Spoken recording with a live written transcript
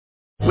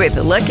With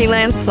the Lucky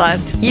Land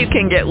Slots, you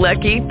can get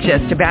lucky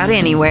just about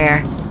anywhere.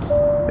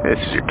 This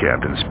is your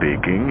captain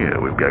speaking.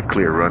 We've got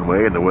clear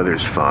runway and the weather's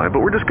fine,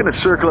 but we're just going to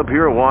circle up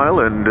here a while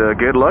and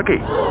get lucky.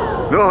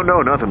 No,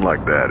 nothing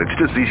like that. It's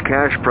just these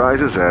cash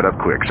prizes add up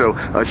quick. So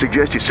I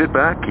suggest you sit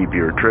back, keep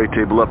your tray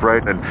table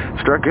upright, and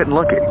start getting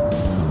lucky.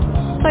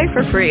 Play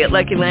for free at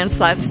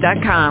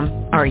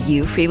LuckyLandSlots.com. Are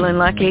you feeling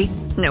lucky?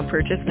 No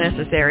purchase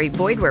necessary.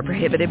 Void where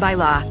prohibited by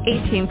law.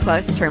 18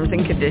 plus terms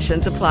and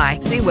conditions apply.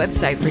 See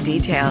website for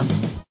details.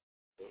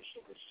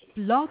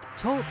 Blog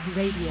Talk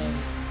Radio.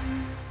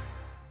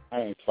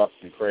 I ain't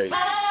fucking crazy.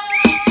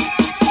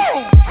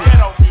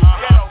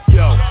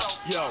 Yo.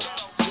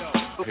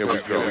 Here we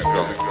go.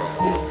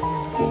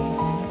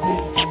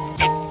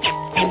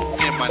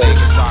 And my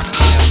niggas rock.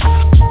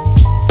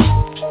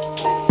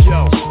 Yo.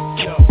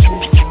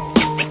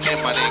 And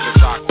my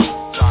niggas rock.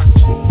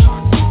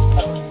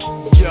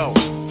 Yo.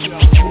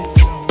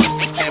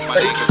 And my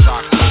niggas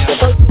rock.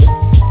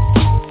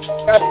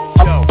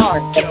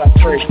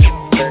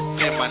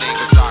 And my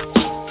niggas rock.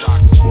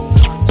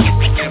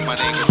 And my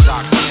niggas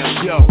rock.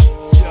 Yo,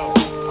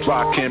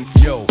 rock him,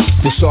 yo.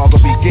 The saga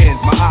begins,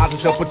 my eyes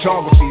is a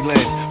photography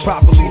lens.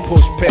 Properly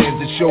push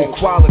pens and show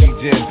quality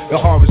gems. The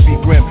harvest be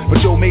grim, but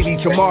yo, maybe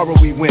tomorrow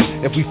we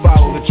win. If we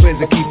follow the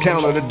trends and keep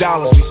count of the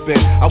dollars we spend.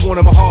 I want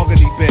a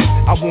mahogany bin,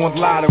 I want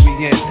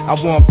lottery in, I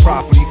want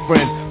property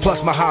friends. Plus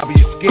my hobby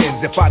is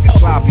skins. If I get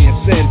sloppy and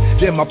sin,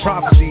 then my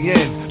prophecy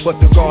ends. But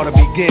the gotta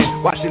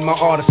begin, watching my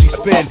odyssey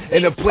spin.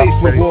 In a place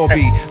where war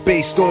be,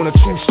 based on a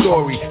true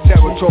story.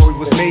 Territory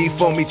was made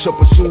for me to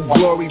pursue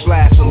glory.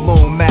 Blast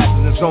alone,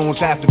 masters and zones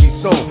have to be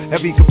sown.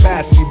 Every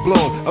capacity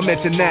blown, I'm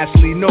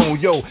internationally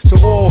known, yo. So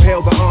all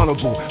hail the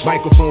honorable,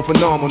 microphone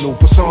phenomenal.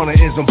 Persona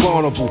is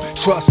unvulnerable,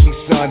 trust me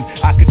son,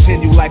 I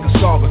continue like a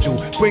saga do.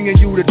 Bringing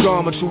you the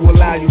drama to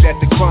allow you that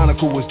the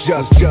chronicle was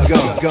just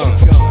gun.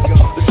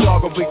 The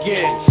saga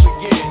begins.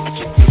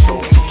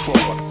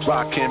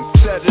 Rock him,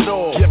 set it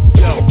all. Yo,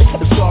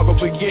 the saga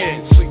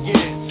begins. Still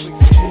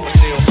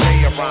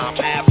say a rhyme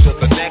after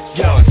the next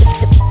one.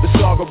 The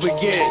saga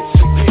begins.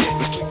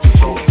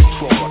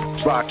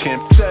 Rock him,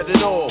 set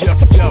it all. Yo,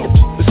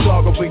 the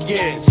saga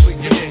begins.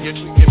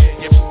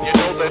 You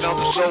know that I'm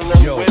the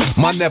solo with.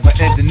 My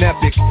never-ending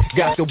epic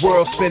got the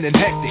world spinning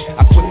hectic.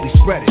 I quickly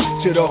spread it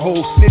to the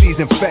whole city's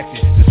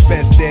infected.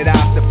 Suspense that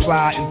I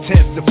supply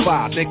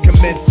intensify. Then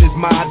commences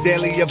my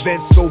daily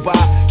events go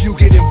by. You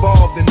get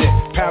involved in it.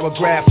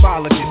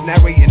 Paragraphologist,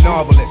 narrating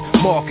novelist.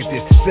 Market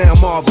this,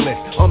 sound marvelous.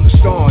 I'm the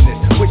star in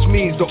this, which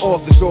means the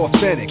author's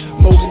authentic.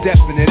 Most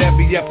definite,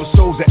 every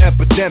episode's an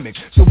epidemic.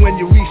 So when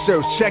you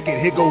research, check it,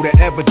 here go the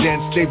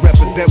evidence. They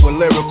represent with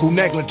lyrical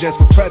negligence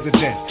for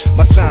presidents.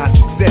 My science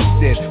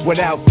existed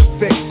without the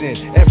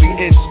fiction. Every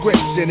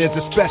inscription is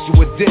a special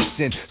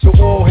edition. So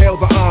all hail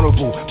the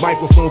honorable,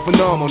 microphone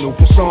phenomenal.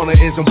 Persona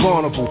is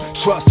unvulnerable,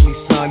 trust me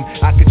son,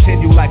 I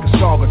continue like a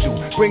saga do.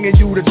 Bringing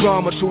you the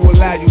drama to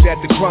allow you that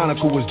the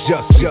chronicle is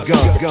just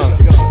gun.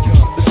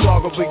 The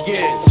saga begins.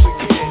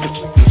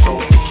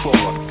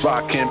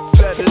 Rock him,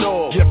 set it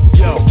all. Yo,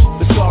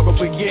 the saga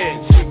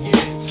begins.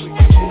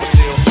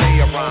 Still say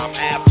a rhyme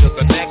after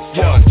the next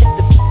one.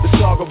 The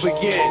saga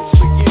begins.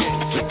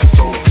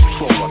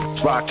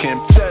 Rock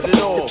him, set it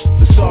all.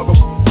 The saga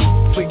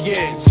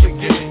begins.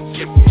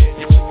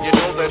 You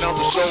know that I'm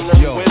the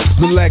solo with.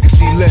 The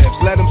legacy lives,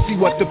 let them see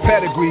what the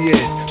pedigree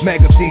is.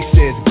 Mega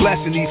thesis,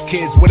 blessing these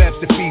kids with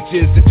extra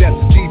features. The depth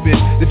is deepest,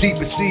 the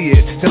deepest sea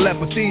is.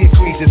 Telepathy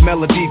increases,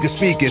 melody good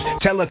speakers.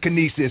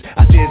 Telekinesis,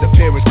 ideas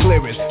appear as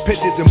clearest.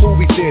 Pictures in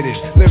movie theaters,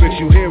 lyrics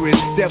you hear is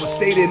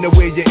devastating the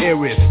way your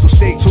ear is. So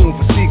stay tuned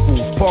for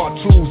sequels, part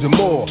 2s and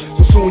more.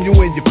 So soon you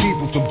and your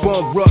people from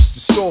bum rush to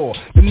soar.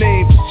 The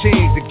names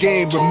change, the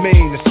game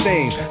remain the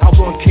same. How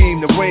one came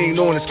to reign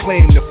on his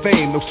claim to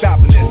fame. No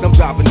stopping this, I'm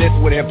dropping this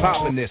with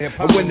hip-hopping this.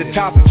 And when the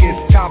topic is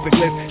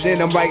topicless,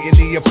 then I'm writing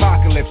the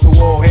apocalypse. So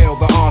all hail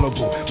the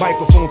honorable,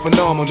 microphone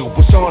phenomenal.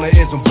 Persona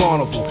is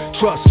invulnerable,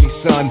 trust me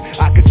son,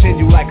 I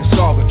continue like a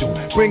saga do.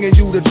 Bringing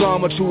you the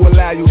drama to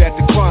allow you that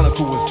the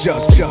chronicle is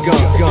just gun.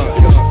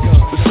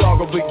 The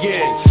saga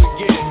begins.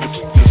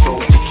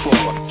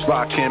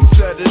 Rock him,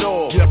 set it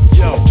all. Yo,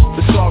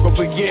 the saga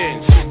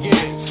begins.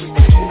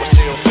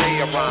 Still say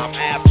a rhyme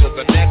after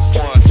the next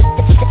one.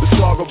 The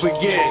saga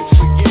begins.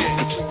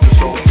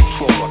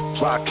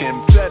 Rock him,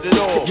 set it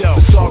all. Yo,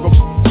 the saga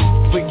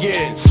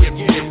begins.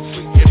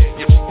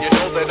 You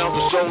know that I'm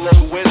the solo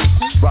with.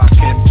 Rock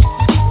him,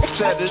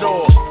 set it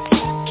all.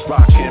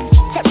 Rock him,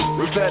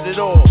 revet it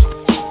all.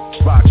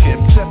 Rock him,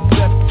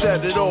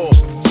 set it all.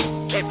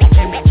 And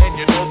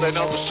you know that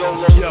I'm the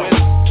solo with.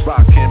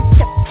 Rock him,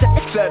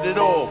 set it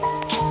all.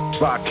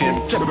 Rock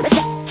him,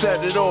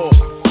 set it all.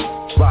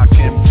 Rock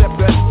him,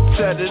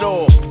 set it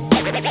all.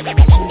 And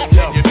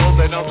you know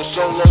that I'm the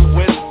solo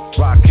with.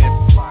 Rock him.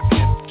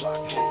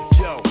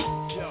 Yo.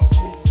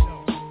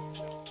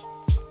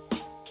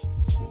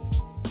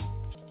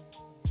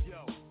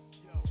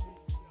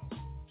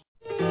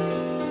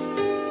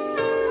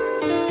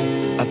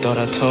 I thought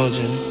I told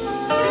you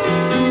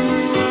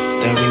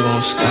that we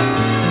won't stop.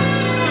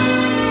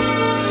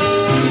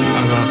 I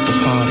rock the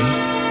party.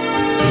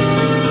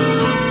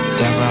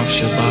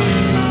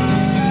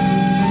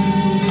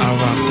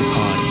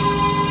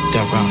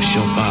 that rocks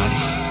your body.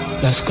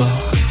 Let's go.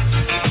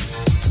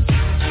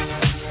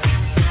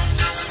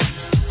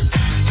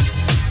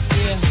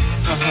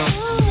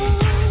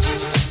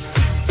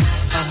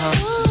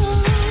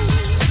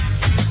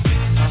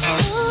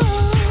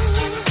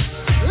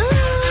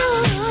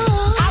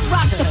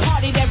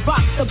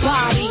 The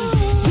body.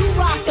 You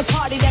rock the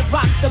party that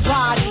rocks the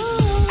body.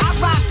 I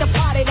rock the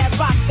party that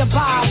rocks the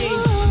body.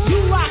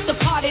 You rock the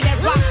party that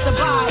rocks the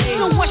body.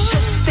 So what's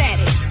your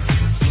status?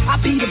 I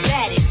be the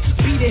baddest.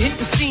 Be the hit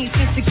the scene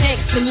since the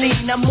gangsta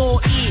lean. I'm all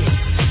ears.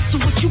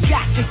 So what you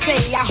got to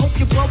say? I hope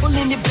you're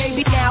bubbling it,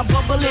 baby. Now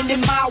bubbling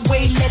in my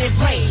way, let it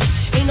rain.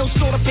 Ain't no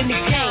sort up in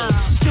the game.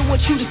 Still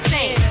want you to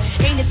stand.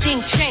 Ain't a thing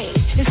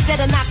changed.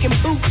 Instead of knocking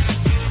boots,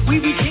 we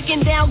be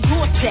kicking down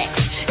Gore-Tex.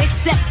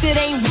 Except it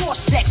ain't raw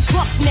sex,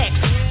 roughnecks.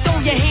 Throw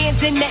your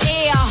hands in the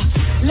air.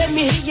 Let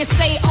me hear you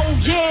say, oh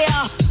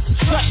yeah.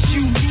 Trust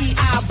you, me,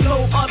 I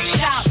blow up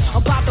shop.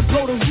 About to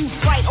blow the roof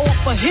right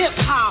off of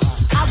hip-hop.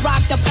 I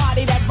rock the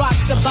party that rocks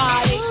the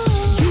body.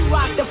 You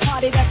rock the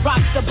party that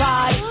rocks the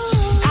body.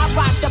 I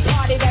rock the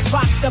party that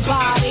rocks the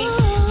body.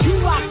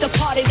 You rock the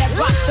party that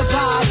rocks the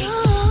body.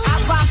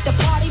 I rock the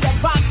party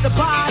that rocks the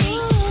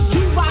body.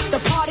 You rock the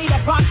party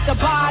that rocks the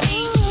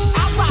body.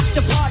 I rock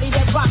the party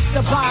that rocks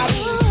the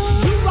body.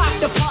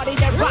 The party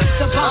that rocks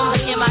the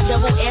body.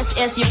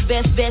 M-I-double-S-S, your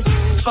best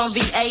from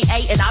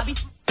VAA, and I be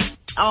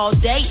all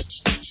day.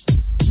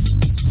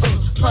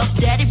 Puff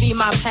Daddy be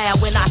my pal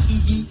when I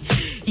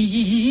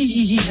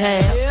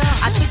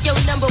I took your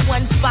number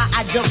one spot,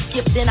 I jump,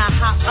 skip, then I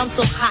hop. I'm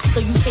so hot, so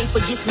you can't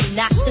forget me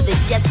not to the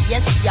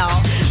yes,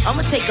 y'all.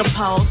 I'ma take a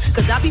pause,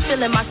 cause I be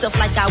feeling myself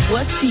like I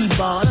was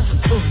T-balled.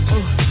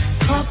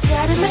 Puff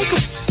Daddy, make a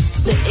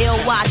the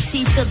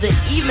L-Y-T to the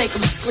E make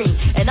them scream.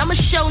 And I'ma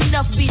show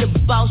enough be the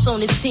boss on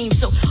this team.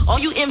 So all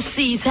you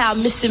MCs, how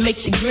Mr.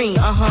 makes it green.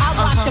 I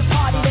rock the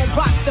party that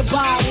rocks the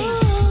body.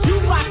 You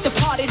rock the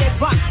party that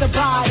rocks the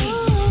body.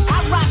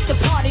 I rock the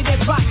party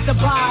that rocks the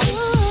body.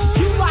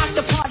 You rock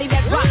the party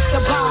that rocks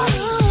the body.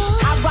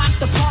 I rock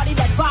the party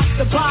that rocks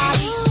the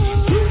body.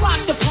 You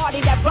rock the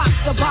party that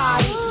rocks the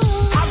body.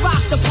 I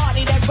rock the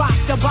party that rocks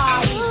the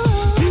body.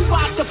 You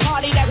rock the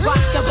party that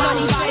rocks the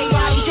body.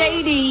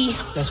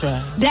 JD. That's right.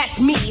 That's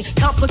me,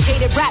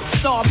 complicated rap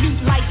star,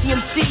 meet like the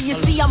MC. You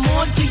see, I'm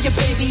on to your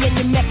baby and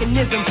your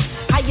mechanism.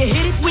 How you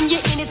hit it when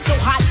you're in it so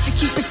hot to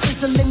keep it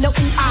sizzling, the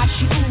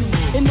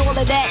ooh-ah-shoo, and all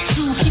of that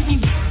too. Keep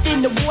me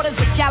in the waters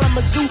of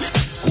Kalamazoo.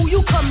 Who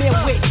you come here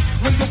with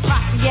when you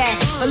posse at?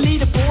 But leave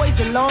the boys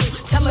alone,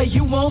 tell her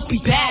you won't be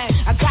back.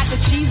 I got the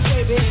cheese,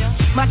 baby,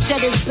 my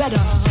cheddar's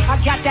better. I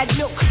got that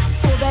milk,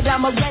 so that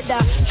I'm a redder.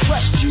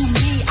 Trust you,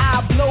 me,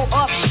 I'll blow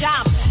up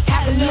shop.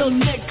 Have a little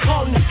nick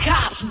calling the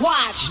cops,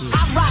 watch.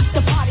 I rock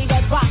the party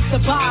that rocks the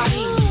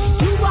body.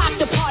 You rock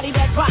the party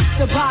that rocks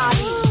the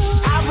body.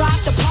 I rock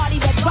the party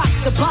that rocks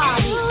the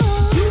body.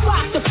 You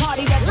rock the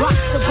party that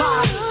rocks the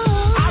body.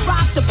 I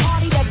rock the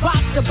party that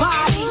rocks the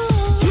body.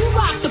 You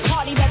rock the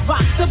party that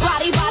rocks the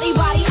body, body,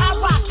 body. I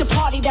rock the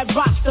party that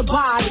rocks the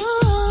body.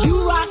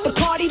 You rock the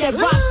party that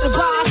rocks the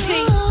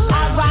body.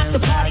 I rock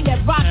the party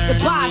that rocks the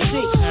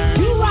body.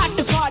 You rock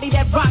the party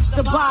that rocks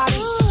the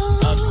body.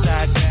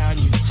 Upside down,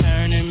 you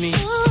turning me.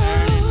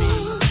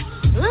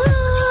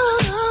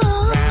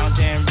 Round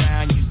and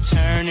round, you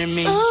turning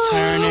me. I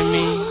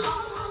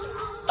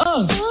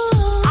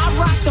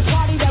rock the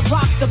party that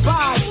rocks the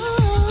body.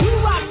 You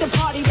rock the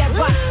party that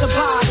rocks the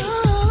body.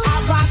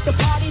 I rock the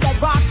party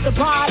that rocks the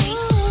body.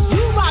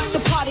 You rock the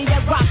party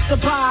that rocks the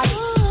body.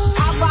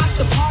 I rock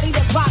the party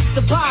that rocks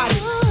the body.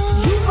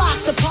 You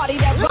rock the party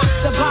that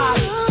rocks the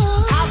body.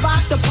 I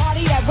rock the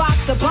party that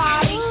rocks the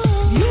body.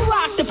 You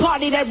rock the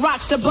party that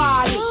rocks the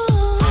body.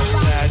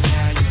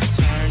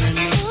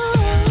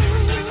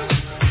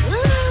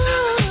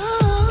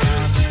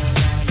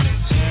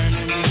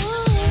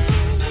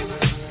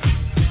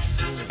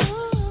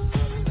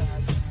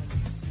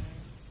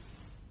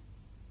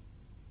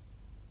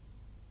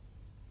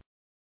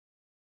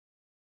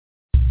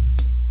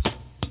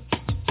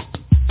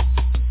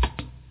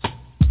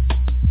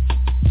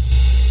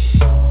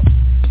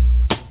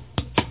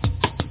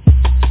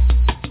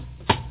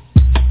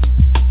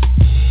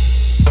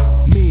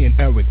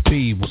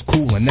 was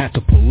cool and at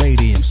the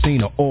Palladium,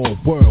 seen an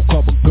all-world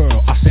cover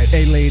girl. I said,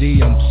 hey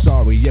lady, I'm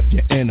sorry if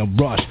you're in a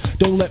rush.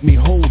 Don't let me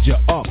hold you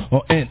up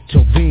or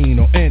intervene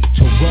or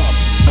interrupt.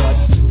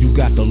 But you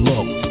got the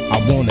look, I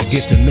wanna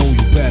get to know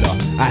you better.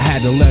 I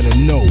had to let her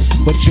know,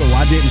 but yo,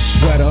 I didn't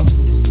sweat her.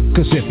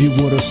 Cause if you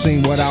would've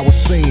seen what I was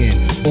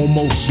saying,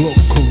 almost looked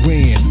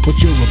Korean, but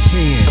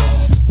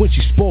European. When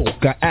she spoke,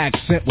 her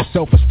accent was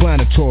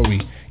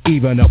self-explanatory.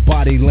 Even her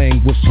body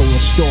language told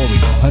a story.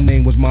 Her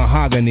name was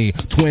Mahogany,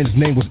 twins'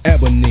 name was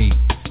Ebony.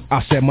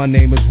 I said my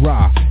name is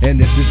Ra, and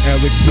this is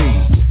Eric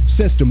B.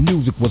 Since the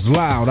music was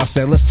loud, I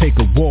said let's take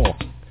a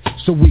walk,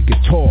 so we could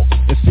talk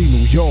and see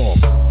New York.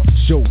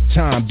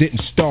 Showtime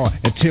didn't start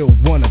until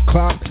 1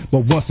 o'clock,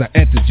 but once I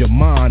entered your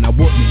mind, I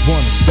wouldn't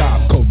wanna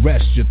stop.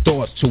 Caress your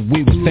thoughts till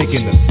we was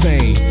thinking the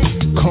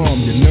same.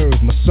 Calm your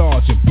nerves,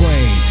 massage your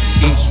brain.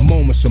 Each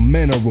moment a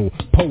mineral.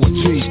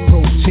 Poetry's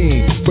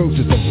protein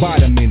versus a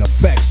vitamin.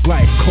 Effects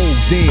like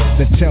codeine.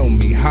 Then tell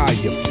me how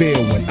you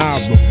feel when I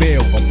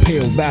reveal a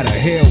pill that'll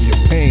heal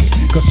your pain.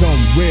 Cause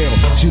I'm real.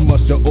 She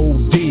must have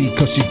OD'd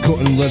cause she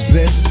couldn't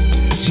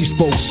resist. She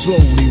spoke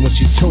slowly when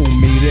she told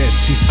me this.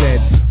 She said,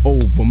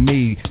 over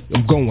me,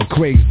 I'm going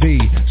crazy.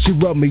 She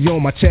rubbed me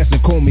on my chest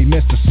and called me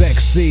Mr.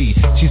 Sexy.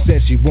 She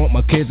said she want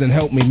my kids and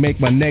help me make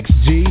my next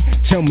G.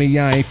 Tell me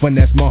I ain't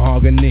finesse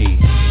mahogany.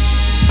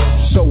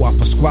 So I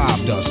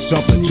prescribed her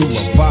something to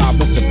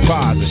revive and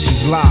surprise her.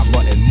 She's live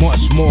and much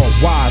more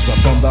wiser.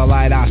 From the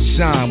light I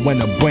shine when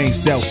the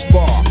brain cells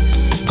spark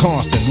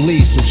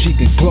constantly so she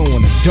can glow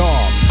in the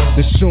dark.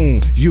 Then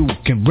soon you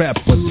can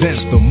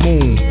represent the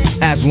moon.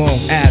 As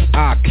long as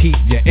I keep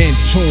you in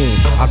tune,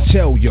 I'll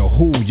tell you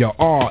who you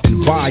are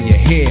and why you're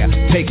here.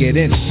 Take it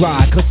in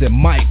stride cause it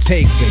might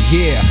take a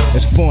year.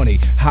 It's funny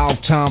how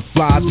time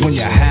flies when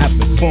you're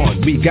having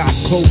fun. We got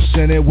close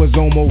and it was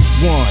almost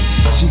one.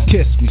 She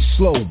kissed me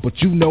slow,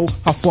 but you know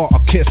how far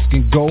a kiss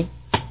can go.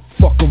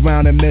 Fuck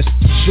around and miss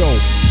the show.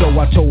 So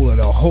I told her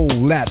to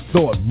hold that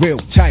thought real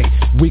tight.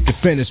 We could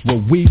finish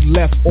where we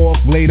left off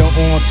later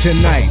on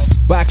tonight.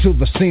 Back to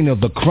the scene of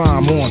the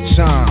crime on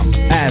time.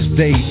 As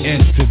they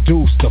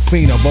introduced the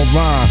fiend of a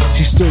rhyme,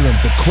 she stood in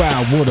the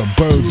crowd with a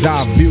bird's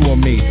eye view of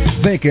me,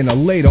 thinking of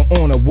later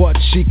on of what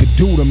she could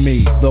do to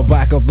me. The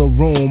back of the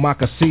room, I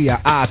could see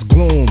her eyes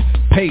gloom,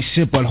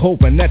 patient but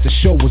hoping that the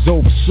show was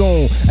over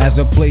soon. As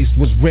the place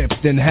was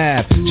ripped in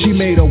half, she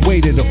made her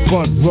way to the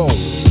front row.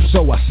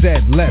 So I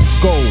said, let's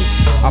go.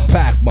 I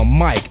packed my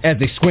mic as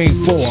they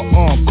screamed for an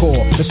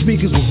encore. The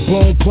speakers was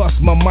blown, plus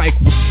my mic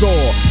was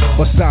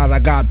sore. Besides, I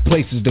got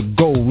places to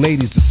go,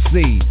 ladies to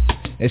see.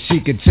 And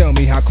she could tell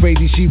me how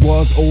crazy she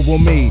was over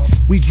me.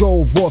 We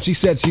drove off, she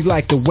said she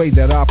liked the way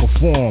that I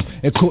performed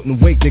and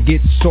couldn't wait to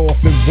get soft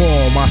and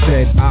warm. I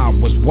said I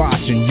was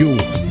watching you,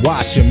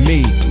 watching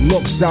me.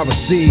 Looks I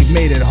received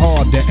made it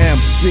hard to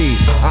MC.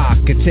 I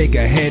could take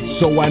a hit,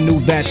 so I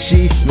knew that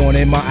she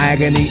wanted my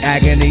agony,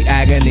 agony,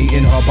 agony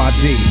in her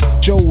body.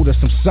 Showed her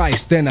some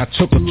sights, then I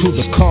took her to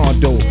the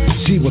condo.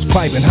 She was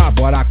piping hot,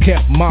 but I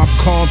kept my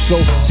calm. So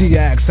she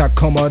asked how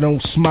come I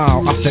don't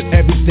smile. I said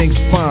everything's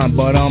fine,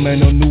 but I'm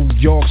in a New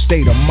York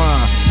state of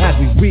mind. As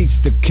we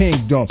reached the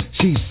kingdom,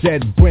 she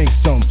said bring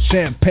some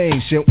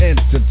champagne, she'll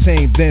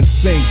entertain, then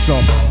sing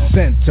some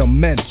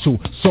sentimental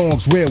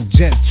songs real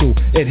gentle.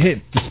 It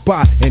hit the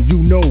spot and you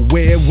know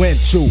where it went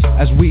to.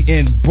 As we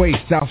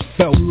embraced, I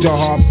felt the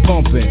heart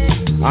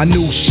pumping. I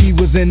knew she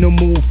was in the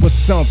mood for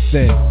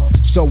something,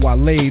 so I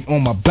laid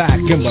on my back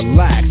and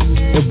relaxed.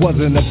 It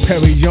wasn't a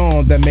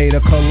Perignon that made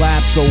her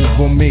collapse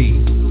over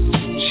me.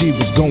 She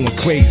was going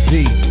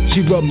crazy.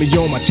 She rubbed me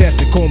on my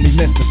chest and called me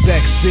Mr.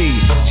 Sexy.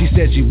 She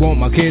said she want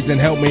my kids and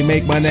help me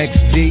make my next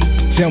G.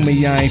 Tell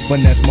me I ain't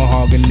finesse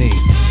mahogany.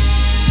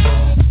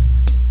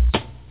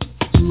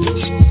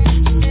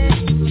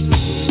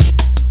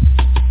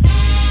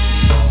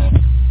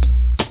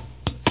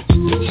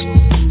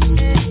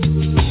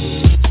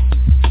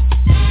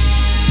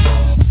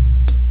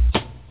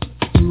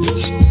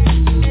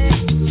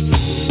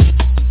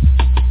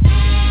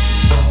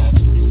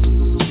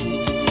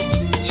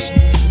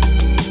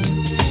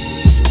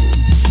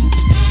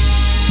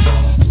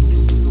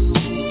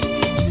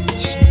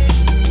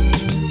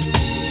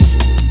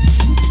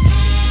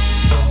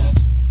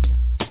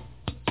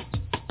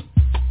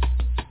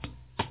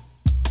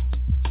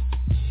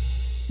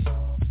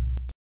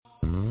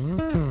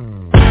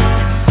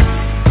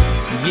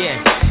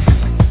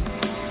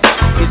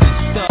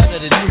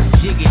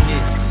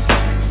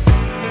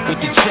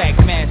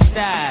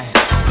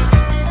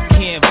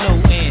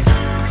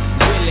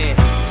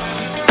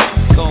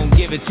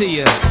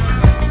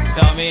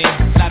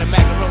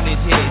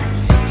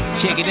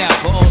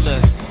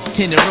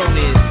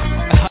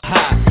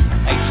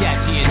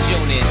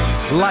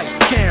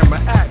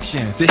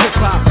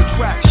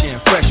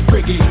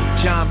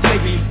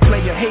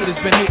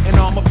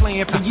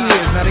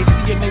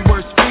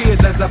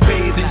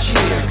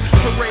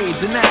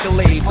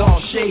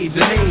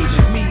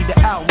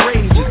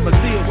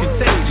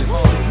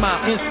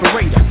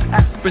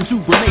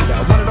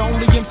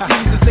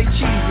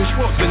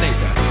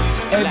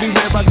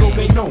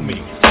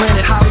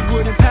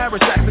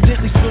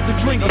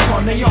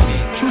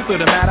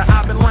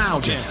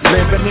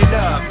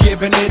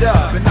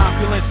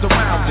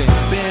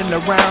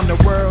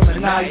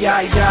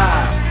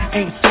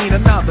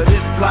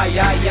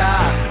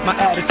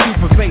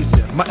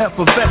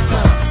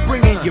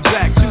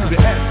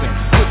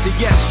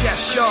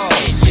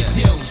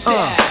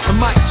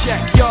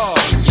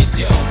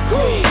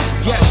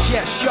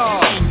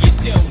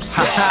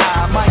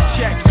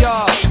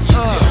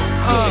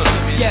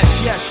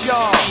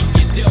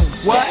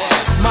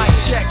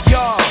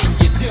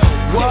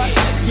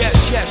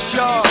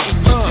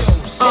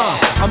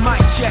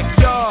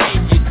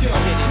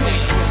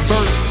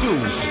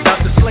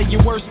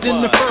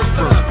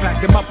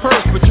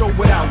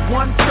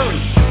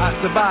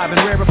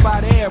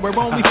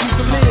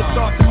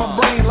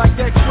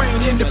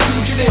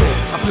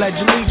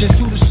 legends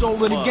to the soul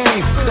of the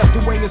game. Stepped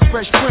away as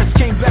Fresh Prince,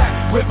 came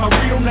back with my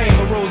real name.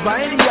 Arose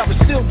by any other,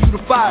 still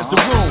beautifies the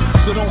room.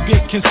 So don't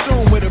get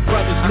consumed with a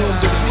brother's noon.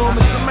 The gloom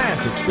is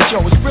semantics, but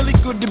yo, it's really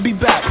good to be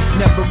back.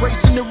 Never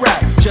racing the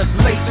rap, just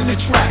lacing the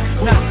track.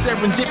 Not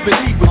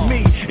serendipity with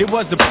me, it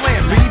was the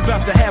plan B.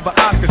 About to have an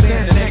Oscar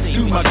standing next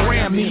to my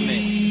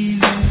Grammys.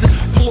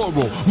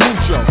 Plural,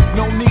 mucho,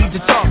 no need to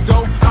talk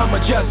though, I'ma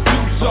just do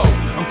so.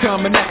 I'm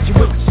coming at you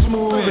with the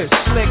smoothest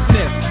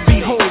slickness.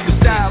 Behold the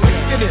style, look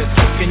at this.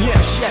 And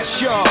yes, yes,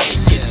 y'all.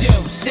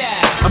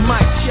 I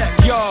might check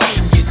y'all.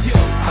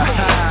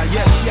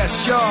 Yes, yes,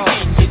 y'all.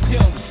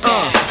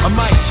 I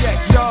might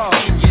check y'all.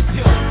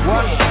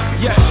 What?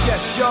 Yes,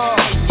 yes, y'all.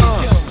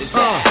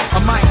 I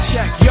might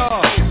check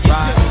y'all.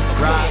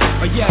 Right.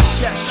 Yes,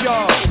 yes,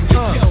 y'all.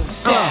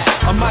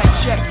 I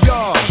might check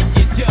y'all.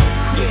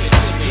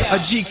 A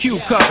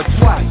GQ cover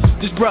twice,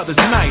 this brother's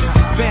nice.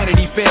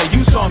 Vanity Fair,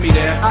 you saw me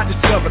there, I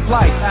discovered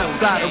life.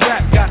 Outside of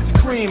rap, got the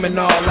cream and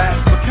all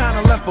that, but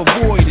kinda left a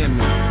void in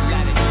me.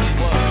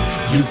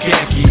 You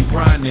can't keep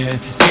running in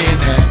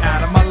and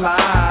out of my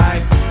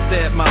life.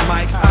 Set my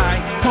mic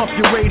high, pump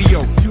your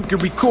radio, you can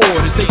record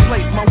as they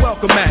place my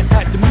welcome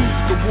at the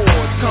Music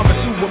Awards. Coming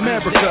to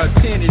America,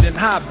 tinted in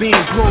high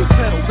beams, rose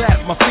petals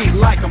at my feet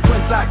like I'm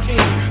Prince Akeem.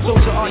 So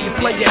to all you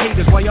player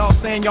haters, while y'all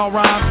saying y'all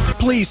rhymes,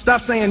 please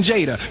stop saying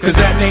Jada, cause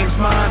that name's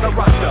mine. I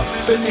rock the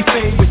Philly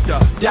fade with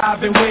the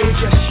diving wave,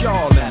 just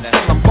y'all and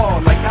I'm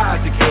bald like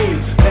Isaac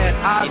Hayes. Bad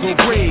eyes or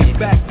grave,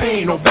 back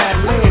pain or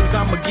bad legs,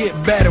 I'ma get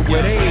better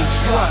with age.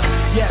 Trust,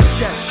 yes,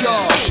 yes,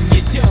 y'all.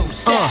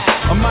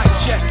 I might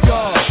check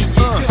y'all.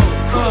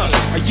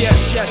 Yes,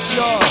 yes,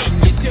 y'all.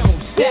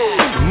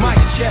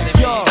 Might check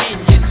y'all.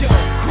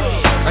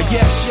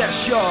 Yes, yes,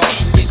 y'all.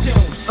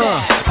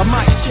 I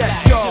might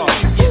check y'all.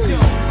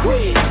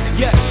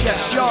 Yes, yes,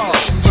 y'all.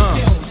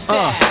 I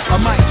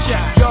might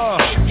check y'all.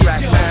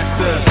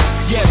 Trackmaster.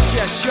 Yes,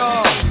 yes,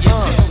 y'all.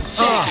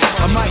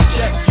 I might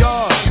check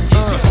y'all.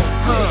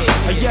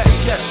 Yes,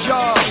 yes,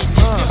 y'all.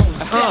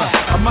 I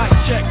might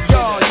check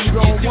y'all. You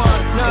don't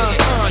want none.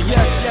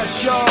 Yes, yes,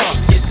 y'all.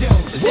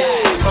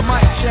 I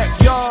might check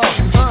y'all.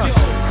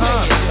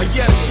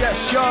 Yes, yes,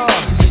 y'all.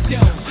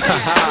 I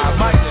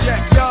might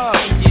check y'all.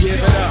 Give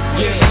it up,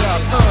 give it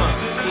up.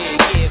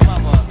 Yeah,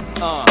 mama.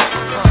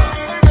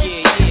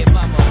 Yeah,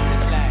 mama.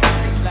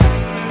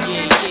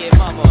 Yeah,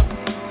 mama.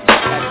 I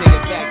take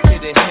it back to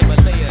the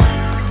Himalayas.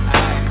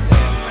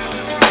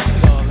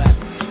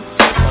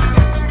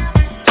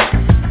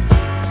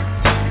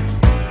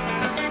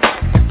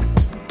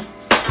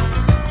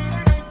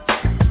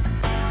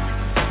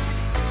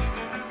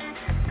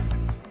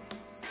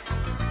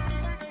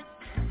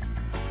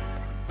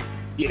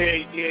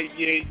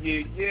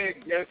 Yeah.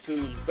 Guess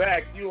who's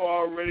back? You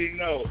already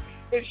know.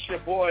 It's your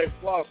boy,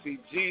 FLAUXY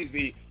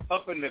Jeezy,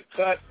 up in the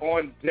cut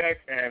on deck,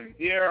 and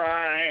here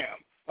I am.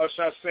 Or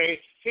should I say,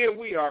 here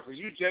we are, because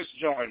you just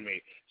joined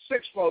me.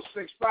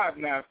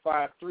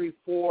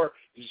 646-595-3402.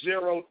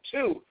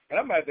 And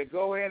I'm about to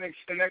go in and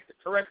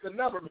correct the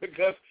number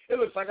because it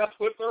looks like I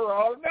put the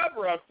wrong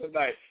number up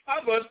tonight.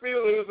 I must be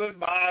losing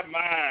my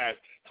mind.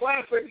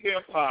 Classic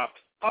hip-hop,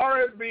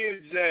 R&B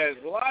and jazz,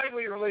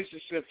 lively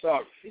relationship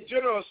talk,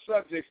 general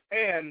subjects,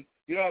 and,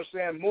 you know what I'm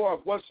saying, more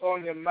of what's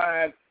on your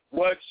mind,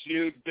 what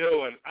you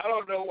doing. I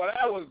don't know what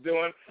I was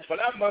doing, but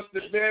I must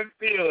have been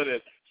feeling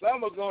it. So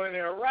I'm going to go in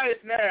here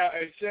right now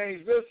and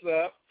change this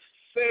up,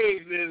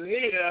 save this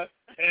here,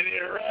 and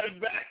then run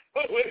back.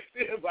 Let's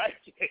see if I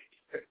can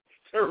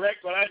correct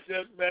what I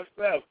just messed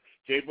up.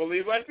 Can't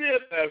believe I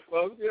did that,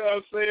 folks. You know what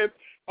I'm saying?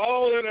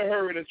 All in a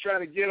hurry to try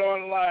to get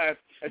online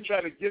and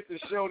try to get the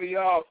show to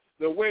y'all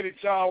the way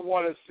that y'all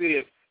want to see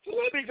it. So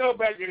let me go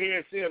back in here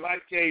and see if I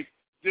can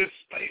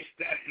displace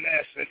that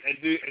mess and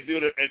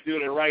do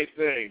the right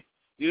thing.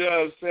 You know what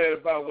I'm saying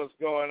about what's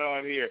going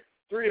on here.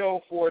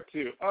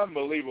 3042.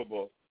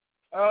 Unbelievable.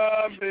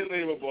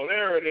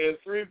 There it is,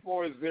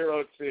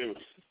 3402.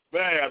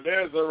 Bam,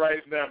 there's the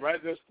right number. I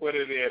just put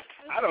it in.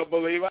 I don't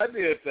believe I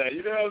did that.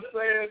 You know what I'm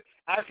saying?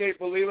 I can't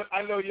believe it.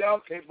 I know y'all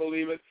can't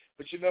believe it.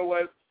 But you know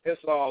what?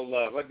 It's all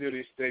love. I do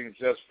these things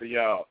just for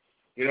y'all.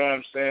 You know what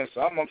I'm saying?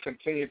 So I'm going to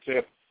continue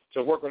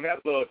to work on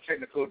that little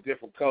technical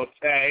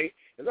difficulty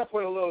as I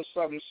put a little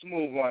something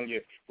smooth on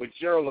you with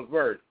Gerald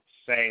Levert.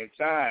 Same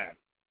time,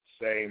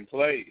 same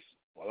place,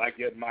 while I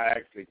get my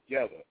act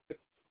together.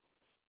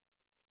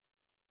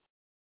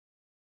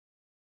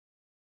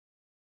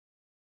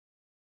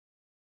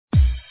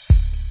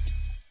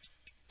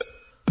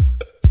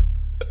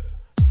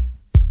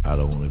 I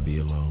don't want to be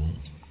alone.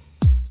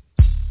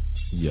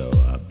 Yo,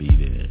 I'll be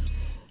there.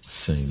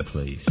 Same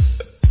place,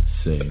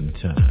 same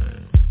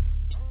time.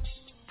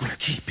 We're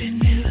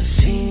keeping it a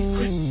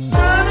secret.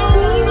 I don't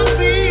want to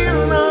be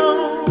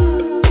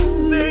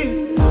alone,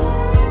 baby.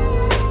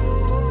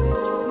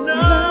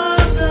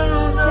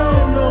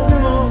 No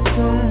more.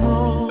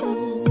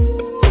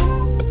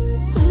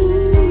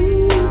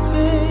 Ooh,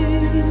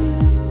 baby.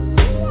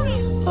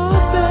 Oh,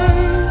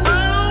 baby. I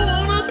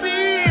don't want to be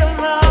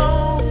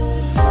alone.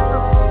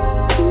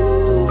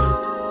 Ooh.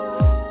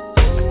 I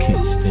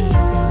can't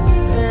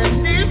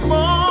stand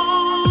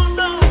anymore.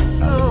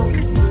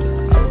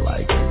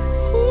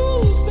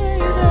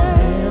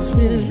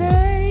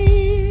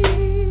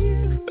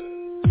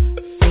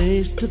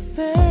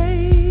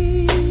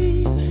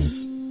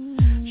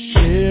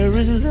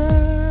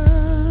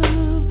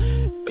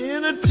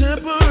 a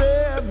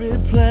temporary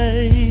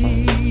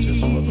place. Just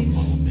for the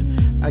moment.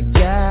 I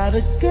got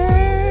a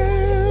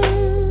girl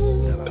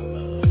that I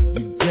love.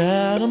 You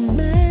got a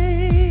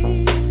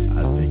man. I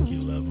think you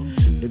love him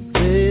too. If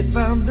they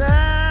found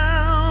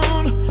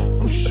out,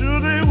 I'm sure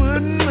they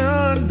wouldn't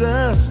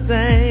understand.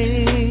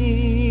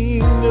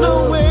 No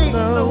way,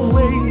 no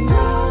way.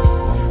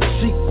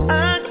 See,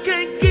 I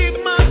can't keep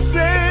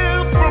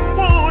myself from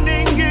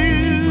wanting you.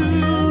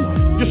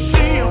 You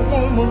see, I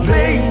wanna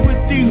play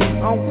with you.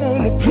 I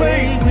wanna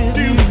play with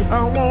you.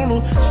 I wanna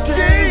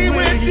stay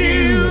with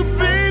you,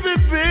 baby,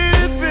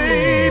 baby,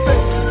 baby.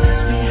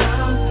 Ask me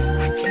how,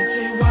 I can't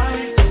say why.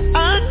 I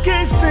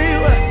can't say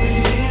why.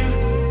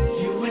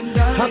 You and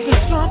I. How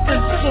could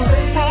something so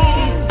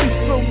wrong be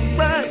so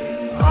right?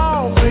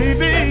 Oh,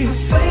 baby. At the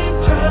same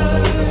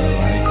time,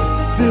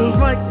 feels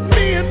like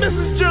me and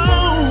Mrs.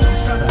 Jones.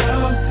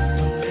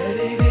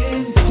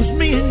 Cause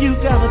me and you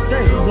got a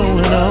thing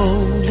going on.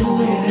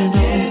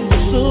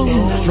 So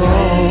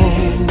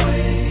strong.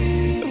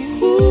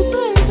 Ooh,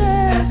 baby.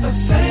 At the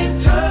same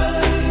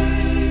time,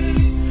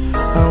 I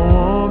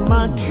want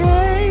my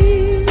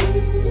cake.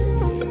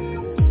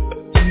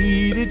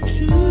 Eat it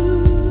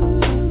too.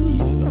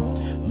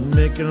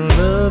 Making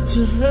love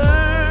to her.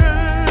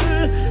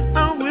 I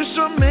wish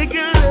I'm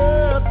making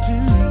love to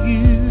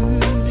you.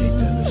 Ain't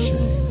that a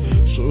shame?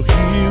 So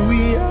here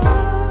we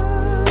are.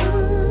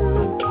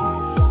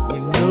 We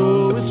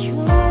know it's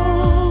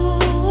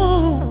wrong.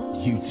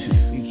 You too.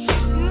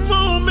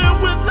 Moment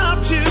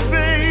without you,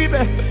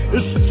 baby,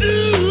 it's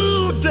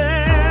too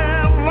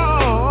damn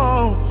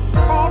long.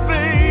 Oh,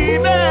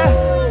 baby,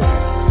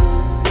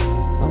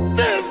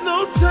 there's no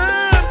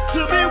time to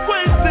be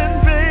wasting,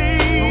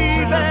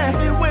 baby.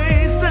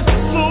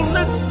 So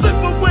let's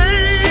slip away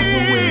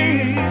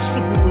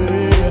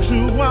to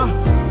our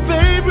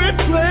favorite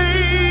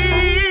place,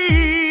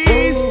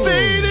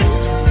 baby.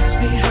 Ask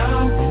me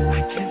how, I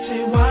can't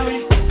say why.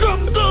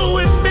 Come go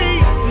with me.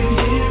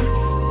 Here,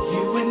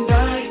 you and I.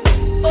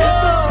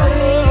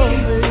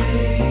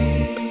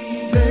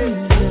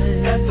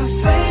 At the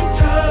same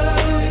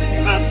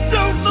time, I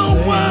don't know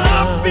why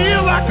I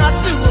feel like I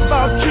do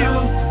about you.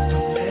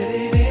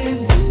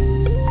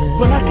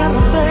 But I got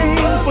a thing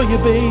for you,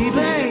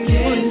 baby.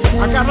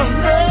 I got a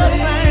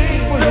thing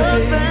for you,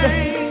 baby.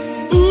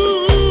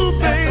 Ooh,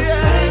 baby.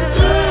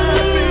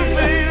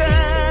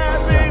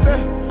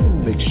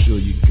 Make sure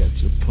you got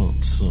your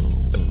pumps on.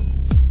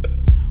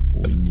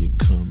 When you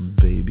come,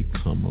 baby,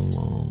 come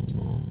along.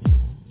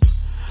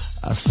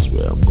 I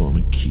swear I'm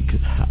gonna keep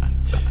it hot.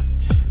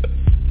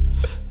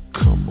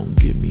 Come on,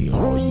 give me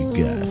all you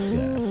got.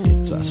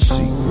 It's our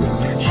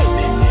secret.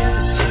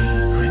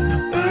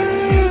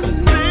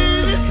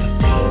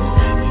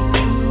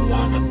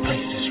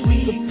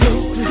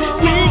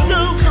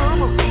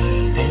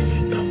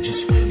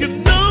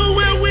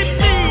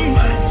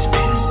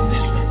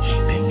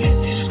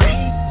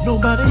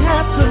 Nobody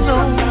has to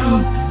know.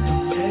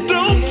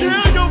 Don't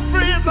tell your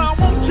friends, I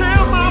won't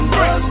tell my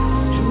friends.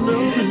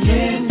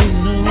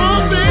 Oh,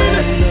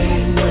 baby,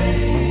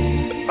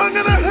 I'm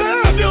gonna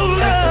have your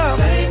love.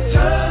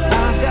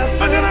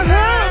 I'm gonna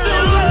have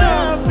your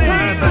love,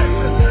 baby.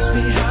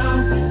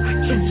 I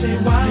can't say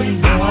why.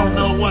 I don't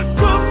know what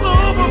comes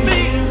over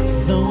me,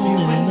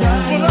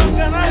 but I'm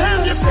gonna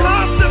have you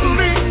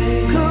constantly,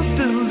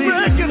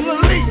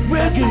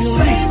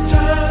 regularly,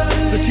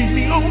 to keep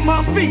me on my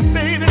feet,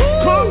 baby.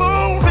 Come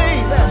on, baby.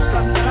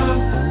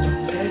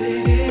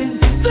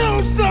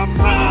 Don't stop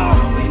now.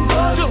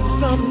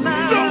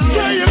 Don't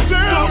tell your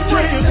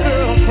girlfriend.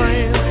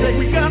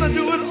 We gotta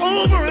do it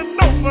over and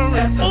over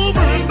and over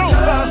and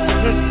over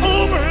and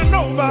over and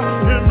over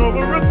and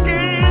over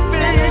again,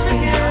 baby.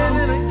 Again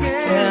and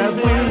again.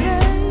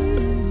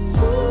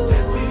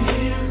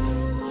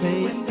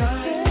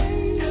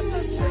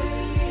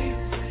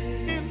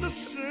 In the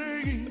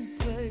same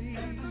place,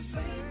 at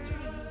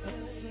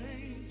the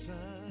same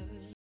time.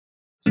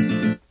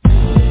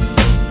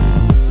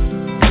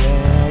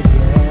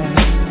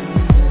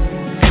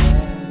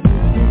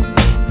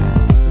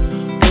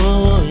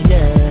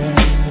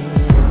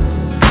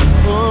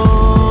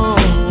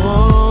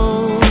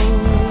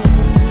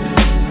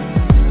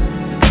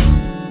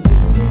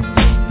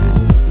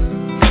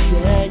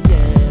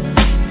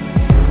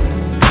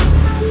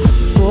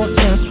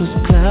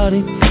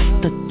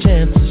 The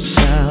chance of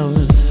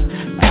showers.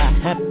 I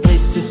have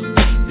places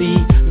to be,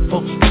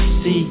 folks to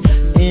see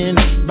in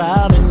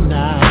about an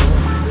hour.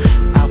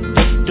 Out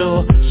the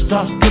door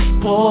starts to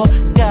pour,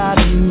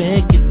 gotta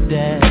make it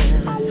there.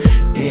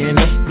 In a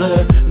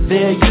blur,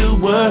 there you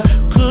were,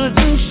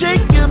 couldn't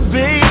shake you,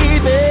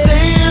 baby.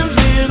 Damn,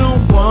 you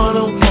don't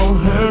wanna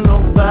hurt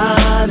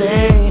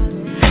nobody.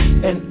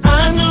 And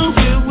I knew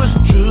it was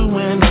true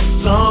when I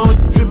saw it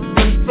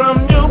dripping from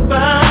your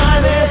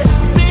body.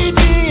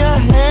 Baby, I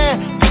had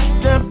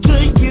step to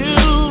you,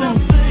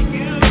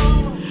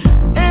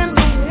 and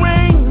the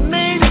rain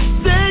made it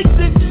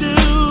sexy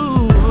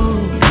too.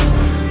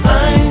 I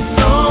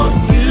saw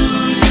you,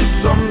 you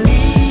saw me.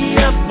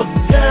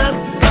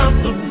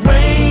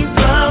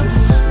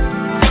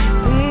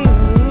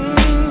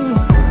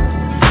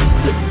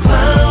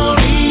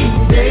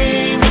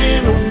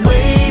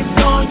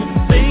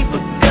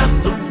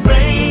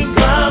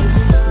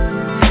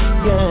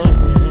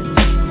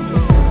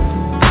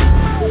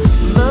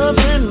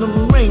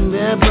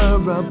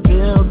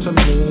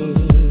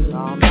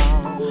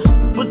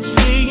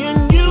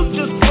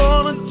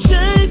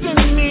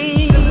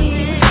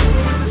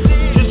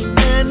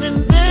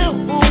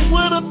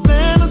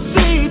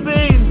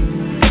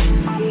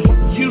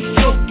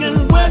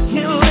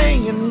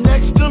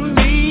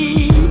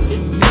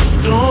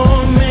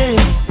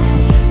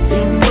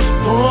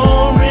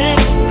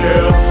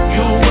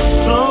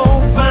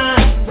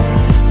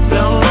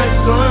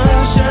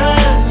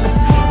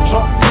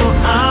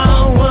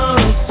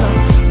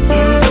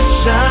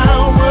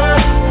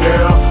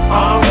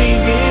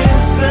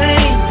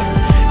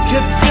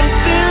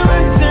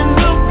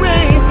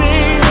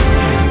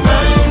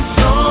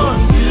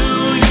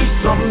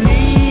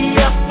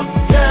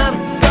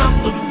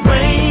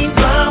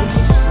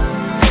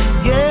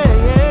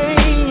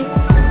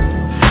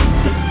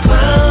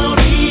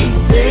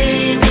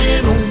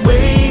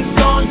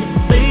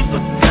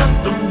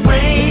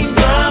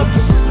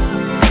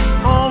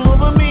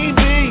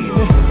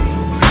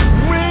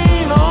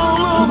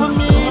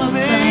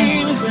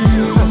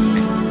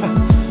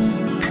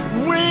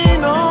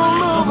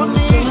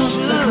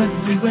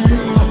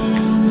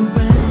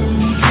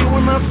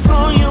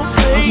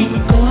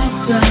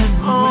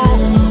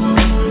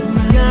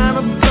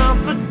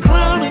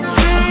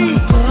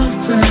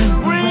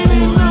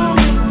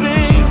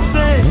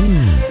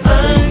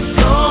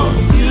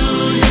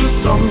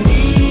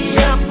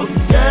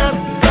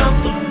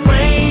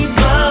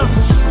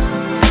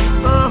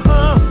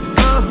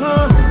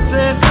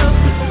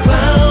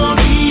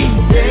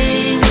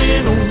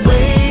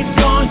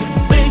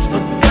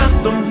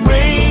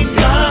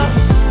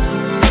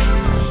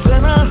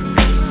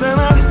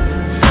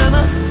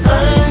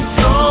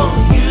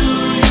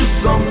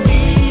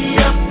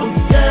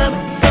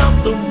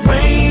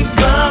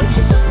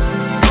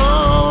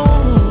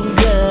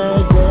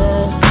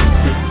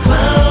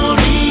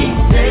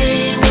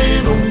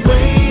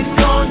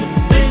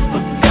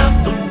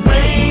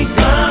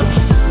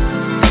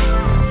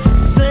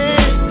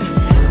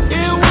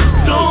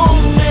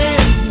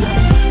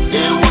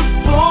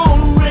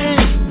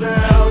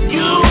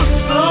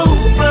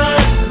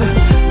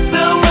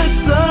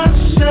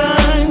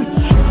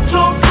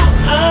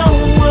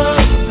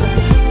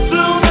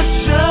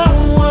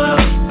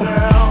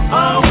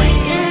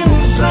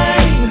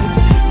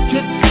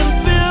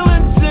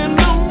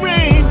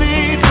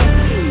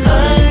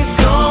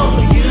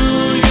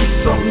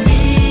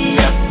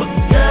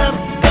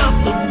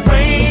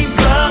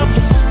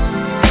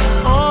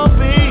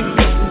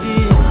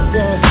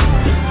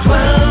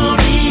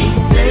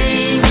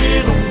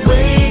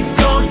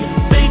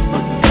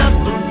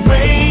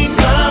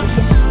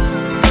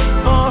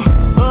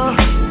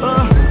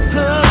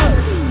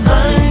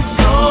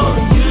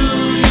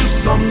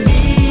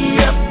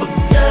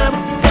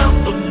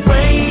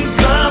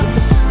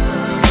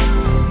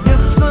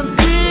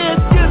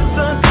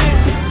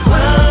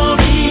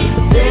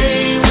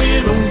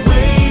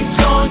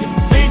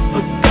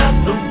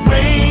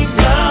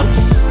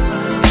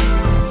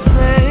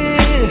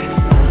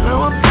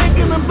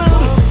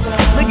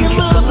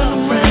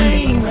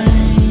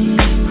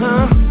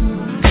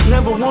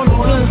 want the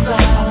good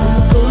side.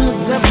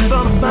 Never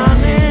thought about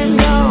it,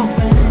 no.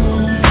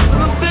 When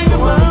I'm thinking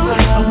about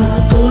it, I want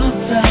the good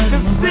side.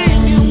 Just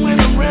seeing you in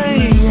the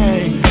rain,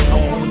 yeah. I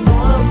want the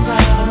good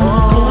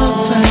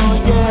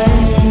side, yeah.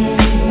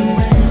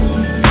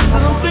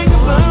 When I'm thinking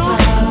about it, I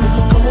want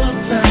the good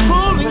side.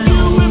 Holding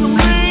you in the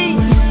rain,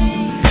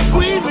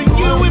 squeezing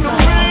you in the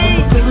rain,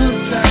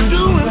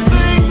 doing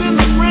things in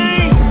the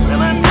rain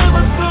that I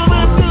never thought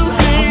I'd do,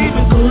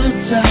 baby.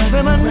 That I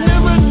never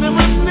thought I'd do,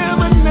 baby. In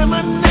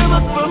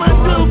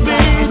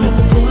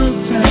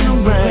the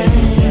rain.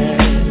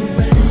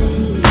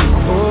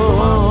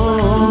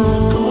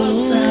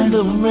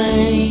 The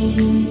rain.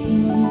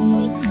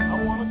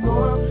 I wanna go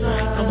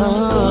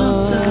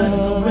outside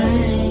the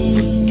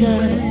rain.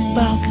 Get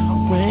about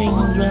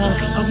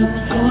raindrops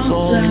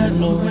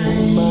falling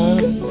on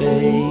my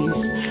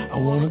face. I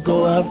wanna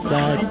go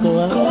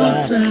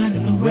outside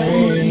in the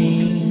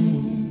rain.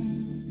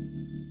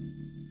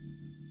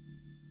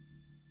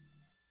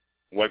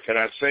 What can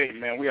I say,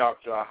 man? We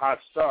off to a hot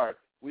start.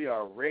 We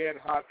are red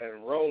hot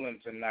and rolling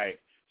tonight.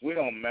 We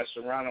don't mess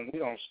around and we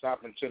don't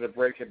stop until the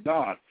break of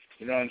dawn.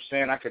 You know what I'm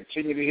saying? I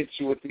continue to hit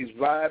you with these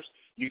vibes.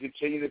 You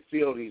continue to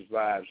feel these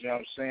vibes. You know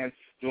what I'm saying?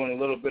 Doing a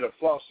little bit of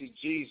FLAUXY,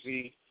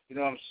 Jeezy. You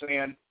know what I'm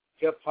saying?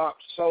 Hip-hop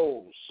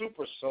soul,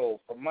 super soul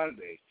for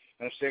Monday.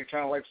 You know what I'm saying?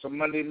 Kind of like some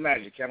Monday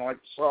magic, kind of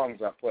like the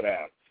songs I put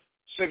out.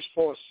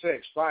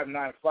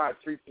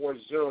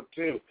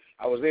 646-595-3402.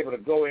 I was able to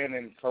go in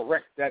and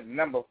correct that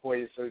number for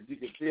you so that you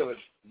could feel it.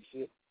 You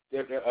see?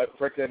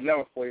 Correct that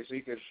number for you so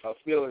you could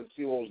feel it and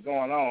see what was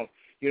going on.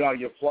 You know how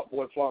your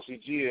boy FLAUXY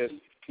G is.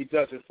 He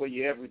does it for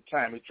you every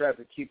time. He tries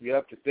to keep you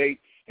up to date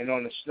and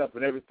on the snuff,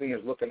 and everything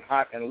is looking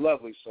hot and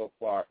lovely so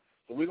far.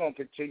 So we're going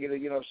to continue to,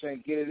 you know what I'm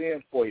saying, get it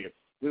in for you.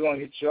 We're going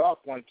to hit you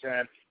off one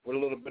time with a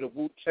little bit of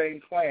Wu-Tang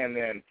Clan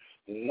and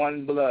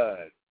One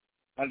Blood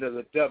under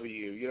the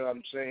W, you know what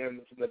I'm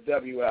saying, from the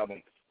W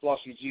album.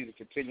 FLAUXY G is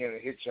continuing to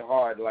hit you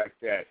hard like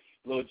that.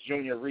 Little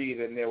Junior Reed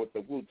in there with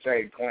the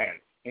Wu-Tang Clan.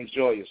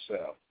 Enjoy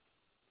yourself.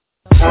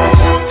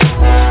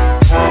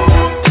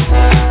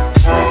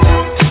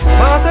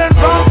 Mountain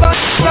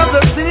from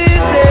the city,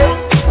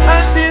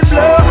 and the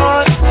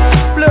blood.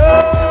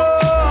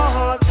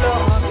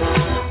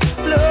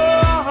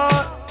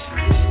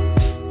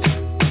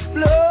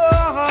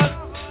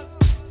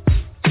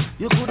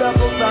 You could have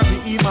come from the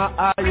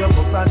Ima, you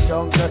come from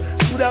jungle.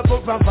 You could have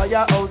come from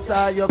fire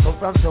outside, you come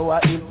from shower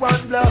in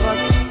one blood,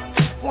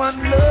 one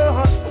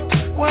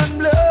blood, one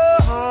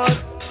blood.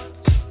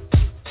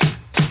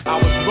 I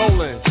was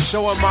rolling,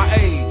 showing my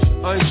age,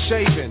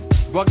 unshaven,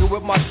 rugged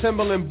with my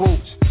Timberland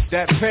boots.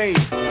 That paid,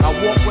 I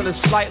walk with a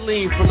slight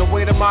lean from the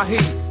weight of my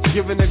heat,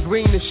 giving the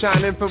green to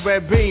shine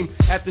infrared beam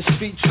at the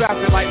street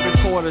traffic light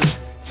recorders,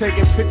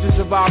 taking pictures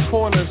of our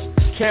corners,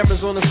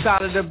 cameras on the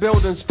side of the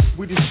buildings,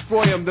 we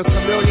destroy them, the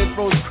chameleon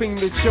throws cream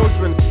to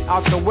children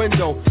out the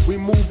window, we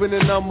moving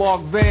in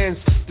unmarked vans,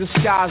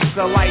 disguised as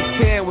a light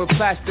can with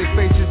plastic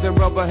faces and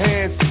rubber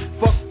hands.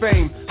 Fuck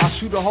fame, I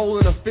shoot a hole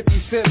in a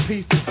 50-cent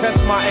piece to test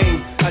my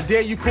aim. I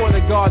dare you corner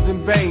guards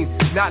in vain,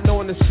 not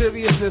knowing the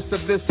seriousness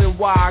of this and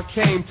why I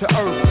came to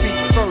earth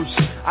feet first.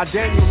 I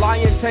dare you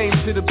lion tame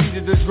to the beat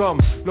of the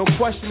drum. No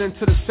questioning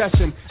to the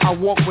session, I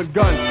walk with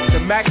guns. The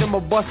magnum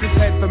of buses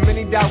head for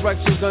many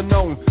directions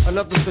unknown.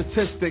 Another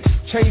statistic,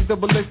 change the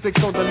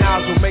ballistics on the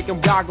nozzle, make them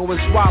goggle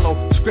and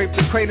swallow. Scrape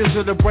the craters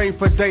of the brain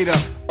for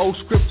data. Old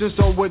scriptures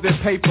on withered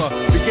paper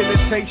begin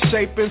to take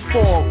shape and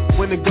form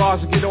when the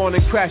guards get on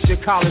and crash your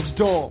college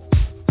door.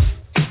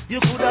 You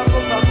could have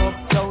come from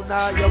uptown,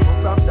 now you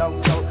come from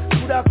downtown. You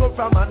could have come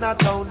from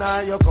Anatown, now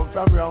you come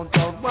from round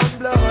town. One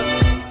blood,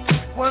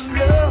 one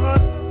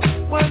blood,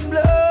 one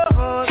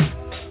blood.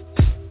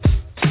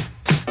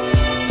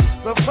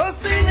 The first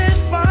thing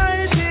is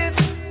fighting,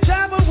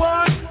 travel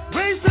war,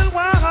 racial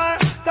war,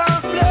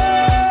 down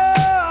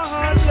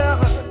blood,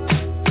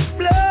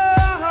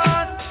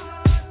 blood.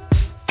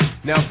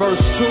 Now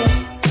verse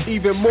 2,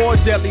 even more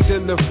deadly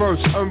than the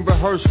first,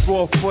 unrehearsed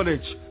raw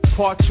footage.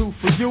 Part 2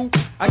 for you,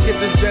 I get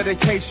this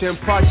dedication,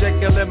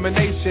 project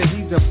elimination,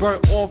 he's a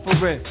burnt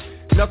offering.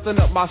 Nothing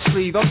up my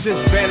sleeve, I'm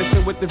just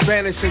vanishing with the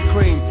vanishing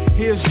cream.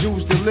 Here's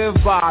Jews to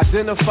live by,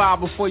 identify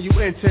before you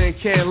enter and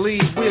can't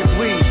leave. We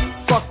agree,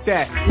 fuck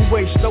that, we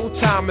waste no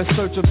time in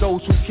search of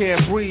those who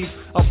can't breathe.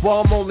 A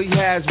bomb only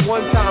has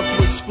one time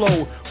to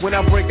explode. When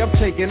I break, I'm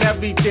taking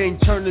everything,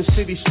 turn the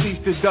city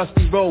streets to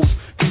dusty roads.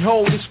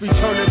 Behold, it's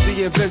return of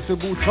the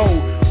invincible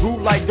toad.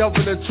 Root like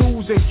Governor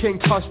Tools and King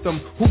Custom.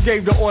 Who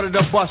gave the order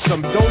to bust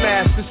them? Don't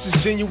ask, this is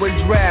genuine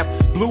draft.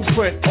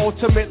 Blueprint,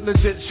 ultimate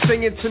legit,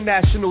 sing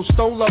international.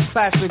 Stone Love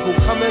classical,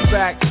 coming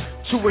back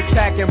to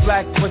attack in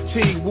black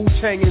fatigue.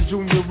 Wu-Tang and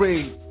Junior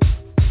Reed.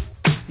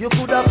 You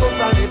could have come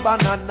from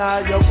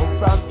Lebanon, you come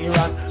from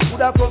Iran.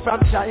 Could have come from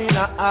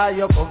China,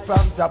 you come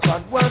from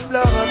Japan. One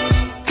blood,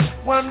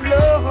 one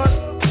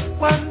blood,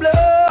 one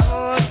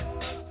blood.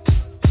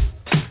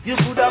 You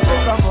could have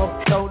come from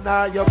uptown,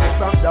 now you come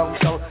from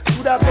downtown.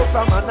 Could have come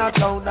from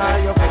Anatown, now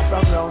you come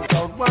from round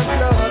town. One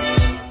blood,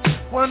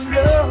 one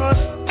blood,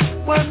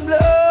 one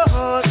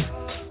blood.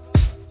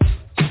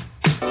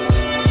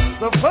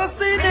 So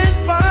fussing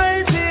and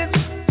fighting,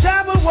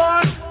 travel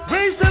war,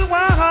 racial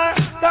war,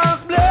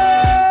 dark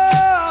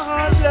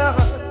blood,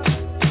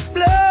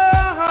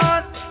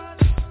 blood.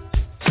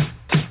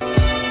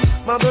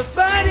 Mother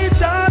fighting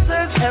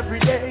daughters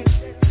every day,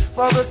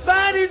 father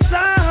fighting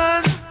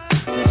sons,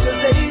 because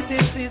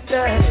they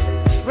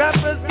dead.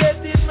 Rappers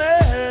getting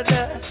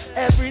murdered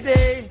every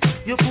day.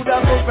 You could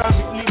have come from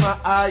the Ima,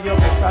 you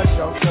put a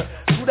jungle.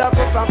 Could have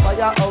come from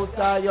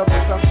firehouse, you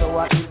put some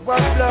sour. It's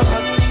one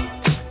blood,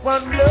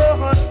 one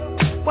blood,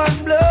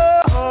 one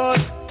blood.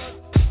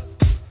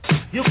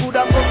 You could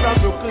have come from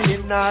Brooklyn, you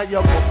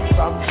come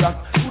from Bronx.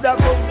 Could have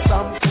come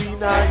from Queen,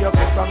 you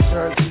come from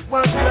Jersey.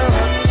 One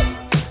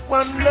blood,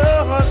 one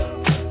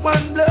blood,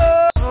 one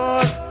blood.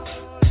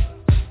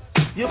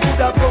 You could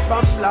have come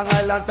from Long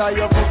Island, or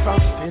you come from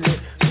Philly.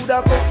 Could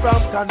have come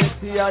from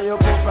Connecticut, or you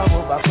come from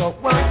Overclock.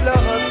 One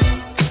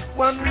blood,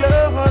 one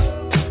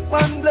blood,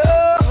 one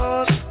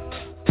blood.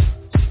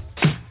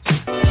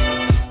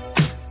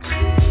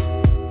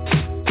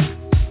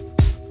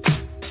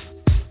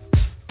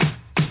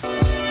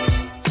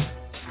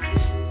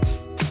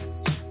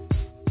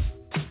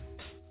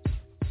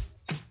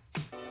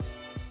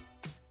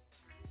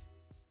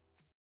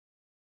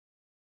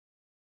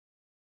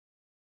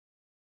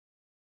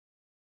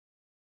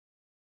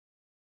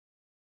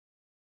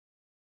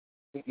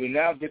 We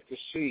now get to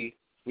see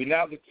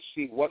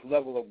what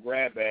level of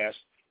grab ass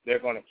they're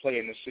going to play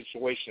in this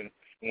situation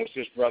in which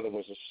this brother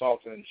was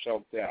assaulted and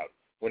choked out.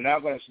 We're now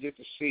going to get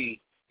to see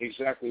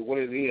exactly what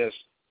it is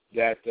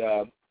that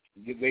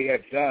they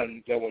had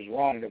done that was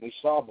wrong that we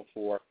saw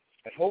before,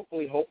 and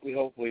hopefully,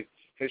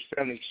 his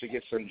family should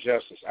get some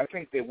justice. I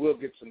think they will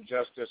get some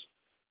justice.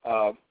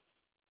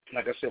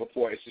 Like I said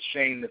before, it's a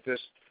shame that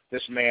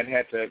this man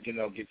had to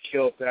get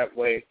killed that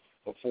way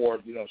before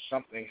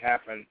something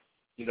happened.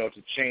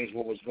 To change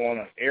what was going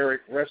on.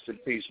 Eric, rest in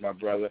peace, my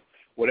brother.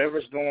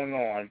 Whatever's going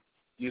on,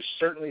 you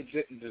certainly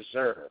didn't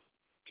deserve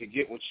to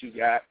get what you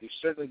got. You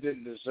certainly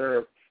didn't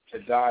deserve to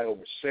die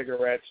over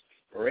cigarettes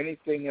or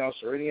anything else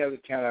or any other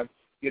kind of,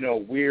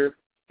 weird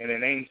and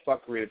inane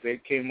fuckery that they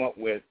came up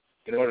with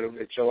in order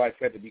that your life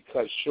had to be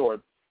cut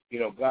short.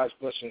 God's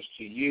blessings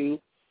to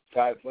you.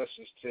 God's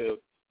blessings to,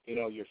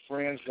 your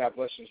friends. God's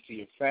blessings to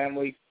your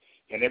family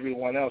and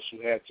everyone else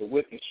who had to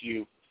witness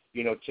you,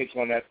 take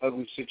on that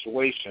ugly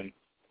situation.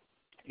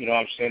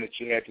 That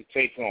you had to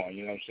take on,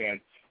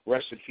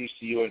 Rest in peace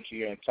to you and to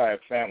your entire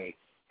family,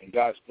 and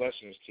God's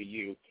blessings to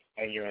you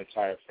and your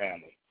entire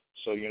family.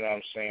 So,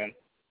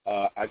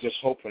 I just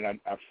hope and I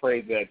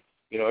pray that,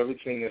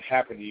 everything that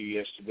happened to you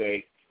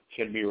yesterday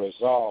can be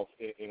resolved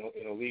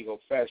in a legal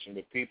fashion.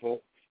 But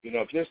people,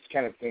 if this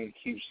kind of thing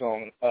keeps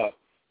on up,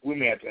 we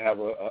may have to have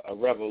a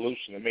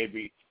revolution and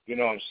maybe,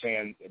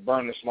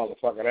 burn this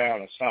motherfucker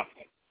down or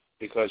something.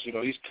 Because,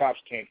 these cops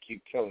can't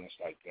keep killing us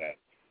like that.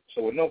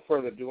 So with no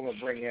further ado, I'm going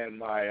to bring in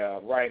my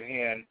right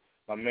hand,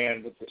 my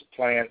man with this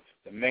plan,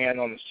 the man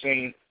on the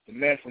scene, the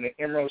man from the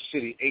Emerald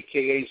City,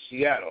 a.k.a.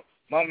 Seattle,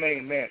 my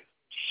main man,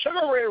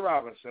 Sugar Ray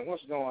Robinson.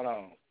 What's going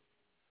on?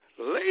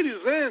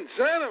 Ladies and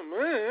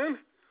gentlemen,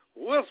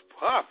 what's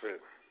poppin'?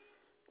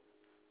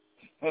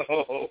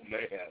 Oh,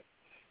 man.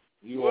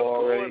 You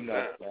already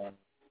know, man.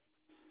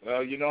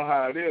 Well, you know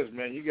how it is,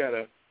 man. You got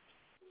to,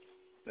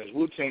 as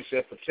Wu-Tang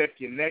said, protect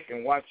your neck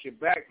and watch your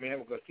back, man,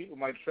 because people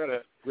might try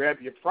to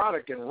grab your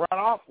product and run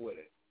off with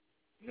it.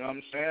 You know what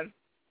I'm saying?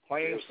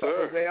 Playing stuff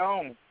of their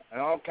own and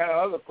all kind of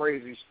other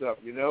crazy stuff,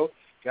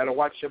 Got to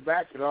watch your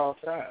back at all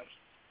times.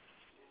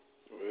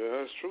 Yeah,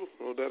 that's true.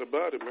 No doubt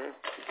about it, man.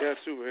 You got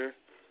to, man.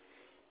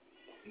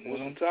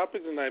 What's the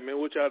topic tonight, man?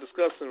 What y'all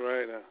discussing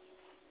right now?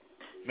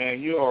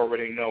 Man, you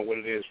already know what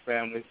it is,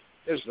 family.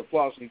 This is the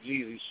FLAUXY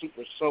Jeezy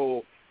Super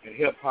Soul and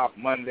Hip Hop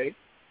Monday.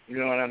 You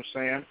know what I'm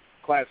saying?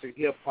 Classic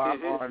hip-hop,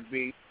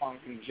 R&B, funk,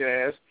 and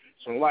jazz.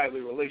 Some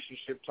lively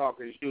relationship talk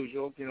as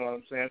usual, you know what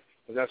I'm saying?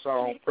 Because that's our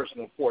own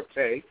personal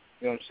forte. You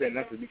know what I'm saying?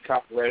 Not to be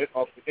copyrighted,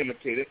 often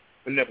imitated,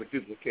 but never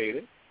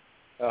duplicated.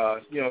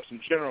 Some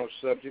general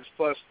subjects,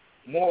 plus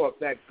more of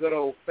that good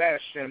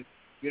old-fashioned,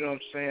 you know what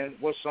I'm saying,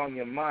 what's on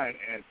your mind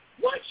and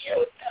what you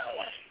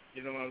doing?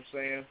 You know what I'm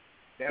saying?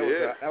 That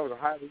was a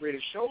highly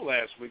rated show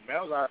last week, man.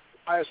 That was our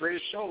highest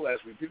rated show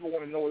last week. People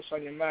want to know what's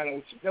on your mind and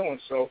what you're doing,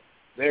 so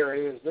there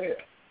it is there.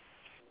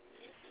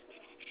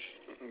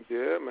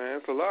 Yeah, man,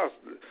 it's a lot.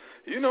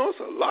 It's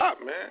a lot,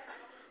 man.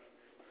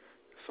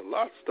 It's a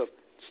lot of stuff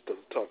to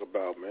talk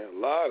about, man. A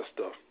lot of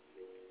stuff.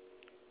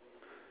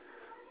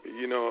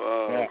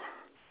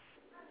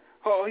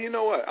 Oh, you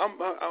know what?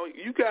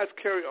 You guys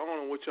carry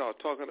on what y'all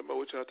talking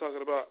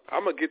about.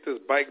 I'm gonna get this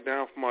bike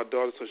down for my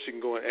daughter so she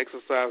can go and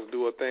exercise and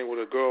do her thing with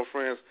her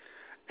girlfriends.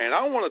 And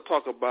I want to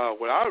talk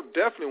about what I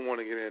definitely want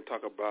to get in and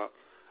talk about.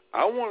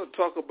 I want to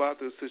talk about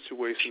this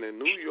situation in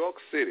New York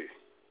City.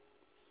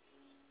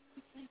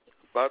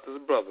 About this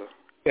brother.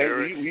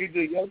 Okay,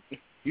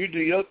 you do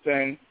your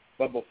thing,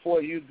 but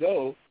before you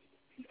go,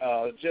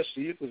 just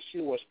so you can see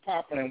what's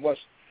popping and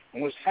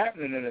what's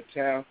happening in the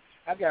town,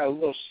 I got a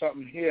little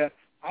something here.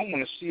 I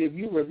want to see if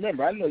you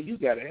remember. I know you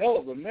got a hell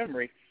of a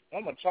memory.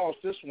 I'm gonna toss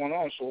this one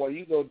on. So while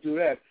you go do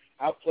that,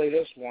 I'll play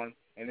this one,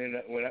 and then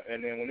when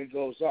it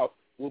goes off,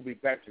 we'll be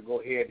back to go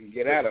ahead and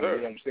get at them. You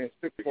know what I'm saying?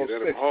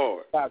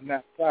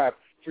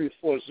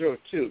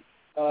 646-595-3402.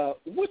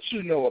 What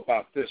you know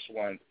about this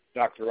one,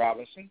 Dr.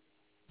 Robinson?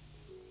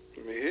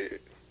 Let me hear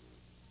it.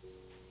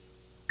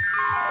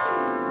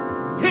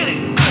 Hit it!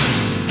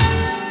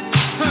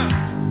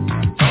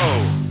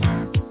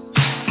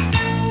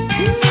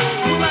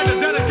 We'd like to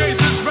dedicate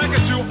this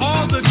record to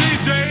all the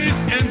DJs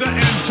in the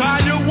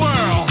entire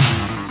world.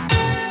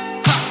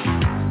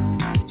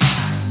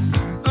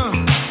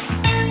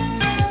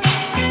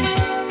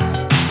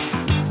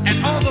 And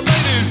all the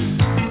ladies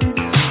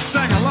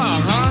sang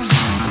along, huh?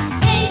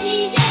 Hey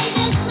DJ,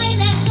 just play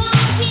that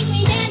song, keep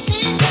me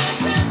dancing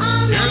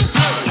all night.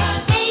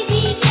 Hey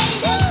DJ,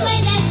 just play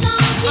that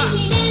song, keep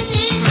me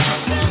dancing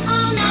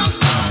all night.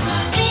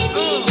 Hey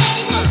DJ,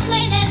 just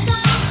play that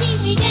song, keep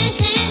me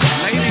dancing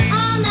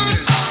all night.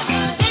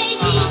 Hey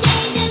DJ,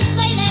 just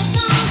play that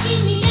song,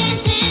 keep me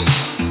dancing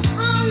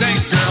all night.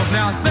 Thanks, girls.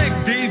 Now thank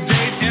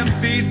DJs,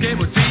 MCs,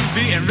 cable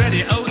TV, and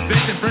radio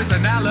station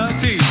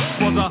personalities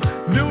for the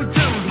new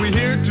tunes we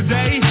hear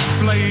today,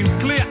 playing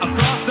clear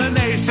across the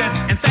nation.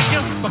 And thank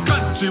you for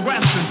country,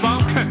 western,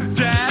 funk,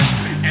 jazz,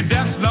 and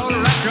death slow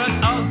records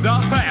of the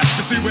past.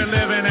 You see, we're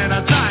living in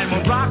a time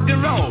of rock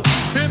and roll,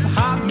 hip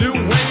hop, new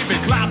wave,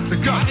 and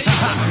classical.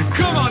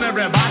 Come on,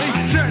 everybody,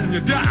 turn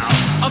your dial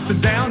up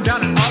and down,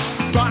 down and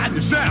up, find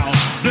yourself.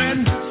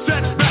 Then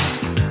sit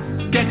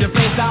back, get your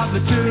face out the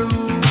tube,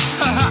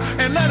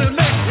 and let it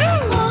make you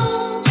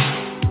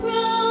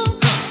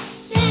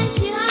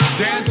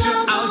dance you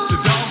out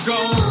your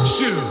doggone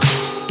shoe.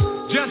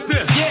 Just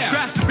this,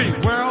 scratch the beat,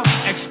 world.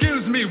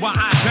 Excuse me while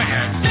I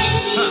dance. Hey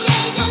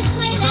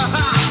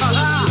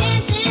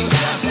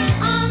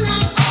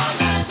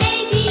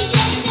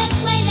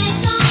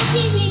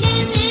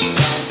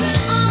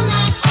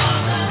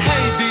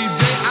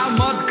DJ, I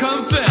must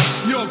confess,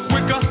 you're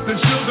quicker than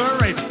Sugar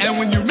Ray. And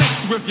when you mix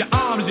with your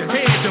arms, your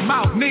head, your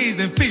mouth, knees,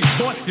 and feet,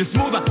 boy, you're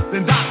smoother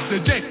than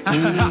Dr. J.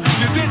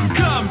 You didn't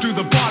come to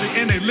the party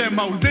in a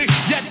limousine,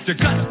 yet you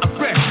cut a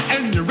fresh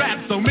and you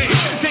rap so mean.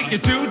 Take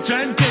your 2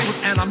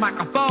 turntables and a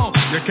microphone.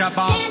 You kept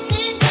on,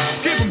 keep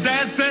them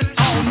dancing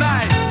all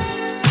night.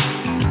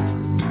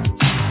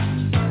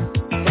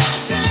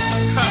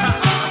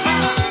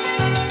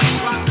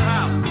 Rock the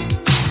house.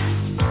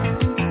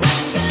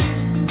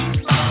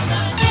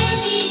 Hey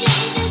DJ,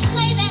 just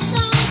play that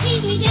song,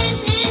 keep me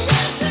dancing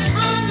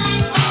all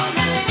night.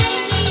 Hey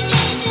DJ,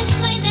 just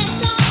play that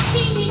song,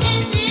 keep me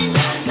dancing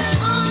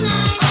all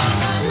night.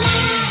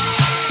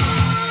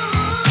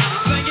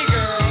 Sing it,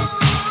 girl.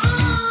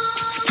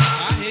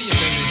 I hear you,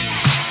 baby.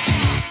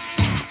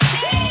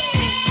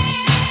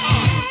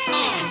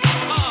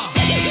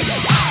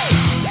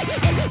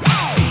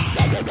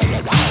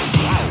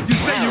 You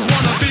say you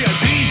wanna be a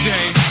DJ.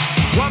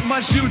 What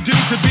must you do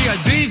to be a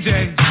DJ?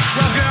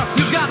 Well, girl,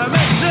 you gotta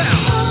make them.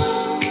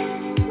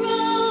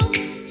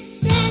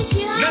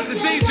 Let the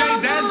DJ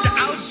dance you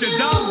out your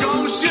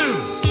doggone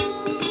shoes.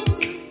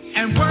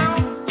 And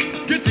world,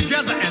 get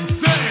together and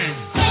sing.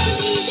 Hey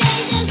DJ,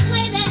 just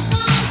play that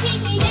song, keep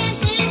me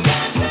dancing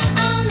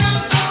all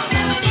night.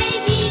 Hey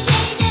DJ,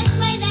 just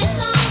play that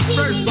song, keep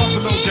First me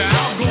Buffalo dancing.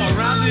 Down, go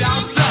around the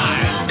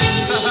outside. Hey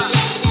DJ,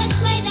 just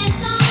play that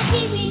song,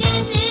 keep me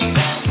dancing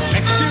all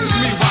Excuse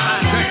me night. while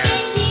I dance.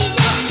 Hey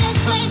DJ, just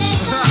play that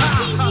song,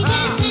 keep me dancing all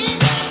night.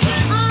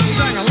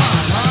 Sing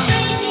along, huh?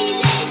 Hey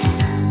DJ,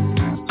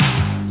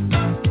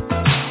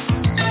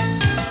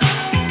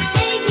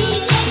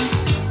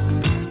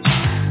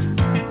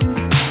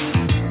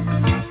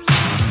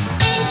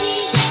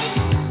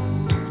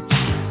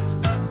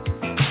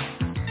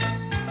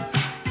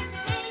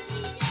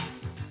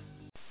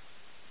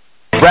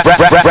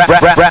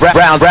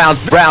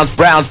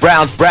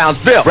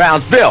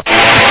 Brownsville.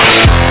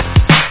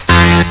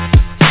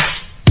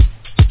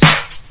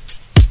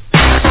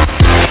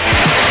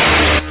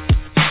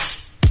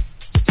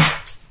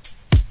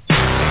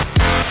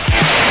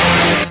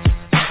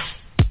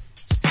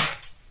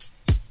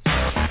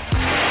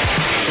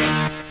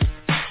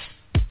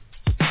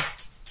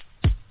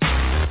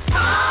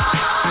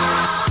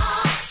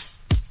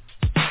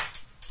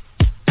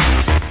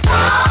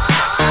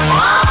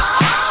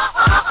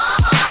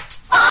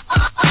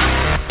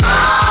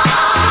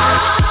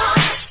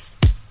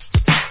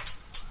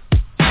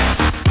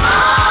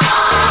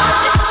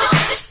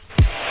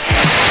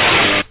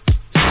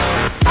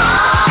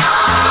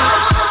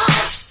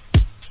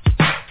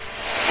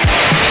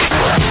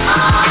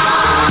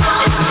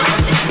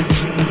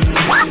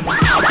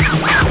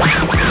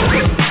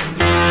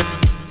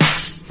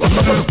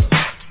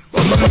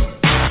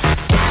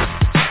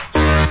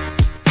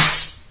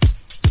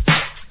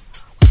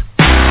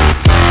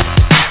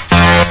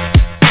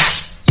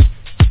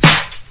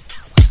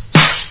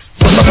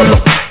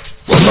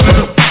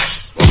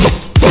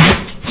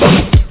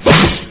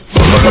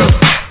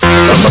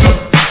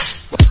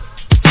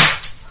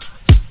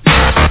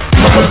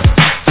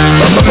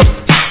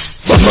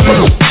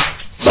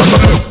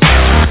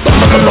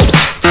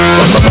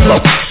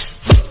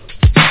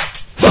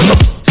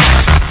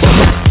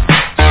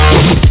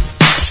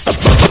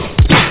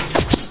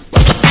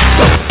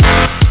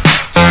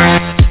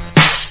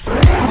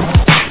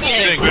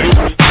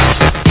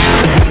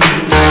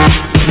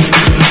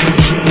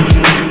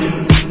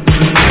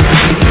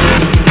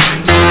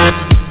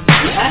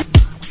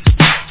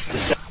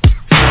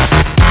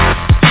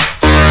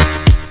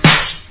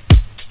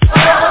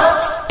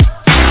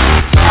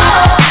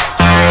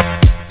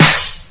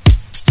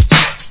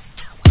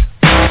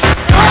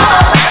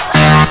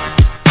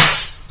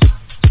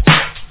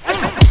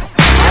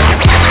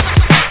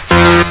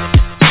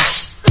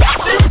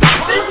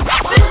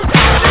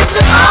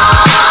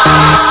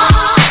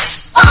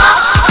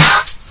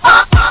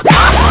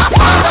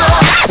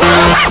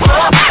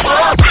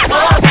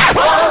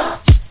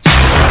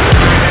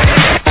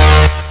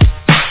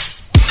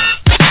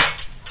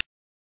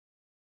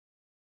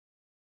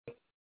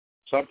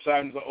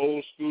 Sometimes the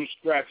old school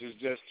scratch is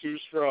just too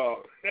strong.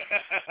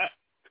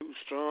 Too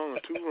strong or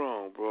too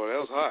wrong, bro. That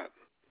was hot.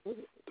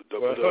 The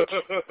double dutch.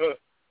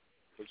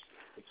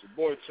 But your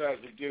boy tries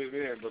to get it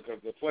in because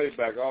the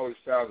playback always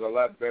sounds a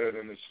lot better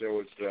than the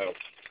show itself.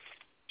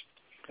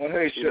 Well,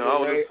 hey, Sugar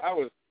Ray,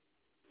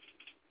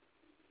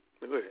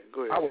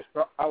 Go ahead.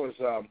 I was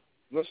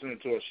listening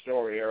to a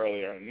story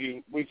earlier,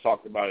 and we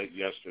talked about it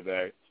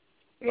yesterday.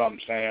 You know what I'm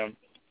saying?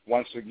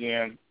 Once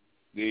again,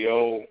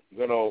 the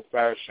good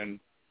old-fashioned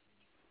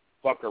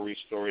fuckery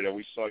story that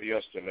we saw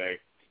yesterday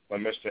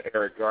when Mr.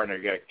 Eric Garner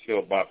got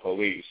killed by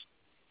police.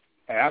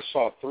 And I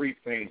saw three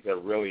things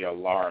that really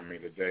alarmed me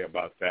today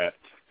about that.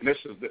 And this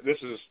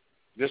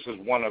is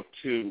one of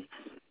two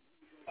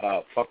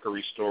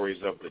fuckery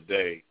stories of the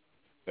day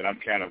that I'm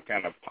kind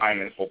of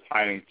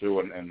pining through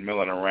and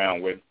milling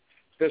around with.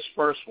 This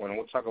first one, and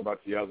we'll talk about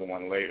the other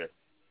one later.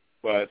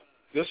 But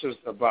this is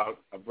about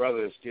a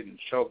brother that's getting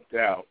choked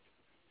out,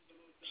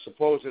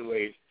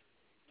 supposedly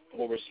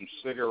over some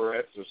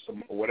cigarettes or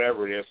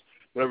whatever it is,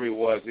 whatever it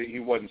was, he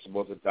wasn't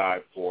supposed to die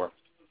for.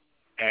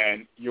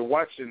 And you're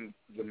watching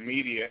the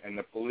media and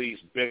the police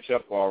bitch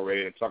up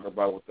already and talk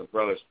about what the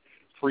brother's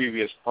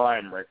previous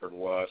crime record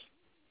was.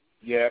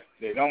 Yet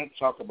they don't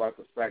talk about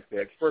the fact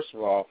that, first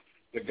of all,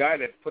 the guy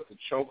that put the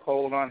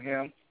chokehold on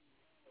him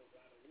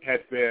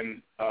had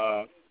been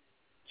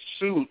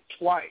sued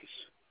twice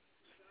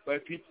by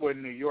people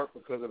in New York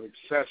because of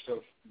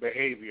excessive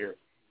behavior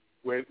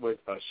with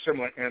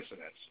similar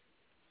incidents.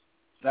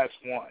 That's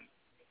one.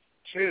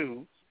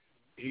 Two,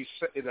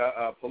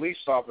 a police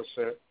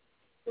officer,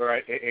 or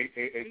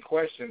a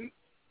question,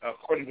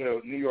 according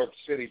to New York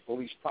City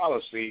police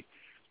policy,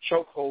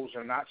 chokeholds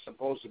are not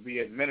supposed to be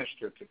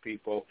administered to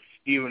people,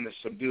 even to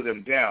subdue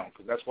them down,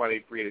 because that's why they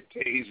created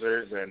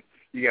tasers, and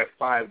you got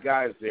 5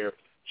 guys there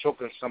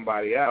choking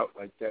somebody out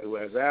like that who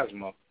has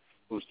asthma,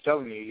 who's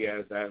telling you he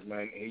has asthma,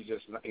 and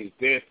he's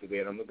dead today,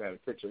 and I'm looking at a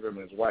picture of him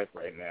and his wife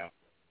right now.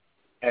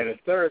 And the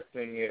third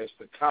thing is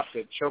the cop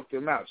that choked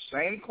him out.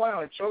 Same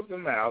clown that choked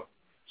him out,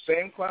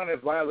 same clown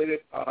that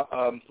violated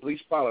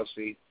police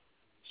policy,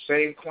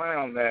 same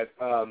clown that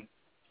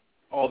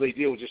all they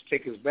did was just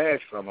take his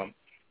badge from him.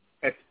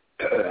 At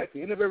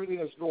the end of everything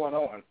that's going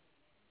on,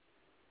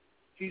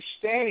 he's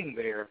standing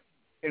there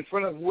in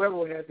front of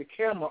whoever had the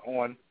camera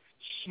on,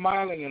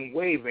 smiling and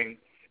waving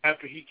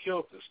after he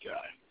killed this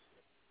guy,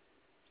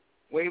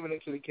 waving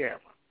into the camera.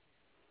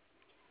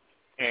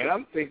 And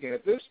I'm thinking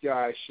that this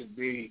guy should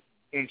be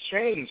in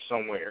chains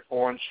somewhere,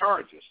 or on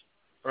charges,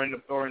 or in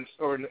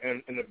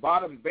the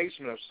bottom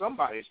basement of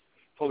somebody's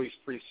police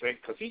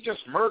precinct, because he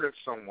just murdered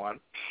someone,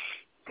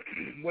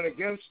 went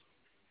against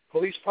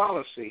police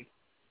policy,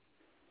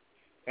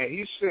 and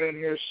he's sitting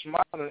here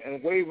smiling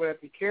and waving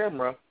at the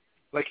camera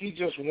like he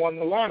just won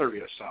the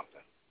lottery or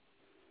something.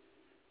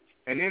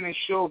 And then they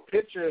showed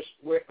pictures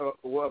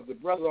of the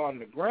brother on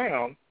the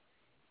ground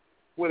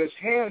with his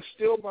hands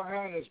still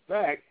behind his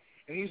back,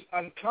 and he's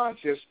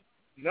unconscious.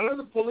 None of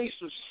the police,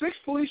 6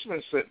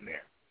 policemen sitting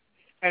there,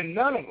 and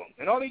none of them,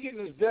 and all they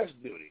getting is desk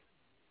duty.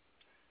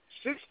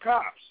 6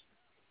 cops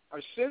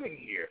are sitting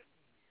here,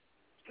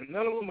 and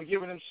none of them are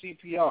giving him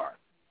CPR.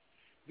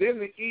 Then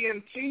the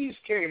EMTs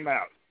came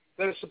out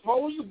that are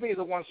supposed to be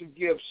the ones who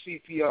give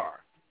CPR,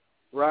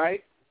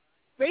 right?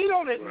 They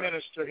don't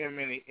administer him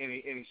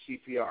any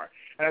CPR.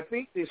 And I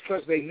think it's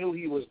because they knew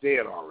he was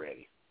dead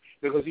already,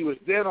 because he was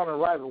dead on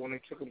arrival when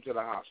they took him to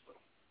the hospital.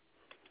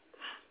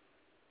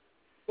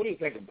 What do you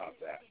think about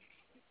that?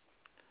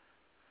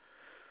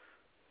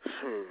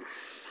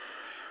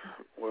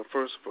 Well,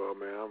 first of all,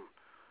 man,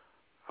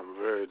 I'm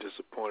very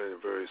disappointed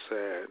and very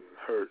sad and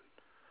hurt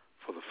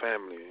for the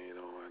family, and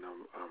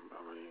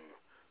I mean,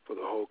 for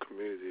the whole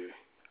community.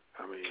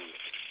 I mean,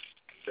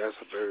 that's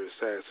a very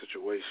sad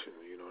situation.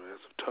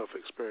 That's a tough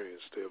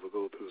experience to ever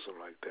go through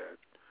something like that.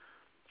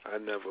 I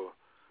never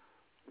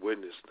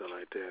witnessed something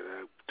like that.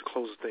 The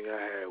closest thing I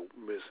had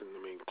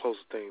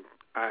closest thing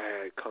I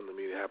had come to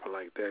me that happened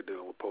like that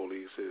dealing with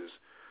police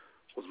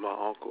was my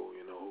uncle.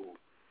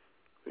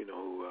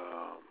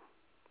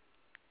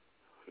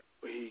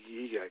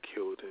 He got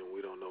killed, and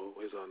we don't know.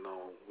 It's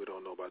unknown. We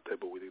don't know about that,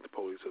 but we think the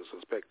police are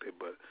suspected.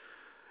 But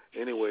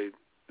anyway,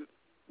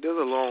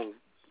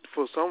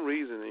 for some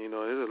reason,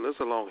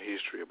 there's a long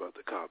history about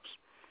the cops,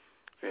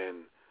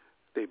 and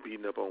they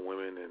beating up on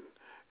women, and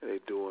they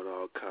doing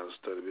all kinds of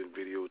stuff. They've been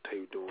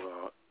videotaped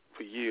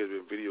for years.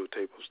 Been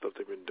videotaped of stuff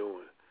they've been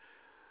doing,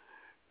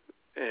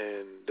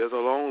 and there's a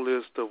long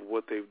list of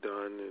what they've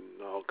done,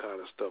 and all kind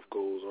of stuff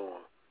goes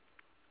on.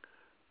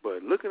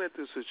 But looking at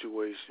this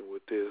situation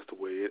with this, the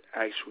way it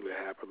actually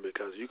happened,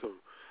 because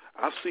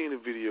I've seen the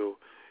video.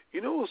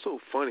 What's so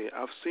funny?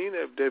 I've seen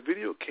that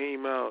video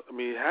came out. I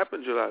mean, it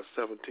happened July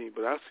 17th,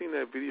 but I've seen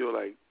that video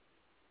like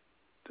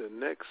the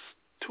next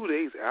 2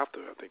 days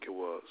after, I think it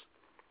was.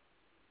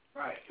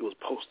 Right. It was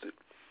posted.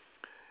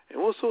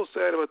 And what's so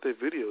sad about that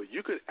video,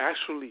 you could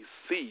actually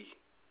see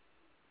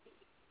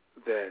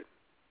that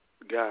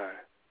guy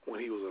when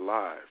he was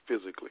alive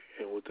physically,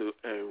 and what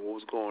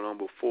was going on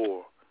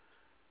before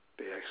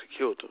they actually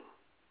killed him.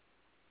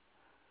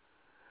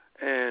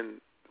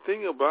 And the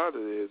thing about it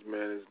is,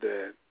 man, is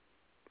that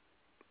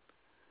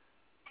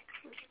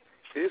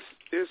it's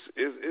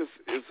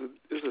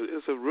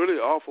a really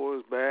awful,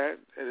 it's bad,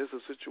 and it's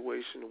a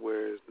situation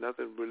where it's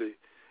nothing really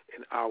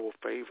in our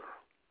favor.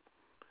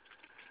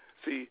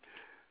 See,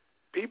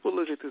 people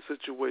look at this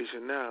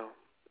situation now,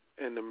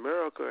 and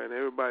America and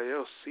everybody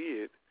else see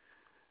it.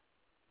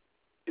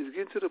 It's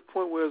getting to the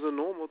point where it's a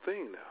normal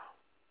thing now.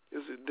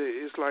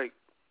 It's like,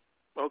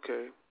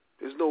 okay,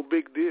 it's no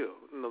big deal.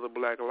 The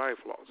black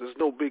life laws. It's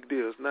no big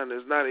deal. It's not an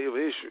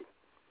issue.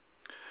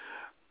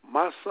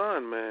 My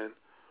son, man,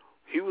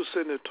 he was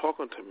sitting there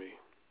talking to me,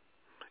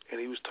 and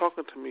he was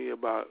talking to me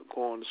about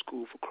going to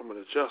school for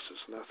criminal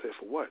justice. And I said,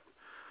 for what?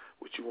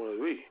 What you want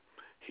to be?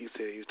 He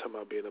said he was talking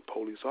about being a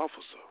police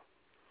officer.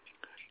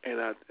 And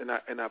I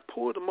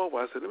pulled him over.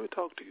 I said, let me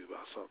talk to you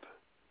about something.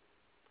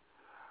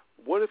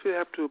 What if it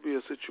happened to be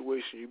a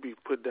situation you be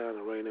put down in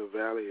the Rainier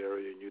Valley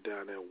area and you're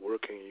down there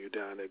working and you're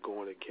down there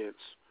going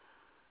against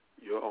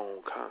your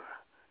own kind?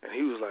 And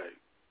he was like,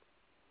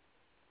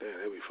 damn,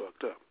 that'd be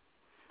fucked up.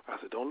 I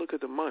said, don't look at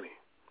the money.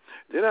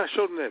 Then I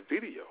showed him that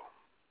video.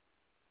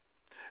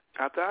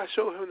 After I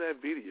showed him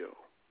that video,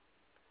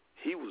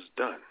 he was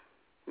done.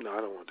 No, I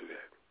don't want to do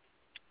that.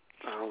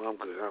 I'm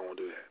good. I don't want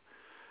to do that.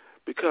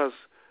 Because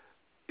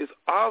it's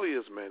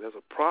obvious, man, there's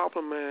a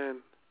problem,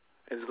 man,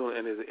 and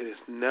it's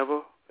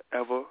never,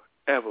 ever,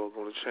 ever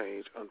going to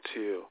change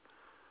until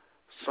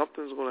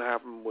something's going to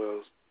happen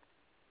where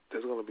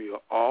there's going to be an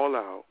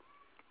all-out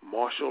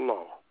martial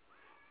law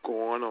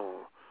going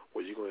on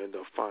where you're going to end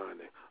up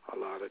finding a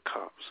lot of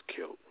cops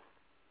killed.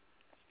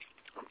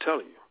 I'm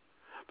telling you.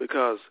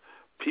 Because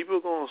people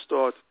are going to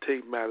start to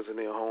take matters in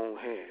their own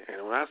hand.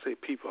 And when I say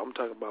people, I'm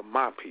talking about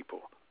my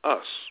people,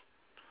 us.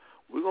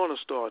 We're going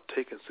to start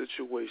taking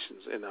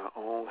situations in our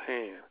own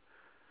hand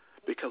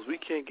because we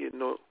can't get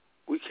no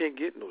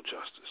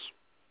justice.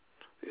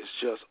 It's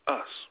just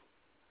us.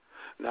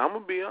 Now, I'm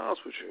going to be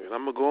honest with you, and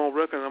I'm going to go on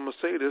record and I'm going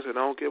to say this, and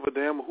I don't give a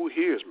damn who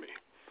hears me.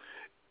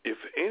 If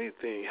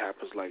anything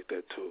happens like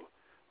that to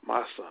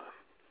my son,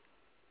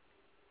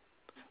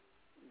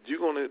 they're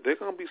going to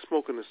be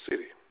smoking the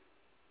city.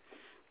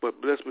 But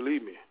let's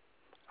believe me,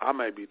 I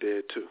might be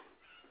dead too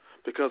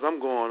because I'm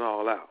going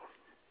all out.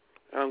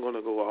 I'm going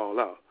to go all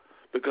out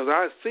because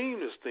I've seen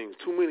this thing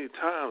too many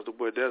times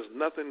where there's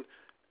nothing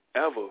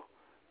ever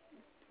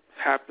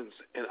happens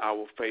in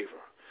our favor.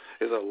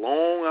 It's a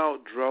long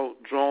out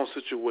drawn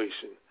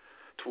situation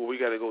to where we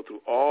got to go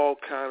through all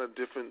kind of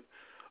different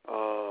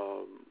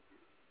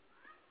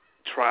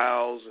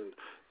trials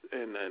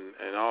and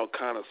all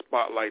kind of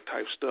spotlight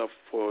type stuff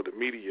for the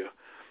media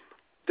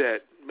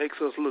that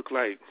makes us look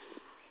like,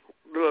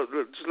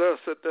 just let us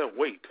sit there and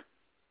wait.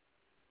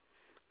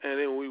 And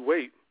then we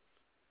wait.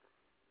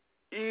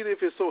 Even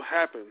if it so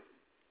happens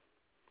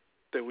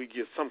that we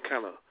get some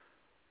kind of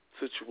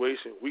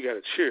situation, we got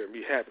to cheer and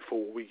be happy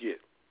for what we get.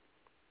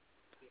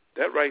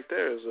 That right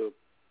there is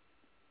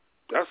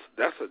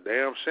that's a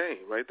damn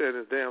shame right there in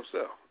its damn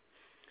self.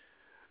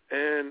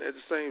 And at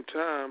the same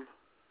time,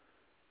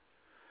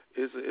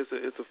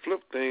 it's a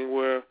flip thing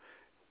where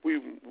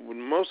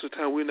most of the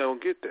time we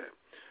don't get that.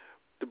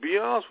 To be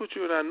honest with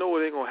you, and I know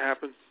it ain't gonna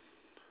happen,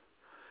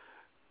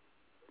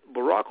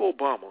 Barack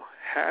Obama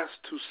has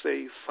to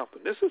say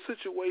something. This is a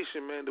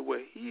situation, man, the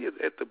way he is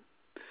at the.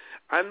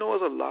 I know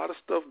there's a lot of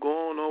stuff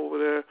going on over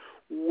there,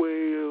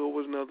 way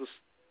over another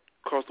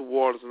across the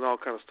waters and all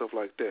kind of stuff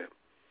like that.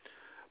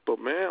 But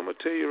man, I'm gonna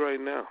tell you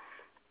right now,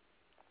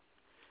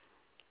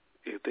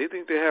 if they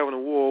think they're having a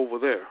war over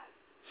there,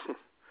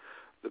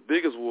 the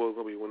biggest war is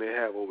gonna be when they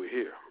have over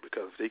here.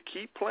 Because if they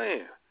keep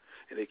playing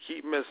and they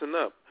keep messing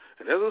up,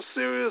 and there's a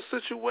serious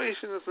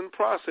situation that's in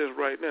process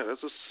right now.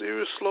 There's a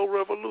serious slow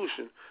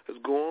revolution that's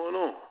going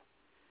on.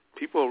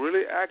 People are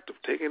really active,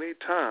 taking their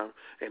time,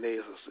 and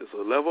it's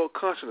a level of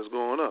consciousness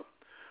going up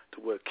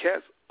to where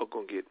cats are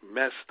going to get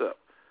messed up.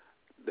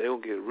 They're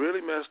going to get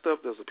really messed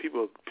up. There's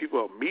people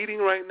are meeting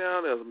right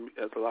now.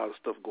 There's a lot of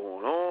stuff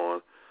going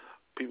on.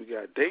 People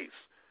got dates.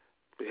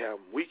 They have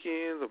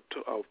weekends of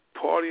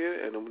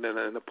partying, and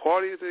the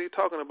parties that they're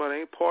talking about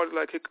ain't party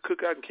like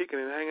cookout and kicking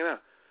and hanging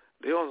out.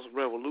 They're on some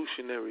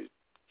revolutionary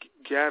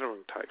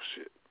gathering type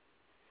shit,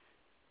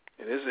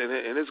 and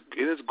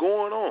it's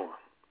going on.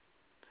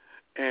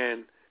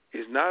 And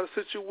it's not a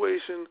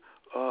situation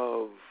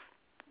of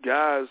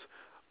guys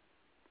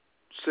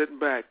sitting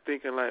back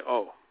thinking like,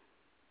 oh,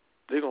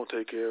 they're gonna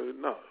take care of it.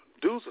 No,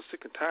 dudes are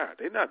sick and tired.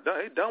 They're not done.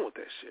 They done with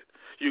that shit.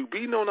 You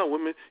beating on our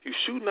women, you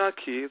shooting our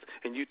kids,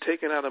 and you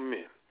taking out our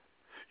men.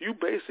 You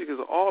basically is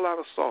an all-out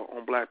assault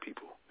on black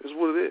people. Is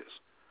what it is.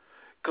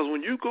 Because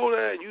when you go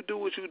there and you do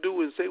what you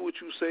do and say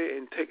what you say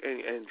and take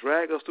and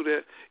drag us through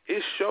that,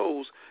 it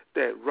shows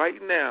that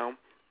right now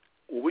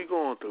what we're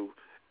going through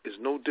is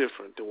no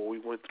different than what we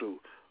went through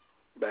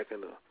back in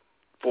the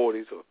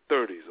 40s or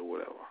 30s or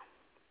whatever.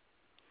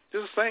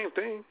 It's the same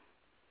thing.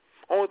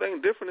 Only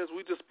thing different is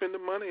we just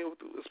spending money with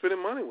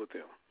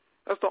them.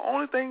 That's the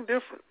only thing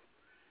different.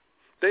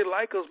 They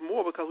like us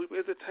more because we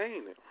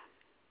entertain them.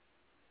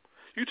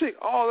 You take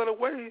all that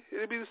away,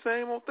 it'll be the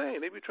same old thing.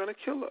 They be trying to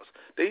kill us.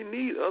 They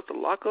need us to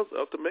lock us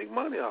up to make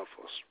money off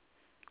us.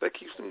 That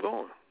keeps them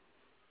going.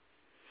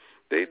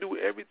 They do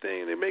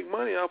everything. They make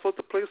money off us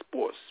to play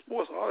sports.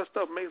 All that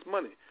stuff makes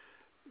money.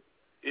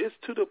 It's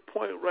to the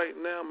point right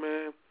now,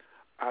 man.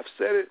 I've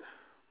said it,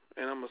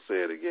 and I'm going to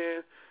say it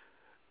again.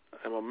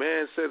 And my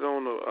man said it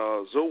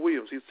on Zoe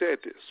Williams. He said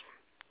this.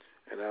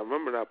 And I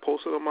remember I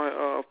posted on my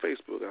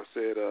Facebook. I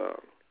said,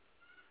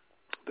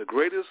 the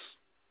greatest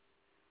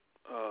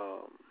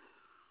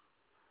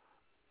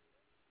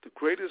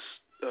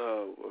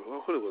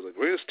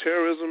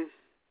terrorism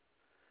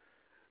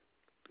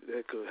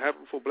that could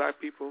happen for black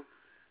people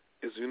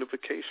is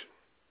unification.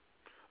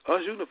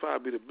 Us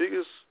unified be the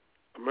biggest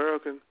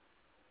American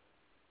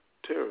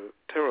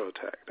terror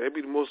attack. That's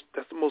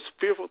the most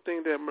fearful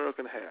thing that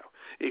America can have.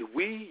 If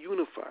we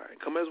unify and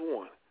come as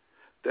one,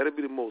 that'd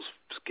be the most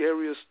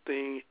scariest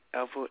thing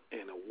ever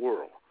in the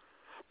world.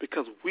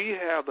 Because we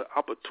have the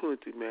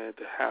opportunity, man,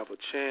 to have a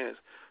chance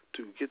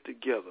to get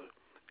together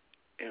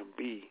and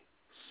be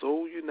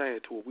so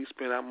united to where we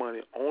spend our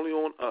money only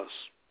on us.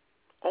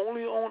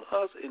 Only on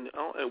us, and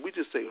we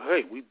just say,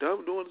 hey, we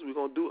done doing this, we're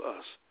going to do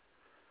us.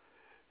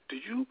 Do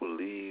you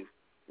believe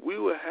we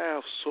will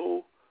have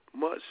so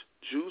much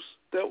juice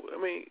that,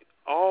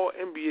 all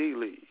NBA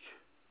league,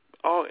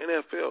 all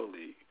NFL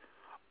league,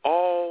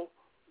 all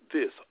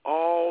this,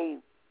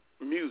 all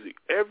music,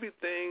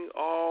 everything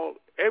all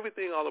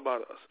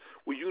about us.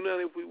 We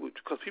united,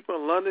 because people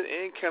in London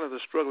and Canada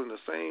are struggling the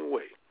same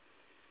way.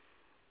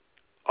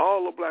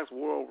 All the blacks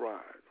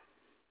worldwide,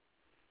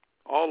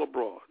 all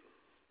abroad,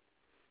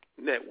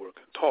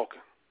 networking,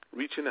 talking,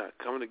 reaching out,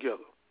 coming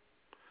together.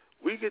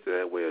 We get to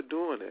that way of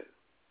doing it.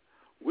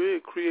 We'll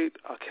create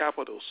a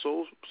capital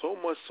so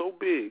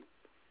big,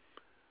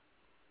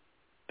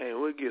 and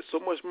we'll get so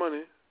much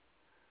money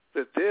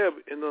that they'll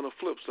end on the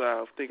flip side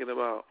of thinking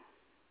about,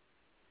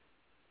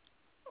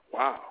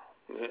 wow,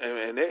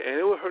 and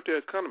it will hurt their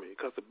economy,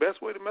 because the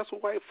best way to mess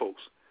with white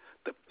folks,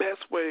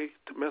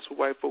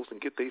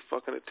 and get their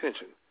fucking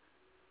attention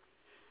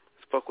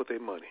is fuck with their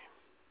money.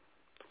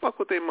 Fuck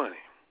with their money.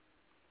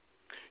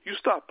 You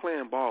stop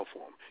playing ball for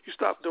them. You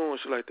stop doing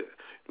shit like that.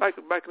 Like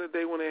back in the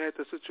day when they had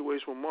the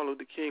situation with Martin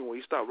Luther King where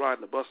he stopped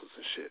riding the buses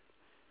and shit.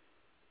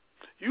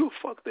 You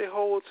fuck their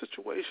whole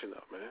situation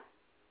up, man.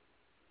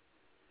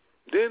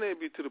 Then they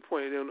be to the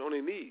point they're on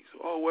their knees.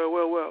 Oh, well.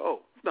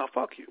 Oh, no,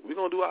 fuck you. We're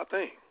going to do our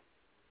thing.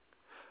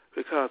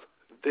 Because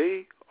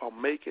they are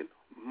making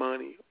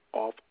money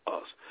off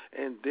us.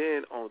 And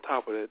then on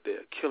top of that,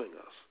 they're killing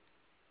us.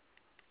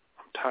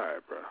 I'm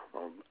tired, bro.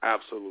 I'm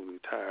absolutely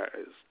tired.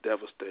 It's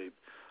devastating.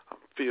 I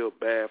feel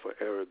bad for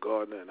Eric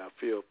Gardner, and I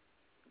feel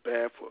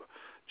bad for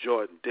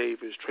Jordan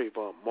Davis,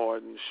 Trayvon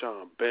Martin,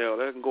 Sean Bell.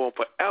 That can go on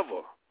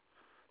forever,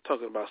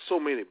 talking about so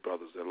many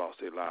brothers that lost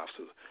their lives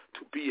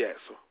to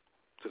BS,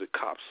 to the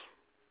cops.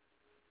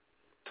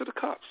 To the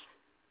cops.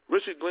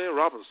 Richard Glenn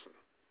Robinson,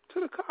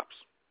 to the cops.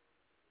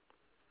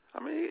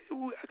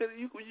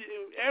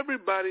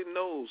 Everybody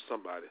knows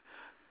somebody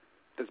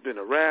that's been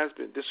harassed,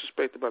 been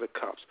disrespected by the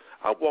cops.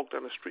 I walk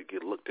down the street,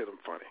 get looked at them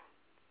funny.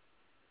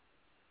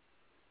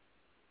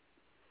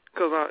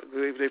 Because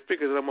they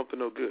figure that I'm up to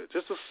no good.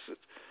 It's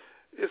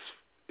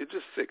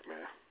just sick,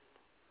 man.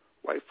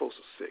 White folks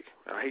are sick.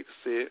 I hate to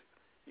say it.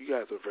 You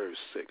guys are very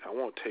sick. I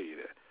want to tell you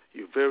that.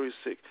 You're very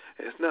sick.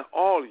 And it's not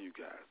all of you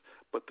guys,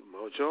 but the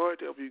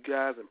majority of you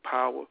guys in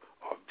power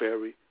are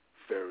very,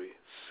 very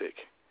sick.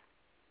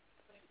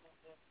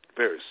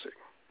 Very sick.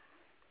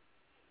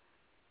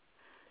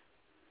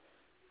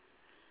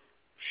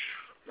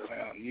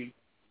 Well,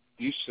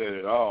 you said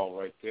it all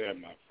right there,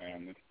 my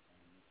family.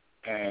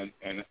 And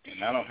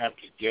I don't have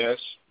to guess.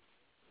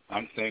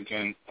 I'm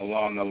thinking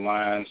along the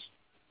lines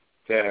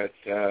that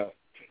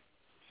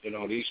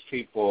these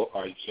people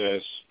are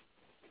just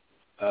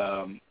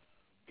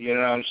you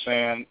know what I'm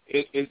saying?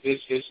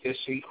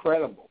 It's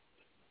incredible.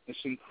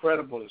 It's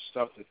incredible the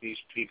stuff that these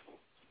people,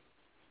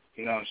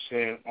 you know what I'm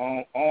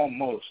saying,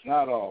 almost,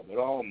 not all, but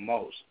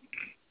almost,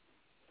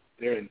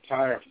 their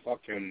entire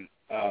fucking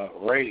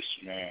race,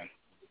 man,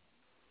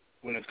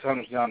 when it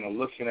comes down to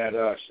looking at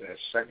us as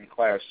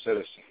second-class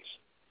citizens,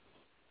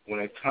 when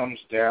it comes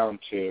down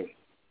to,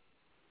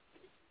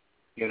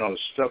 the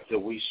stuff that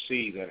we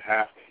see that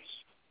happens,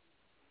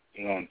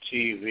 on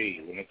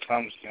TV, when it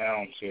comes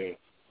down to,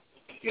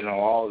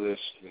 all this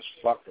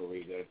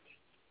fuckery that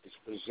is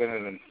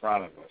presented in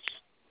front of us,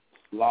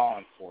 law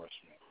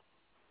enforcement,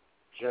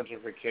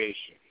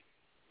 gentrification,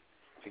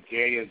 the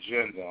gay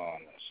agenda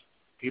on us,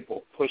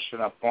 people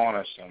pushing up on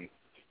us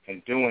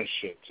and doing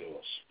shit to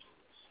us.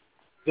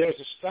 There's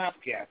a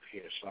stopgap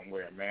here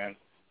somewhere, man.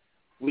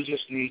 We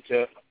just need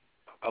to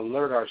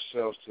alert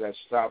ourselves to that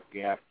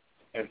stopgap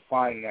and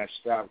find that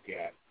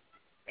stopgap.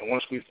 And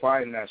once we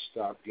find that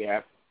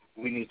stopgap,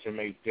 we need to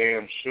make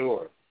damn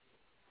sure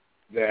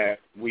that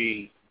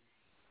we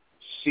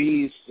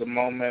seize the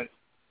moment,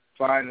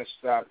 find the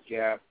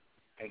stopgap,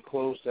 and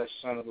close that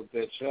son of a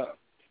bitch up.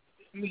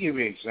 Let me give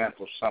you an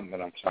example of something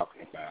that I'm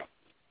talking about.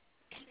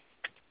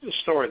 The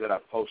story that I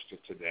posted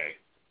today,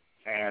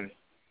 and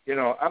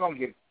I don't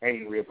get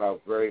angry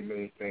about very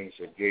many things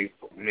that gay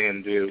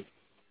men do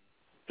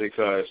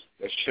because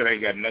that shit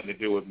ain't got nothing to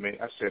do with me.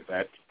 I said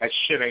that. That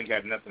shit ain't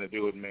got nothing to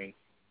do with me.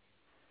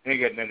 It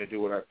ain't got nothing to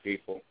do with our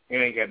people. It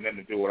ain't got nothing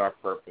to do with our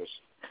purpose.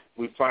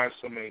 We find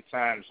so many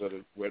times that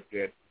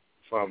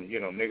from,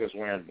 niggas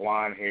wearing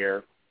blonde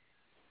hair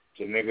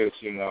to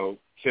niggas,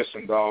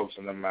 kissing dogs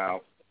in the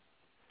mouth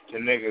to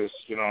niggas,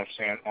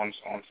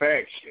 on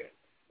fag shit.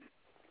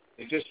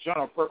 It's just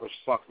general purpose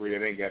fuckery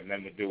that ain't got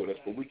nothing to do with us,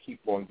 but we keep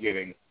on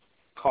getting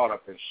caught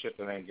up in shit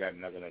that ain't got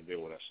nothing to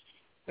do with us.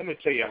 Let me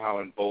tell you how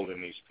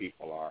emboldened these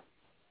people are.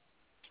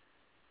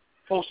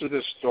 Posted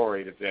this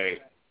story today,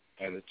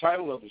 and the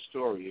title of the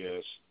story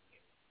is,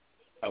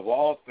 of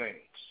all things,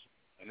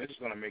 and this is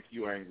going to make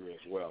you angry as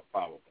well,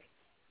 probably,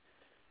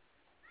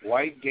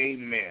 white gay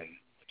men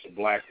to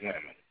black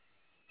women.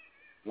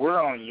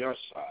 We're on your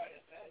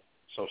side,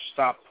 so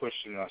stop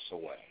pushing us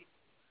away.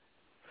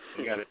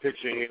 You got a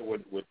picture here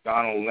with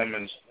Donald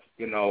Lemon's,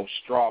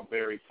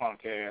 strawberry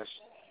punk ass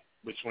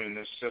between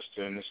this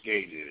sister and this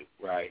gay dude,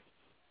 right?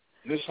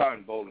 This is how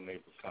emboldened they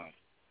become.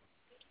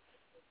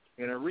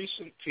 In a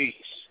recent piece,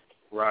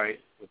 right,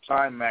 with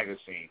Time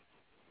magazine,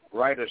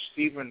 writer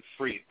Stephen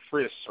Friss,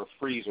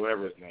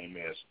 whatever his name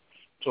is,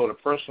 told a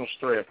personal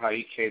story of how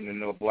he came to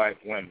know black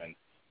women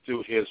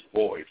through his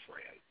boyfriend.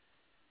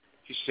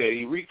 He said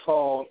he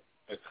recalled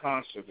a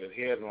concert that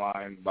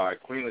headlined by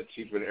Queen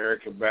Latifah and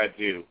Erykah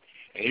Badu,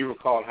 and he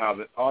recalled how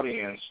the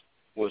audience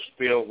was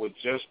filled with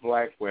just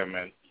black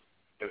women,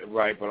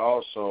 right, but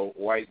also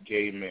white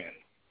gay men.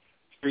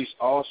 Priest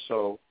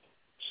also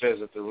says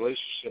that the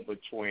relationship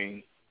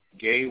between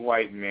gay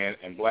white men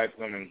and black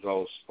women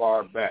goes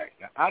far back.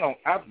 Now,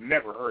 I've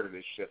never heard of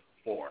this shit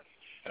before,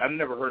 and I've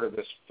never heard of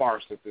this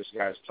farce that this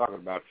guy's talking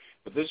about,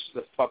 but this is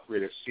the fuckery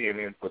that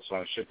CNN puts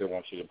on shit they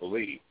want you to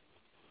believe.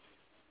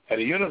 At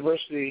the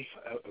University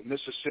of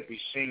Mississippi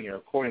senior,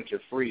 according to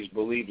Freeze,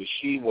 believed that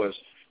she was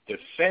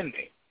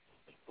defending,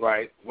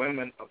 right,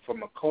 women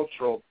from a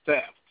cultural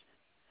theft.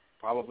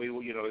 Probably,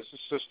 it's a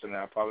sister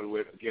now,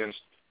 probably against,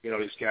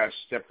 these guys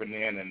stepping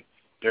in and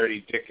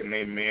dirty dicking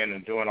their men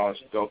and doing all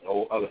this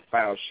other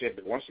foul shit.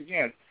 But once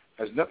again,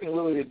 has nothing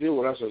really to do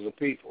with us as a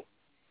people.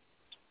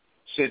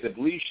 Said that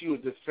believe she was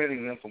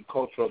defending them from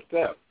cultural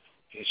theft.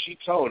 And she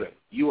told him,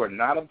 you are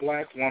not a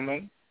black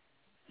woman.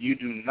 You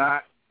do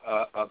not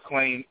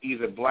claim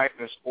either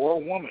blackness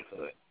or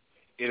womanhood.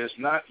 It is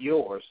not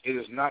yours. It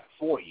is not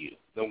for you,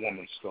 the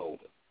woman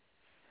scolded.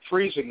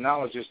 Freeze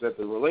acknowledges that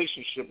the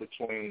relationship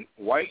between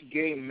white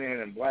gay men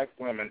and black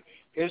women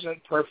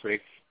isn't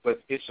perfect, but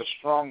it's a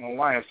strong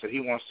alliance that he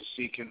wants to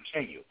see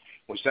continue,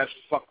 which that's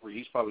fuckery.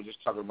 He's probably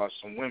just talking about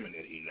some women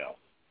that he know.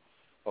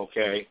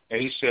 Okay?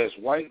 And he says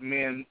white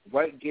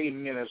gay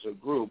men as a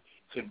group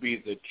could be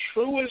the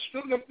truest,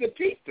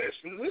 repeat this,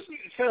 listen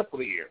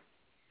carefully here.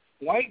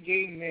 White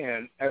gay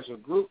men as a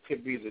group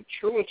could be the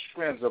truest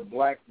friends of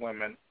black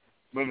women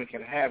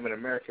can have in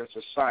American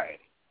society.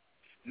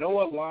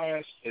 No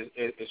alliance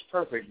is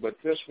perfect, but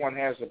this one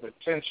has the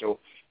potential,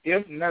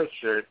 if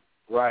nurtured,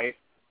 right,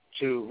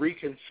 to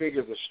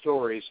reconfigure the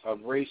stories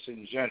of race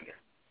and gender.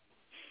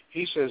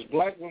 He says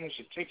black women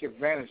should take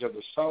advantage of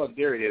the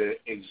solidarity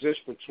that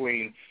exists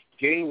between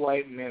gay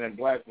white men and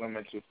black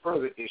women to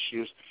further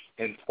issues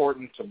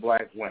important to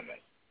black women.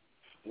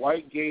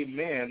 White gay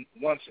men,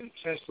 once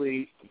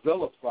intensely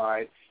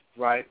vilified,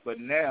 right, but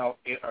now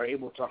are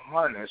able to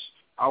harness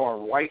our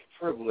white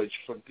privilege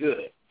for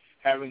good,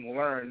 having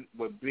learned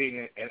what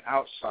being an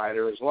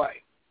outsider is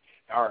like.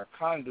 Are a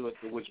conduit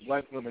through which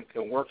black women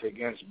can work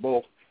against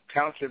both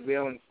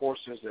countervailing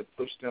forces that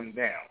push them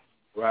down,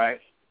 right?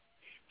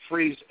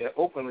 Freeze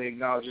openly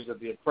acknowledges that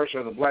the oppression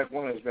of the black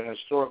woman has been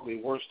historically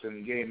worse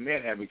than gay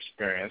men have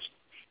experienced,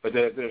 but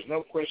that there's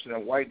no question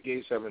that white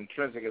gays have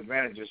intrinsic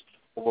advantages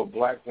over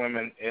black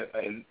women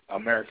in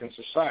American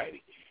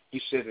society.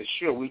 He said that,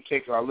 sure, we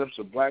take our lips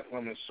of black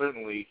women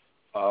certainly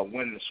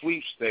win the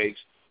sweepstakes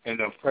and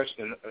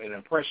an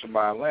impression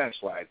by a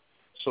landslide.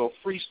 So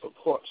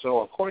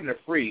according to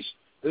Freeze,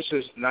 this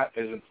is not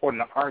as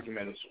important an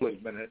argument as who has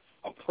been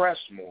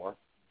oppressed more,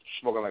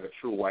 spoken like a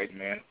true white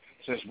man,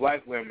 since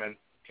black women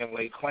can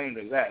lay claim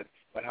to that,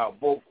 but how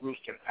both groups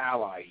can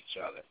ally each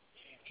other.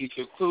 He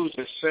concludes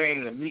as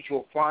saying the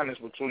mutual fondness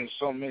between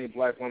so many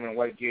black women and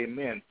white gay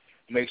men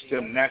makes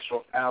them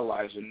natural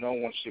allies, and no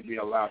one should be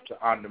allowed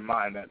to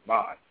undermine that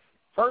bond.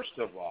 First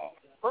of all,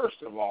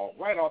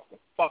 right off the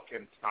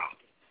fucking top,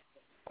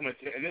 and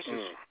this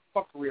is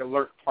fuckery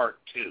alert part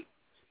 2,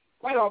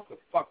 right off the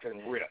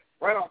fucking rip,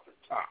 right off the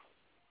top,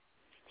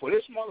 for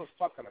this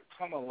motherfucker to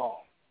come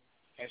along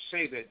and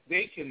say that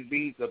they can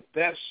be the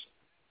best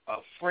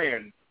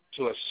friend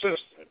to a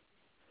sister,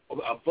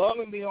 above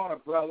and beyond a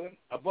brother,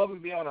 above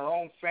and beyond her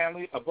own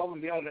family, above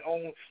and beyond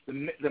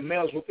the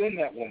males within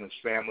that woman's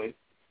family,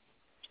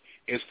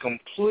 is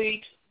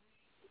complete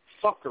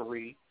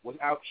fuckery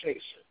without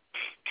chaser.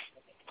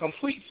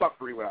 Complete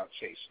fuckery without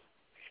chaser.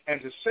 And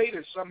to say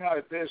that somehow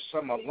that there's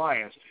some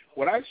alliance,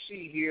 what I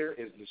see here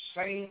is the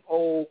same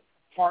old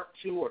Part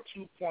 2 or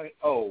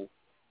 2.0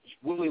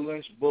 Willie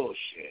Lynch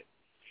bullshit.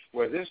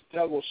 where this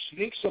devil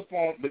sneaks up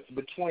on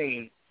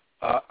between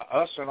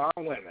us and our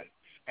women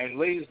and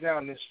lays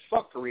down this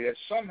fuckery that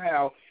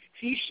somehow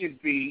he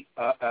should be,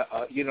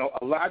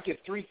 allowed to get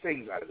three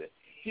things out of it.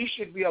 He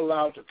should be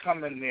allowed to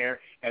come in there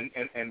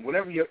and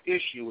whatever your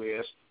issue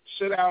is,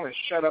 sit down and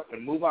shut up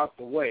and move out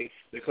the way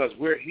because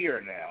we're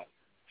here now.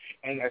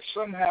 And that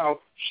somehow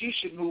she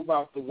should move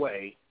out the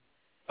way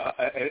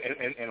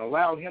and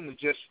allow him to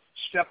just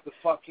step the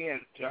fuck in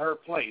to her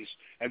place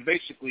and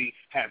basically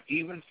have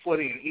even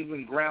footing and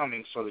even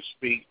grounding, so to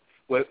speak,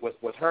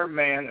 with her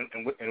man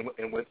and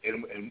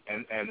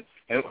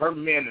her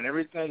men and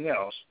everything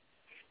else.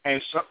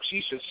 And so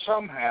she should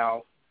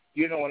somehow,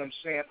 you know what I'm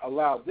saying,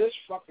 allow this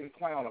fucking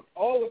clown of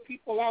all the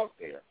people out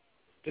there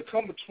to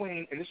come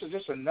between, and this is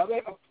just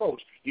another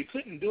approach. You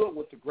couldn't do it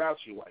with the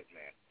grouchy white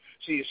man.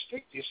 So you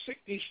stick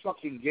these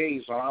fucking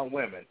gays on our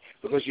women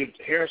because you're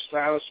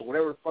hairstylist or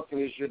whatever the fuck it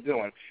is you're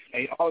doing,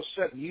 and all of a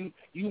sudden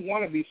you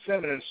want to be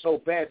feminine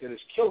so bad that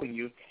it's killing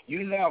you.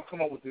 You now come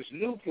up with this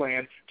new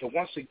plan to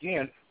once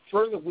again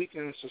further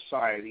weaken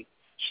society,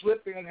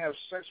 slip in and have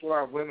sex with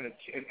our women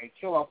and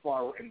kill off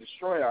and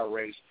destroy our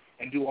race,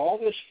 and do all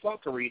this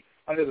fuckery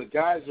under the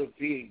guise of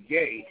being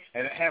gay,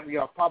 and have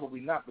y'all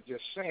probably not, but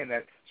just saying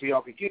that so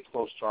y'all could get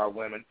close to our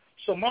women.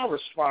 So my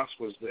response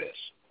was this.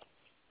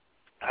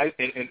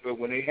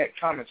 When they had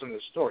comments on the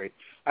story,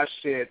 I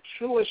said,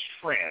 truest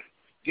friend,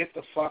 get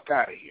the fuck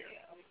out of here.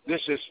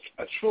 This is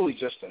truly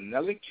just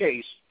another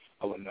case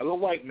of another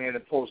white man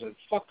imposing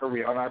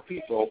fuckery on our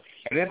people,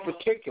 and in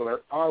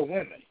particular, our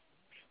women.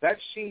 That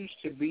seems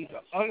to be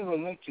the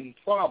unrelenting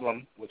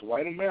problem with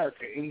white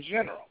America in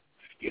general.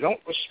 You don't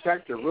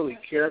respect or really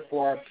care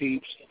for our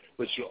peeps,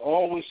 but you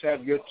always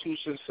have your 2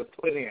 cents to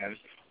put in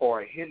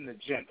or a hidden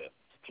agenda.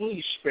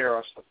 Please spare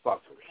us the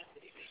fuckery.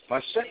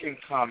 My second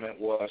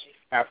comment was,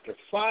 after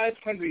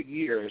 500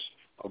 years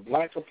of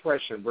black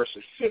oppression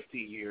versus 50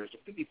 years or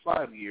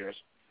 55 years,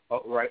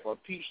 or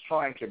peeps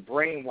trying to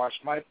brainwash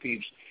my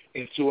peeps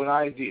into an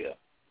idea,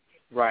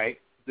 right?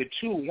 The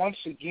two, once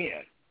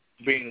again,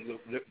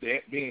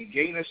 being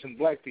gayness and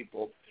black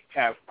people,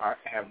 have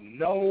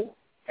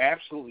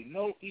absolutely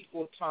no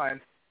equal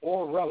time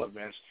or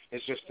relevance.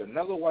 It's just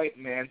another white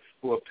man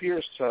who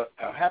appears to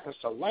happens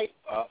to like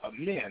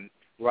men,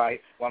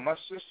 right? While my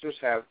sisters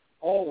have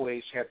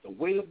always had the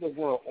weight of the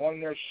world on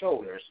their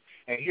shoulders,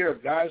 and here are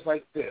guys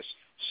like this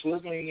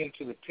slithering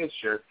into the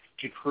picture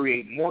to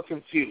create more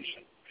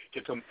confusion.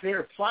 To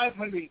compare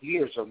 500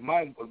 years of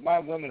what my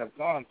women have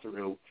gone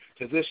through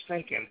to this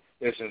thinking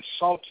is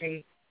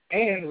insulting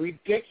and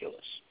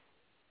ridiculous,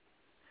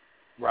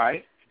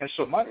 right? And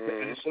so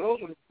so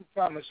those are the 2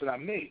 comments that I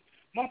made.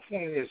 My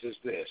point is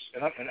this,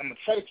 and I'm going to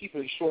try to keep it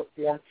in short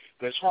form,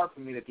 but it's hard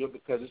for me to do it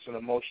because it's an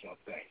emotional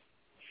thing.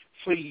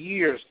 For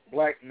years,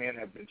 black men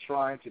have been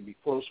trying to be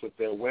close with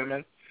their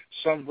women.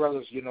 Some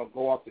brothers,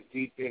 go off the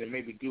deep end and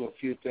maybe do a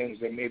few things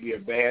that maybe are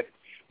bad.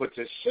 But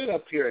to sit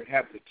up here and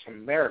have the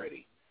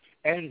temerity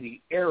and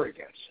the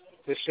arrogance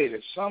to say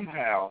that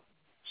somehow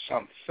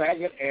some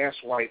faggot-ass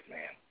white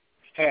man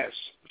has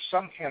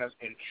some kind of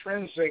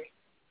intrinsic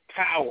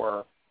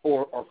power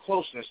or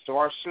closeness to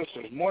our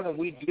sisters more than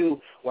we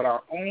do with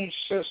our own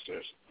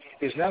sisters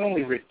is not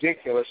only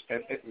ridiculous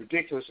at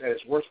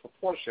its worst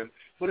proportion,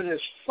 but it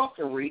is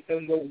fuckery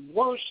in the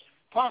worst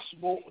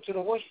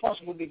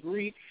possible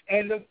degree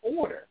and of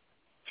order.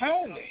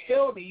 How in the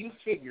hell do you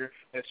figure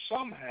that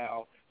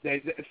somehow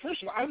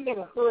first of all, I've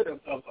never heard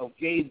of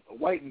gay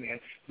white men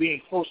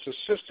being close to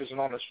sisters and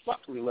on this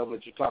fuckery level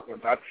that you're talking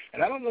about.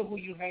 And I don't know who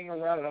you hang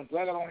around, and I'm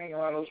glad I don't hang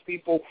around those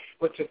people.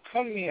 But to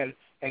come in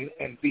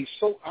and be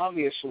so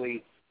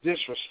obviously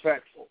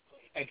disrespectful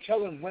and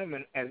telling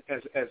women as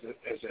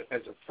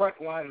a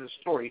front line of the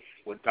story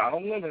with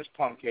Donald Lemon's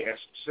punk ass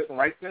sitting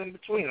right there in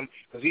between them,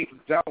 because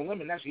Donald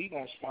Lemon, that's what he's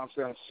going to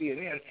sponsor on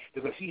CNN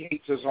because he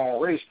hates his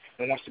own race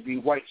and wants to be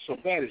white so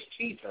bad his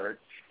teeth hurt.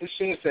 It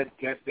says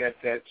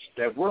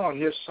that we're on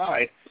your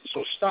side,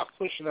 so stop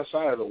pushing us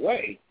out of the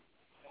way.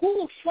 Who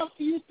the fuck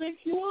do you think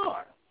you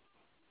are?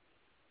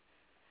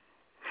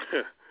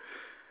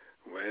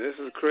 Man, this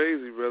is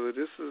crazy, brother.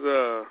 This is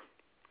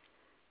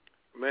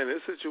man,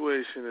 this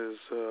situation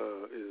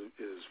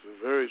is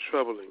very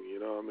troubling. You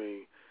know what I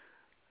mean?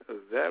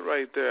 That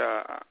right there,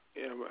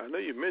 I know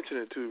you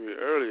mentioned it to me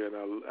earlier, and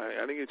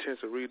I didn't get a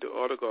chance to read the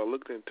article. I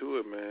looked into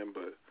it, man,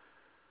 but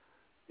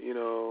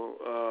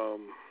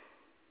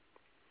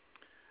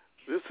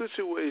this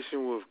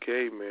situation with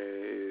gay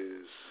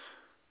men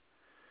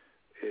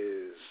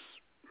is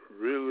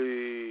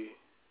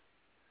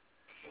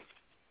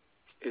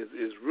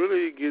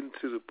really getting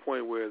to the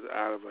point where it's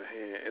out of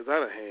hand. It's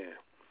out of hand.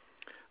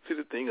 See,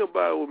 the thing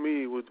about it with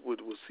me with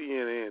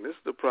CNN, this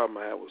is the problem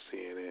I have with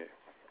CNN.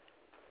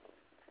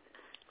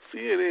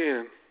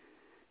 CNN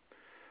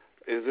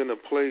is in a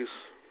place,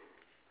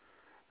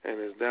 and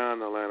it's down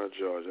in Atlanta,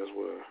 Georgia. That's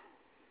where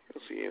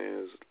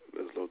CNN is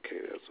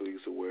located. That's at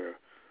least where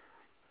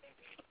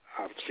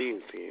I've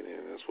seen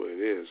CNN. That's what it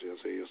is. You'll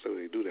say what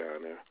they do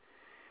down there.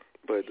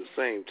 But at the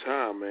same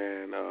time,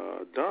 man,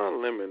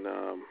 Don Lemon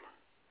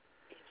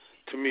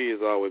to me,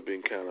 has always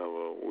been kind of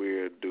a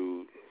weird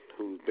dude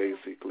who's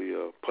basically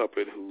a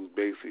puppet, who's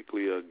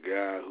basically a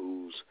guy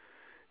who's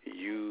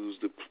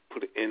used to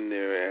put in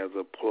there as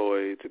a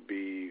ploy to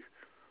be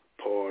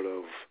part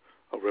of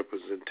a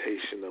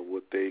representation of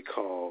what they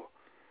call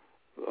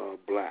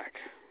black.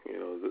 You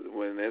know,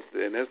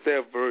 that's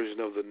their version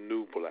of the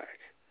new black.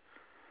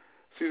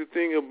 See, the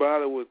thing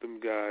about it with them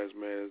guys,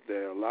 man, is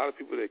that a lot of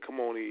people that come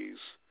on these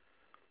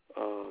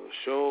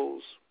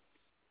shows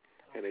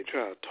and they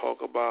try to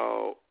talk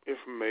about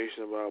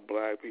information about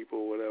black people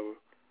or whatever,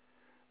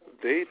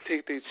 they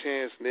take their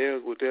chance,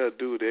 and what they'll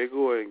do, they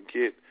go and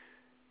get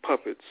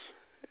puppets,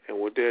 and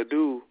what they'll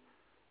do,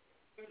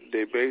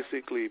 they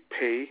basically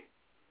pay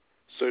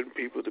certain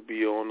people to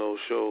be on those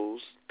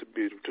shows to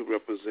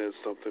represent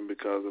something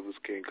because of his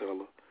skin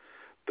color.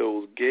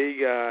 Those gay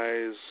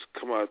guys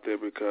come out there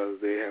because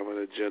they have an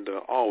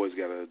agenda, always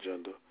got an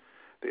agenda.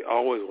 They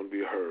always want to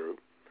be heard.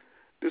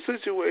 The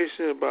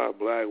situation about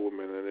black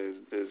women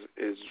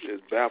is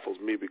baffles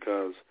me,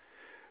 because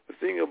the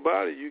thing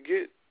about it, you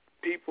get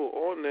people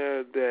on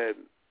there that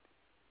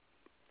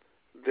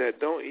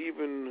don't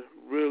even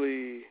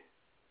really,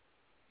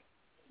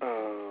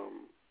 I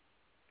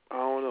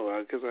don't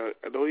know, because I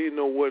don't even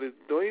know what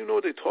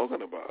they're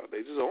talking about.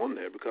 They just on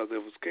there because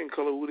of skin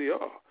color, who they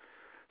are.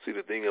 See,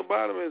 the thing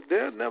about them is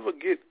they'll never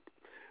get.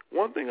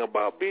 One thing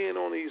about being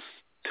on these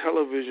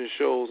television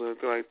shows and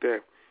anything like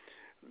that,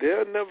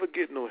 they'll never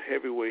get no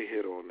heavyweight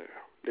hit on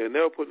there. They'll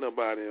never put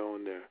nobody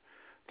on there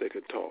that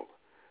can talk,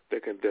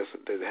 that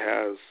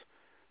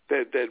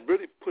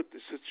really put the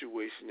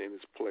situation in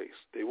its place.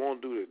 They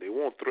won't do that. They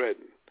won't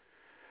threaten,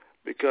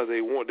 because they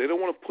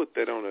don't want to put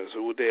that on there.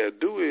 So what they'll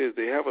do is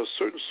they have a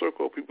certain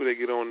circle of people that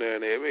get on there,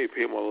 and they may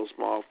pay them a little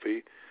small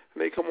fee,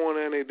 and they come on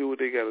there and they do what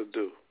they got to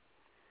do.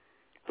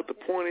 But the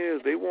point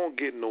is, they won't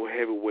get no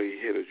heavyweight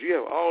hitters. You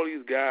have all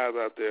these guys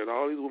out there and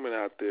all these women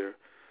out there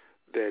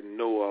that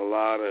know a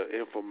lot of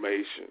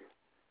information,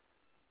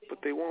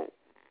 but they won't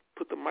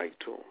put the mic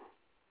to them.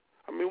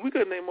 I mean, we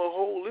could name a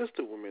whole list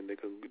of women that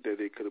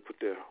they could have put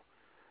there,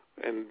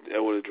 and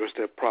that would address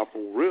that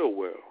problem real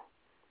well.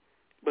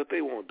 But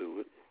they won't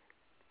do it,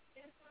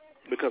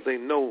 because they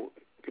know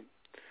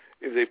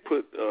if they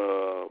put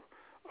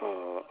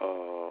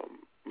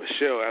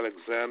Michelle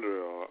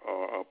Alexander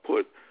or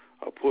put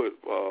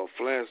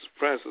Frances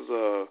Crescent,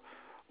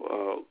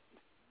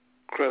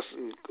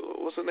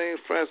 what's her name?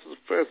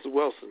 Frances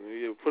Wilson.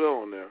 You put her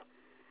on there.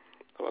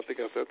 I think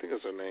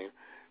that's her name.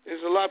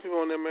 There's a lot of people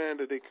on there, man,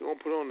 that they don't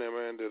put on there,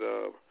 man,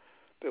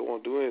 that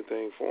won't do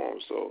anything for them.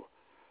 So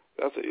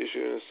that's an issue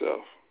in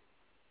itself.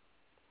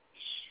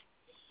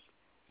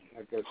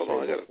 Hold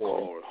on, I got a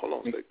call. Hold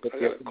on, I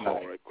got a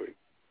call right quick.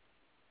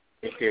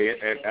 Okay,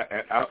 and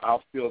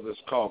I'll fill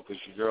this call because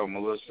your girl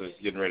Melissa is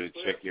getting ready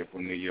to check in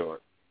from New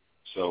York.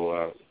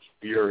 So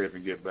be hurry up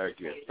and get back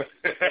in.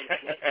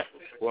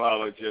 Well, I'll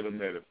let you in a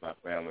minute, my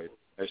family.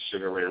 That's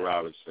Sugar Ray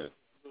Robinson.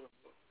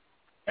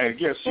 And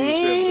guess who's in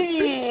the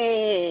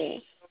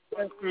building?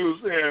 Guess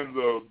who's in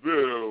the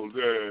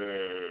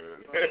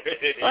building?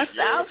 What's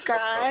up,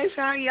 guys?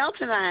 How are y'all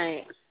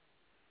tonight?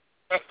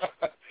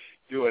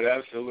 Doing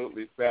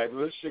absolutely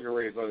fabulous. Sugar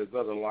Ray's on his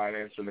other line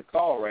answering the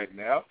call right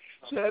now.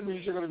 So that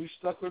means you're going to be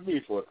stuck with me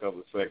for a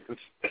couple of seconds.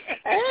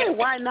 Hey,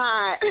 why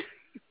not?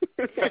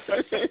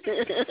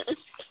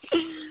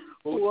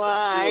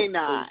 Why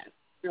not?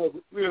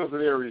 Leos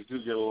and Aries do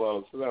get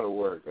along, so that'll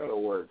work.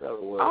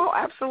 Oh,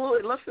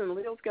 absolutely. Listen,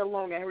 Leos get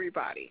along with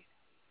everybody.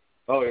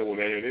 Oh, yeah, well,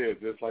 there it is.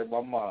 Just like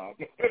my mom.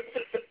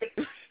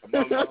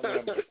 My mom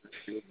and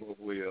both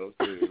Leos,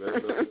 too.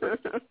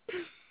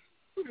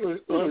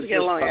 Leos get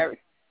along with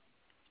everybody.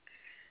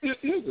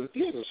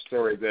 Here's a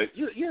story that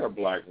you're a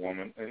black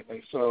woman,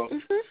 and so,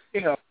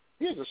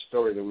 here's a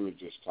story that we were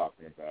just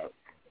talking about,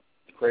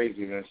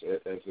 craziness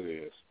as it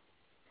is.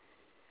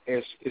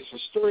 It's a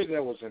story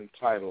that was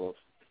entitled,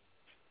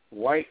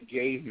 White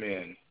Gay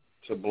Men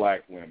to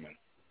Black Women.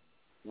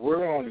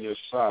 We're on your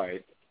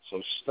side,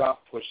 so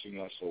stop pushing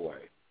us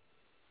away.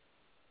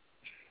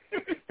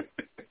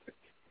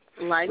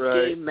 Like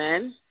right. Gay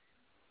men?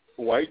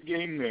 White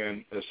gay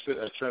men are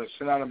trying to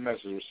send out a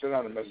message. We're sending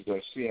out a message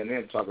on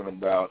CNN talking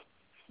about,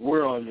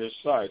 we're on your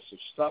side, so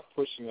stop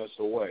pushing us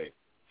away. It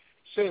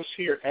says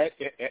here,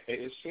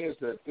 it says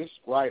that this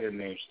writer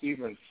named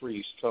Stephen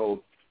Freese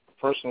told a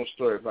personal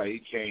story about he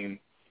came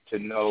to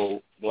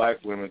know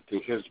black women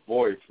through his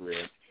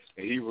boyfriend,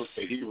 and he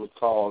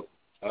recalled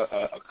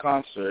a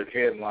concert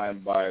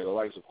headlined by the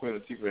likes of Queen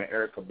Latifah and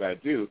Erykah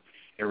Badu,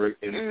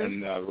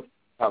 and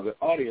how the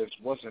audience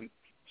wasn't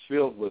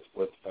filled with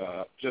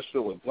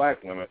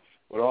black women,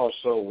 but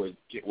also with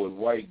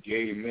white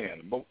gay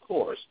men. But of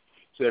course,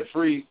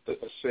 Freese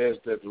says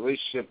that the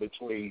relationship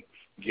between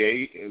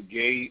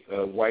gay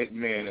white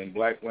men and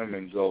black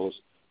women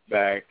goes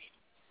back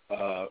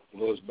far.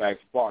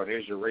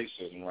 There's your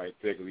racism right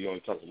there, because he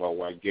only talks about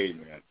white gay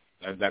men.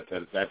 And that's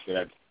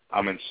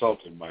I'm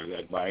insulted by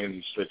that by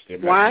any stretch of the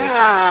imagination.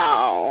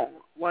 Wow.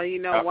 Well, you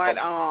know what?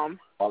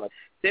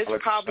 There's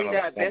probably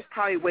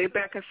way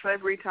back in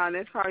slavery time.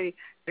 There probably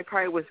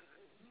was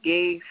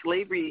gay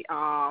slavery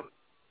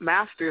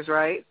masters,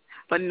 right?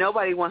 But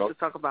nobody wants to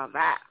talk about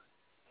that.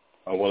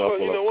 Well,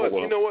 you know what?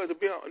 You know what?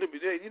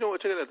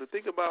 Check it out. The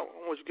thing about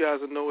what you guys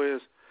know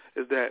is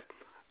that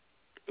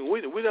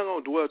we're not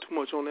going to dwell too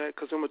much on that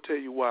because I'm going to tell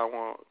you why I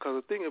want.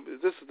 Because the thing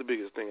is, this is the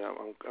biggest thing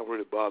I'm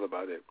really bothered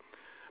by that.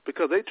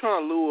 Because they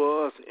trying to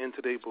lure us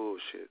into their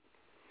bullshit.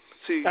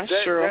 See, that's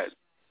true.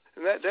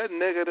 That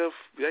negative,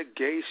 that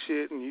gay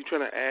shit, and you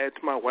trying to add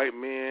to my white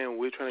man, and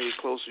we're trying to get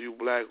close to you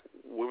black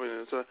women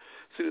and stuff.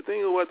 See, the thing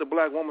is what the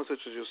black woman such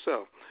as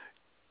yourself,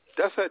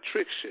 that's that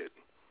trick shit.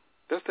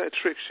 That's that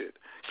trick shit.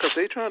 Because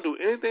they trying to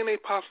do anything they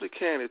possibly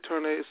can to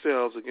turn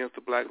themselves against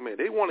the black man.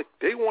 The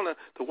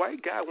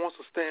white guy wants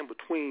to stand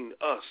between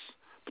us,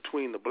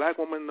 between the black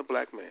woman and the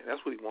black man.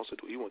 That's what he wants to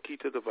do. He wants to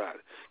keep them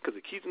divided. Because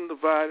if he keeps them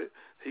divided,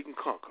 he can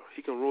conquer.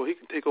 He can rule. He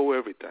can take over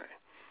everything.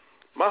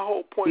 My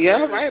whole point is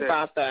right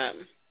about that.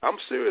 I'm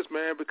serious,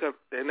 man, because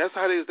that's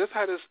how this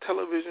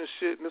television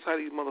shit and that's how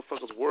these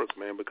motherfuckers work,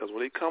 man. Because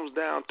when it comes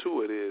down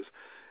to it, is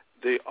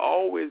they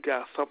always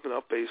got something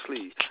up their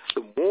sleeve.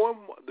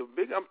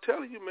 I'm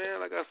telling you, man.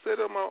 Like I said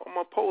on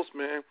my post,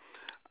 man.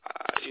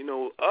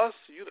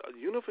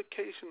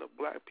 Unification of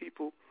black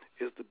people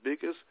is the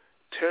biggest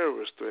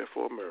terrorist threat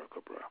for America,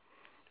 bro.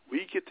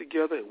 We get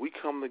together and we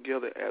come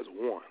together as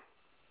one.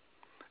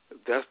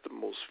 That's the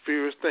most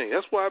fierce thing.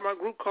 That's why my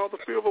group called the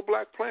Fear of a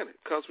Black Planet.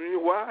 Because you know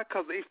why?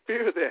 Because they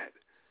fear that.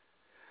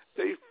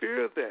 They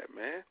fear that,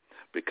 man.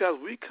 Because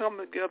we come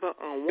together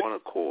on one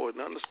accord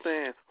and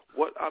understand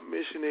what our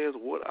mission is,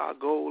 what our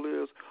goal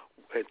is,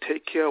 and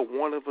take care of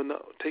one of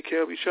another, take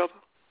care of each other.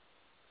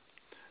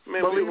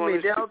 Man, we'll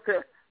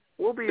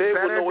be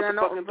better than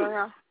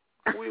over.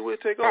 We would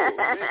take over.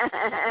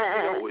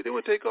 They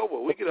would take over.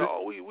 We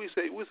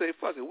say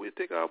fuck it. We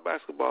take our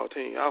basketball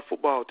team, our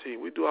football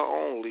team. We do our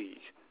own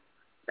league.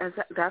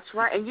 That's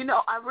right. And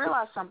I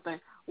realized something.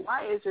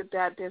 Why is it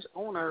that their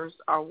owners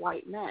are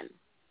white men?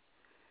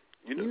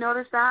 You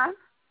notice that?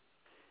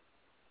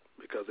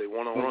 Because they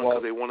want to run.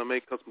 Because they want to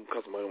make. They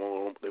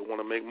want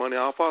to make money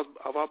off our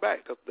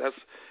back.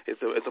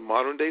 It's a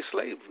modern day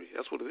slavery.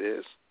 That's what it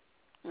is.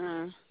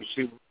 Mm. You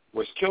see,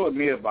 what's killing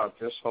me about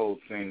this whole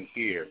thing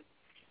here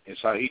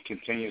is how he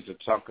continues to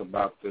talk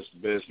about this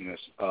business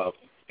of,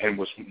 and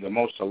what's the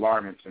most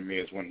alarming to me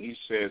is when he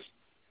says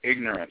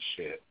ignorant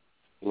shit,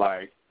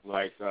 like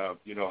how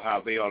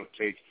they ought to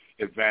take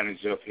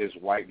advantage of his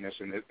whiteness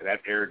and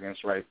that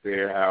arrogance right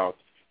there, how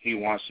he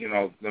wants,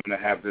 them to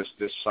have this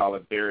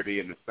solidarity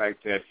and the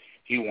fact that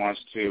he wants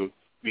to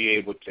be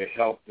able to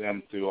help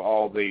them through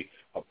all the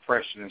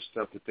oppression and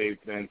stuff that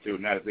they've been through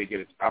now that they get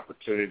an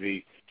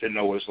opportunity to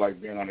know what it's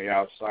like being on the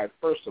outside.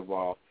 First of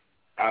all,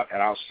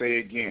 and I'll say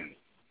again,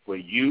 for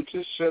you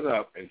to sit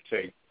up and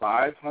take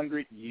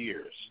 500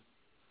 years,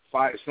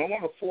 it's no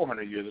longer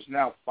 400 years, it's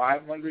now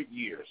 500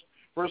 years.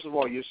 First of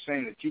all, you're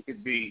saying that you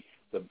could be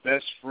the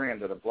best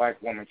friend that a black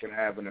woman can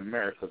have in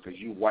America because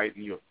you white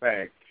and you're a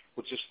fag,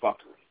 which is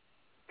fuckery.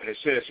 And it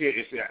says here,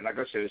 like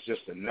I said, it's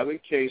just another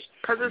case.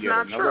 Because it's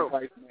not true.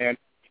 White man.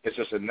 It's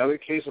just another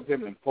case of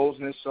him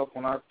imposing himself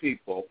on our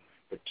people,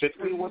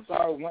 particularly with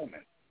our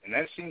women. And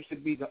that seems to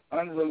be the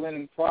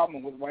unrelenting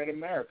problem with white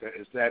America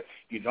is that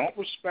you don't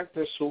respect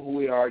us who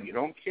we are, you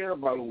don't care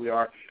about who we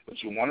are,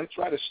 but you want to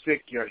try to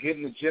stick your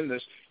hidden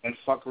agendas and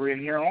fuckery in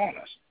here on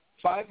us.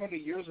 500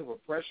 years of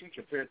oppression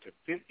compared to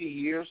 50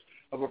 years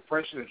of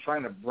oppression and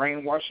trying to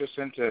brainwash us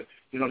into,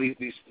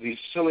 these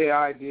silly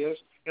ideas.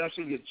 You know what I'm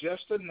saying? You're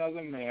just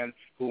another man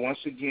who,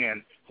 once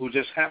again, who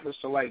just happens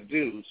to like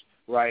dudes,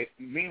 right?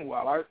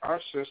 Meanwhile,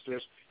 our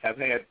sisters have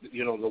had,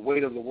 the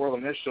weight of the world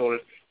on their shoulders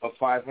for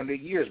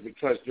 500 years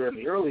because during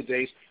the early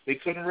days, they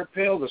couldn't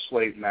repel the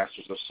slave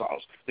masters'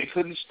 assaults. They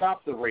couldn't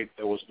stop the rape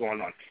that was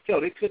going on.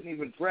 They couldn't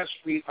even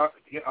breastfeed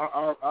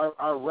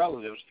our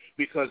relatives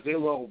because their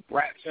little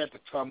brats had to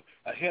come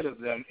ahead of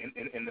them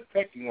in the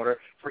pecking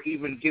order for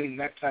even getting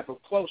that type of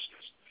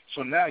closeness.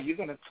 So now you're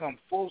going to come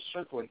full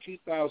circle in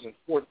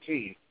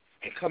 2014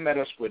 and come at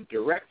us with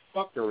direct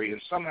fuckery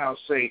and somehow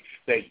say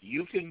that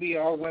you can be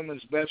our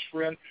women's best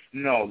friend?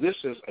 No,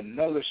 this is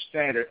another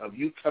standard of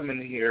you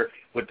coming here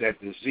with that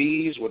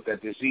disease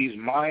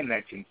mind,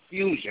 that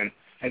confusion,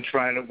 and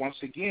trying to, once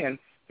again,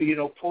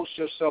 post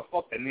yourself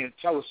up and then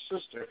tell a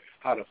sister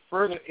how to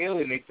further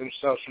alienate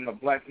themselves from the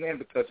black man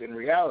because in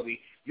reality,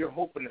 you're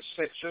hoping to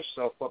set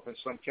yourself up in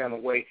some kind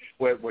of way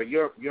where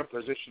your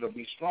position will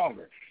be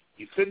stronger.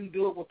 You couldn't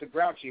do it with the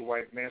grouchy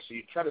white man, so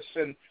you try to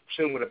send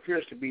what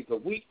appears to be the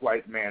weak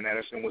white man at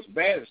us. And what's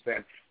bad is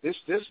that this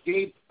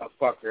gay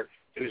fucker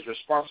is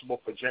responsible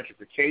for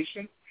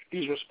gentrification.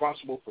 He's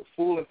responsible for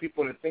fooling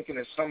people into thinking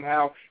that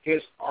somehow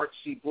his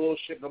artsy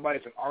bullshit,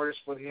 nobody's an artist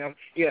for him.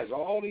 He has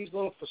all these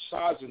little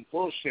facades and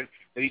bullshit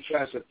that he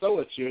tries to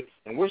throw at you,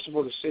 and we're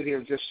supposed to sit here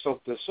and just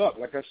soak this up.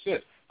 Like I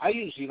said, I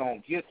usually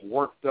don't get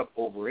worked up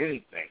over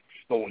anything.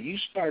 But when you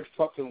start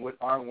fucking with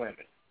our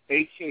women,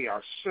 a.k.a.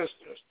 our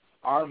sisters,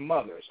 our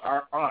mothers,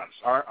 our aunts,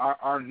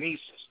 our nieces,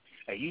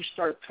 and you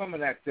start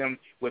coming at them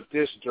with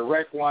this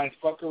direct line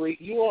fuckery,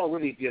 you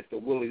already get the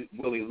Willie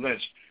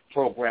Lynch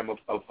program of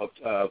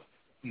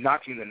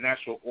knocking the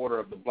natural order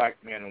of the black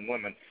man and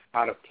women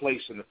out of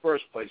place in the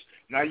first place.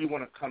 Now you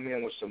want to come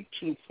in with some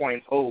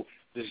 2.0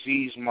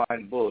 disease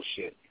mind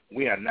bullshit.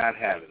 We are not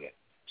having it.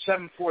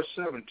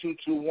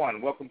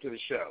 747-221, welcome to the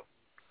show.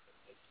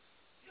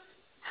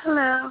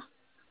 Hello.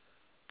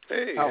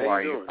 Hey, how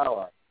are you? How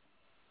are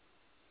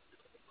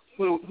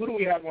you? Who do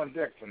we have on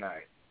deck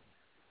tonight?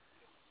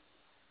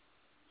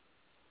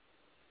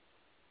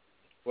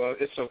 Well,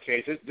 it's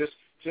okay.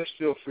 Just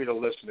feel free to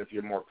listen if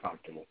you're more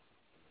comfortable.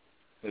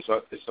 It's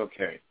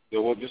okay.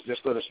 We'll just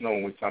let us know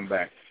when we come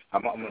back.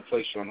 I'm going to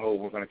place you on hold.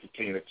 We're going to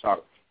continue to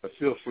talk, but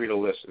feel free to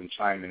listen and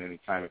chime in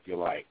anytime if you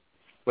like.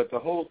 But the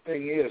whole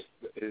thing is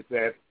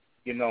that,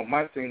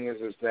 my thing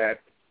is that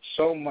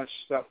so much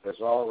stuff has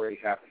already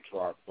happened to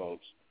our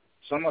folks.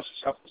 So much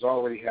stuff has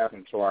already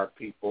happened to our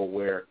people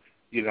where,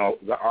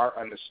 our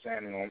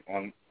understanding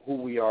on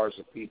who we are as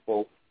a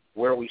people,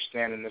 where we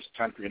stand in this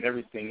country and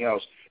everything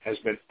else has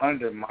been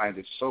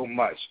undermined so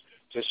much.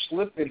 To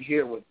slip in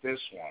here with this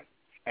one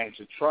and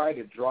to try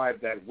to drive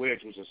that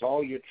wedge, which is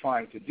all you're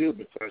trying to do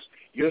because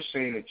you're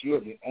saying that you're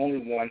the only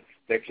one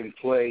that can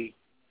play,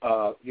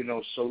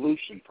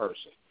 solution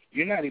person.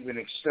 You're not even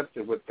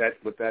accepted with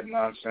that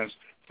nonsense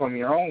from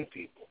your own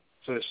people.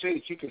 So to say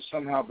that you can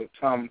somehow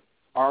become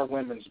our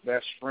women's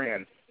best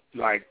friend,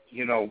 like,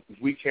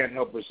 we can't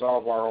help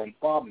resolve our own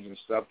problems and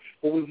stuff,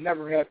 well, we've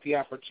never had the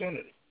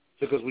opportunity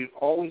because we've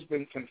always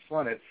been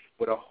confronted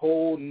with a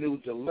whole new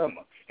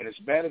dilemma. And it's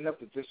bad enough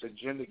that this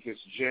agenda gets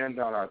jammed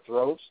down our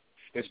throats.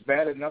 It's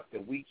bad enough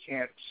that we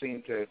can't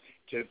seem to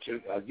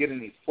get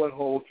any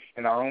foothold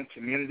in our own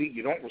community.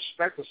 You don't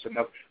respect us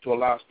enough to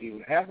allow us to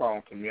even have our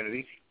own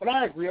community. But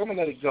I agree. I'm going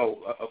to let it go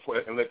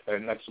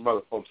and let some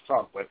other folks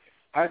talk. But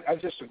I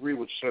disagree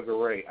with Sugar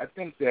Ray. I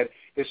think that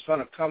it's going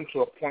to come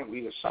to a point where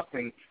either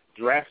something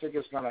drastic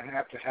is going to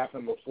have to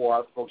happen before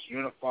our folks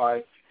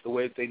unify the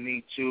way that they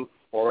need to,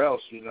 or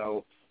else,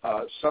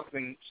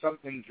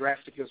 something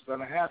drastic is going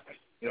to happen.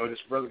 This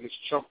brother gets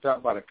choked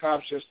out by the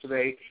cops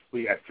yesterday.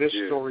 We got this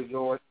story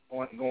going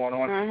on.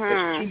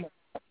 There's too much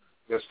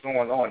that's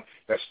going on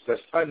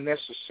that's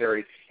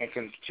unnecessary and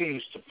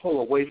continues to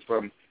pull away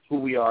from who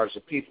we are as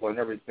a people and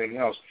everything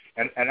else.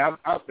 And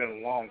I've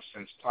been long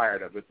since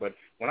tired of it. But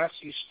when I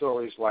see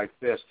stories like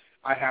this,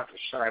 I have to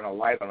shine a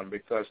light on them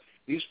because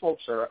these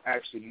folks are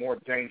actually more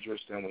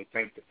dangerous than we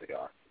think that they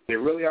are. They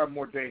really are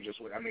more dangerous.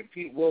 I mean,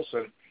 Pete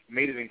Wilson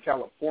made it in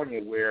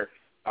California where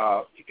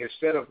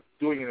instead of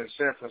doing it in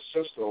San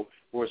Francisco,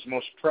 where it's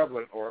most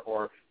prevalent,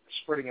 or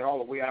spreading it all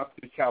the way out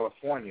to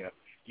California,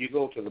 you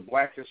go to the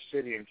blackest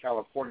city in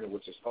California,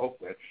 which is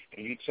Oakland,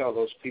 and you tell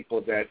those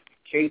people that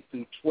K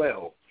through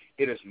 12,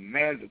 it is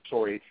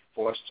mandatory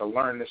for us to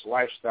learn this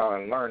lifestyle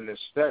and learn this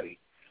study.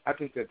 I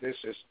think that this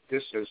is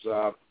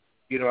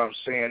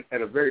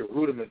at a very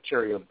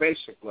rudimentary or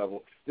basic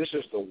level, this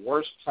is the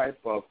worst type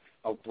of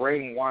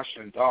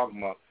brainwashing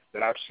dogma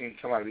that I've seen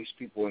come out of these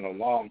people in a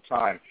long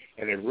time,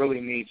 and it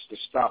really needs to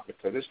stop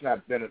because it's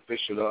not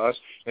beneficial to us.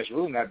 It's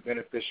really not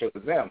beneficial to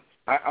them.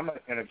 I'm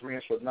in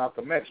agreement with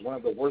Malcolm X. One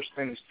of the worst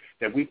things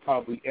that we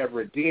probably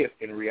ever did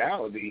in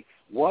reality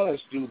was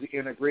do the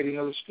integrating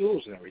of the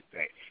schools and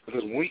everything.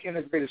 Because when we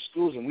integrated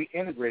schools and we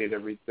integrated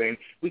everything,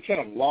 we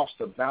kind of lost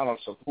the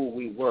balance of who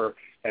we were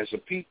as a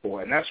people,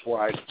 and that's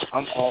why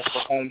I'm all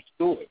for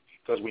homeschooling.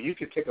 Because when you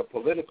can take a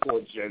political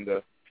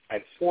agenda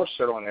and force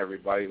it on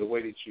everybody the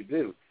way that you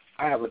do,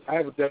 I have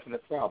a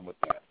definite problem with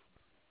that.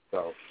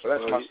 So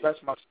that's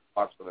my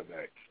thoughts for the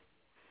day.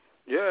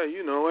 Yeah,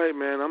 hey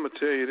man, I'm gonna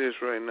tell you this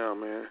right now,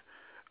 man.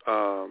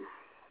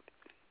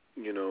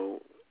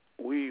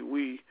 We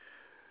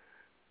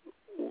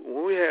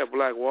when we had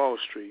Black Wall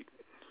Street,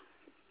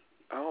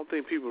 I don't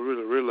think people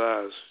really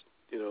realized,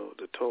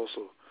 the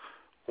Tulsa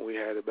when we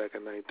had it back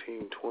in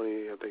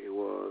 1920. I think it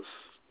was.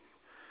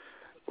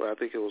 Well, I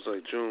think it was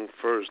like June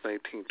 1st,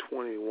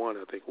 1921.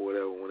 I think or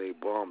whatever when they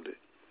bombed it.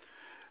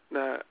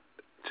 Now,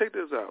 check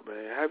this out,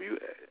 man. Have you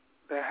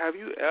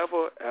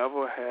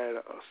ever had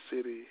a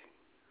city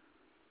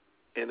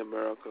in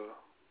America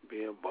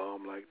being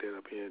bombed like that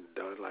or being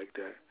done like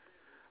that?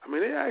 I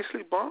mean, they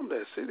actually bombed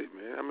that city,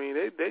 man. I mean,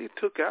 they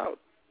took out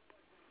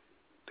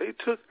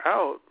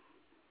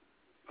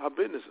our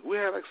businesses. We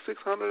had like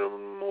 600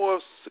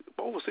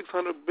 over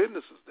 600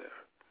 businesses there.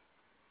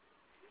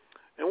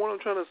 And what I'm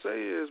trying to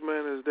say is,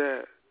 man, is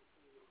that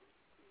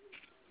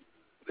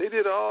they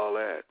did all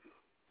that.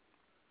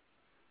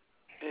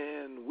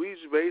 And we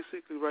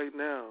basically right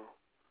now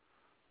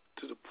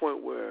to the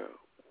point where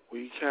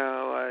we kind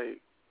of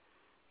like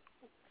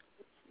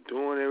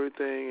doing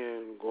everything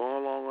and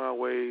going along our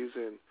ways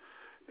and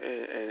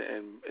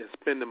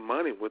spending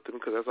money with them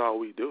because that's all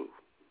we do.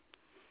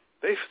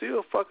 They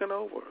still fucking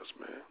over us,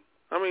 man.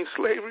 I mean,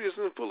 slavery is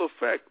in full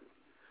effect.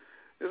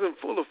 It's in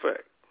full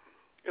effect.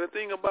 And the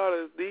thing about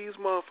it, these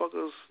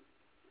motherfuckers,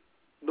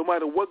 no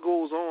matter what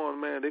goes on,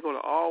 man, they're going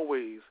to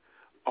always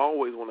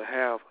want to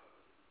have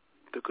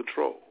the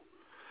control.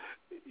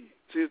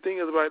 See, the thing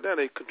is right now,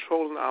 they're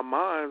controlling our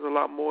minds a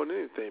lot more than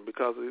anything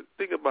because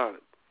think about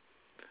it.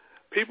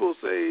 People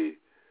say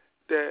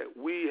that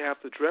we have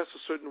to dress a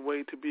certain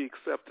way to be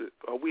accepted,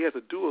 or we have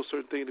to do a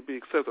certain thing to be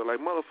accepted. Like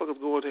motherfuckers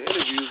go into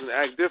interviews and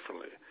act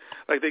differently.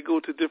 Like they go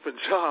to different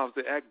jobs,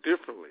 they act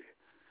differently.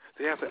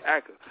 They have to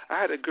act. I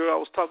had a girl I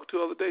was talking to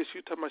the other day. She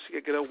was talking about she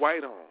got to get her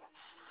white on.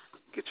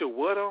 Get your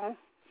what on?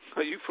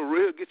 Are you for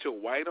real? Get your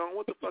white on?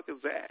 What the fuck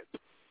is that?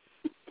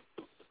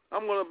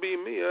 I'm going to be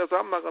me, else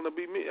I'm not going to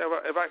be me.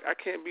 If I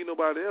can't be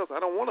nobody else, I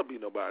don't want to be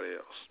nobody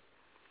else.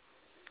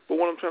 But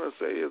what I'm trying to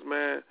say is,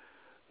 man,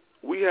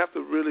 we have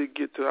to really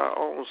get to our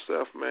own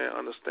self, man,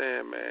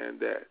 understand, man,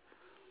 that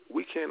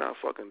we cannot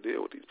fucking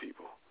deal with these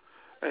people.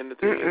 And the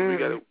thing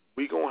is,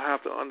 we're going to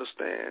have to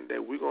understand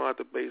that we're going to have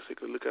to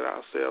basically look at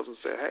ourselves and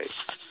say, hey,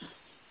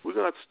 we're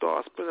going to have to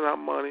start spending our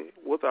money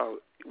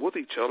with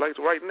each other. Like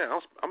right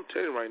now, I'm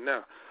telling you right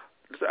now,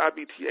 this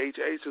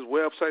IBTHH's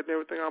website and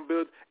everything I'm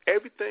building,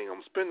 everything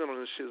I'm spending on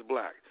this shit is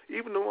black.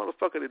 Even the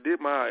motherfucker that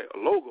did my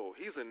logo,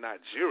 he's in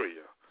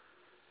Nigeria.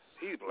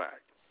 He's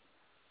black.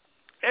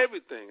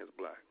 Everything is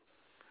black.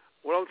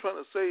 What I'm trying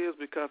to say is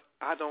because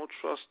I don't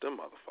trust them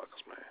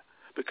motherfuckers, man.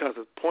 Because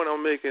the point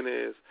I'm making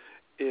is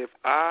if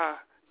I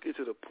get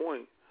to the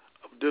point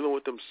of dealing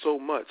with them so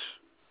much,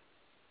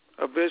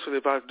 eventually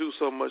if I do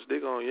so much,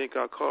 they're going to yank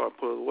our car and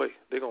put it away.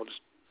 They're going to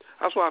just,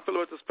 that's why I feel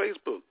about this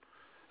Facebook.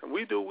 And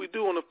we do what we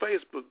do on the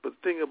Facebook, but the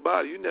thing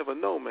about it, you never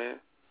know, man.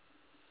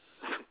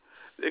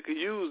 They could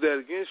use that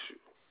against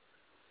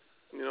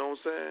you. You know what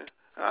I'm saying?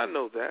 I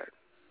know that,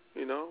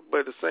 you know.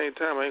 But at the same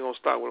time, I ain't going to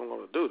stop what I'm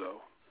going to do,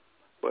 though.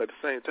 But at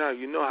the same time,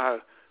 you know how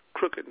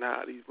crooked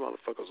now these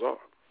motherfuckers are.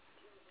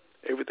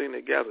 Everything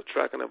they gather,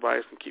 tracking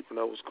advice and keeping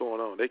up what's going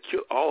on. They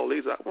killed all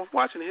these. I was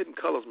watching Hidden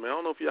Colors, man. I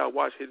don't know if y'all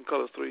watch Hidden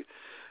Colors 3.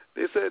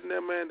 They said in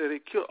there, man, that they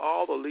killed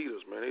all the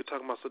leaders, man. They were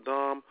talking about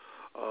Saddam,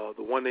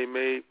 the one they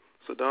made.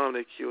 Saddam,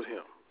 they killed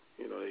him.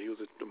 You know, he was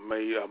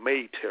a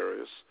made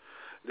terrorist.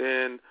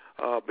 Then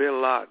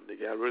Bin Laden, they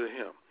got rid of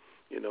him.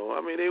 You know,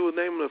 I mean, they were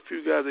naming a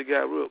few guys they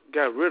got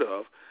rid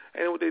of.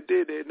 And what they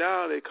did,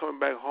 now they're coming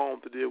back home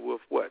to deal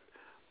with what?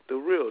 The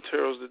real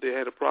terrorists that they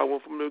had a problem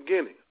with from the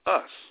beginning,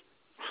 us.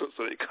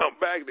 So they come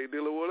back, they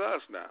dealing with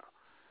us now.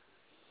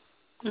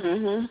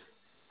 Mm-hmm.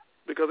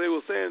 Because they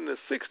were saying in the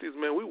 60s,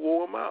 man, we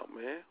wore them out,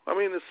 man. I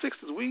mean, in the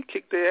 60s, we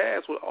kicked their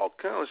ass with all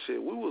kind of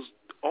shit. We was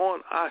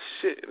on our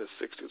shit in the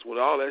 60s when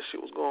all that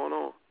shit was going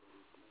on.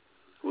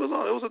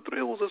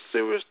 It was a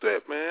serious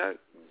threat, man.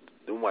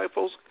 Them white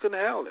folks couldn't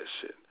handle that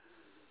shit.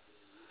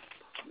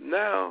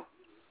 Now,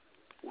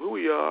 where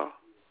we are,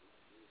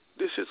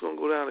 this shit's gonna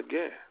go down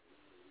again.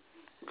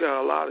 We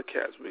got a lot of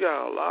cats. They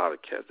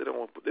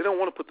don't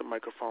want to put the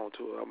microphone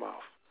to their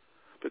mouth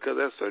because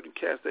there's certain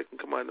cats that can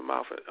come out of the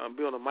mouth and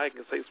be on the mic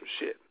and say some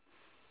shit.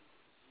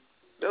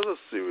 There's a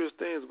serious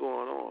things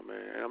going on,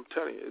 man. And I'm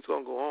telling you, it's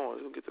gonna go on.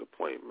 It's gonna get to the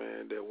point,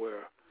 man, that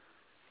where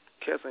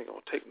cats ain't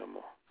gonna take no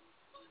more.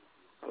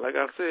 Like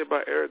I said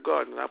about Eric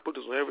Gardner, I put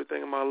this on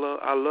everything in my love.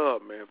 I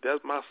love, man. If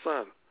that's my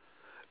son,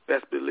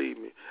 best believe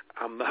me,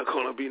 I'm not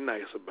gonna be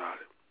nice about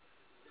it.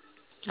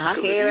 I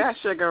hear that,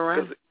 Sugar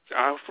Ray.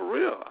 For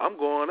real, I'm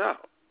going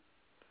out.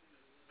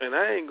 And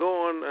I ain't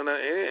going, and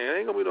it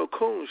ain't going to be no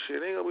coon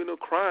shit. It ain't going to be no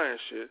crying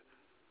shit.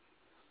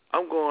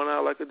 I'm going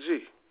out like a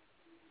G.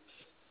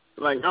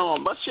 Like, oh,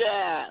 bust your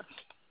ass.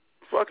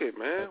 Fuck it,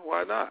 man.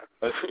 Why not?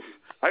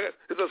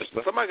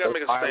 Somebody got to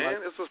make a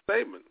stand. It's a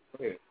statement.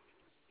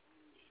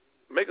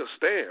 Make a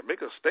stand.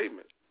 Make a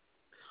statement.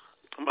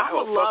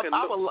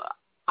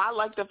 I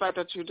like the fact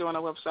that you're doing a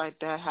website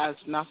that has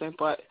nothing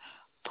but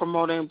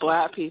promoting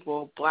black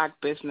people, black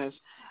business.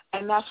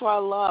 And that's what I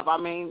love. I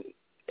mean,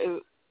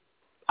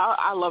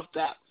 I love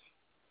that.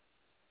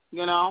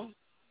 You know,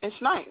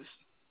 it's nice.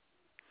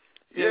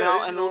 You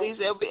know, and at least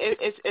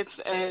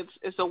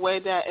it's a way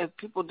that if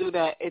people do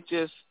that, it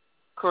just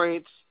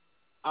creates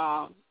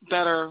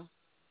better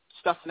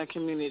stuff in the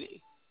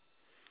community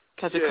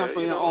because it comes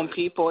from your own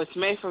people. It's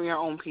made from your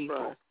own people.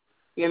 Right.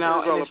 You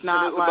know, and it's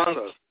not like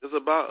it's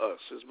about us.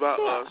 It's about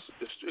us.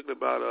 It's strictly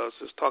about us.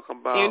 It's talking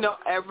about. You know,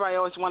 everybody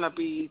always want to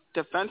be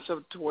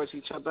defensive towards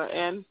each other,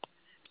 and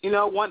you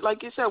know,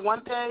 like you said,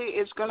 one day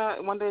it's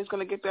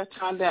gonna get that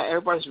time that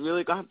everybody's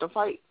really gonna have to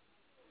fight,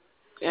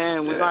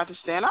 and we're gonna have to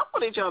stand up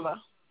with each other.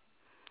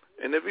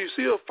 And if you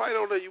see a fight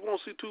on there, you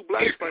won't see two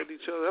blacks fighting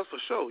each other. That's for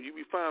sure. You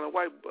be finding a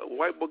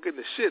white boy getting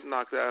the shit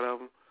knocked out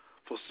of him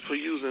for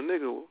using a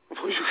nigga,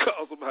 for you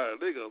call somebody a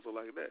nigga or something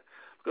like that.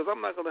 Because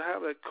I'm not gonna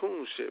have that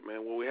coon shit,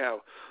 man, where we have,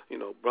 you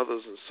know,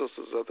 brothers and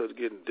sisters out there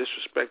getting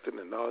disrespected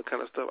and all that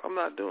kind of stuff. I'm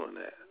not doing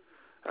that.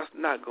 That's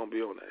not gonna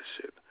be on that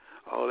shit.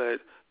 All that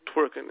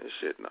twerking and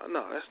shit.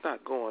 No, that's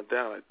not going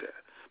down like that.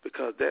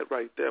 Because that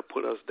right there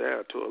put us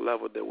down to a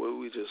level that where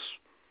we just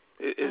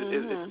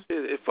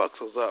it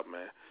fucks us up,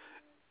 man.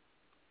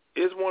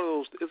 It's one of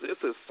those.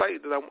 It's a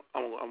site that I'm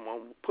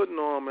putting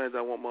on, man. That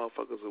I want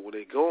motherfuckers that when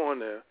they go on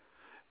there,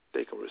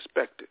 they can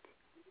respect it.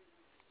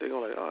 They're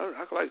going to like,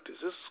 I like this.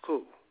 This is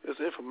cool. It's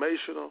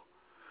informational.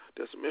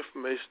 There's some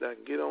information I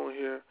can get on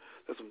here.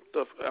 There's some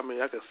stuff. I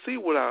mean, I can see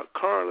what I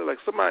currently like.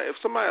 If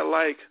somebody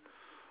like,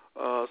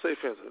 say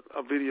for instance,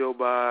 a video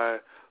by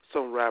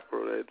some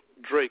rapper, that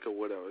Drake or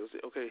whatever.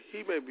 Okay,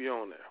 he may be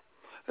on there.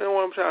 And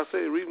what I'm trying to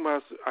say, the reason why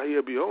I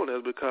hear be on that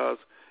is because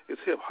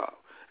it's hip-hop.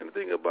 And the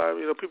thing about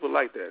it, people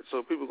like that.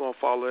 So people going to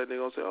follow that, and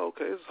they're going to say, oh,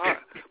 okay, it's hot.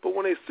 But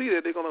when they see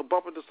that, they're going to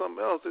bump into something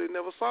else that they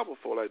never saw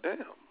before. Like,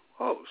 damn,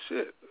 oh,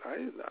 shit.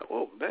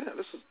 Oh, damn,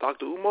 this is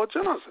Dr. Umar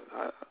Johnson.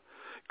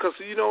 Because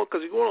you want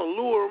to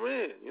lure them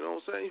in. You know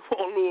what I'm saying? You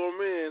want to lure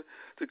them in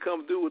to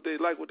come do what they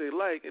like,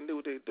 and do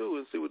what they do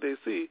and see what they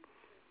see.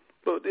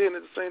 But then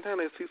at the same time,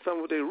 they see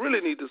something what they really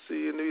need to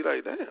see, and they be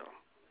like, damn,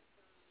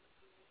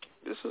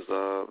 this is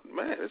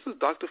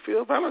Dr.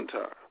 Phil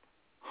Valentine.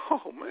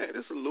 Oh, man,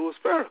 this is Louis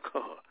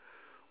Farrakhan.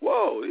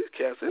 Whoa, these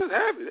cats is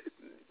happy.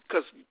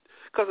 Because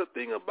the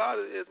thing about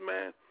it is,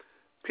 man,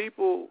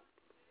 people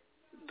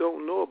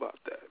don't know about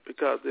that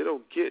because they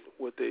don't get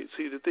what they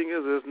see. The thing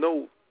is, there's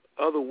no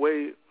other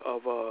way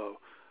of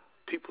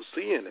people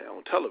seeing that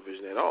on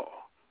television at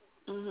all.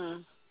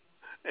 Mm-hmm.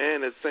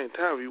 And at the same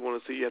time, if you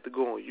want to see, you have to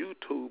go on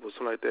YouTube or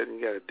something like that, and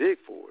you got to dig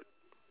for it.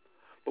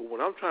 But what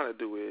I'm trying to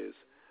do is,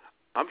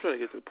 I'm trying to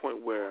get to the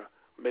point where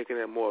making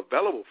that more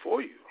available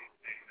for you,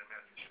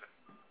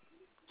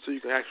 so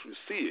you can actually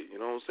see it. You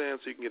know what I'm saying?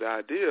 So you can get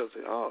ideas.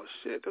 Say, oh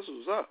shit, this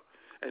was up,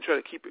 and try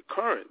to keep it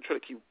current, try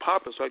to keep it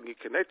popping, so I can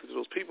get connected to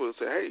those people and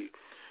say, hey,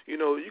 you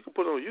can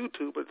put it on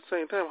YouTube, but at the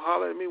same time,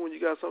 holler at me when you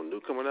got something new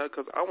coming out,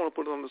 because I want to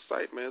put it on the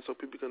site, man, so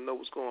people can know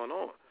what's going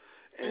on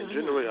and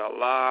generate a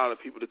lot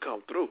of people to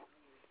come through.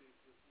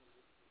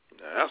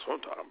 Now, that's what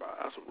I'm talking about.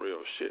 That's some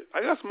real shit.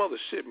 I got some other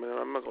shit, man.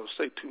 I'm not going to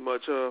say too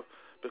much of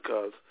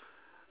because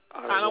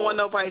I don't want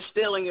nobody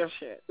stealing your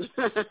shit.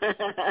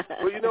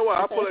 Well, you know what?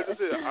 I put like this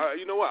here.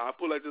 I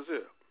put like this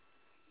here.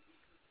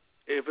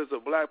 If it's a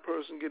black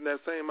person getting that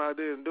same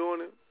idea and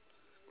doing it,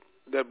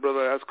 that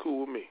brother, that's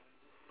cool with me.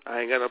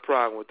 I ain't got no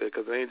problem with that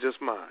because it ain't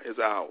just mine. It's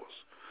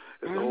ours.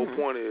 And the whole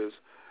point is,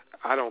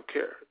 I don't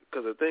care.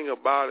 Because the thing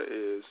about it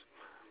is,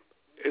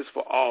 it's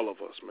for all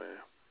of us,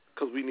 man.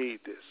 Because we need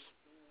this.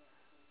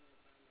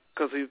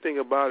 Because the thing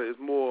about it is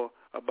more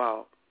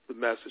about the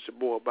message,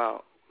 more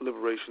about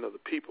liberation of the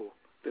people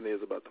than it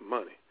is about the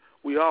money.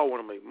 We all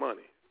want to make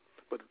money,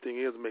 but the thing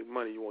is, to make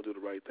money, you want to do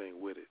the right thing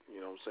with it. You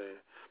know what I'm saying?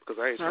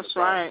 Because I ain't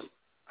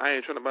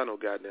trying to buy no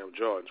goddamn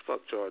Jordans.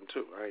 Fuck Jordan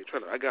too.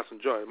 I got some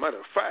Jordans. Matter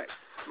of fact,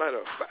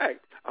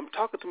 I'm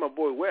talking to my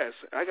boy Wes.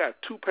 I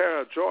got 2 pair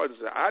of Jordans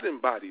that I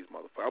didn't buy these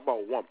motherfuckers. I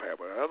bought 1 pair,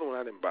 but the other one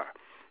I didn't buy.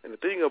 And the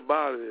thing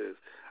about it is,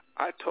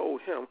 I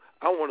told him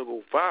I want to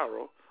go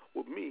viral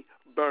with me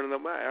burning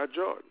up my Air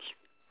Jordans.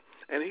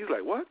 And he's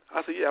like, what?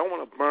 I said, yeah, I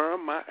want to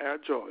burn my Air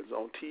Jordans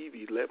on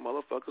TV, let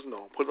motherfuckers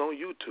know. Put it on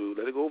YouTube,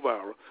 let it go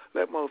viral.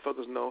 Let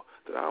motherfuckers know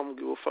that I don't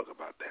give a fuck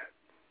about that.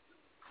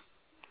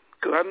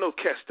 Because I know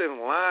cats stand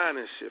in line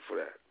and shit for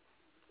that.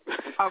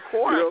 Of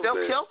course.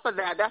 They'll kill for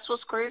that. That's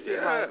what's crazy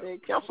about it. They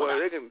kill for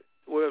that. I'm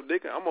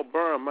going to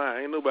burn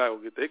mine. Ain't nobody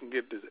will get, they can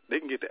get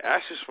the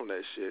ashes from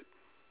that shit.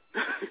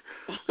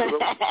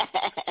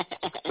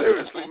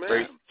 Seriously, man.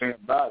 Crazy thing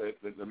about it,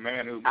 the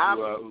man whose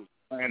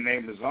clan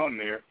name is on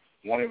there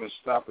won't even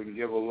stop and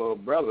give a little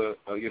brother,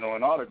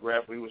 an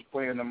autograph. He was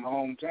playing in my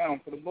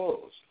hometown for the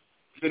Bulls.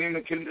 Couldn't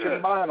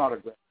buy an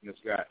autograph from this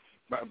guy.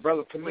 My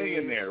brother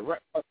comedian there,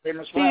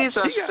 famous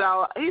rapper.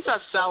 He's a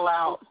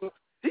sellout.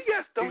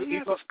 Don't he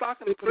have a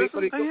stock in the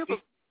prison?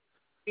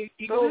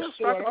 He goes to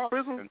stock in the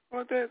prison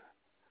like that?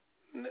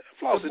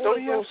 FLAUXY, don't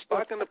he have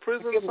stock in the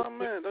prison or something,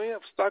 man? Don't he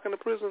have stock in the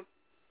prison?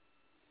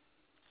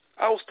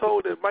 I was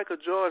told that Michael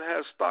Jordan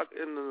has stock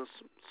in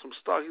some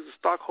stock. He's a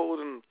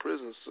stockholder in the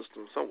prison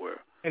system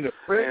somewhere. In the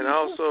prison? And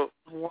also,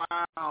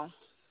 wow.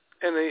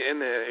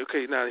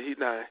 Now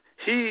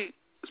he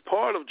is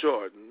part of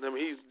Jordan. I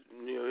mean,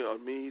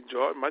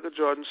 Michael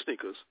Jordan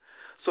sneakers.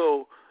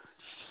 So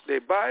they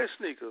buy his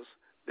sneakers,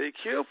 they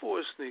kill for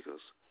his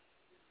sneakers,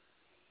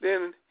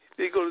 then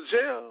they go to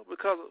jail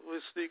because of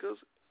his sneakers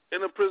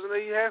in a prison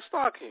that he has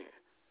stock in.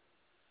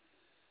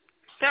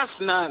 That's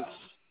nuts.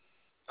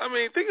 I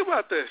mean, think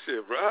about that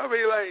shit, bro. I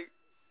mean, like,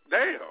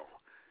 damn.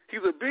 He's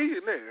a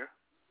billionaire,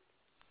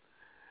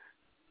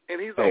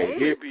 and he's the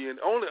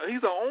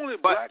only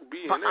black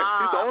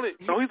billionaire.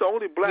 He's the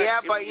only black.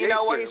 Yeah, but you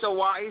know what? He's a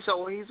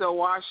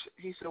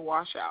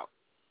washout.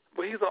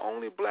 But he's the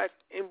only black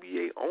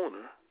NBA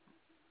owner.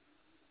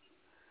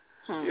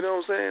 You know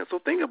what I'm saying? So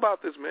think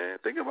about this, man.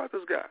 Think about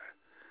this guy.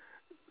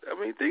 I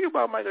mean, think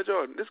about Michael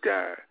Jordan. This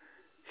guy,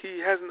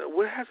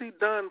 what has he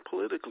done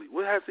politically?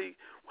 Has he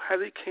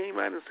came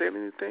out and said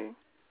anything?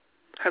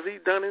 Has he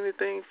done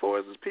anything for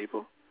his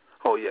people?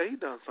 Oh yeah, he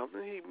done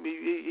something.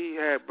 He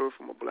had birth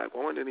from a black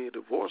woman, then he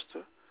divorced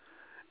her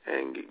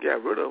and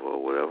got rid of her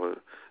or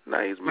whatever.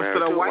 Now he's married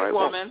to a white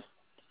woman.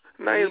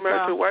 Now he's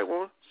married to a white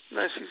woman.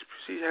 Now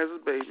she has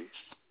his baby.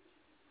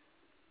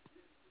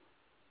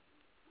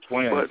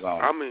 Twins. But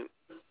I mean,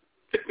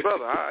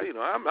 brother,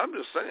 I'm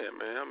just saying,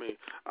 man.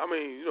 I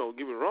mean, don't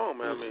get me wrong,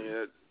 man. I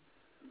mean,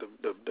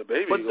 the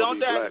baby. But don't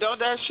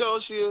that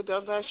shows you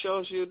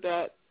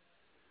that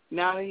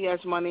now that he has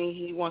money,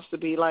 he wants to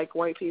be like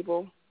white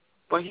people,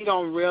 but he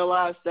don't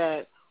realize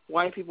that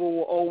white people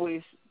will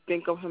always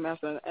think of him as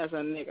a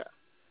nigger.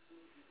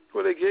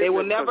 Well, they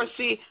will never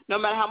see, no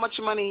matter how much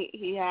money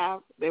he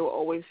have, they will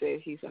always say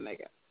he's a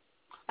nigger.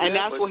 And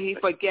that's what he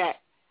forget.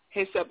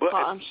 His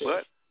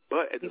subconscious.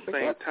 But at the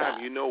same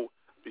time, you know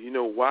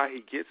why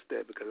he gets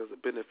that, because there's a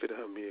benefit of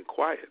him being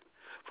quiet,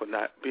 for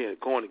not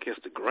going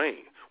against the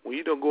grain. When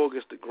you don't go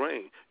against the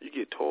grain, you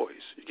get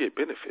toys, you get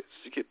benefits,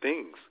 you get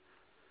things.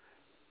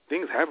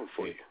 Things happen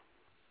for you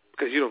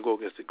because you don't go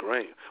against the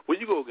grain. When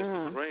you go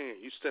against the grain,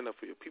 you stand up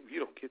for your people. You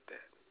don't get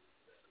that.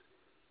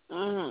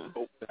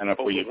 Stand up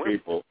for your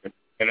people.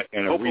 In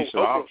a recent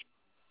auction.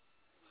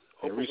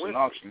 In a recent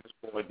auction,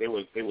 they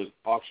was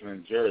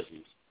auctioning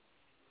jerseys.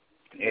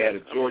 They had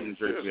a Jordan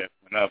jersey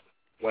that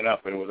went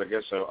up, and it was, I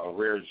guess, a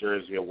rare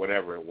jersey or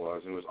whatever it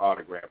was. It was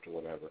autographed or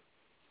whatever.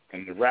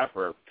 And the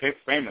rapper,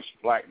 famous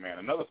black man,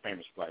 another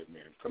famous black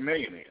man,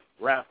 chameleon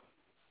rapper,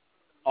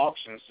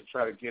 auctions to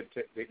try to get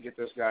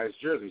this guy's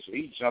jersey. So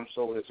he jumps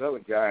over this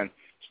other guy and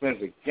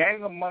spends a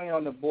gang of money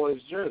on the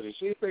boy's jersey.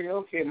 So he figured,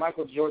 okay,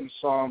 Michael Jordan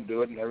saw him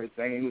do it and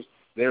everything. He was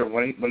there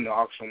when the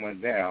auction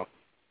went down.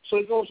 So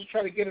he goes to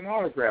try to get an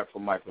autograph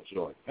from Michael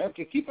Jordan.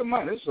 Okay, keep in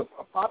mind, this is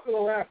a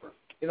popular rapper.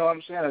 You know what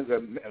I'm saying? He's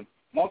a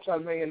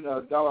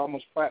multi-million-dollar,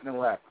 almost platinum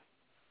rapper.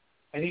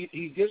 And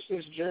he gets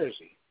this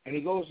jersey, and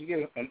he goes to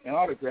get an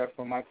autograph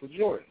from Michael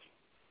Jordan.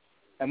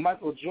 And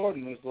Michael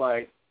Jordan is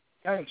like,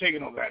 I ain't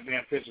taking no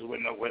goddamn pictures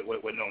with no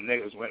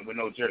niggas with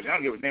no jersey. I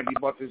don't give a damn if you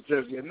bought this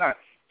jersey or not.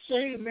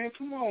 Say, hey, man,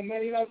 come on,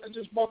 man. You know, I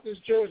just bought this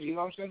jersey. You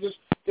know what I'm saying?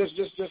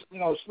 Just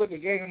split the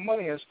gang of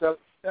money and stuff.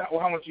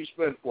 Well, how much you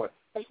spend for it?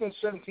 I spent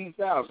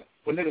 $17,000.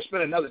 When niggas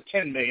spend another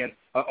 $10 million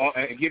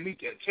and give me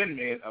 $10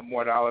 million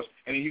more dollars,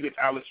 and then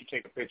I'll let you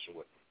take a picture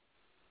with it.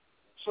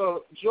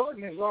 So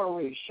Jordan has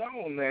already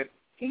shown that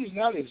he's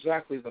not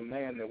exactly the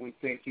man that we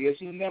think he is.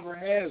 He never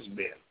has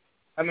been.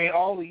 I mean,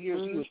 all the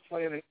years he was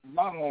playing in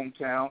my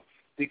hometown,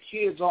 the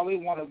kids, all they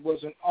wanted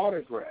was an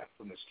autograph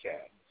from this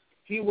cat.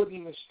 He wouldn't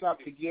even stop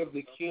to give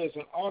the kids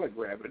an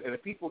autograph, and the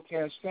people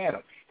can't stand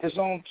him. His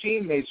own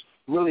teammates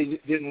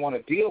really didn't want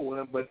to deal with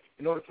him, but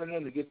in order for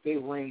them to get their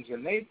rings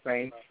and their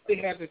fame, they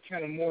had to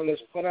kind of more or less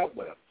put up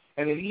with him.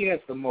 And then he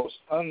had the most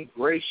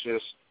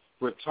ungracious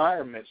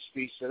retirement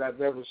speech that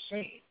I've ever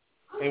seen,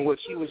 in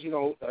which he was,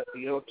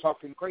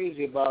 talking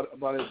crazy about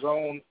his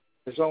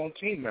own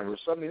team members.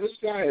 So I mean, this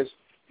guy has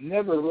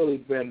never really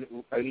been,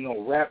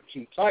 wrapped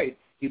too tight.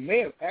 He may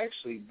have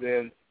actually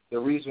been the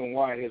reason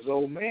why his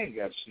old man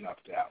got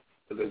snuffed out.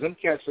 Because them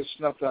cats that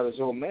snuffed out his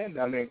old man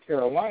down there in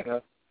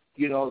Carolina,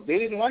 they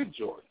didn't like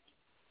Jordan.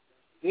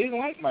 They didn't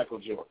like Michael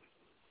Jordan.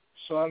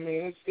 So, I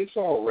mean, it's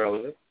all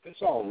relative.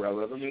 It's all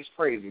relative. I mean, it's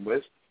crazy,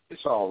 but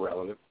it's all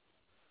relative.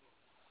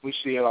 We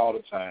see it all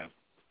the time.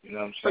 You know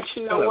what I'm saying?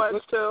 But you know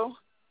what, too?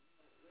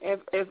 If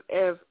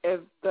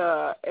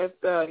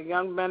the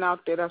young men out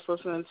there that's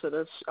listening to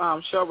this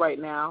show right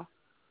now,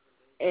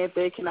 if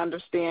they can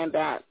understand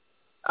that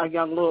a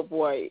young little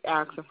boy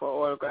asking for an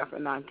autograph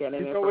and not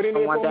getting it from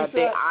someone that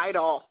they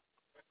idol,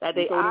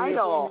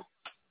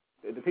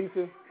 The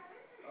pizza?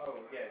 Oh,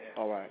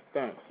 yeah. All right,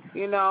 thanks.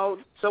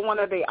 Someone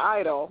that they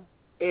idol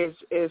is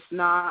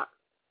not,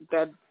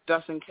 that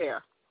doesn't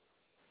care.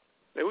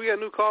 Hey, we got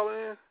a new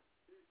caller in?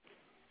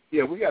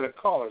 Yeah, we got a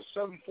caller,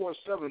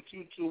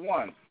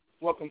 747-221.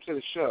 Welcome to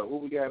the show. Who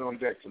we got on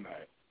deck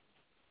tonight?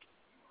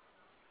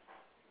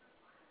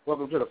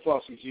 Welcome to the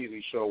FLAUXY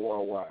Jeezy Show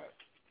Worldwide.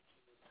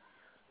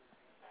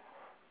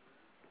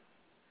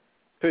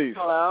 Peace.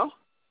 Hello?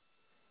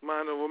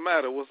 Mind over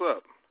matter. What's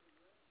up?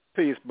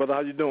 Peace, brother.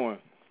 How you doing?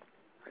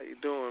 How you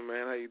doing,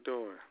 man? How you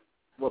doing?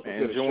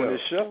 Man, enjoying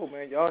this show,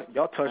 man.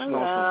 Y'all touching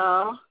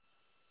on some.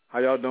 How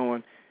y'all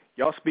doing?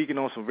 Y'all speaking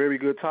on some very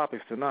good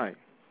topics tonight.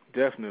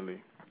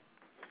 Definitely.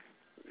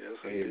 Yes,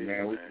 hey,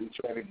 man, we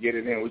try to get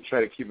it in. We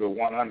try to keep it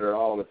 100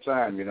 all the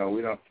time.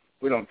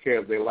 We don't care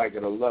if they like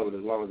it or love it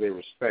as long as they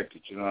respect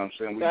it. You know what I'm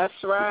saying?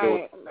 That's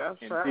right.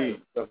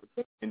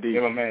 Indeed.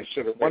 Give a man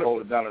sugar. We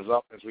hold it down as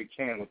often as we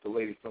can with the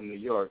lady from New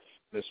York,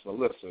 Miss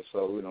Melissa.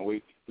 So,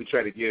 we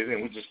try to get it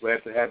in. We're just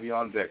glad to have you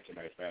on deck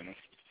tonight, family.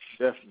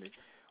 Definitely.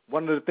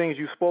 One of the things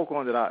you spoke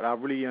on that I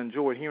really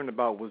enjoyed hearing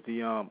about was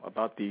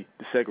about the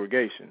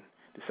segregation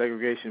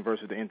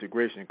versus the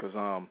integration, because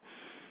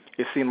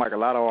it seemed like a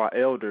lot of our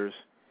elders,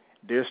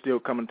 they're still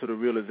coming to the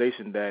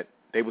realization that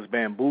they was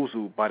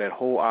bamboozled by that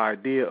whole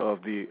idea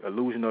of the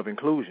illusion of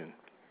inclusion.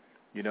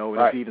 Right.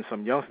 There's even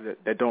some youngsters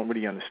that don't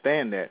really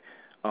understand that.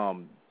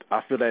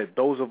 I feel that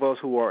those of us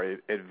who are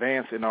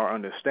advanced in our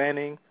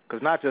understanding,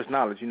 because not just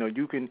knowledge,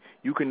 you can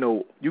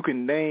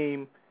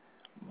name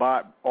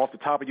off the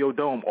top of your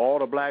dome all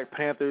the Black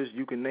Panthers,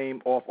 you can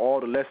name off all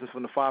the lessons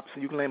from the 5%,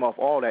 you can name off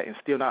all that and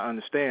still not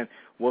understand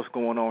what's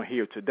going on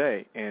here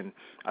today. And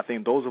I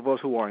think those of us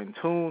who are in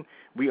tune,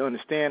 we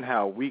understand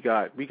how we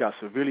got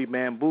severely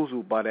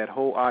bamboozled by that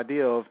whole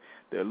idea of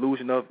the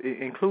illusion of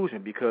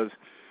inclusion, because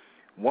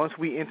once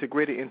we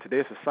integrated into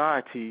their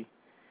society,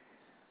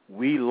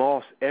 we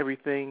lost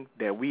everything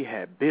that we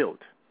had built.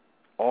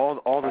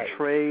 All the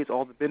trades,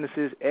 all the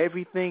businesses,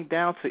 everything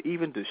down to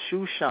even the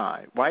shoe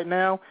shine. Right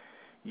now,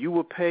 you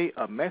will pay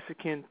a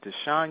Mexican to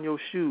shine your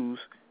shoes,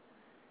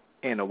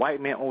 and a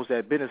white man owns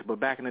that business. But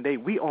back in the day,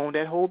 we owned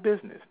that whole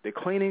business. The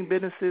cleaning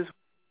businesses.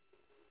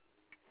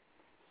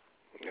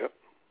 Yep.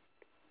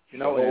 You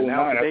know, and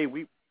now today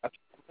I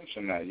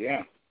mentioned that,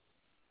 yeah.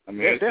 I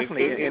mean, yeah,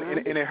 definitely,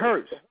 and it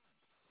hurts.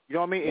 You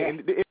know what I mean? Yeah.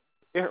 And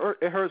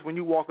it hurts when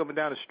you walk up and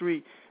down the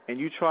street and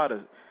you try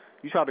to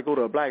go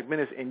to a black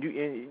business and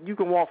you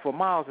can walk for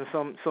miles in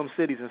some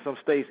cities and some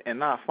states and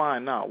not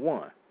find not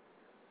one.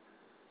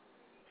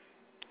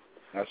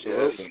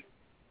 Absolutely.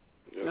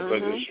 Yes.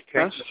 Mm-hmm.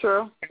 That's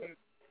true.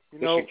 You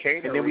know,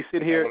 and then we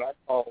sit here.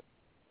 Go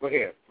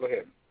ahead.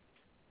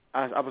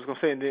 I was gonna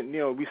say, and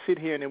then we sit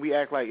here and then we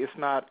act like it's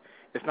not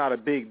a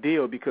big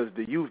deal because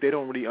the youth, they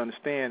don't really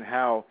understand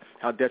how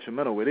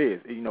detrimental it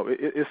is.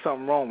 It's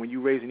something wrong when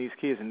you raising these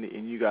kids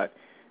and you got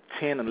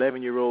 10,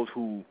 11-year-olds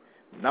who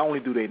not only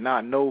do they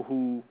not know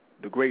who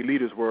the great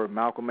leaders were,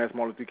 Malcolm X,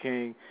 Martin Luther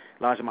King,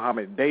 Elijah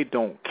Muhammad, they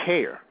don't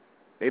care.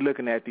 They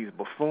looking at these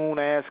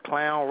buffoon-ass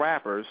clown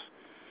rappers,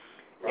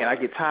 and I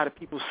get tired of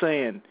people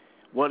saying,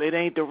 well, it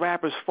ain't the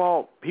rapper's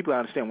fault. People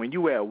understand when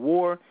you at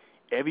war,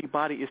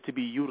 everybody is to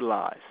be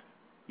utilized.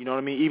 You know what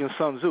I mean? Even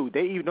Sun Tzu,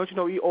 they even, don't you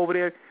know, over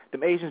there,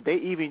 them Asians, they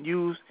even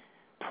used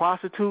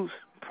prostitutes.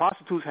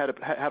 Prostitutes had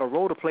a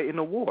role to play in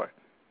the war.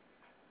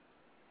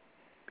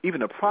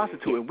 Even a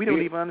prostitute, and we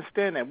don't even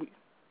understand that.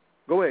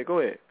 Go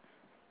ahead.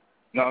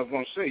 No, I was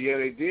going to say, yeah,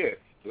 they did.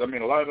 I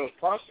mean, a lot of those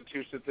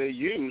prostitutes that they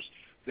used,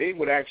 they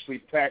would actually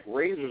pack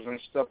razors and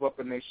stuff up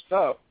in their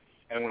stuff.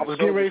 And when I was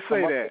getting ready to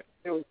say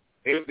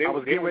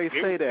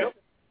that.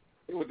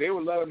 They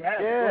would let them have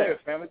it. Go ahead,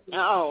 family.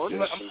 Oh,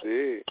 yes,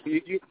 indeed.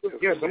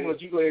 Yes, I'm going to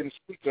let you go ahead and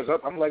speak because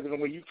I'm liking the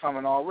way you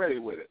coming already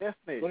with it.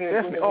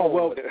 Definitely. Oh,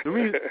 well,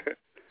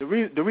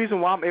 the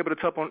reason why I'm able to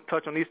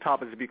touch on these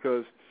topics is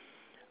because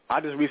I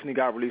just recently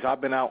got released.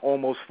 I've been out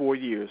almost 4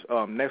 years.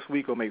 Next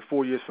week will make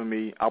 4 years for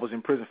me. I was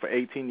in prison for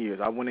 18 years.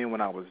 I went in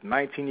when I was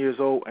 19 years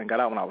old and got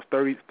out when I was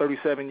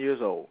 37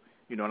 years old.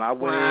 And I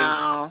went in.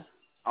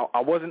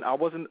 I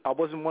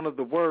wasn't one of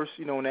the worst,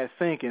 in that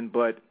thinking,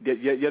 but yet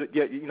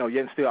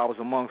still I was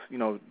amongst,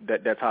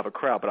 that type of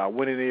crowd. But I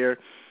went in there,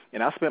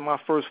 and I spent my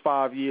first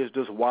 5 years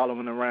just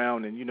wallowing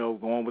around and,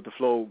 going with the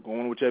flow,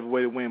 going whichever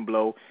way the wind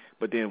blow.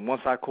 But then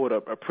once I caught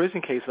a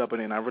prison case up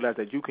in it, and I realized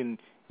that you can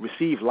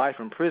receive life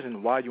in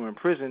prison while you're in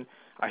prison,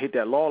 I hit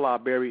that law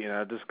library, and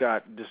I just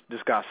got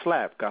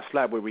slapped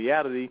with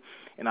reality,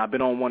 and I've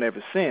been on one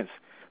ever since.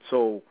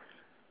 So,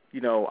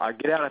 I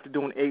get out after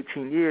doing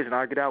 18 years, and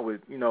I get out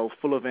with,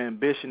 full of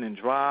ambition and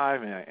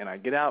drive, and I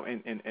get out,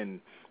 and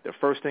the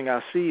first thing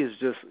I see is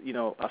just,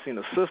 I seen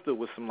a sister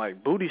with some,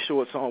 like, booty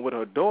shorts on with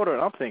her daughter,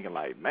 and I'm thinking,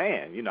 like,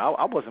 man,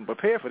 I wasn't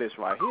prepared for this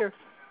right here.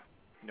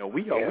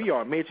 We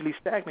are majorly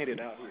stagnated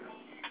out here.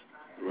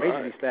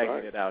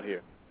 Out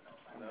here.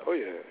 Oh,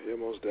 yeah,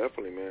 most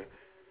definitely, man.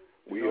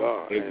 We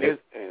are. And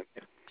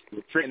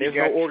there's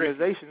no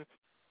organization.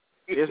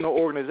 There's no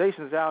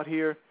organizations out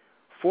here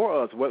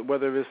for us,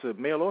 whether it's a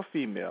male or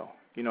female.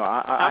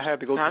 I had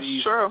to go to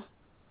these. That's true.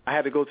 I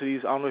had to go to these.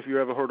 I don't know if you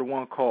ever heard of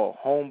one called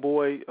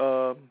Homeboy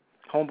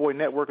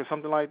Network or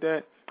something like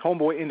that.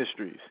 Homeboy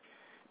Industries.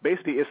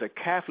 Basically, it's a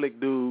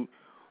Catholic dude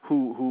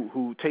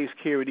who takes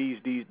care of these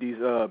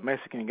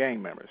Mexican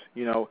gang members.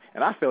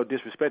 And I felt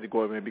disrespected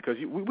going in because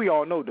we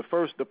all know the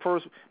first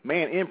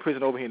man in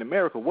prison over here in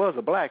America was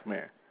a black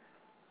man.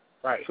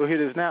 Right. So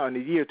here it is now in the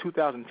year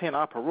 2010.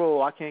 I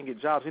parole. I can't get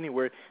jobs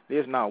anywhere.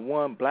 There's not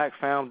one black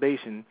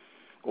foundation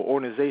or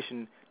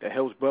organization that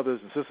helps brothers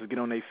and sisters get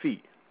on their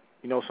feet.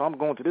 So I'm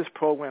going to this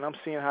program. I'm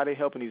seeing how they're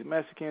helping these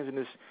Mexicans,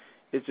 and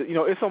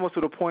it's almost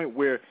to the point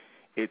where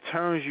it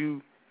turns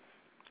you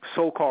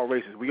so-called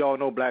racist. We all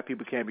know black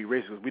people can't be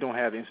racist because we don't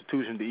have the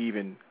institution to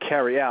even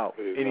carry out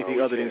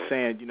anything other than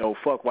saying,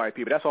 fuck white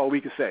people. That's all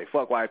we can say.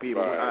 Fuck white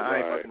people. I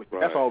ain't fucking with you.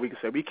 That's all we can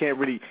say. We can't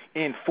really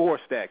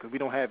enforce that because we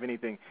don't have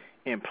anything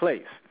in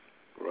place.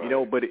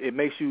 But it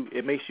makes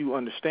you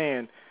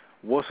understand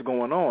what's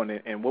going on,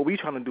 and what we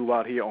trying to do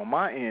out here on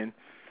my end,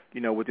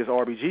 with this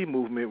RBG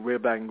movement,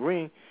 Red, Black, and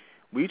Green,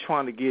 we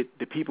trying to get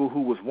the people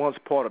who was once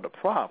part of the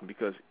problem,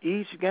 because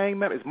each gang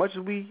member, as much as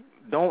we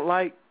don't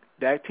like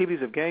the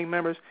activities of gang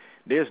members,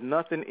 there's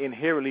nothing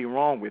inherently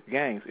wrong with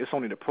gangs. It's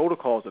only the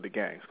protocols of the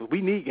gangs, because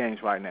we need gangs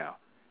right now.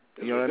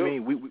 You know what I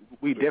mean?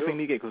 We definitely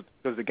need gangs,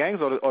 because the gangs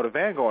are the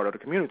vanguard of the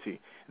community.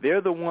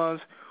 They're the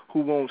ones who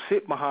won't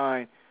sit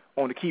behind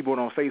on the keyboard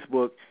on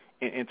Facebook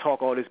and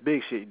talk all this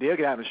big shit. They'll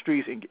get out in the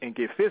streets and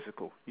get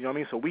physical. You know what I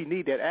mean? So we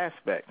need that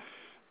aspect.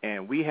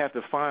 And we have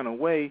to find a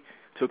way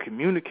to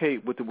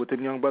communicate with the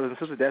young brothers and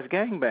sisters that's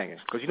gangbanging.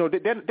 Because,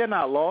 they're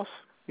not lost.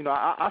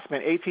 I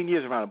spent 18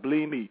 years around it.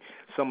 Believe me,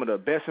 some of the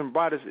best and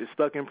brightest is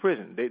stuck in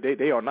prison.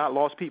 They are not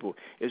lost people.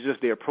 It's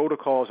just their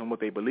protocols and what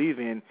they believe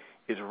in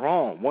is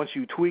wrong. Once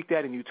you tweak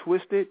that and you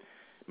twist it,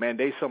 man,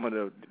 they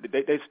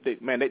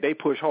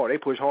push hard. They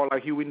push hard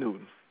like Huey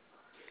Newton.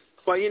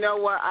 Well, you know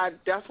what? I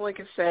definitely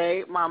can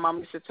say, my mom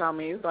used to tell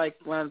me, like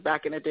when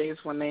back in the days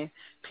when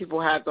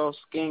people had those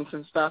schemes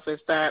and stuff, is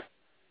that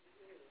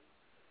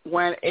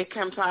when it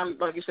came time,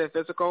 like you said,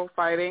 physical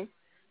fighting,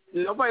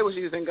 nobody was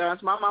using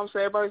guns. My mom said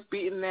everybody was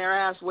beating their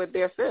ass with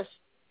their fists.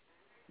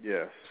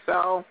 Yes.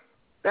 So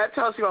that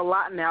tells you a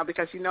lot now,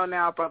 because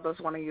now brothers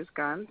want to use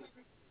guns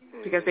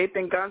because they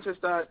think guns is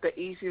the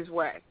easiest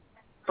way.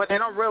 But they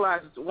don't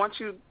realize once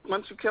you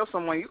kill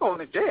someone, you're going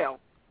to jail.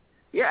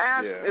 Your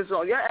ass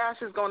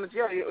is going to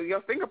jail.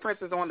 Your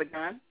fingerprints is on the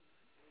gun.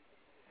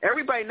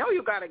 Everybody know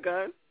you got a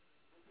gun.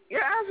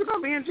 Your ass is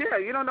going to be in jail.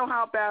 You don't know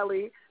how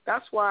badly.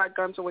 That's why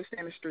guns always stay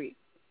in the street,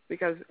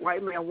 because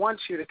white men want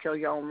you to kill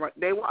your own.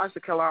 They want us to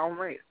kill our own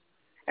race,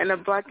 and the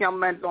black young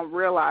men don't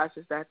realize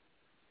is that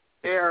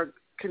they're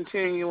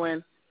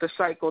continuing the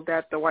cycle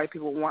that the white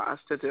people want us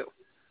to do.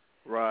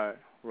 Right.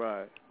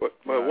 But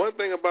one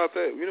thing about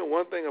that,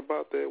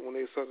 when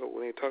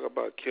they talk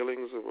about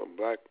killings of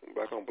black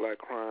on black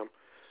crime,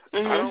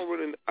 I don't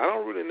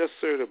really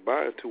necessarily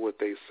buy into what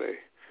they say,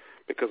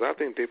 because I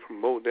think they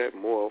promote that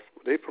more.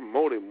 They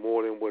promote it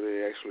more than what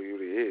it actually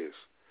really is,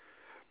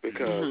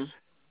 because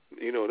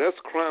that's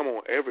crime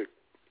on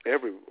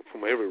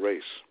from every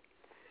race.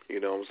 You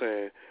know what I'm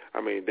saying?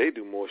 I mean, they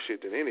do more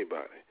shit than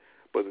anybody.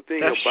 But the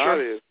thing about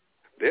it is,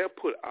 they'll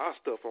put our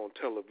stuff on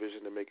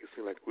television to make it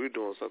seem like we're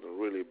doing something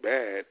really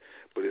bad,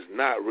 but it's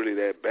not really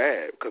that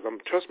bad. Because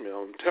trust me,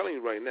 I'm telling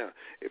you right now,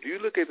 if you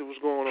look at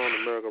what's going on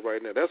in America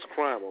right now, that's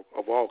crime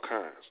of all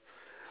kinds.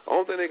 The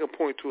only thing they can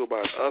point to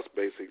about us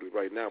basically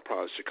right now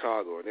probably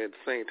Chicago, and at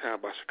the same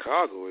time by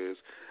Chicago is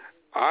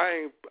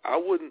I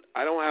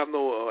don't have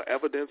no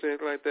evidence or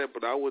anything like that,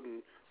 but I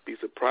wouldn't be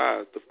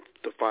surprised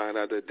to find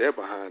out that they're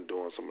behind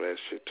doing some of that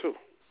shit too.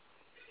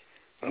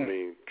 I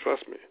mean,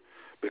 trust me.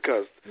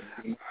 Because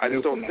I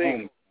just don't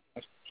think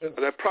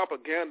that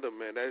propaganda,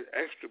 man, that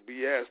extra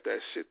BS, that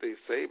shit they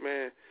say,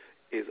 man,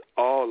 is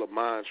all a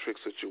mind trick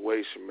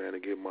situation, man, to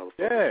get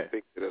motherfuckers to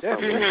think that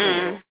that's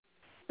something.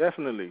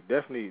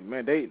 Definitely,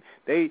 man.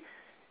 They,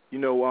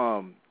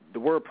 the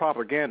word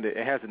propaganda,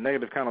 it has a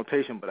negative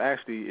connotation, but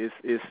actually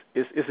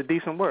it's a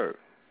decent word.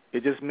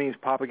 It just means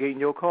propagating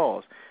your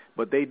cause.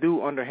 But they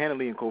do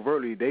underhandedly and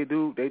covertly. They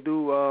do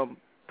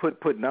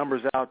put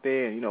numbers out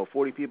there, and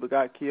 40 people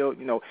got killed.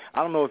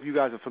 I don't know if you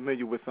guys are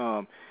familiar with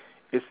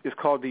it's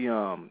called the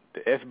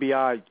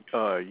FBI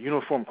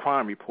Uniform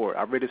Crime Report.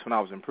 I read this when I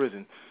was in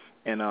prison,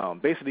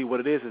 and basically what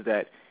it is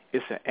that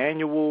it's an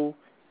annual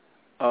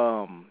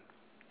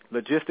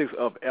logistics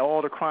of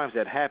all the crimes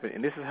that happen,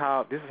 and this is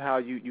how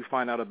you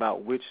find out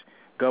about which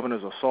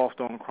governors are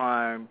soft on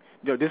crime.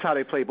 This is how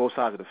they play both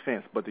sides of the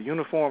fence. But the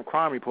Uniform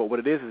Crime Report, what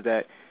it is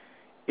that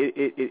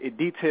it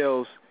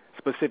details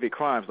specific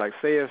crimes. Like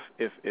say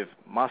if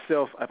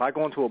I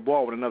go into a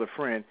bar with another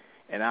friend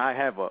and I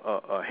have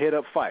a head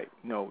up fight,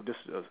 just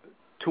a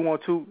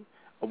 2-on-2,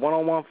 a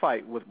 1-on-1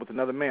 fight with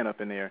another man up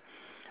in there,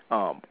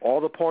 all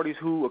the parties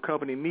who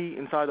accompany me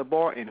inside the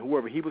bar and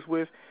whoever he was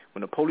with,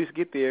 when the police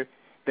get there,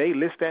 they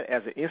list that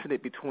as an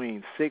incident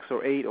between 6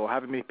 or 8 or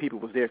however many people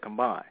was there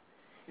combined.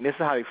 And this is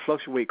how they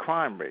fluctuate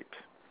crime rates.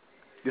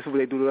 This is what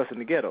they do to us in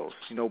the ghettos,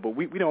 But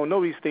we don't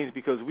know these things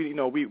because we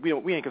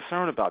ain't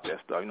concerned about that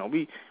stuff.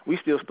 We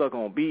still stuck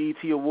on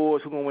BET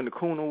awards. Who gonna win the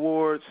Coon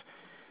Awards?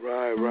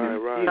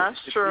 Right. That's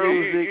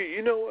true.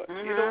 You know what?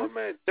 You know what,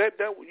 man? That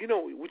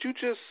what you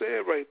just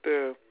said right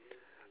there.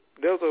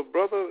 There was a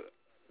brother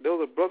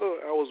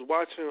I was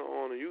watching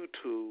on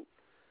YouTube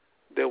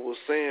that was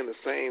saying the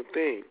same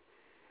thing.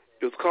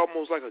 It was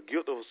almost like a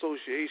guilt of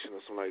association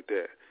or something like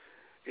that.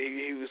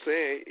 He was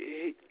saying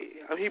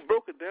he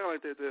broke it down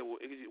like that. That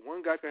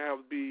one guy can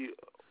be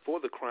for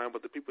the crime,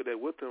 but the people that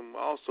with him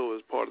also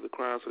is part of the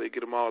crime, so they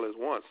get them all at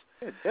once.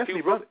 Yeah,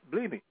 definitely, brother.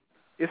 Believe me,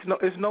 it's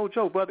no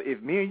joke, brother.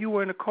 If me and you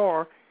were in a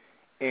car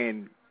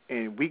and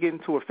we get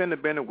into a fender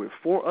bender with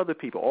 4 other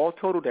people, all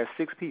total that's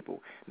 6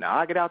 people. Now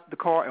I get out the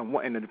car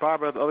and the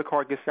driver of the other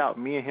car gets out.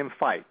 Me and him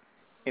fight,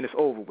 and it's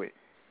over with.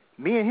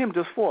 Me and him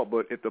just fought,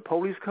 but if the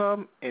police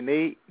come and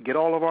they get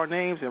all of our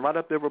names and write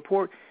up their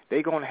report,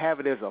 they're going to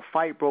have it as a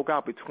fight broke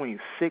out between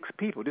 6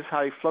 people. This is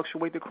how they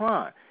fluctuate the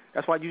crime.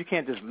 That's why you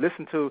can't just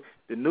listen to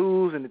the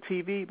news and the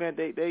TV, man.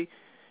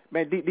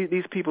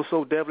 These people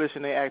so devilish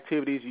in their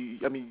activities,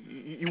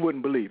 you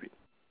wouldn't believe it.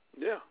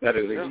 Yeah. That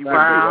is exactly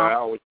why I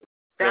always...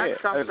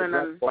 That's something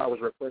that's why I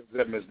always refer to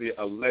them as the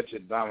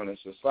alleged dominant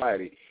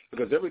society,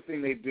 because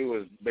everything they do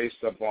is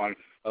based upon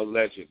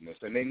allegedness,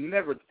 and they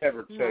never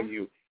ever tell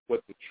you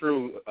what the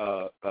true,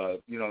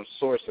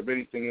 source of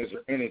anything is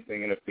or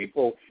anything. And if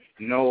people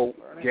know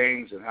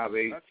gangs and how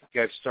they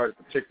got started,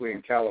 particularly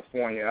in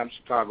California, I'm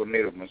Chicago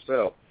native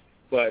myself,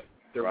 but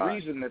the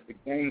reason that the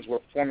gangs were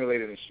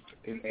formulated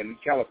in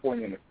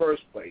California in the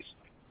first place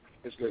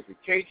is because the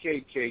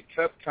KKK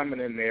kept coming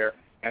in there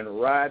and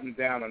riding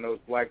down on those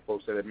black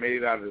folks that had made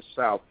it out of the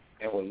South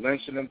and were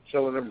lynching them,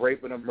 killing them,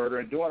 raping them,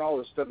 murdering, doing all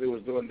the stuff they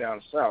was doing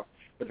down south,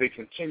 but they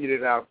continued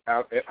it out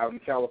in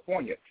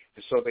California.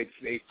 And so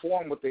they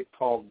formed what they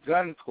call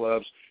gun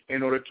clubs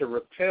in order to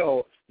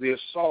repel the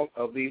assault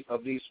of these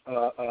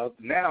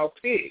now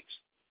pigs.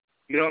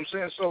 You know what I'm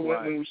saying? So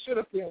when we sit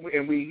up here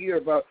and we hear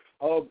about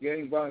all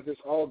gang violence, this,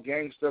 all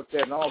gang stuff,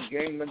 that, and all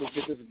gang members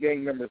get this,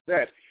 gang members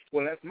that,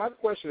 well, my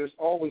question is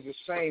always the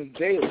same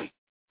daily.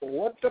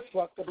 What the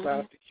fuck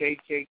about the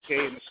KKK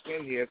and the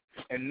skinheads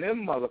and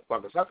them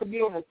motherfuckers? How come you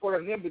don't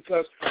report on them?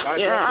 Because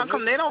how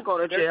come they don't go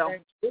to jail?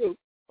 Well,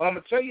 I'm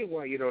going to tell you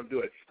why you don't do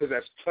it. Because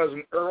that's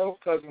Cousin Earl,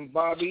 Cousin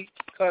Bobby,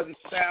 cousin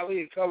Sally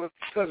and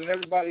cousin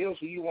everybody else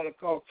who you want to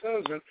call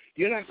cousin,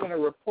 you're not going to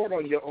report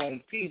on your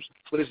own peeps,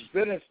 but it's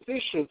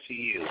beneficial to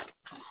you,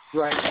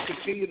 right, to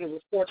continue to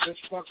report this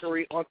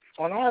fuckery on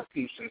our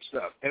peeps and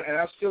stuff. And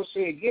I still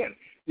say again,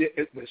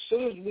 as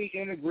soon as we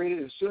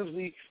integrated, as soon as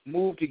we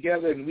moved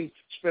together and we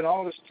spent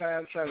all this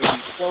time trying to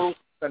be close,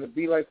 trying to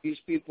be like these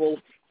people,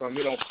 from,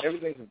 you know,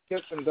 everything from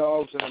kissing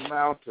dogs in the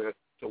mouth to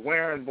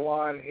wearing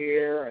blonde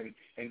hair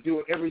and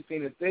doing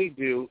everything that they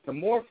do, the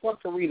more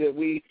fuckery that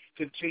we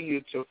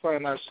continue to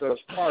find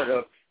ourselves part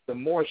of, the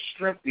more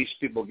strength these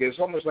people get. It's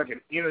almost like an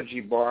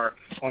energy bar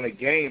on a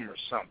game or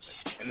something.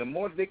 And the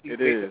more they can get,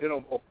 you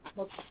know,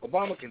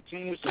 Obama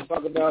continues to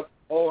talk about,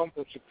 oh, I'm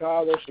from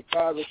Chicago,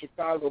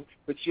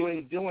 but you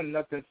ain't doing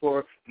nothing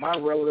for my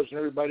relatives and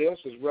everybody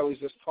else's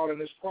relatives that's caught in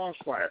this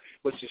crossfire.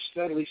 But you're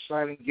steadily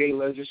signing gay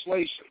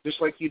legislation,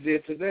 just like you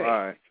did today.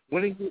 Right.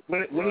 When are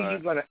you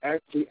going to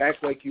actually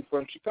act like you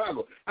from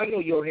Chicago? I know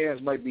your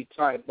hands might be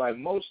tied by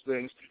most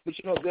things, but,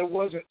 you know, there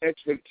was an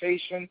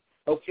expectation.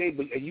 Okay,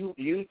 but you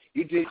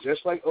did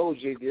just like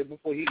O.J. did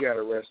before he got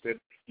arrested.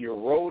 You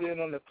rode in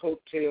on the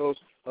coattails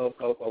of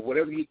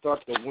whatever you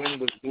thought the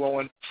wind was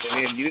blowing,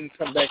 and then you didn't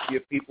come back to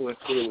your people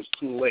until it was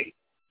too late.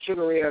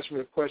 Sugar Ray asked me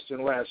a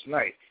question last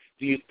night.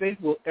 Do you think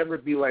we'll ever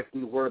be like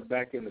we were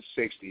back in the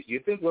 60s? Do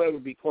you think we'll ever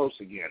be close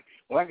again?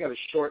 Well, I gave him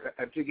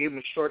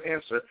a short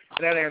answer,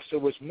 and that answer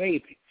was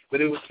maybe. But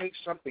it would take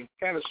something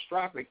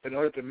catastrophic in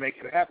order to make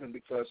it happen,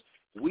 because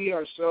we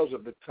ourselves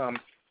have become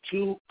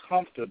too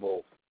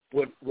comfortable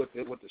with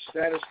the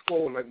status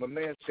quo, like my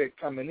man said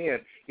coming in,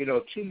 you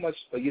know, too much,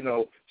 you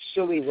know,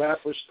 silly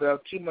rapper stuff,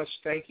 too much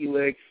stanky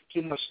leg,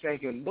 too much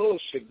stanky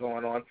bullshit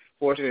going on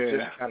for us to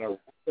just kind of wrap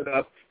it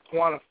up,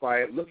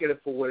 quantify it, look at it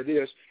for what it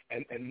is,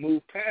 and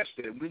move past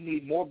it. We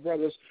need more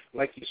brothers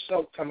like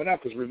yourself coming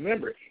out, because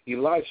remember,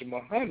 Elijah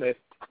Muhammad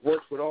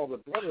worked with all the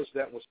brothers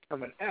that was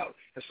coming out,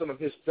 and some of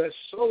his best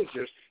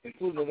soldiers,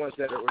 including the ones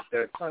that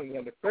are currently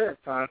under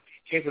Farrakhan,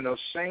 came from those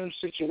same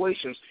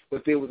situations,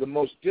 but they were the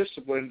most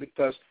disciplined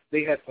because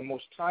they had the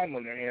most time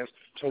on their hands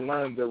to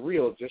learn the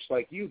real, just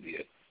like you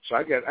did. So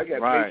I got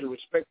major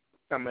respect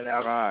for coming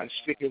out and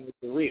sticking with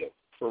the real,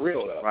 for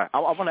real though. Right. I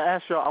want to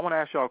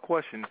ask y'all a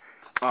question.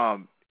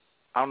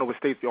 I don't know what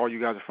states all you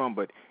guys are from,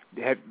 but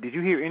did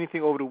you hear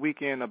anything over the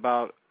weekend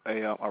about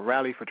a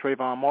rally for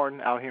Trayvon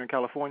Martin out here in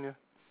California?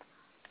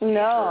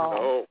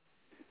 No.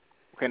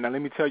 Okay, now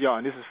let me tell y'all,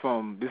 and this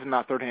is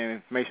not third-hand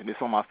information. This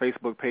is on my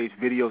Facebook page,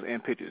 videos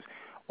and pictures.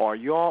 Are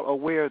y'all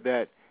aware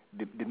that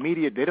the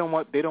media, they don't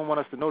want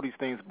us to know these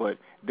things, but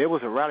there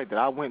was a rally that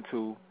I went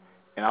to,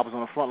 and I was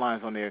on the front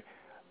lines on there.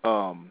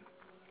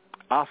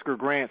 Oscar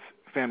Grant's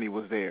family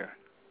was there.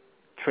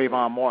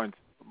 Trayvon Martin's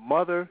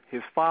mother,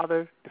 his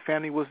father, the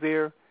family was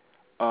there.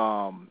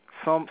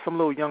 Some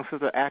little young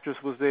sister actress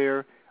was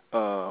there.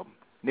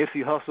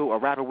 Nipsey Hussle, a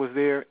rapper, was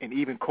there, and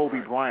even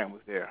Kobe Bryant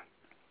was there.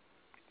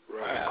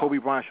 Right. Kobe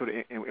Bryant showed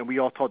it, and we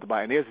all talked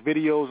about it. And there's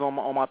videos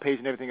on my page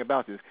and everything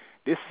about this.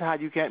 This is how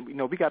you can't,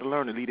 we got to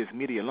learn to leave this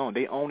media alone.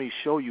 They only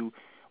show you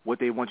what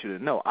they want you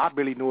to know. I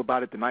barely knew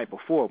about it the night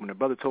before when the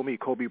brother told me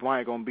Kobe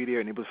Bryant going to be there,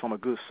 and it was from a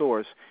good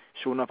source.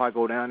 Sure enough, I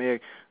go down there.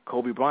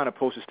 Kobe Bryant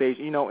approached the stage,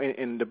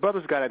 and the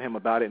brothers got at him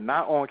about it,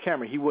 not on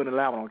camera. He wouldn't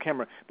allow it on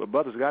camera, but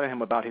brothers got at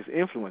him about his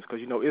influence,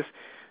 because, it's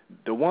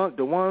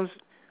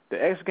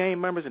the ex-gang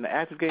members and the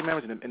active gang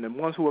members and the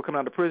ones who are coming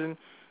out of prison,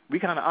 we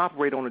kind of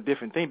operate on a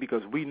different thing,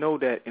 because we know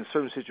that in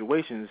certain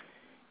situations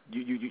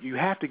you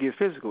have to get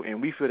physical,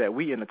 and we feel that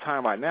we in a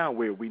time right now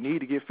where we need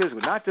to get physical,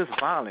 not just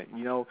violent,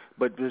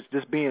 but just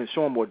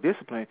showing more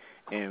discipline.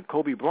 And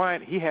Kobe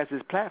Bryant, he has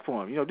his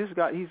platform. This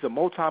guy, he's a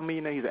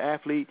multi-millionaire, he's an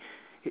athlete.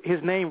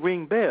 His name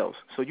ring bells,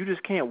 so you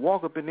just can't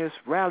walk up in this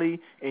rally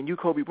and you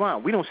Kobe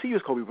Bryant. We don't see you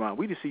as Kobe Bryant.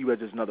 We just see you as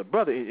just another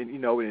brother. And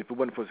if it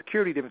wasn't for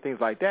security, different things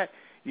like that,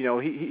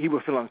 he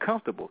would feel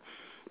uncomfortable.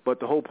 But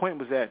the whole point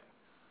was that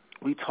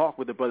we talk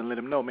with the brother and let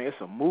him know, man, it's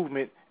a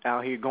movement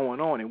out here going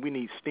on, and we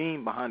need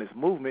steam behind this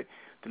movement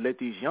to let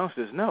these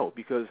youngsters know,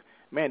 because,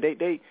 man,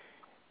 they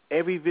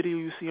every video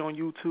you see on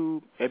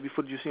YouTube, every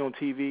footage you see on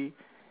TV,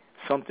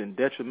 something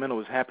detrimental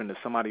is happening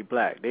to somebody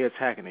black. They're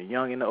attacking the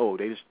young and the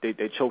old.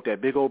 They choked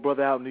that big old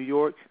brother out in New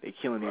York. They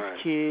killing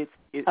these kids.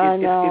 It's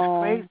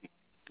crazy.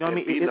 You know what I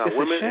mean? It's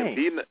a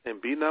shame.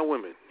 And beating out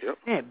women. Yep.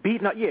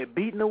 Yeah,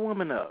 beating the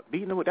woman up.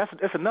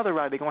 That's another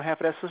rally they're gonna have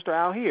for that sister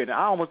out here. Now,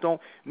 I almost don't.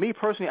 Me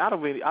personally, I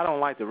don't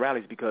like the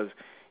rallies, because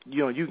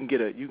you can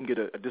get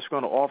a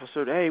disgruntled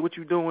officer. Hey, what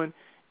you doing?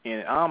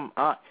 And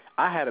I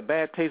had a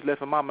bad taste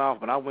left in my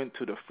mouth when I went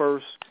to the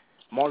first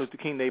Martin Luther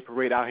King Day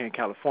parade out here in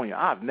California.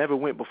 I've never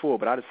went before,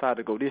 but I decided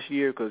to go this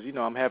year because,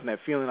 I'm having that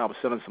feeling. I was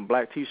selling some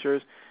black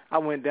T-shirts. I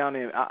went down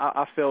there, and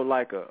I felt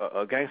like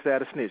a gangster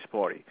at a snitch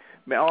party.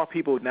 Man, our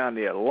people down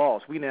there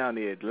lost. We down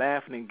there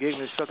laughing and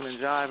giggling, shucking and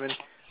jiving.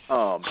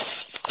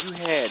 You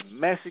had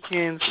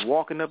Mexicans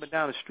walking up and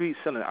down the street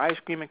selling ice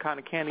cream and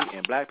cotton candy,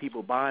 and black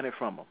people buying it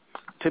from them.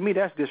 To me,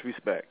 that's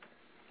disrespect.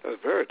 That's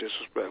very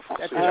disrespectful.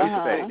 That's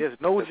disrespect. There's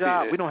no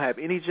job. We don't have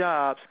any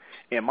jobs,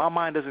 and my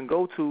mind doesn't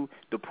go to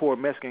the poor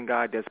Mexican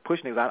guy that's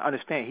pushing it. I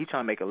understand he's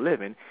trying to make a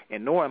living,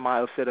 and nor am I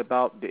upset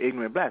about the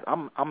ignorant blacks.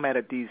 I'm mad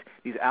at these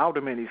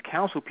aldermen, these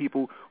council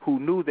people who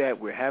knew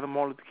that we're having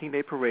Martin Luther King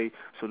Day parade,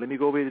 so let me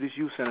go over to this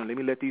youth center, let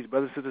me let these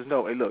brothers and sisters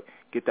know, hey, look,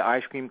 get the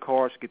ice cream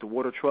carts, get the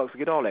water trucks,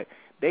 get all that.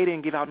 They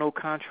didn't give out no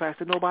contracts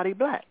to nobody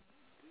black.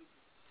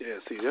 Yeah,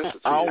 see, that's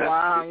the oh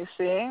wow, you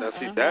see?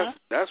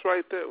 That's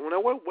right there. Where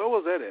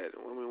was that at? I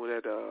mean,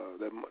 that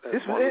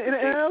this was in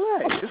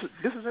L.A.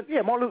 This is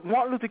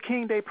Martin Luther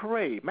King Day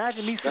parade.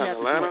 Imagine me sitting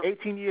after doing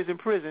 18 years in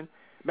prison.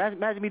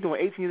 Imagine me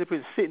doing 18 years in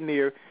prison, sitting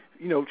there,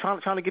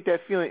 trying to get that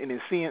feeling, and then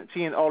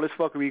seeing all this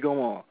fuckery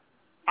go on.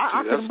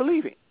 I couldn't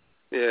believe it.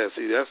 Yeah,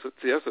 that's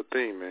the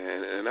thing,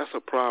 man, and that's a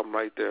problem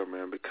right there,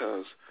 man,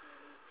 because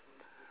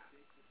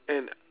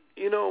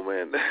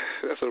man,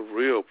 that's a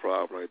real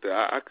problem right there.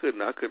 I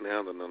couldn't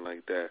handle nothing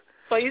like that.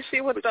 But you see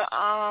what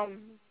I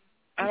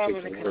don't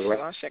really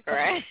control on sugar,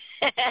 right?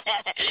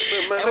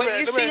 Go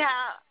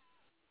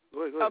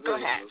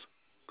ahead.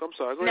 I'm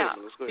sorry. Go ahead.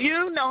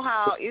 You know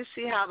how you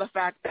see how the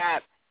fact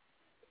that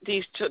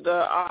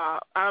I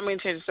don't mean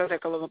to change the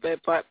subject a little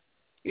bit, but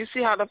you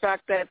see how the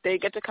fact that they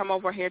get to come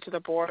over here to the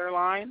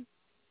borderline,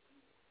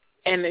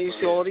 and you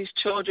see all these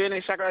children.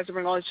 They sacrifice to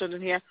bring all these children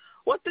here.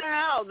 What the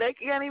hell? They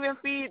can't even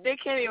feed. They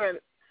can't even.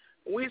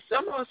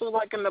 Some of us are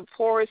like in the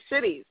poorest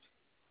cities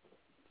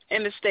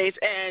in the States,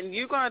 and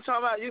you're going to talk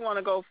about you want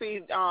to go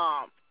feed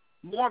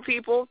more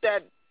people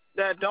that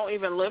don't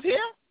even live here?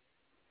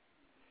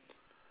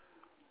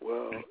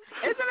 Well,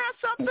 isn't that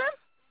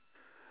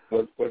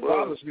something? What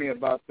bothers me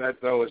about that,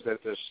 though, is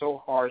that they're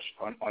so harsh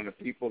on the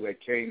people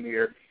that came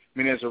here. I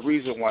mean, there's a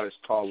reason why it's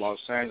called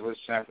Los Angeles,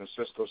 San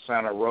Francisco,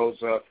 Santa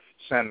Rosa,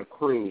 Santa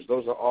Cruz.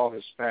 Those are all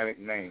Hispanic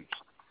names.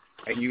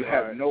 And you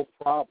have no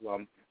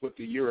problem with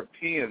the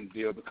European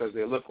deal because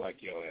they look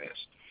like your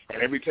ass.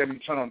 And every time you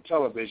turn on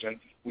television,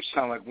 we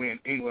sound like we're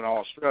in England or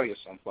Australia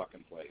some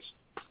fucking place.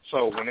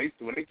 So when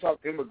they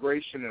talk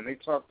immigration and they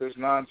talk this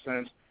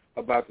nonsense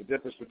about the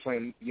difference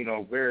between,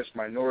 various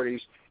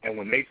minorities, and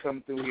when they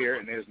come through here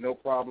and there's no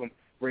problem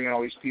bringing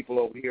all these people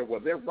over here, well,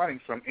 they're running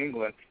from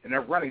England and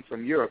they're running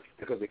from Europe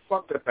because they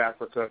fucked up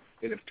Africa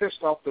and they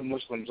pissed off the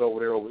Muslims over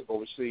there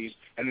overseas,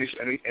 and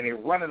they're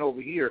running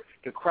over here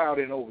to crowd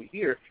in over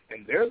here,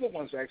 and they're the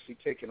ones actually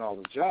taking all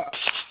the jobs.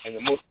 And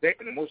the most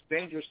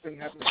dangerous thing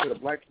happening to the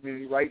black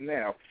community right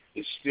now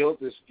is still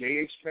this gay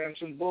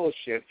expansion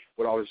bullshit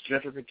with all this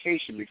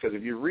gentrification, because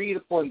if you read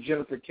upon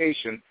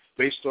gentrification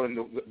based on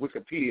the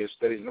Wikipedia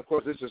studies, and of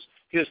course this is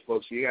his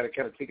books, so you got to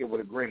kind of take it with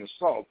a grain of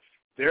salt,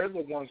 they're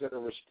the ones that are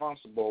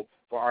responsible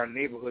for our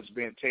neighborhoods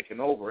being taken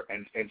over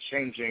and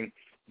changing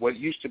what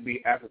used to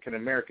be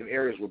African-American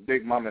areas where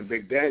Big Mom and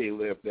Big Daddy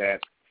lived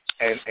at,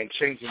 and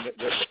changing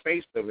the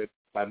face of it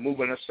by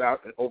moving us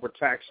out and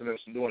overtaxing us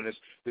and doing this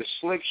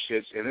slick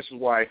shit. And this is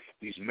why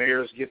these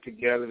mayors get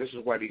together. This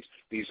is why these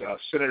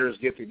senators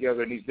get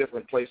together in these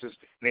different places,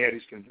 and they have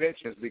these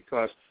conventions,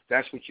 because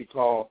that's what you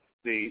call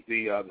the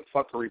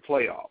fuckery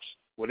playoffs,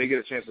 where they get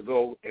a chance to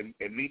go and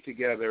meet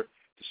together,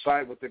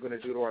 decide what they're going to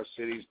do to our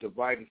cities,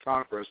 divide and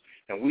conquer us,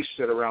 and we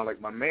sit around, like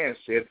my man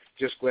said,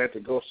 just glad to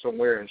go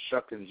somewhere and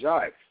shuck and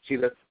jive. See,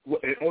 that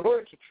in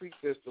order to treat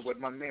this to what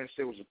my man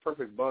said was a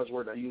perfect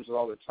buzzword, I use it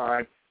all the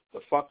time,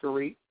 the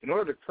fuckery, in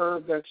order to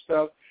curb that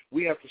stuff,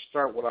 we have to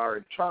start with our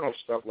internal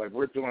stuff like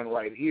we're doing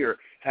right here,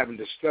 having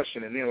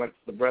discussion, and then, like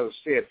the brother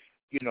said,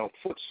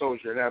 foot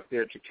soldiering out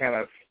there to kind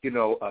of,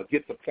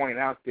 get the point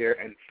out there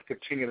and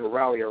continue to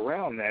rally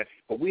around that.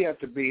 But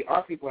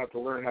our people have to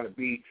learn how to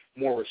be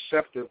more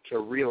receptive to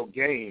real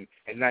game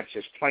and not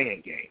just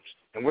playing games.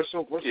 And we're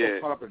so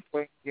caught up in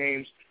playing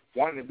games,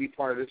 wanting to be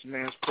part of this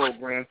man's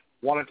program,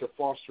 wanting to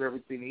foster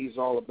everything he's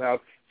all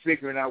about,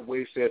 figuring out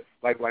ways that,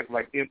 like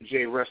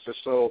MJ, rest his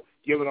soul,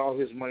 giving all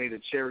his money to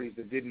charities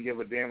that didn't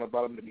give a damn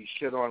about him to be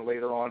shit on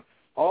later on.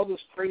 All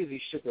this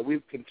crazy shit that we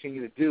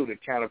continue to do to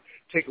kind of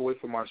take away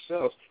from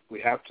ourselves,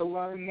 we have to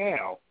learn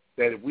now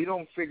that if we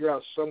don't figure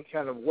out some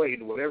kind of way,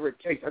 whatever it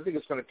takes, I think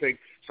it's going to take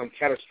some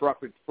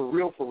catastrophic, for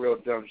real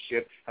dumb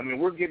shit. I mean,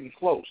 we're getting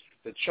close.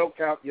 The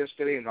choke out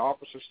yesterday and the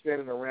officer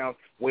standing around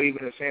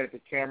waving his hand at the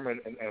camera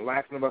and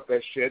laughing about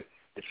that shit,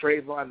 the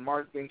Trayvon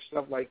Martin thing,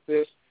 stuff like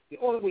this, the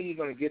only way you're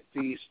going to get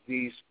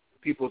these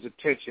people's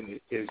attention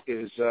is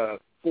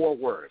 4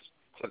 words: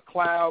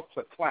 cloud.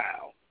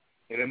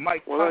 And it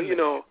might like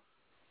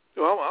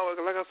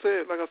I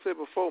said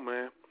before,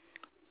 man,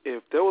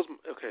 if there was,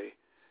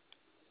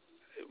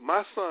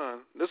 my son,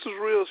 this is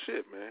real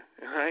shit, man,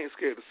 and I ain't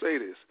scared to say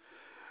this.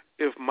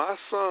 If my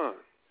son,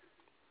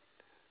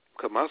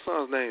 because my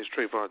son's name is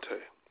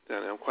Trayvonte,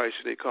 and I'm quite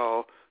sure they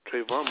call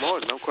Trayvon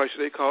Martin, I'm quite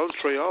sure they call him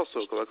Trey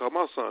also, because I call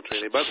my son Trey.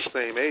 They're about the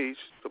same age,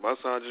 so my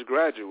son just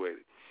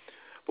graduated.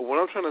 But what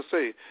I'm trying to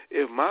say,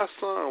 if my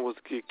son was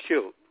to get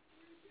killed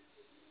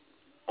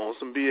on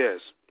some BS,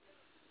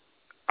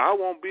 I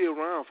won't be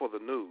around for the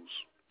news.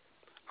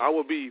 I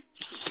will be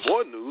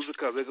more news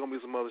because there's going to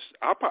be some other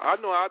I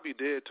know I'll be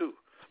dead too.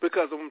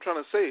 Because what I'm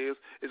trying to say is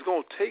it's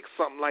going to take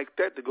something like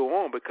that to go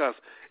on because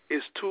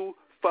it's too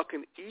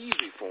fucking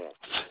easy for them.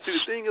 See, the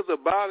thing is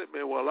about it,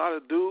 man, well, a lot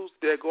of dudes,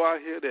 they go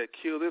out here, they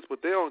kill this,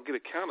 but they don't get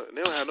accounted.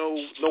 They don't have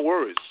no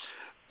worries.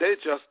 They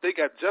got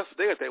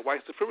that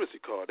white supremacy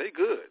card. They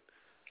good.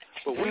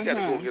 But we got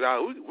to go get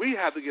out. We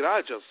have to get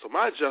our justice. So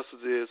my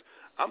justice is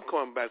I'm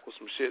coming back with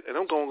some shit, and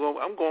I'm going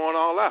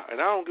all out,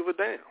 and I don't give a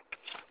damn.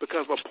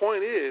 Because my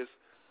point is,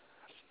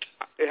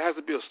 it has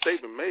to be a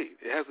statement made.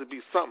 It has to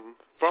be something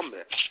from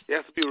that. It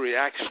has to be a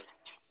reaction.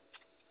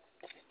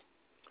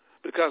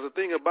 Because the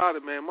thing about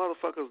it, man,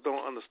 motherfuckers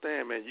don't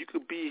understand, man. You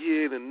could be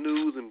here in the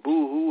news and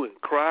boo-hoo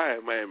and cry,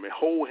 man,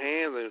 hold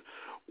hands and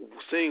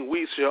sing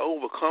We Shall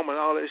Overcome and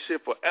all that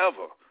shit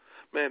forever.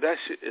 Man, that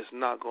shit is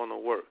not going to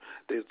work.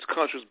 This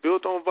country's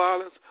built on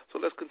violence, so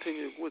let's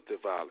continue with the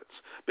violence.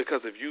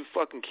 Because if you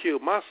fucking kill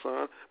my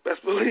son,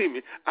 best believe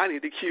me, I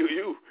need to kill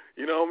you.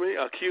 You know what I mean?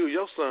 Or kill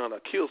your son or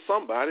kill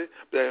somebody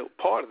that's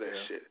part of that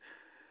shit.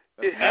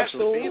 It has to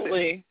be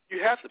that.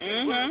 You have to be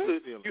willing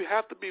to. You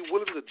have to be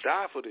willing to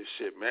die for this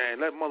shit, man.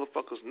 Let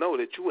motherfuckers know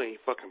that you ain't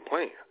fucking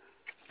playing.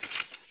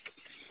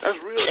 That's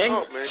real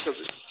talk, man.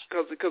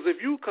 Because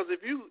if you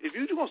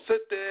just gonna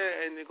sit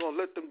there and you're gonna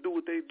let them do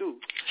what they do,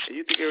 and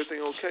you think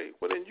everything okay,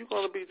 well then you're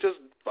gonna be just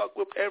fucked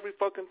with every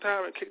fucking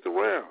time and kicked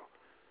around.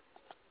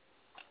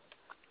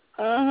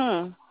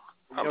 I'm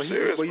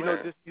serious,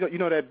 man. You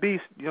know that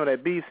beast.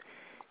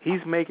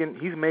 He's making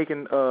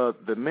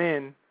the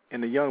men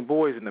and the young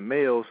boys and the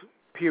males,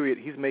 period,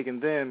 he's making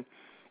them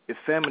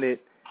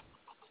effeminate.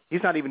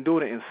 He's not even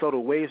doing it in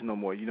subtle ways no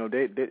more. You know,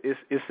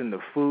 it's in the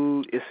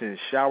food, it's in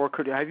shower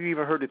curtains. Have you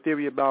even heard the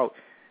theory about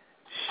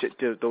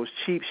those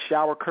cheap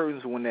shower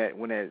curtains when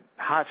that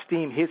hot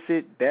steam hits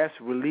it, that's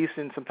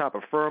releasing some type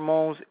of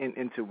pheromones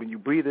into when you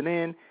breathe it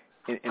in,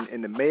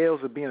 and the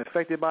males are being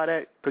affected by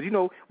that? Because, you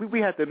know, we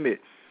have to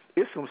admit,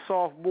 it's some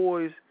soft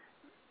boys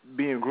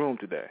being groomed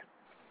today.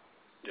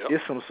 Yep.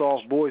 It's some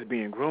soft boys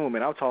being groomed,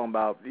 and I'm talking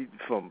about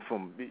from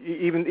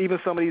even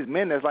some of these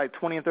men that's like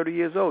 20 and 30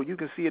 years old. You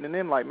can see it in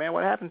them, like, man,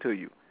 what happened to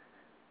you?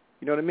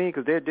 You know what I mean?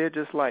 Because they're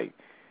just like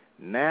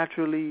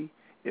naturally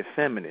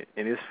effeminate,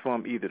 and it's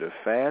from either the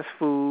fast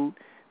food,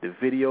 the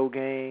video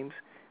games,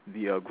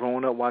 the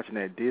growing up watching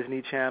that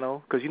Disney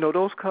Channel. Because, you know,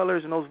 those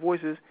colors and those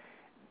voices,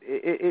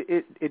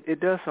 it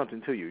does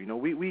something to you. You know,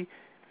 we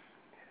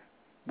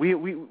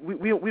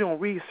don't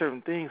read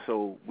certain things,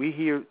 so we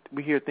hear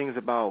things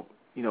about,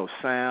 you know,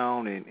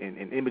 sound and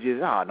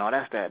images. No,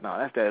 that's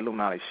that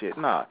Illuminati shit.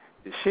 Nah,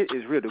 the shit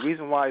is real. The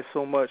reason why it's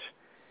so much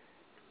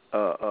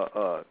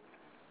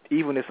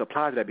evilness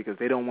applies to that, because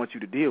they don't want you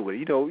to deal with it.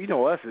 You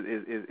know us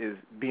is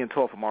being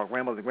taught from our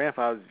grandmothers and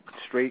grandfathers,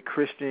 straight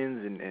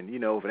Christians, and you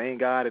know, if it ain't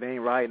God, it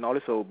ain't right, and all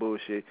this old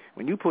bullshit.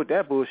 When you put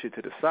that bullshit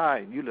to the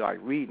side and you like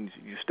read and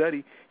you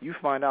study, you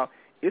find out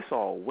it's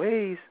all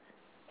ways.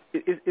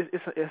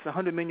 It's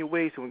 100 million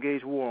ways to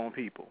engage war on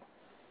people.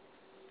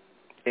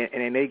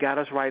 And they got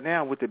us right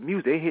now with the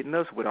music. They hitting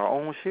us with our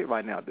own shit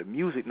right now. The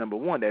music, number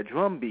one, that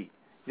drum beat.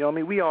 You know what I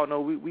mean? We all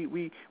know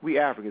we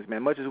Africans,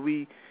 man. Much as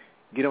we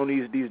get on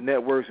these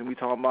networks and we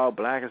talk about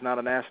black is not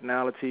a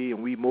nationality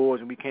and we Moors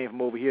and we came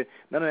from over here,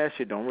 none of that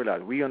shit don't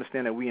realize. We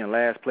understand that we in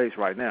last place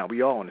right now.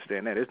 We all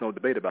understand that. There's no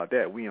debate about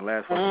that. We in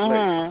last fucking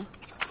place.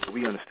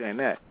 We understand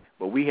that.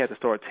 But we have to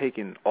start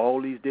taking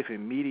all these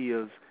different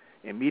medias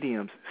and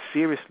mediums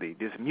seriously.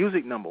 This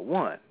music, number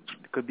one,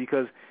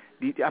 because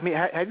I mean,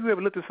 have you ever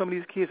looked at some of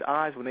these kids'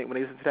 eyes when they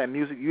listen to that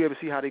music? You ever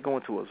see how they go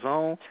into a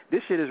zone?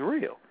 This shit is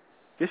real.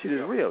 This shit is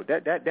real.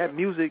 That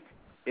music,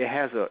 it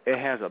has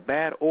a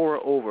bad aura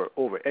over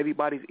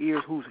everybody's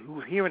ears who's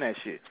hearing that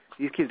shit.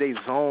 These kids, they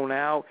zone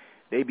out.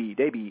 They be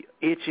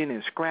itching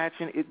and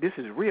scratching. This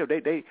is real.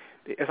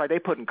 It's like they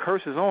putting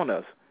curses on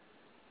us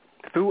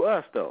through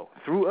us.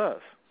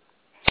 Mm-hmm.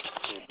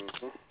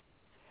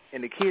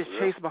 And the kids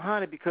chase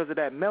behind it because of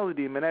that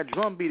melody, man. That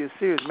drum beat is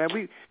serious,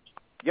 man.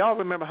 Y'all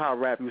remember how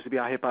rap used to be,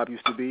 how hip-hop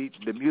used to be?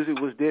 The music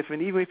was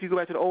different. Even if you go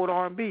back to the old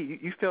R&B,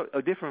 you felt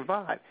a different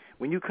vibe.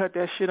 When you cut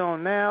that shit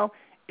on now,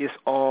 it's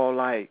all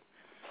like,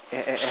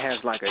 it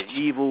has like an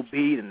evil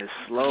beat and it's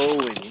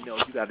slow, and, you know,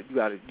 you got to,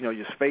 you know,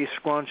 your face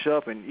scrunch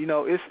up, and, you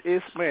know, it's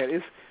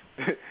scary,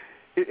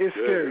 to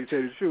tell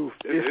you the truth.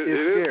 It's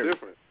scary.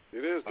 Different.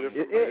 It is different.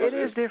 It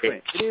is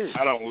different. It is.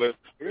 I don't listen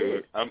to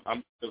it.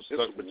 I'm just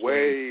stuck between. It's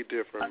way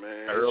different,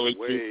 man. Early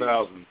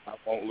 2000s. I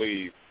won't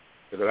leave.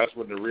 Because that's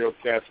when the real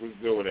cats was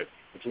doing it.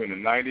 Between the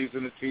 90s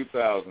and the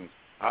 2000s,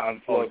 I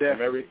unplugged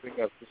from everything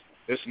else.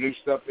 This new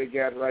stuff they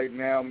got right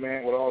now,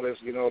 man, with all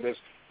this, you know, this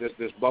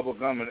bubble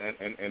gum and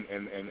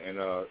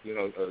you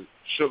know,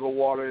 sugar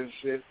water and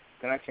shit.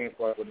 And I can't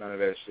fuck with none of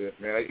that shit,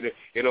 man.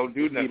 It don't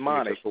do nothing.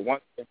 Just for one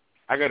thing,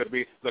 I gotta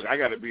be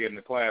in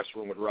the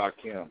classroom with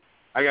Rakim.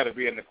 I gotta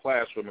be in the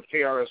classroom. If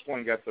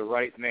KRS-One got the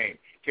right name,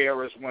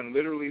 KRS-One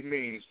literally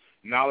means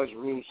knowledge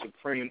rules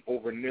supreme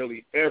over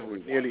nearly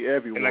everyone. Nearly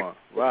everyone,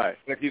 right?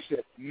 Like you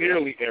said,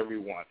 nearly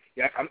everyone.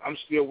 Yeah, I'm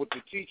still with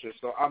the teacher,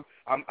 so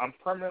I'm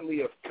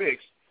permanently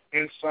affixed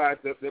inside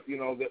the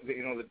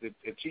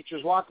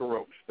teacher's locker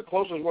room. The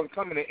closest one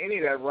coming to any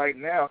of that right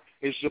now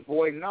is your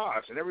boy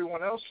Nas, and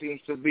everyone else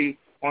seems to be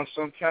on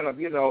some kind of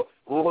bullshit.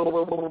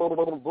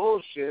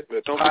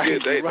 But don't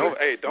forget,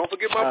 don't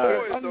forget my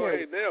boys though.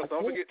 Hey, Nels,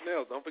 don't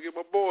forget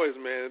my boys,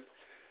 man.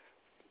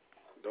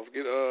 Don't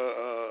forget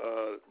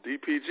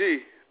DPG,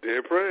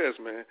 Dead Prayers,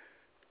 man.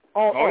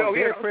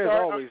 Dead Prayers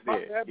always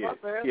there.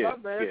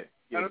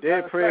 Yeah,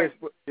 Dead Prayers.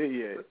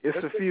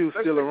 It's a few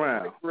still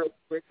around.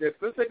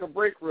 Let's take a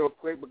break real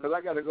quick because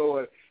I got to go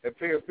and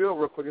pay a bill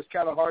real quick. It's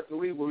kind of hard to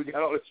leave when we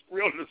got all this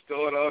realness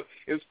going on.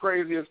 It's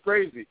crazy.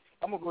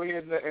 I'm going to go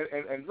ahead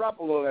and drop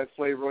a little of that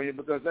flavor on you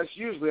because that's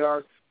usually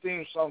our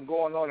theme song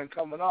going on and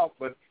coming off,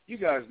 but you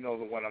guys know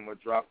the one I'm going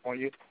to drop on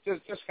you.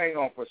 Just hang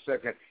on for a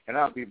second, and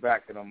I'll be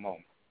back in a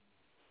moment.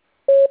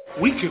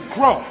 We could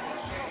grow.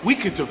 We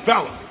could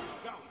develop.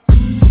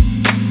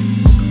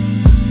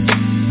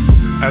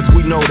 As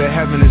we know that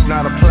heaven is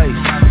not a place,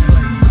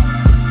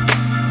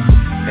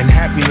 and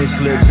happiness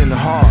lives in the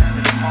heart.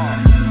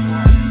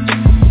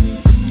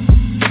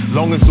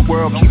 Long as the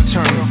world keeps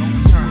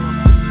turning,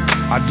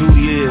 our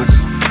duty is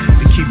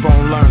to keep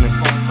on learning.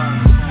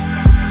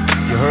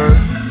 You heard?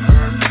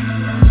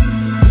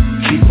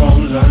 Keep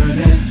on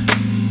learning.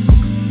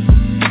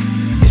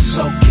 It's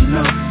soaking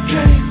up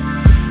game.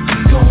 We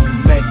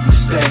gon' make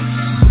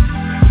mistakes.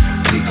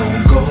 We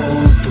gon' go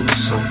through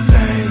some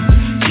things.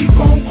 Keep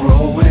on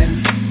growing.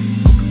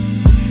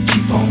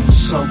 Keep on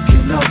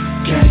soaking up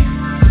game.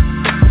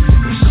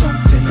 If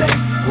something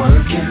ain't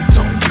working,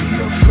 don't be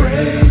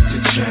afraid to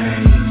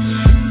change.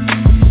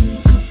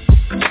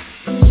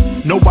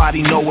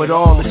 Nobody know it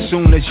all. As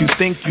soon as you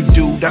think you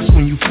do, that's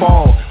when you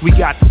fall. We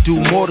got to do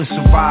more to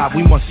survive.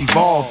 We must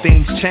evolve.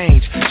 Things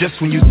change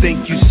just when you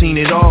think you've seen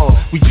it all.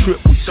 We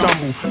trip, we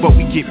stumble, but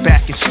we get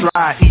back in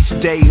stride. Each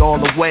day all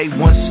the way,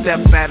 one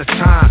step at a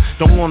time.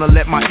 Don't wanna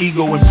let my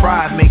ego and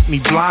pride make me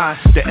blind.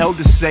 The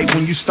elders say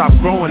when you stop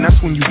growing, that's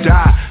when you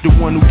die. The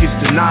one who gets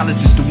the knowledge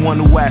is the one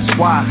who asks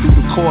why. Through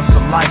the course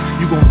of life,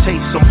 you gon'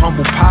 taste some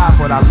humble pie,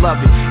 but I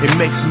love it. It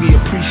makes me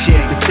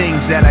appreciate the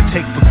things that I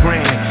take for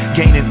granted.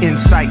 Gaining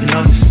insight and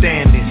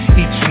understanding.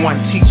 Each one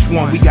teach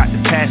one, we got to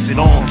pass it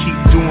on.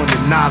 Keep doing the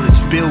knowledge,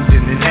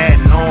 building and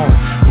adding on.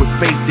 With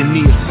faith in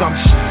the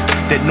assumption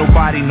that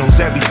nobody knows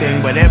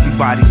everything, but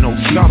everybody knows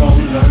something. Keep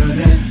on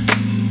learning.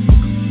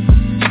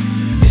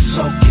 It's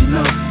soaking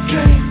up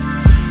game.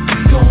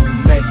 We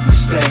gon' make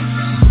mistakes.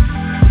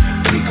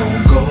 We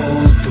gon' go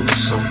through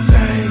some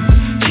things.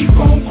 Keep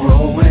on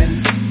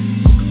growing.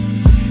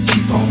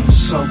 Keep on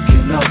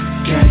soaking up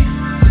game.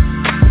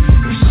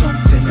 If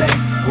something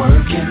ain't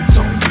working,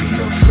 don't be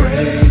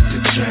afraid to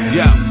change.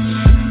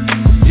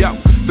 Yo,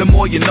 the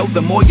more you know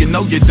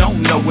you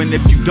don't know. And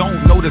if you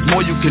don't know, there's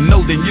more you can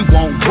know, then you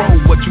won't grow.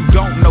 What you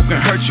don't know can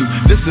hurt you.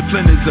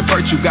 Discipline is a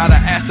virtue. Gotta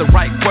ask the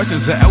right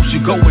questions or else you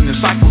go in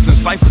cycles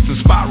and ciphers and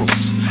spirals.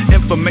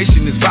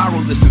 Information is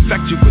viral, it's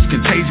infectious,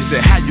 contagious.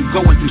 And how you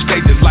going through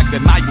stages like the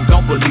night, you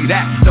don't believe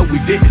that. No, we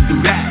didn't do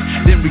that.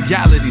 Then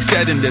reality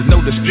set in, there's no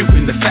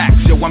disputing the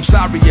facts. Yo, I'm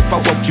sorry if I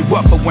woke you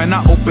up, but when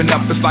I open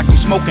up, it's like I'm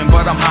smoking,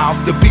 but I'm high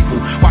off the people.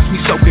 Watch me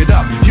soak it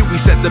up.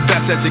 Huey said the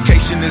best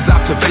education is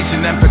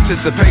observation and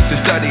participation.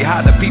 Study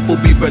how the people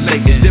be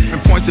relating.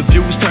 Different points of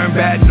views turn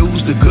bad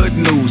news to good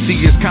news.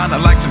 See, it's kinda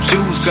like some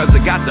shoes, cause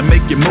they got to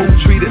make you move.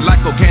 Treat it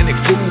like organic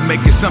food,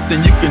 make it something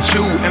you can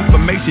chew.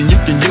 Information you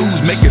can use,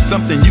 make it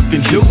something you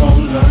can do. Keep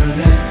on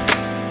learning.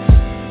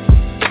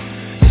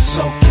 It's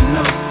soaking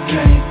up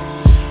game.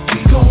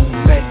 We gon'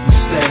 make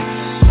mistakes.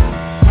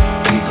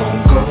 We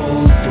gon' go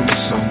through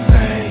some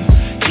things.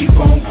 Keep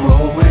on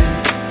growing.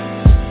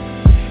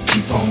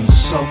 Keep on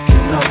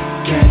soaking up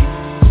game.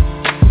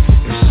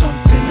 If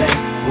something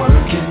ain't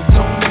working,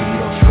 don't be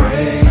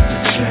afraid to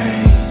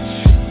change.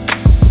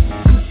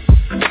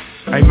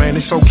 Hey man,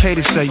 it's okay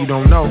to say you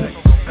don't know.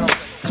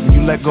 When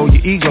you let go of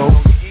your ego,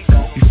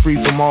 you free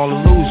from all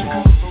illusion.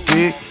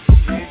 Dig?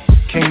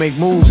 Can't make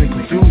moves in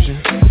confusion.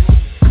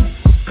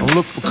 Don't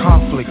look for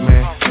conflict,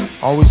 man.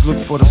 Always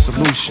look for the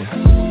solution.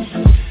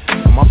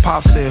 My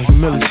pop said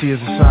humility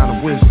is a sign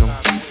of wisdom.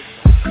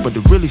 But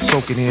to really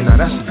soak it in, now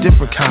that's a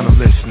different kind of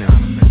listening.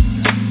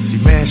 See,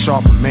 man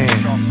sharpen man.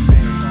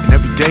 And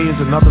every day is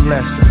another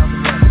lesson.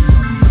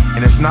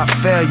 And it's not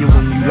failure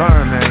when you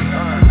learn, man.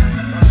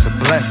 It's a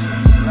blessing.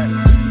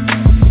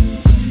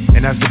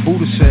 And as the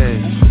Buddha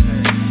says,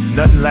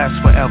 nothing lasts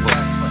forever.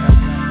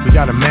 We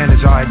gotta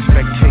manage our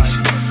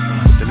expectations.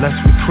 The less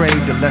we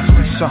crave, the less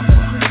we suffer.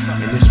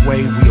 In this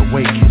way we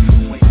awaken.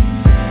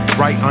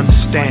 Right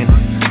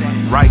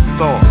understanding, right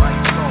thought,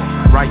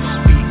 right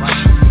speech,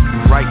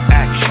 right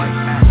action,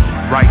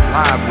 right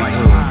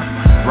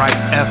livelihood, right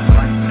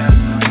effort,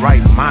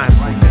 right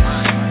mindfulness,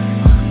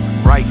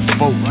 right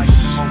focus.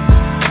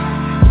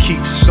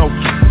 Keep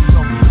soaking.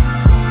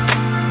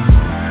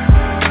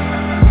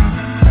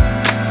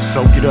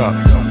 Soak it up.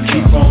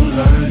 Keep on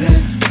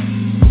learning.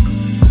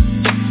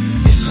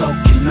 It's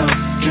soaking up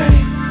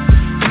game.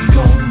 We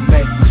gon'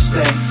 make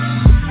mistakes.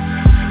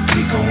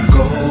 We gon'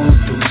 go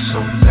through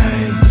some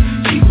things.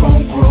 Keep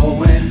on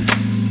growing.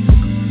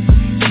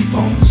 Keep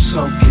on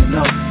soaking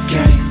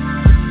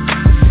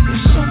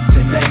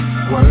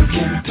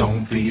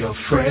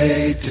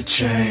to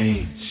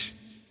change.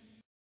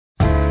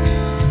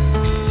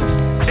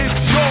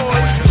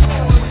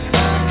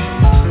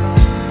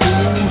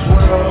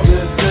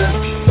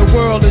 The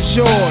world is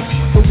yours.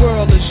 The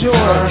world is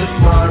yours.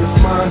 It's mine,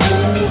 it's mine.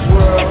 Whose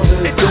world is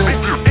this?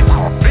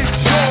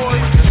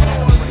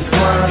 It's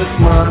mine,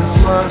 it's mine, it's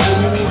mine.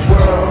 Whose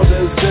world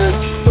is this?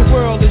 The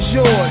world is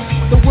yours.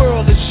 The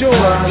world is yours.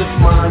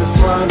 It's mine, it's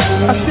mine.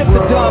 I sip the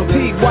Don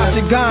P,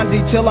 watching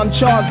Gandhi till I'm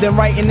charged and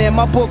writing in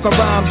my book of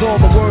rhymes. All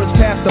the words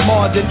past the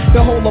margin.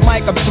 The whole of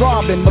mic I'm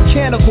throbbing.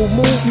 Mechanical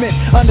movement,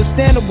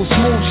 understandable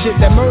smooth shit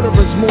that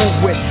murderers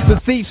move with.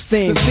 The thief's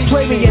theme.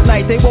 Play me at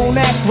night, they won't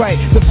act right.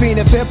 The fiend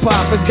of hip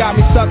hop has got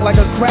me stuck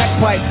like a crack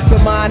pipe. The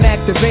mind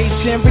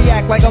activation,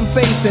 react like I'm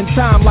facing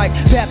time like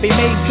Pappy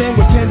Mason.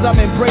 With pins I'm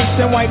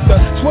embracing, wipe the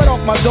sweat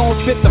off my dome,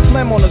 spit the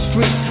phlegm on the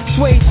street.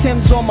 Suede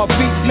Timbs on my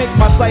feet, make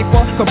my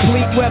cipher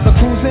complete. Weather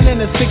cruising in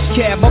a 6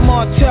 cab, I'm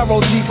on Terro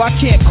Jeep, I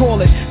can't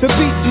call it. The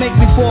beats make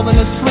me falling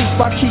asleep,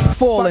 I keep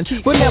falling,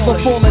 but never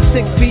falling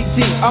 6 feet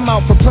deep. I'm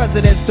out for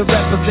presidents to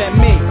represent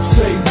me.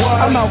 Say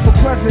what? I'm out for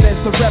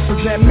presidents to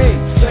represent me.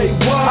 Say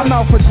what? I'm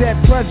out for dead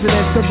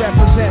presidents to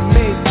represent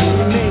me.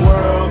 Whose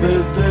world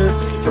is this?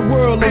 The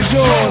world is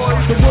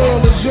yours. The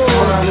world is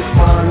yours. It's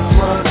mine, it's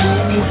mine.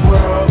 Whose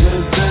world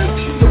is this?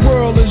 The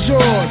world is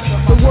yours.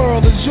 The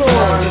world is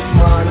yours. It's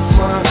mine, it's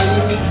mine.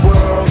 Whose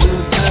world is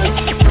this?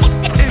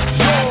 It's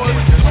yours.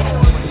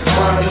 It's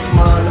mine, it's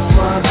mine, it's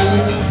mine.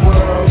 Whose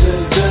world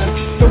is this?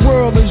 The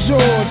world is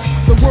yours.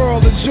 The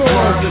world is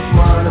yours. It's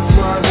mine, it's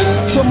mine.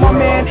 To my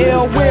man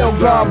Ill Will,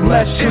 God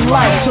bless your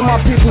life. To my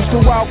peoples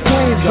throughout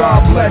Queens,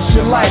 God bless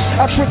your life.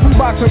 I strictly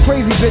box with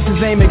crazy bitches,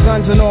 aiming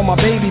guns and all my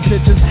baby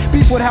pictures.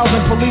 Beef with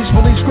housing police,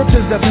 release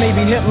scriptures that's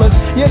maybe Hitler's.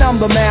 Yet I'm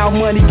the mal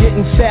money,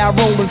 getting style,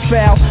 rolling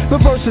foul.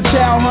 The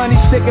versatile honey,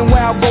 sticking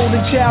wild,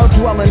 golden child,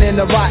 dwelling in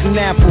the rotten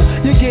apple.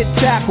 You get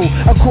tackled,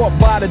 caught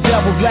by the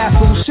devil's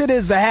lasso. Shit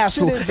is a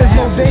hassle. There's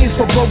no days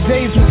for broke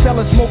days. We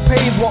selling smoke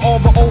pays while all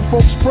the old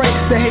folks pray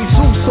to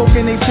Jesus,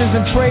 soaking their sins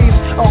in trays.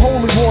 A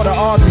holy water,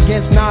 odds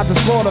against nods and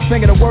slaughter.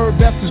 Finger the word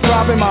best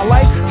describing my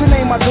life. To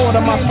name my daughter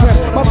my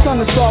strength. My son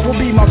the star will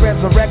be my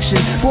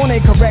resurrection. Born a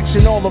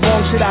correction, all the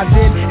wrong shit I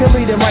did, he'll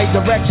lead in right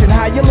direction.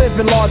 How you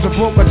living large or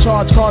broke or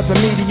charge cards are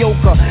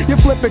mediocre. You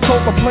flipping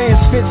coca, playing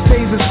spit,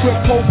 stays and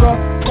strip poker.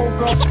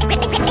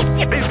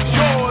 It's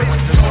yours.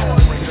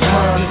 It's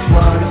mine, it's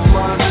mine, it's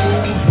mine.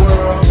 Whose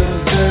world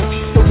is this?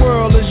 The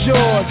world is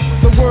yours.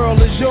 The world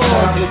is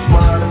yours. It's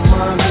mine, it's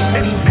mine, it's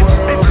mine. Whose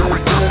world is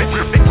this?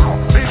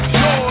 It's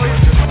yours.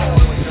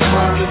 It's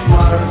mine, it's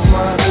mine, it's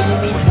mine.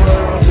 Whose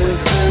world is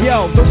this? Yo,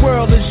 the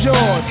world is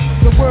yours.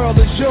 The world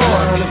is yours.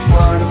 It's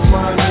mine, it's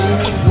mine, it's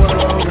mine. Whose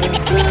world is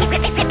this?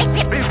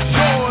 It's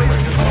yours.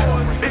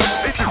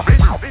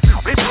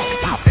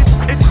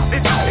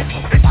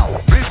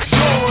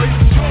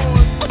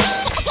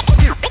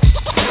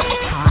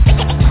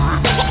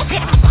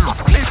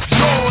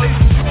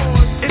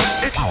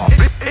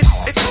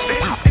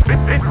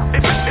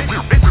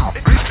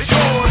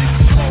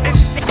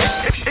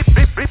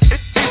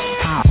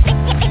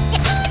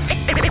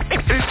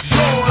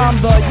 I'm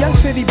the young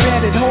city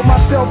bandit, hold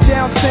myself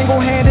down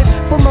single-handed.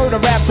 For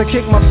murder raps to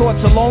kick my thoughts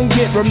alone,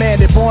 get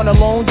remanded. Born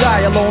alone,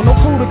 die alone, no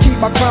clue to keep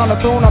my crown or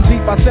throne. I'm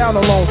deep, I sound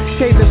alone,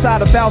 cave inside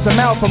 1,000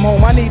 miles from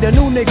home. I need a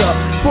new nigga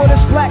for this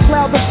black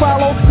cloud to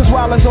follow. Cause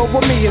while it's over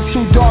me, it's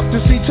too dark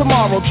to see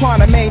tomorrow.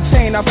 Trying to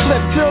maintain, I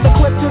flip, fill the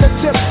clip to the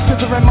tip.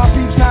 Picturing my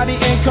peeps, now the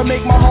ink can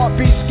make my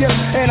heartbeat skip.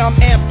 And I'm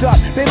amped up,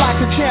 they like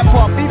a champ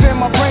up. Even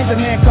my brains in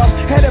handcuffs,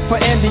 headed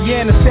for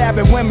Indiana,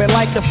 stabbing women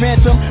like the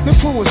Phantom. The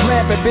crew is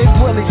lamping, Big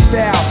Willie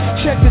style.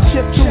 Check the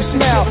chip to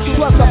smell,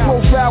 plus I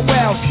profile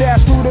well.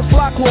 Stash through the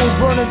flock, clothes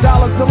burning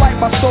dollars to light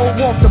my soul.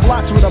 Walk the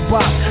blocks with a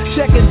box.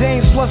 Checking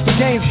dames plus the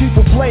games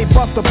people play.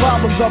 Bust the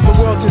problems of the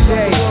world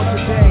today.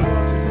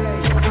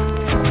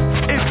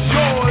 It's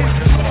yours.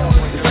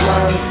 It's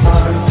mine, it's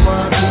mine, it's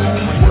mine.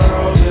 Whose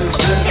world is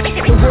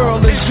this? The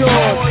world is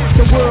yours.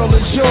 The world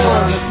is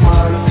yours. It's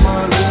mine, it's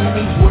mine, it's mine.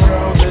 Whose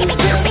world is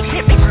this?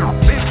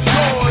 It's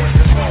yours.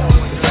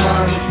 It's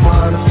mine, it's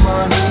mine, it's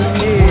mine.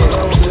 Whose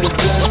world is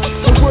this?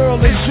 The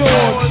world is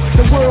yours.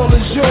 The world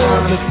is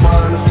yours. It's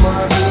mine, it's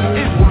mine.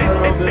 Whose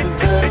world is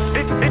this?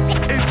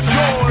 It's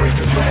yours.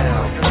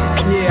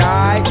 Yeah,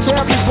 alright. To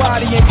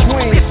everybody in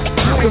Queens,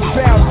 the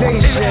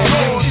foundation.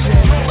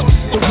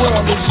 The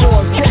world is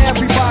yours. To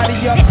everybody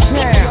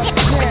uptown,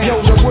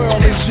 yo, the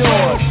world is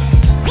yours.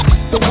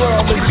 The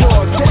world is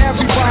yours. To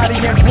everybody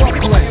in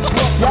Brooklyn,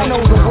 y'all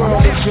know the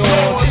world is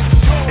yours.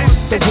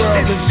 The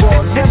world is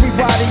yours.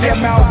 Everybody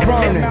in Mount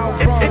Vernon,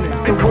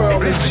 the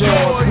world is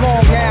yours.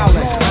 Long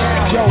Island,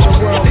 yo, the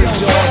world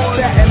is yours.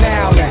 Staten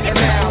Island,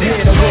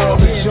 yeah, the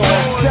world is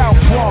yours. South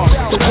Bronx,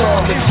 the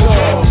world is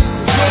yours.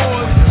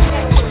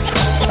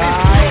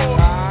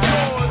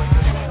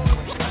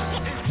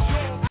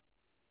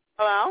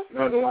 Hello?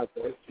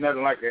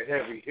 Nothing like a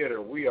heavy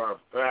hitter. We are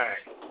back.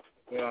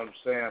 You know what I'm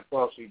saying?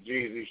 FLAUXY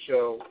Jeezy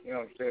show. You know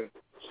what I'm saying?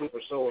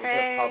 Super Soul and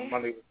Hip Hop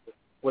Money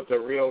with the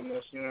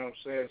realness. You know what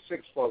I'm saying?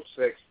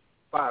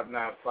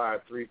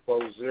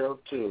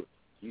 646-595-3402.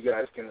 you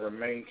guys can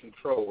maintain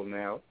control.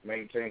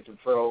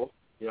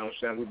 You know what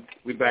I'm saying?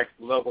 We back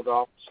leveled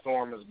off. The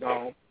storm is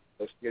gone.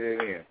 Let's get it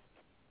in.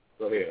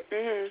 Go ahead.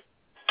 Mm-hmm.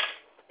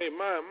 Hey,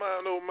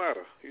 mine don't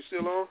matter. You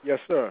still on? Yes,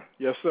 sir.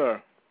 Yes,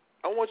 sir.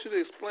 I want you to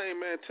explain,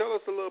 man. Tell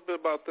us a little bit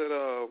about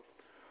that.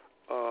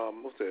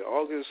 What's that?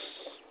 August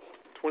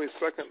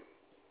 22nd.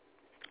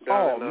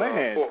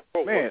 Man.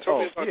 Tell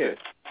me about that.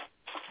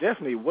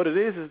 Definitely. What it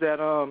is that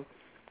a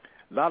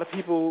lot of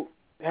people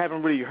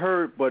haven't really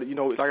heard, but you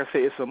know, like I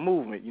said, it's a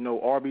movement. You know,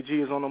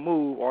 RBG is on the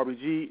move.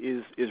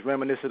 RBG is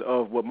reminiscent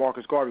of what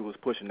Marcus Garvey was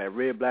pushing, that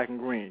red, black, and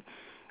green.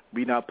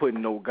 We not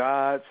putting no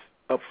gods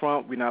up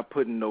front. We not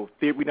putting no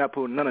theory. We not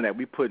putting none of that.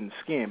 We putting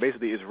skin.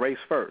 Basically, it's race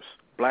first,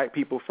 black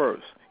people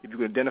first. If you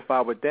can identify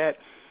with that,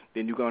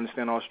 then you can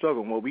understand our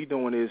struggle. And what we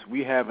doing is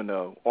we having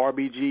a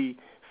RBG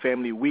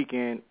family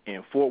weekend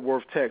in Fort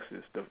Worth,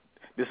 Texas.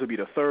 This will be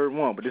the third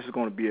one, but this is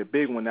going to be a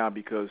big one now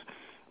because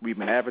we've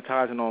been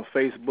advertising on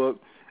Facebook.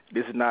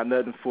 This is not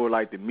nothing for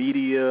like the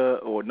media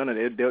or none of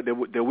that.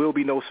 There will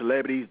be no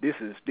celebrities. This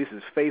is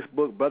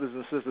Facebook brothers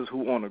and sisters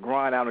who on the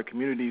grind out in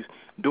communities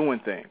doing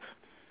things,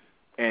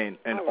 and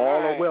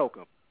all are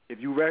welcome. If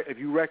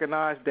you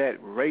recognize that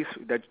race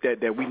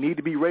that we need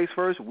to be race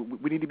first,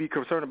 we need to be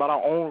concerned about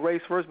our own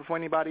race first before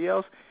anybody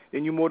else,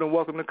 then you're more than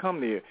welcome to come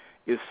there.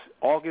 It's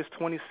August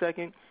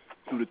 22nd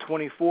through the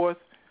 24th.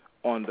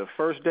 On the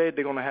first day,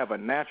 they're going to have a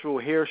natural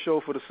hair show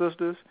for the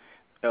sisters.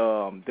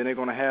 Then they're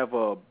going to have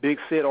a Big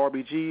Sid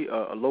RBG,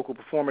 a local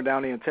performer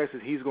down there in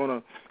Texas. He's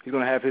going to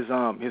have his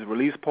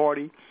release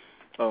party.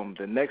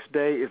 The next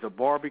day is a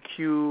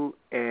barbecue,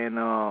 and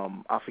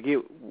I forget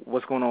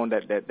what's going on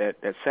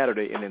that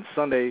Saturday. And then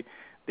Sunday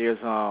there's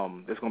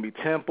going to be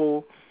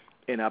temple,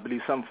 and I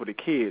believe something for the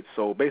kids.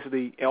 So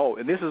basically,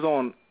 and this is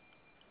on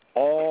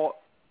all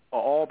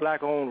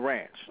black owned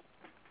ranch.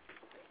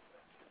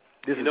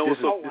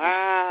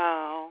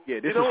 Wow. Yeah,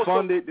 this is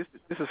funded.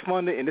 This is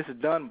funded, and this is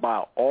done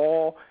by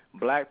all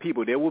black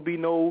people. There will be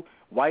no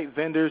white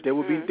vendors. There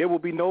will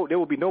be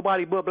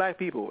nobody but black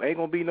people. Ain't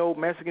gonna be no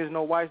Mexicans,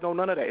 no whites, no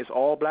none of that. It's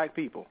all black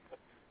people.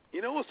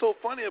 You know what's so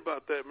funny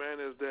about that,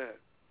 man, is that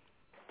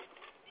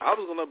I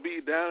was gonna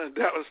be down in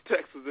Dallas,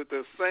 Texas at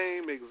the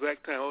same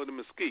exact time over the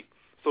Mesquite,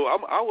 so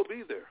I will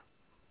be there.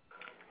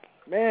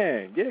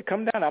 Man, yeah,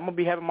 come down. I'm gonna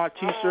be having my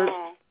T-shirts.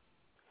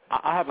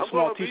 I have a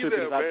small T-shirt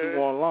that I do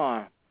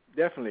online.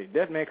 Definitely,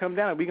 man, come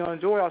down. We're gonna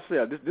enjoy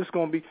ourselves. This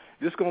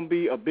gonna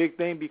be a big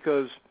thing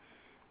because,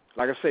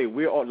 like I say, a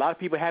lot of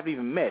people haven't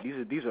even met.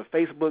 These are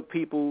Facebook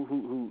people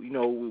who you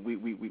know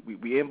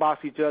we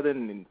inbox each other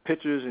and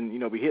pictures and you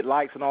know we hit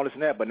likes and all this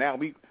and that. But now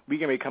we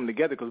can come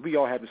together because we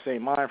all have the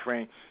same mind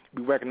frame.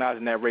 We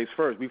recognizing that race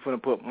first. We finna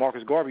put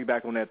Marcus Garvey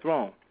back on that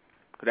throne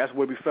because that's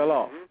where we fell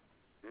off.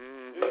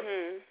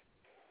 Mm-hmm.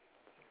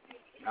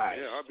 Nice.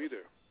 Yeah, I'll be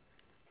there.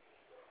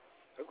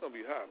 That's gonna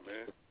be hot,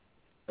 man.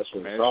 That's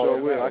what man,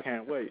 sure will. I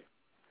can't wait.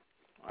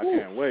 Yeah,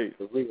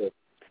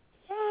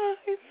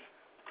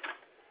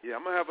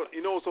 I'm gonna have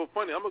you know what's so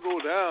funny? I'm gonna go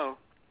down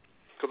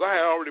because I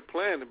had already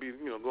planned to be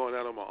going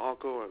down with my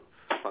uncle and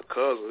my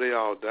cousins. They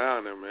all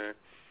down there, man.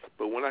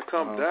 But when I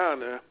come down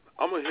there,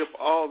 I'm gonna hip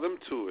all them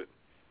to it,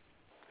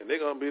 and they're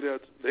gonna be there.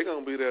 They're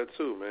gonna be there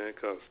too, man.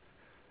 Cause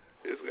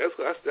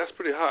that's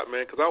pretty hot,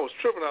 man. Cause I was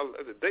tripping out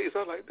at the dates. I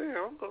was like, damn,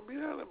 I'm gonna be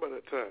down there by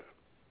that time.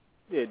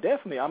 Yeah,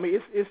 definitely. I mean,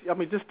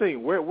 just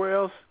think, where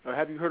else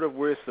have you heard of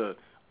where it's a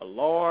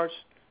large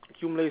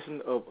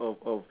accumulation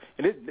of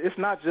and it's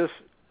not just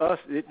us.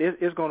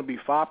 It's going to be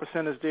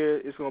 5% there.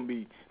 It's going to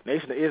be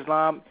Nation of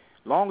Islam.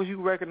 Long as you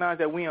recognize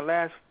that we in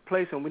last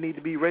place and we need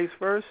to be race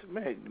first,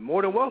 man,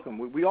 more than welcome.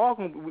 We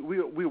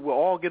will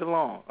all get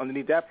along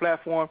underneath that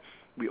platform.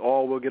 We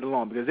all will get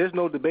along because there's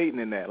no debating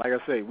in that. Like I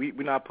say, we're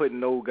not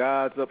putting no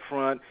gods up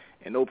front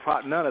and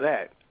none of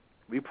that.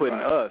 We putting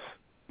us.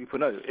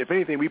 If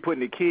anything, we putting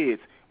the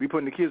kids. We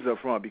putting the kids up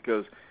front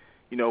because,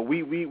 you know,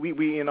 we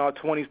in our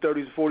 20s,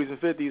 30s, 40s, and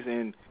 50s,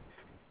 and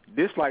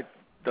this like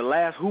the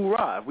last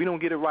hoorah. If we don't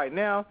get it right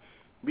now,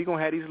 we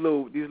gonna have these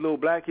little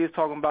black kids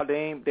talking about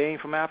they ain't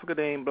from Africa,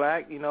 they ain't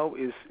black. You know,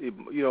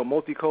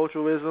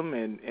 multiculturalism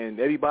and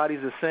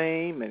everybody's the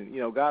same, and you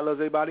know, God loves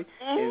everybody,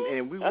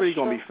 and we really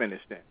gonna be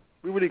finished then.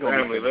 We really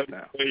gonna be finished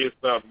now. Let me tell you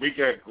something. We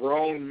got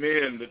grown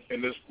men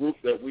in this group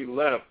that we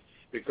left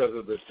because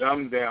of the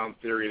dumb-down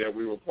theory that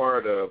we were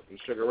part of, from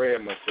Sugar Ray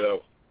and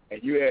myself.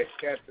 And you had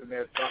cats in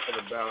there talking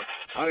about,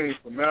 I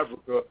ain't from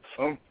Africa,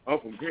 I'm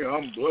from here,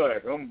 I'm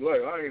black, I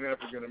ain't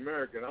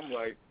African-American. I'm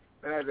like,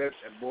 man,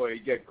 boy, you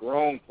get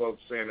grown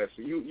folks saying that.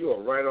 So you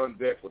are right on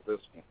deck with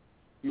this one.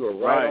 You are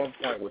right on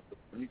point with this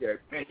one. You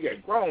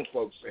got grown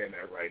folks saying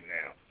that right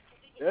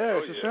now.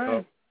 Yeah, it's a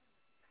shame.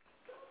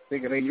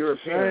 Thinking they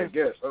European, I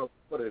guess. Oh,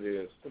 what it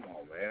is. Come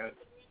on, man.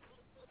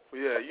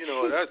 Yeah, you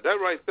know, that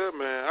right there,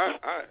 man,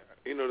 I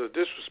you know, the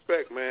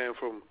disrespect, man,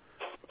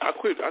 I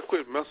quit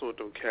messing with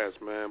them cats,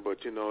 man,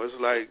 but, you know, it's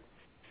like,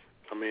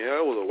 I mean,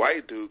 that was a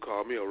white dude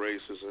called me a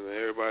racist, and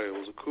everybody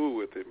was cool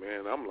with it,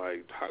 man. I'm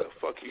like, how the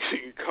fuck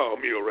you call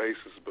me a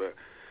racist? But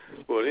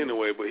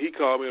anyway, he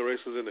called me a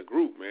racist in the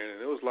group, man,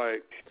 and it was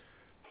like,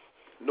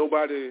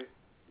 nobody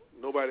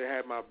nobody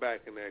had my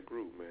back in that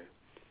group, man.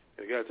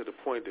 And it got to the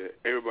point that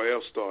everybody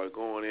else started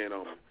going in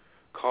on me,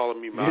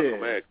 calling me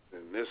Malcolm X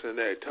and this and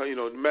that.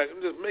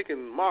 Just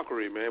making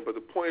mockery, man. But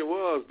the point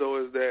was, though,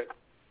 is that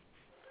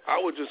I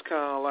was just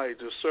kind of like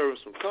just serving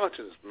some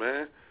conscience,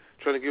 man,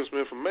 trying to give some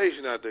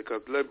information out there,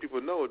 because letting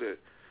people know that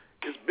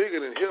it's bigger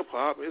than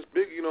hip-hop. It's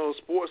big,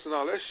 sports and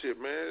all that shit,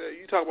 man.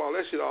 You talk about all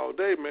that shit all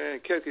day, man.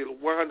 Cats get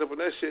wound up on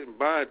that shit and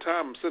buying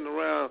time and sitting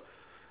around,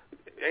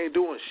 ain't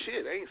doing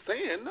shit, ain't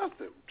saying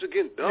nothing, just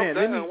getting dumped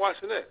down and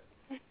watching that.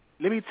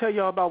 Let me tell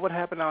y'all about what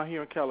happened out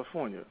here in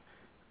California.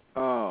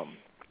 Now,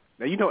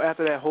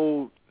 after that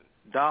whole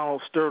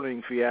Donald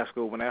Sterling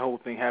fiasco, when that whole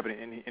thing happened,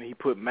 and he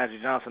put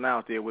Magic Johnson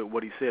out there with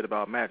what he said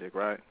about Magic,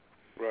 right?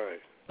 Right.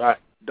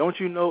 Don't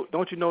you know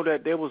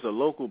that there was a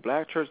local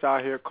black church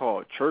out here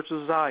called Church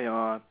of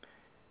Zion,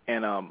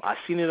 and I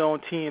seen it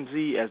on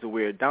TMZ as to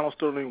where Donald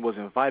Sterling was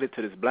invited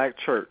to this black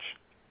church,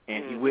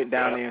 and he went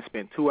down there and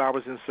spent 2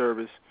 hours in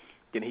service,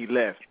 then he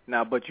left.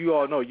 Now, but you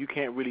all know you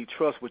can't really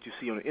trust what you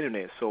see on the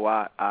internet, so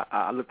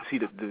I looked to see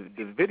the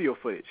video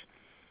footage,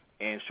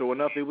 and sure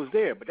enough, it was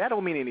there. But that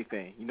don't mean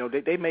anything.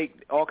 They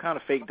make all kind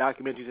of fake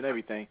documentaries and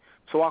everything.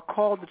 So I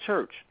called the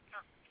church.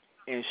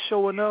 And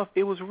sure enough,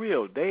 it was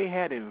real. They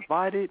had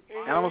invited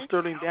Donald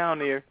Sterling down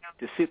there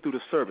to sit through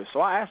the service.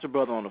 So I asked the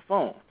brother on the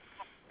phone.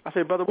 I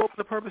said, brother, what was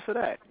the purpose of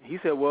that? He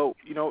said, well,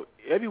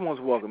 everyone's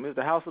welcome. It's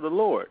the house of the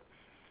Lord.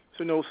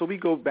 So so we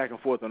go back and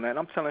forth on that. And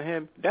I'm telling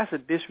him that's a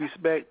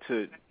disrespect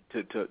to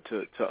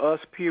us,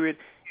 period,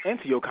 and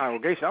to your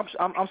congregation.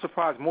 I'm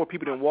surprised more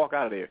people didn't walk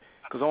out of there.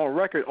 Because on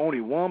record, only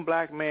one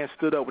black man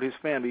stood up with his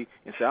family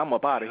and said, I'm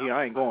up out of here.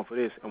 I ain't going for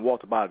this, and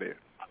walked up out of there.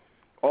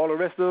 All the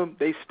rest of them,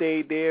 they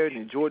stayed there and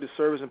enjoyed the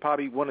service and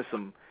probably wanted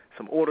some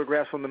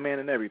autographs from the man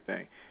and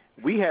everything.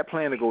 We had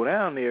planned to go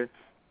down there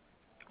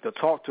to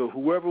talk to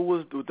whoever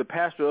was the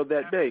pastor of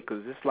that day,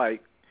 because it's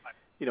like,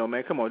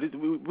 man, come on, this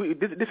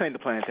ain't the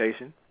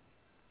plantation.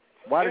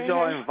 Why did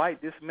y'all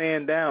invite this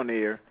man down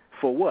there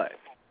for what?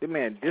 The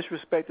man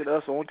disrespected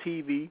us on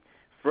TV,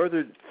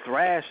 further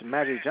thrashed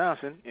Magic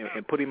Johnson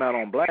and put him out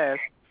on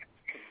blast.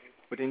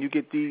 But then you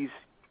get these,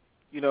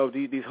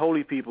 these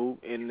holy people,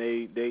 and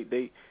they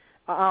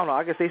I don't know.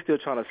 I guess they still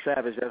trying to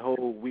savage that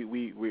whole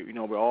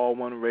we're all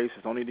one race.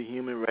 It's only the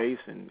human race,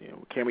 and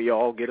can we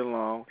all get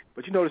along?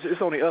 But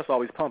it's only us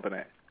always pumping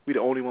that. We the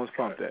only ones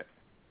pump that.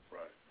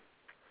 Right.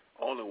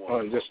 Only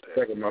one. Just a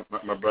second, my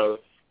brother.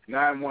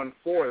 914-310.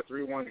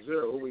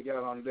 Who we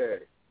got on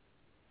deck?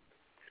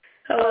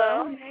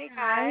 Hello. Hey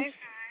guys.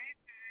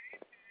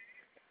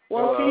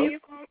 Well, can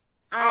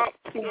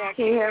you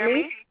hear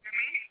me?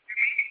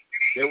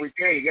 Yeah, we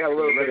can. You got a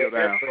little bit of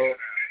echo.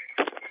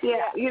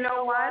 Yeah. You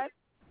know what?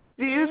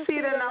 Do you see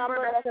the number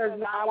that says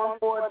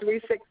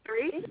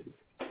 914-363?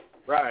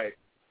 Right.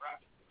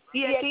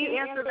 Yeah, can you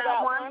answer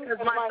that one?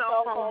 Because my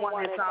cell phone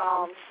one is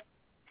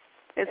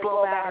it's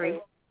low battery.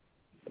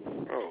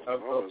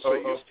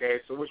 Okay.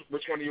 So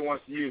which one do you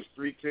want to use?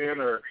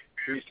 310 or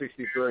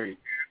 363?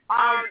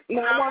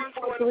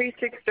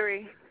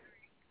 914-363.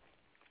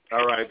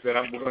 All right, then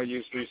we're going to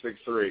use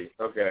 363.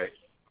 Okay,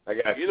 I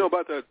got you.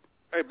 About that?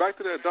 Hey, back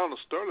to that Donald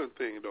Sterling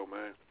thing, though,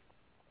 man.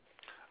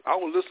 I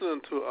was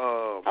listening to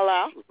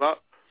Hello?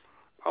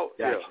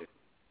 Yeah.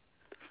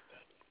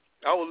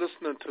 I was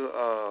listening to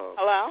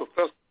Hello?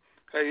 Professor.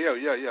 Hey, yeah.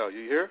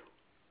 You here?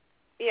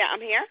 Yeah,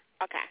 I'm here.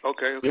 Okay.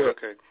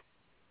 Okay.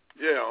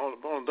 Yeah,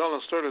 on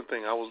Donald Sterling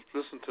thing, I was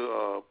listening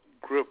to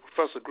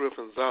Professor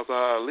Griffin Zaza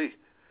Ali,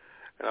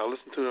 and I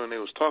listened to them, and they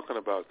was talking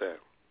about that.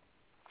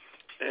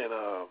 And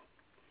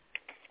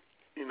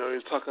he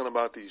was talking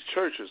about these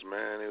churches,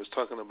 man. He was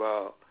talking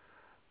about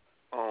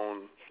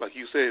like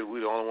you said,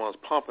 we the only ones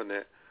pumping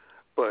that.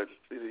 But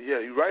yeah,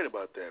 you're right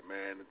about that,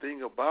 man. The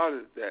thing about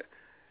it that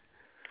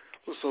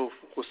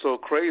what's so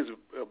crazy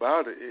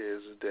about it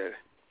is that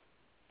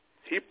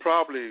he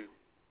probably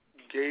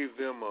gave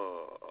them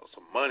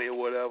some money or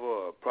whatever,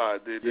 or probably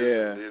did this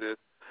and did it.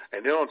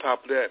 And then on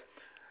top of that,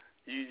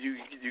 you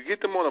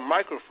get them on a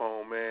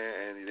microphone,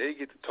 man, and they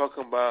get to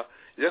talking about.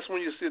 That's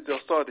when they'll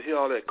start to hear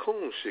all that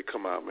coon shit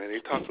come out, man. They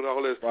talk about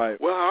all this. Right.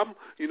 Well,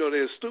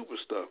 there's stupid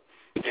stuff.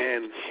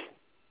 And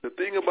the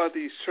thing about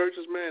these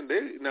churches, man,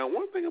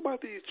 one thing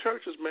about these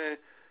churches, man,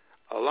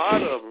 a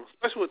lot of them,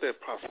 especially with that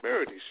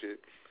prosperity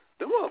shit,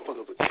 them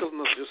motherfuckers are killing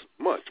us just as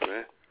much,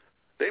 man.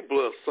 They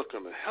blood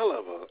sucking the hell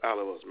out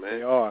of us, man.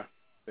 They are.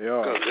 You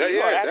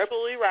are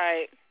absolutely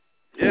right.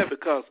 Yeah,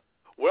 because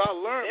what I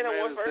learned,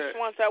 man, the first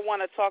ones that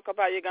want to talk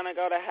about you're gonna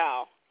go to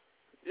hell.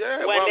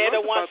 Yeah, when they're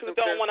the ones who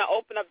don't want to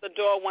open up the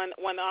door when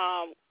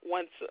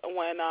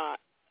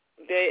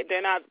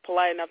they're not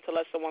polite enough to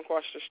let someone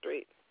cross the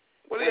street.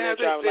 Well, they got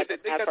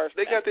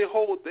their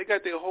whole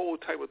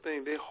type of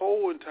thing. Their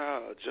whole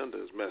entire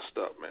agenda is messed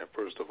up, man.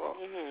 First of all,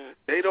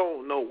 they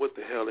don't know what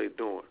the hell they're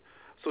doing.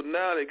 So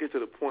now they get to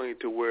the point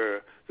to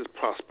where this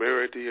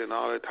prosperity and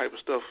all that type of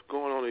stuff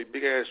going on in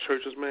big ass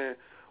churches, man.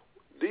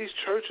 These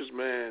churches,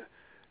 man,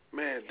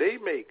 they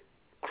make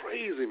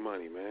crazy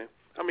money, man.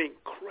 I mean,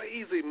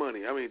 crazy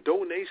money. I mean,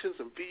 donations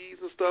and fees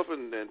and stuff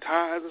and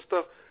tithes and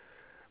stuff.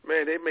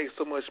 man, they make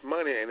so much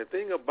money. And the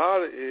thing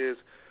about it is,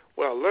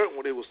 what I learned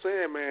what they were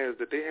saying, man, is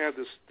that they have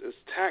this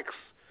tax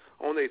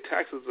on their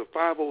taxes of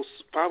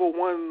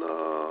 501,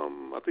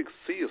 I think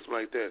C or something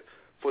like that,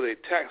 for their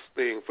tax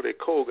thing, for their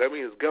code. That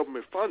means it's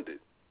government funded.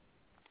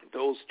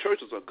 Those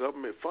churches are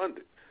government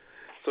funded.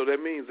 So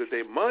that means that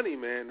their money,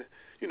 man,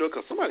 you know,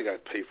 because somebody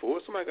got to pay for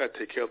it. Somebody got to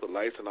take care of the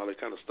lights and all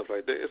that kind of stuff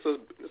like that.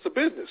 It's a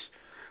business.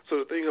 So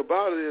the thing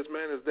about it is,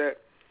 man, is that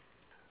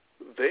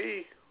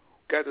they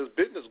got this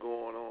business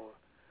going on,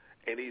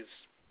 and these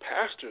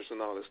pastors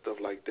and all this stuff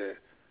like that,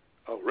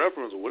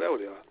 reverends or whatever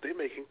they are, they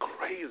making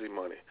crazy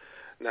money.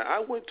 Now, I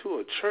went to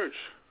a church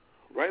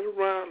right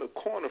around the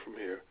corner from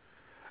here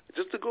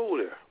just to go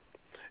there.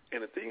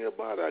 And the thing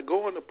about it, I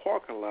go in the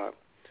parking lot,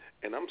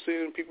 and I'm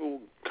seeing people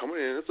coming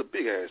in. It's a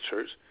big-ass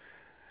church.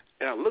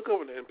 And I look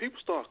over there, and people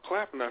start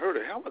clapping. I heard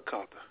a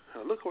helicopter.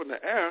 And I look over in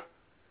the air.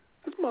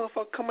 This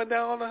motherfucker coming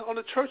down on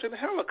the church in a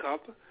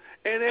helicopter,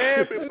 and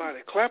everybody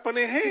clapping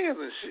their hands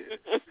and shit.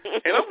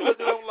 And I'm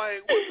looking up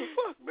like, what the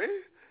fuck,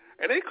 man?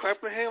 And they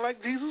clapping their hands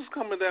like Jesus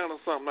coming down or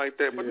something like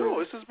that. But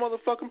no, it's this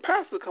motherfucking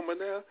pastor coming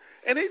down,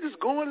 and they just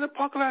going in the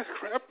parking lot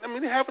crap. I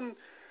mean,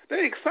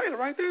 they excited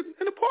right there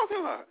in the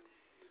parking lot.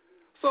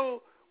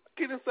 So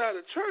get inside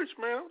the church,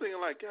 man, I'm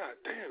thinking like, God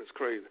damn, it's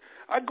crazy.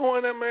 I go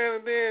in there,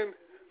 man, and then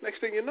next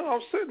thing you know,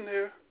 I'm sitting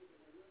there.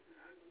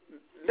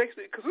 Next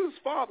day, because this is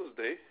Father's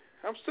Day,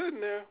 I'm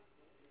sitting there.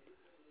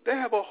 They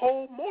have a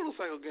whole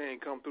motorcycle gang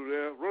come through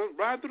there,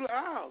 ride through the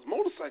aisles.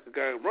 Motorcycle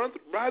gang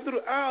ride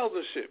through the aisles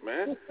and shit,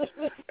 man.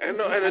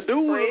 And the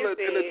dude,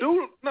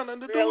 on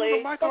the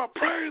mic,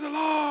 praise the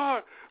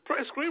Lord,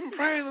 screaming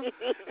praise.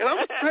 And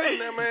I'm sitting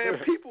there,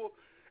 man, people.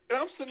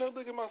 And I'm sitting there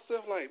thinking to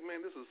myself like,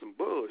 man, this is some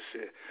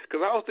bullshit.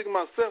 Because I was thinking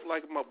to myself,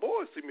 like, if my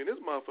boys see me, this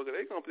motherfucker,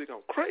 they going to think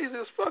I'm crazy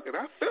as fuck. And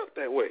I felt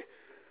that way.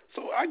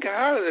 So I got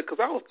out of there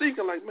because I was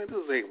thinking, like, man,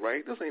 this ain't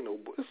right. This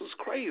is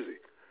crazy.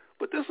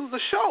 But this is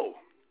a show.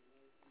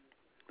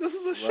 This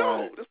is a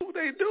show. This is what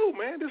they do,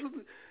 man.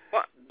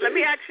 Well, let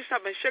me ask you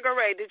something. Sugar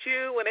Ray, did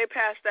you, when they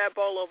passed that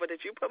bowl over,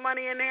 did you put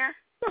money in there?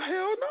 Oh,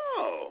 hell no.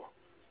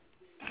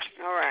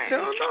 All right.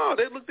 Hell no.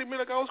 They looked at me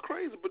like I was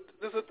crazy. But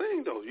there's a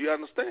thing, though. You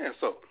understand.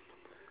 So,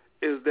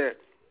 is that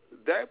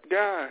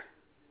guy,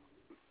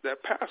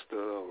 that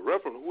pastor,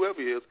 reverend,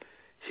 whoever he is,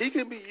 he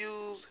can be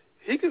used,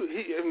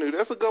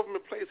 that's a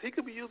government place, he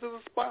could be used as a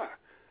spy.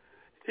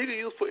 He could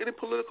use for any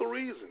political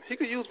reason. He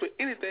could use for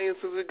anything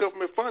since it's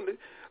government funded.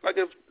 Like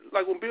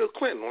when Bill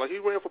Clinton, like he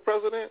ran for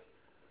president,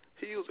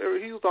 he used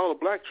all the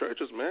black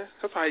churches, man.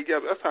 That's how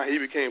he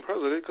became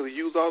president, because he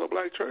used all the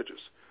black churches.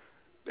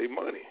 They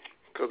money,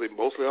 because they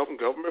mostly often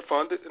government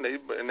funded,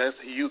 and that's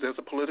he used as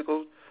a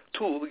political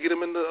tool to get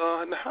him in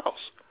the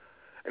House.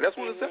 And that's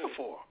what it's there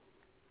for.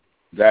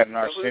 That and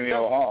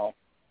Arsenio Hall.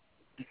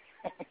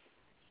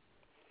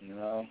 You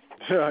know?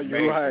 Yeah,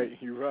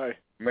 you're right.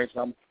 Makes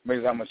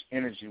how much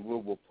energy we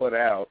will put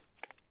out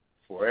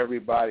for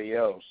everybody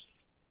else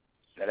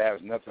that has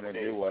nothing to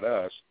do with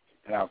us,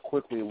 and how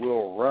quickly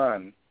we'll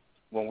run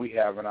when we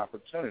have an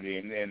opportunity.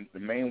 And the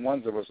main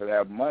ones of us that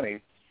have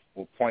money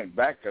will point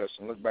back at us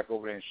and look back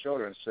over their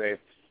shoulder and say,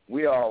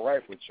 we all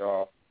right with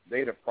y'all.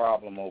 They the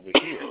problem over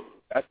here.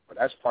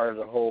 That's part of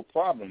the whole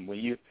problem. When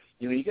you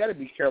got to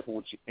be careful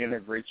what you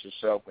integrate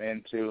yourself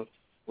into,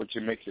 what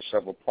you make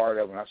yourself a part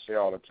of. And I say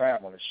all the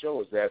time on the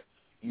show is that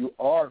you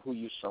are who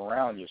you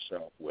surround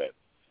yourself with.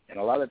 And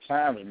a lot of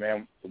times,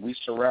 man, we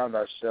surround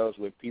ourselves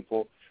with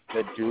people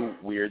that do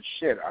weird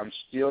shit. I'm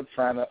still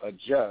trying to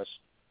adjust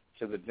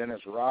to the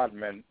Dennis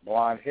Rodman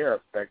blonde hair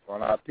effect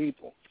on our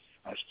people.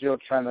 I'm still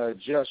trying to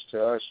adjust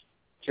to us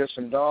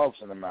kissing dogs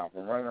in the mouth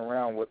and running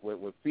around with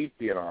feet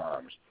in our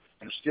arms.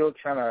 I'm still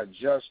trying to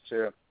adjust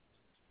to,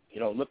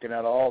 looking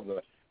at all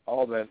the,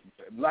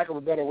 lack of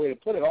a better way to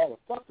put it, all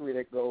the fuckery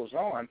that goes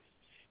on.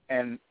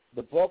 And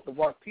the bulk of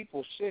our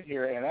people sit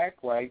here and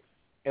act like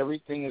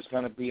everything is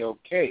going to be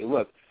okay.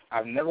 Look,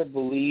 I've never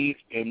believed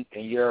in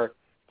your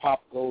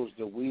Pop Goes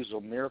the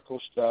Weasel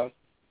miracle stuff.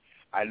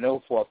 I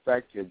know for a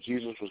fact that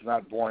Jesus was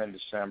not born in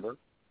December.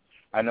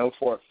 I know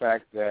for a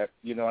fact that,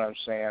 you know what I'm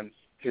saying,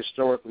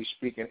 historically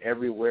speaking,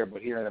 everywhere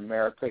but here in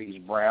America, he's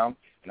brown.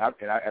 And I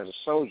as a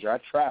soldier, I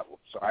traveled.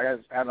 So I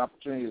had an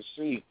opportunity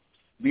to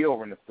be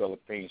over in the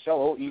Philippines.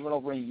 So even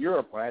over in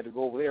Europe, when I had to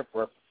go over there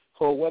for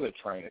cold weather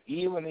training.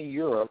 Even in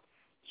Europe,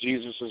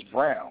 Jesus is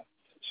brown.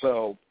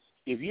 So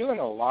if you're going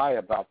to lie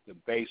about the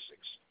basics,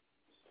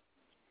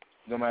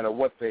 no matter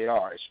what they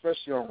are,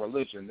 especially on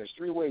religion, there's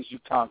three ways you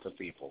conquer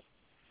people.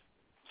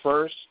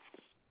 First,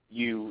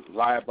 you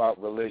lie about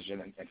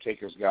religion and take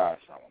his God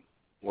from him,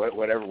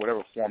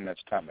 whatever form that's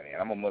coming in.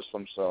 I'm a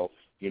Muslim, so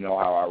you know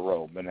how I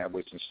roll. Been that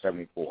way since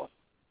 1974.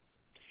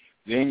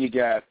 Then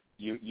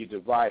you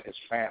divide his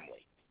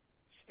family.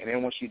 And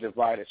then once you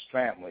divide his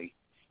family,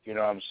 you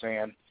know what I'm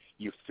saying,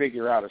 you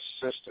figure out a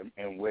system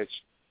in which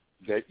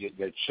their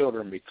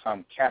children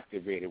become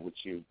captivated with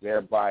you,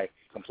 thereby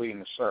completing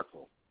the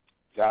circle.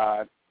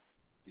 God,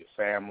 your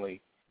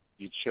family,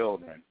 your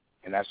children,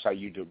 and that's how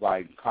you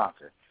divide and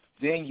conquer.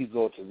 Then you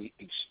go to the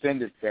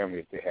extended family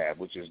that they have,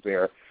 which is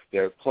their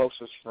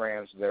closest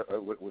friends,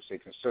 which they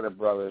consider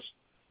brothers,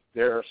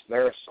 their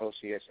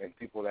associates, and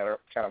people that are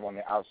kind of on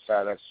the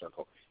outside of that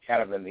circle,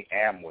 kind of in the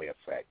Amway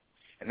effect.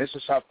 And this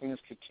is how things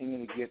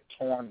continue to get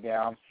torn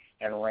down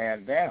and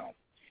ran down.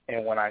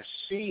 And when I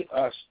see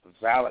us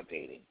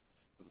validating,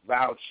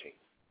 vouching,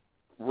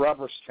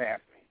 rubber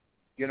stamping,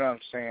 you know what I'm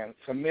saying,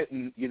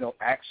 committing,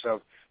 acts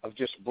of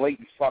just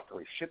blatant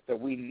fuckery, shit that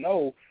we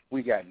know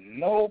we got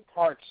no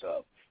parts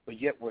of, but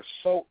yet we're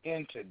so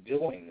into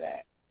doing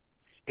that.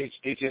 It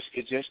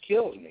just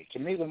kills me. To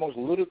me, the most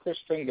ludicrous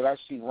thing that I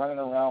see running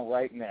around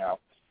right now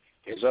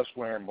is us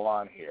wearing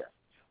blonde hair,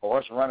 or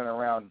us running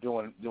around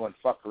doing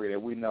fuckery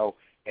that we know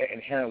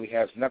inherently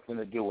has nothing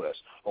to do with us,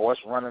 or us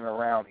running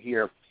around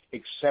here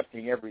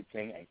accepting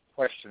everything and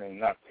questioning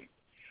nothing.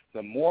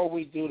 The more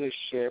we do this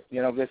shit,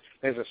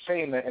 there's a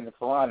saying in the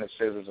Quran that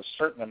says there's a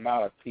certain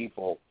amount of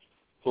people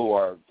who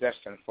are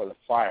destined for the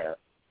fire,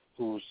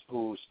 whose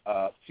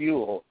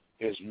fuel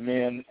is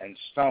men and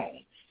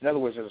stone. In other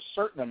words, there's a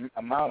certain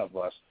amount of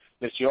us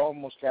that you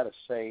almost got to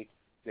say,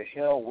 the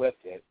hell with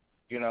it.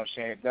 You know what I'm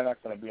saying? They're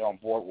not going to be on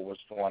board with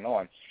what's going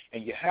on.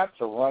 And you have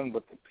to run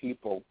with the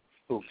people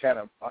who kind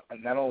of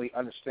not only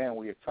understand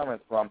where you're coming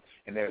from,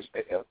 and there's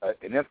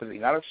an empathy,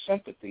 not a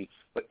sympathy,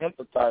 but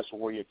empathize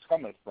with where you're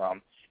coming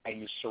from, and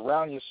you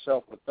surround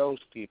yourself with those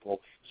people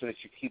so that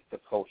you keep the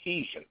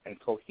cohesion. And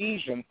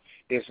cohesion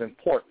is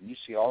important. You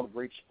see all the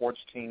great sports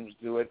teams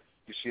do it.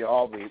 You see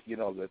all the,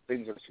 the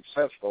things that are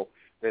successful.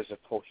 There's a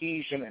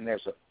cohesion and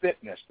there's a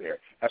fitness there.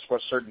 That's why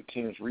certain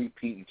teams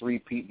repeat and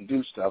three-peat and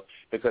do stuff,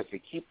 because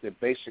they keep the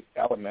basic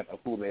element of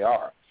who they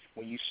are.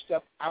 When you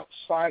step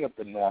outside of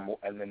the normal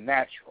and the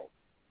natural,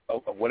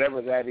 of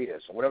whatever that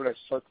is, or whatever that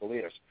circle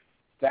is,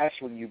 that's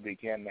when you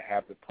begin to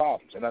have the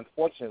problems. And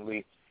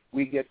unfortunately,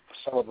 we get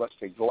some of us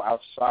to go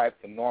outside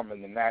the norm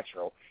and the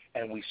natural,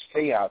 and we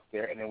stay out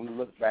there, and then we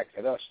look back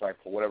at us like,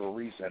 for whatever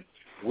reason,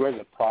 we're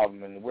the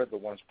problem and we're the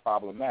ones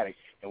problematic.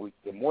 And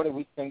the more that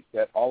we think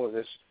that all of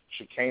this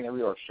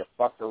chicanery or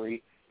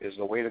shafuckery is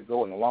the way to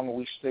go, and the longer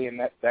we stay in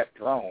that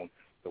drone,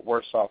 the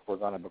worse off we're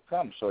going to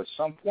become. So at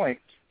some point,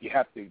 you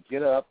have to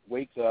get up,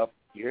 wake up.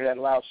 You hear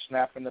that loud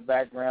snap in the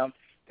background?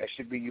 That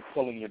should be you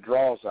pulling your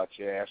drawers out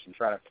your ass and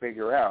trying to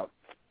figure out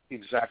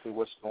exactly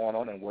what's going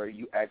on and where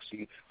you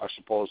actually are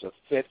supposed to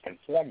fit and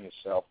form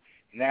yourself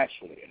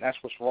naturally. And that's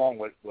what's wrong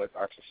with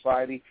our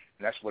society,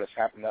 and that's what has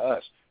happened to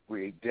us.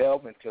 We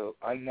delve into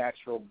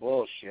unnatural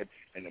bullshit,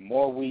 and the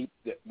more we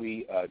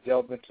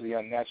delve into the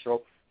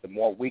unnatural, the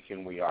more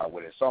weakened we are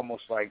with it. It's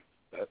almost like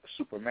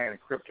Superman and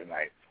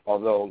Kryptonite,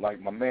 although,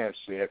 like my man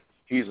said,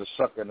 he's a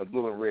sucker in a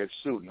blue and red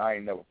suit, and I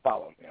ain't never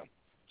followed him.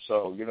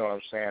 So, you know what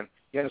I'm saying?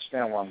 You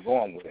understand where I'm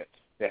going with it.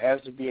 There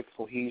has to be a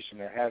cohesion.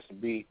 There has to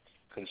be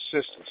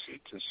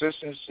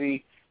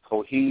consistency,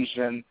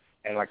 cohesion,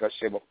 and like I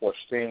said before,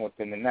 staying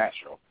within the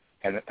natural.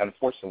 And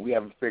unfortunately, we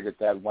haven't figured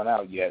that one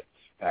out yet.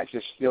 And I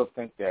just still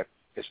think that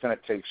it's going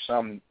to take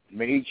some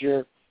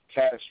major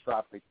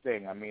catastrophic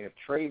thing. I mean, if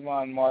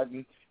Trayvon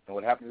Martin and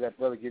what happened to that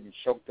brother getting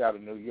choked out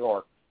in New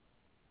York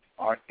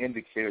aren't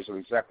indicators of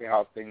exactly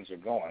how things are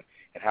going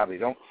and how they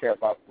don't care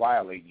about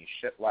violating you,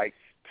 shit like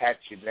pat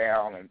you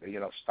down and,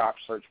 stop,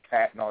 search,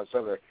 pat, and all this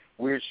other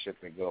weird shit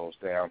that goes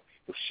down.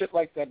 If shit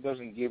like that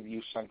doesn't give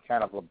you some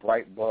kind of a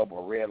bright bulb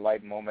or red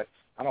light moment,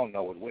 I don't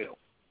know it will.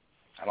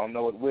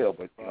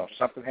 But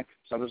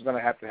something's going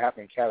to have to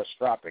happen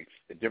catastrophic.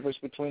 The difference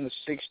between the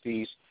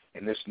 60s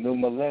and this new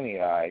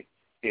millennium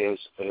is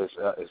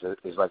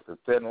like the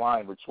thin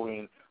line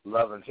between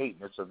love and hate,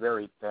 and it's a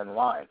very thin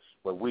line.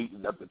 But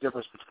the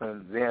difference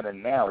between then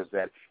and now is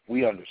that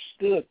we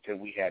understood that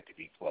we had to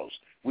be close.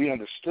 We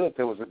understood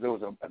there was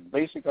a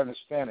basic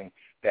understanding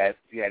that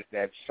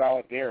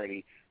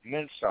solidarity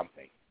meant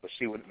something. But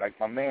see, like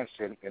my man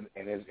said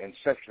in his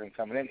inception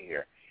coming in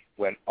here,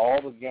 when all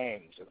the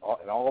gangs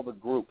and all the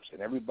groups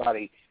and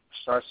everybody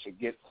starts to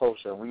get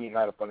closer and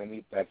reunite up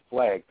underneath that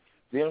flag,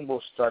 then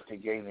we'll start to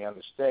gain the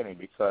understanding,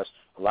 because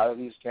a lot of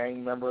these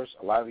gang members,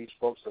 a lot of these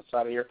folks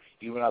outside of here,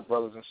 even our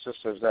brothers and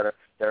sisters that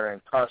are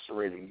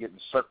incarcerated and getting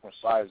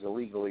circumcised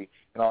illegally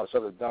and all this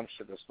other dumb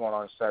shit that's going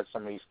on inside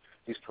some of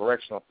these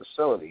correctional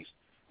facilities,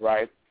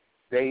 right?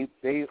 They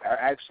are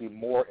actually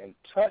more in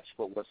touch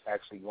with what's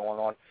actually going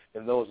on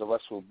than those of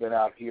us who have been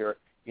out here,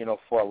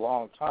 for a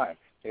long time.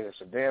 And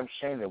it's a damn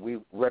shame that we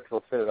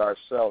retrofitted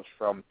ourselves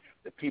from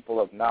the people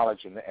of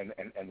knowledge and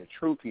the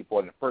true people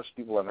and the first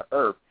people on the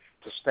earth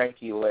to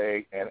stanky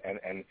leg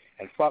and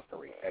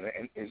fuckery.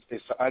 And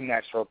it's an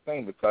unnatural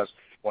thing, because,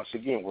 once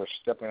again, we're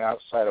stepping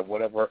outside of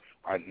whatever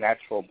our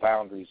natural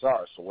boundaries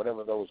are. So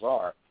whatever those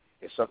are,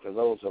 it's up to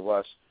those of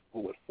us who,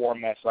 with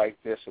formats like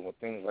this and with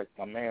things like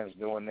my man's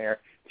doing there,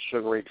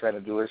 Sugar Ray trying to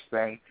do his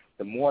thing,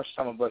 the more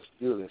some of us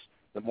do this,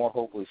 the more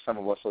hopefully some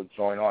of us will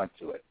join on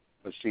to it.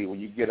 But see, when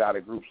you get out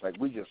of groups like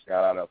we just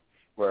got out of,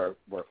 where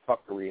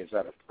fuckery is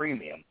at a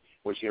premium,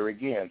 which here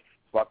again,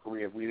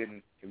 fuckery, if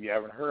you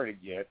haven't heard it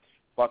yet,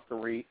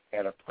 fuckery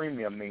at a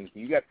premium means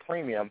when you got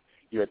premium,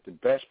 you're at the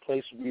best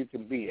place you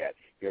can be at.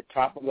 You're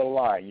top of the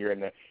line. You're in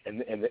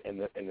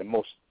the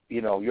most,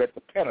 you're at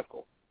the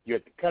pinnacle. You're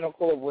at the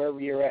pinnacle of wherever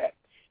you're at.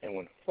 And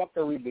when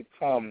fuckery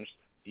becomes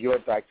your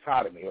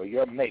dichotomy or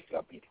your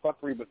makeup, and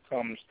fuckery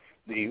becomes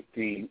the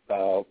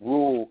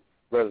rule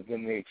rather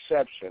than the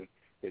exception,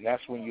 then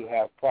that's when you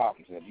have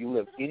problems. And if you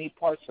live any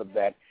parts of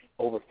that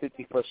over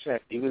 50%,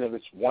 even if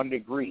it's 1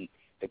 degree,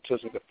 it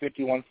tilts it to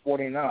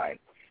 51.49,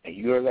 and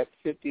you're that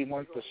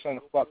 51%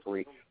 of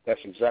fuckery, that's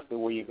exactly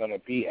where you're going to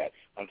be at.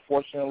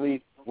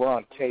 Unfortunately, we're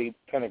on Teddy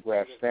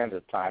Pendergrass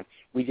Standard Time.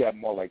 We got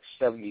more like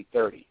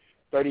 70-30.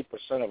 30%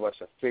 of us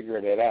have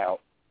figured it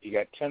out. You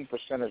got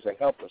 10%ers that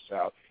help us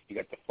out. You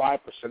got the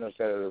 5%ers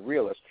that are the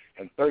realists,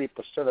 and 30%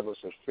 of us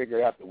have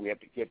figured out that we have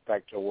to get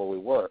back to where we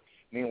were.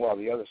 Meanwhile,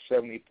 the other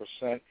 70%,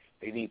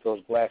 they need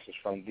those glasses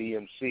from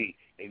DMC.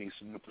 They need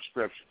some new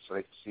prescriptions so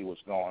they can see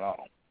what's going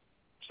on.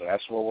 So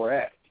that's where we're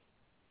at.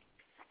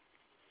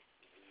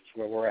 That's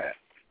where we're at.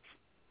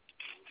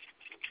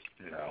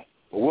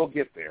 But we'll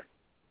get there.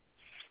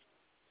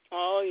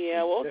 Oh,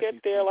 yeah, we'll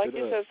get there. Like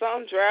you said,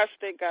 something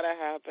drastic got to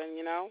happen,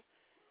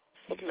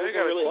 So people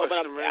really open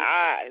up their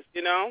eyes,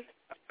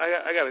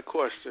 I got a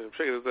question.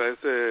 Check this out. It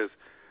says,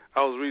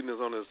 I was reading this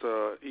on this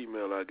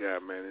email I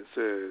got, man. It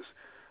says,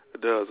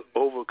 does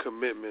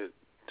overcommitment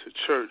to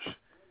church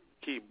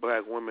keep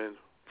black women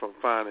from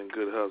finding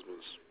good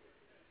husbands?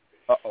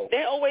 Uh-oh.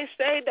 They always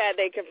say that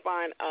they can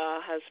find a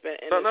husband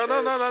in the church.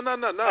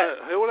 No.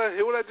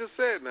 Hear what I just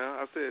said now.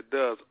 I said,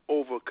 does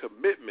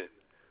overcommitment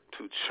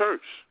to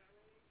church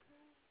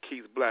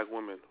keeps black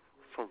women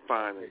from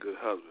finding good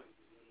husbands?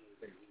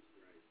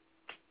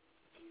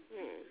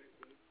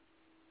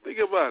 Think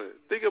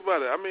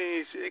about it. I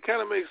mean, it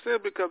kind of makes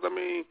sense because,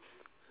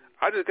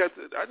 I just got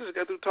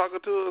through talking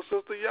to a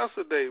sister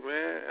yesterday,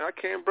 man, and I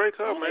can't break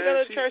her, man. They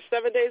go to church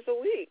 7 days a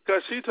week.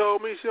 Because she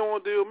told me she don't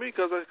want to deal with me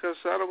because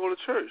I don't go to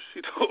church.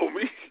 She told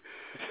me.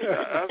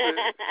 I said,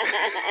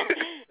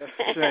 that's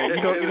a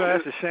shame.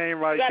 That's a shame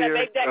right there. You got to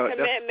make that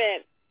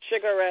commitment,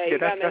 Sugar Ray. You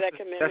got to make that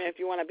commitment if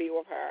you want to be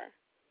with her.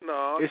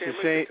 No, it's a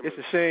shame. It's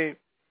a shame.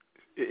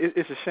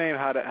 It's a shame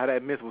how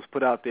that myth was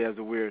put out there as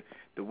where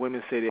the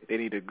women say that they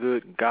need a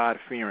good,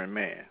 God-fearing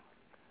man.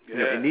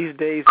 Yeah. In these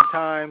days and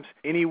times,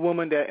 any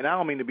woman that, and I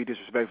don't mean to be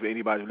disrespectful to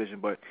anybody's religion,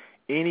 but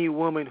any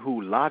woman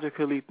who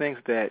logically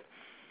thinks that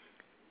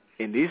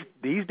in these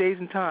days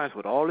and times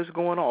with all this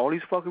going on, all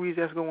these fuckeries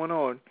that's going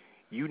on,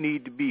 you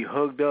need to be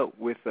hugged up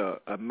with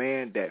a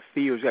man that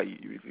fears that.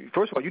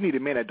 First of all, you need a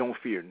man that don't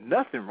fear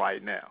nothing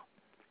right now.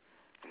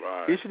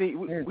 Right.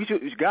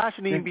 God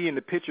shouldn't even be in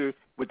the picture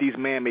with these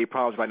man-made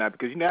problems right now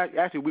because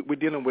actually we're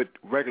dealing with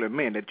regular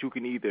men that you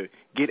can either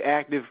get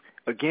active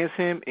against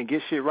him and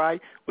get shit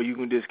right, or you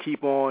can just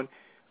keep on,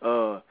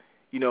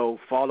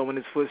 following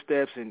his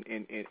footsteps and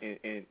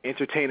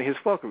entertaining his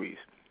fuckeries.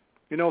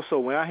 So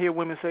when I hear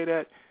women say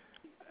that,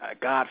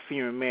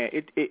 God-fearing man,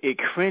 it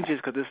cringes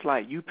because it's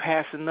like you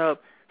passing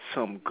up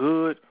some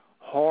good,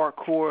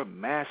 hardcore,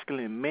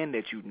 masculine men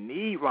that you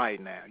need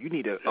right now. You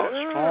need a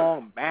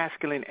strong,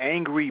 masculine,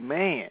 angry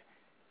man.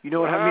 You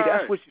know what I mean?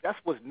 That's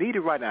what's needed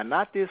right now.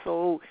 Not this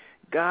old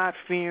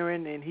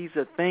God-fearing and he's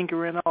a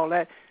thinker and all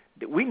that.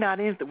 We're not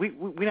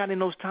in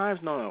those times.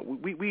 No.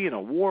 We in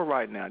a war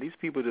right now. These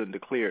people done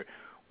declare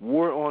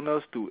war on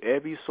us through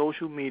every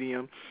social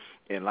medium,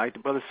 and like the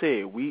brother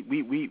said,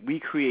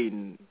 we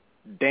creating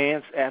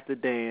dance after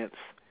dance,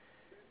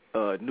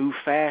 new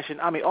fashion.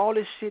 All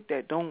this shit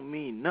that don't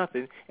mean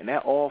nothing, and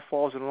that all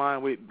falls in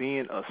line with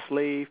being a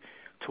slave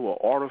to an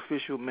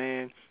artificial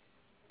man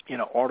in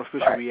an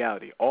artificial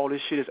reality. All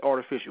this shit is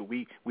artificial.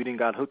 We done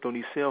got hooked on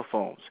these cell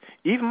phones.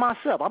 Even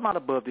myself, I'm not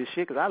above this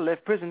shit because I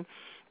left prison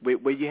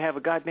where you have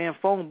a goddamn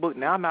phone book.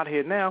 Now I'm out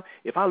here now.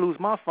 If I lose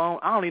my phone,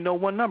 I only know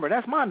one number.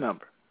 That's my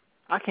number.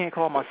 I can't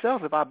call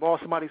myself if I borrow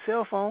somebody's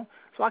cell phone,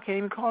 so I can't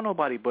even call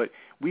nobody. But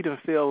we done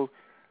fell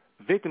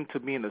victim to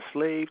being a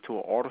slave to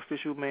an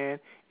artificial man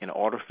in an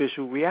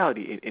artificial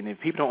reality. And if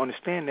people don't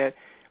understand that,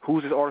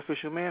 who's this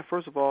artificial man?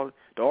 First of all,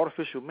 the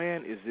artificial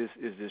man is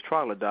this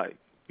troglodyte,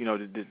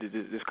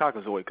 this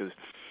caucasoid. Because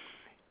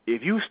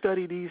if you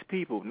study these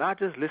people, not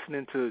just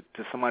listening to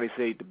somebody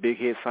say the big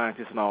head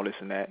scientists and all this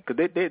and that,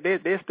 because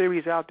there's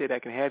theories out there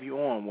that can have you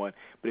on one.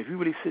 But if you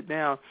really sit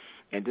down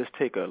and just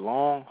take a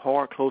long,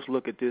 hard, close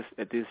look at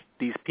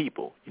these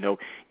people,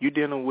 you're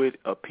dealing with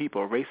a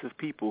race of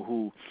people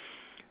who,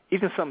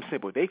 even something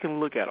simple, they can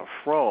look at a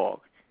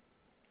frog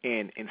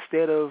and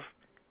instead of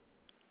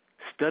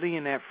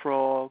studying that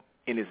frog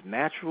in its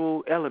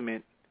natural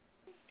element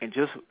and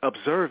just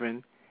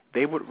observing,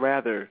 they would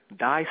rather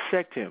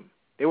dissect him.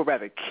 They would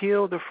rather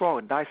kill the frog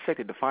and dissect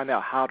it to find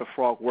out how the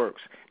frog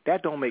works.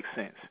 That don't make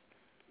sense.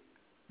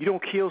 You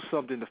don't kill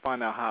something to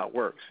find out how it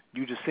works.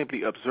 You just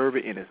simply observe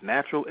it in its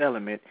natural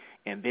element,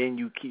 and then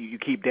you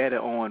keep data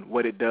on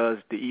what it does,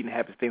 the eating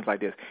habits, things like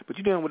this. But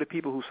you're dealing with the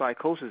people whose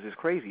psychosis is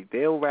crazy.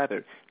 They'll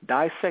rather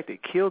dissect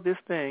it, kill this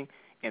thing,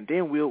 and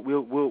then we'll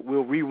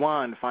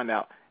rewind and find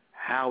out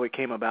how it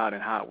came about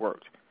and how it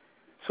worked.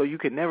 So you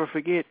can never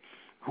forget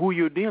who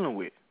you're dealing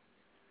with.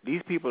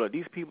 These people,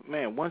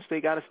 man, once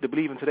they got us to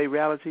believe in today's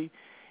reality,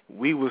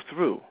 we was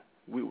through.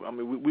 We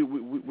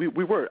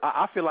were.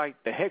 I feel like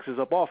the hex is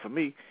up off of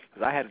me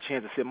because I had a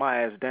chance to sit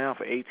my ass down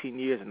for 18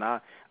 years, and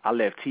I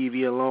left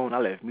TV alone. I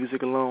left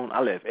music alone.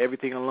 I left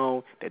everything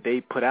alone that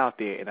they put out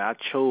there, and I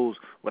chose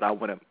what I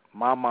wanted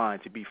my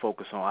mind to be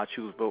focused on. I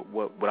chose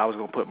what I was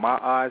going to put my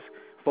eyes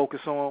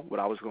focus on, what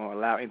I was going to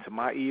allow into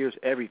my ears,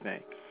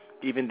 everything,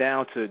 even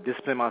down to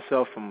discipline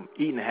myself from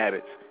eating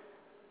habits.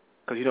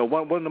 Because, you know,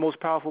 one of the most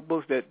powerful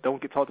books that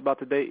don't get talked about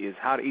today is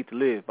How to Eat to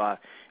Live by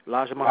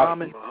Elijah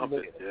Muhammad.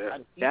 Yeah.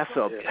 That's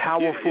a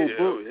powerful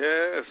book.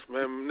 Yes,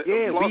 man.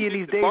 Yeah, we in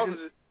these days.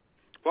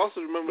 Flossie,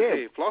 remember,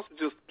 hey, Flossie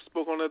just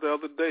spoke on that the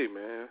other day,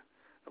 man.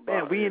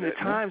 Man, we in the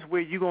times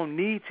where you're going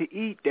to need to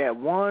eat that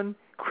one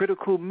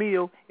critical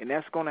meal, and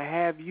that's going to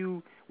have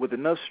you with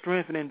enough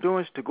strength and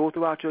endurance to go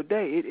throughout your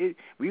day.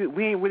 We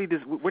ain't really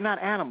we're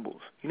not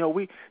animals. You know,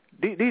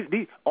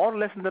 these all the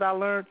lessons that I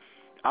learned,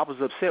 I was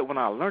upset when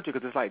I learned it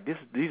because it's like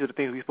these are the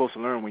things we're supposed to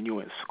learn when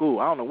you're in school.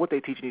 I don't know what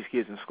they teaching these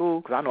kids in school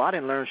because I know I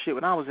didn't learn shit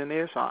when I was in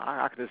there, so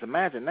I can just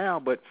imagine now.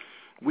 But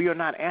we are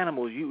not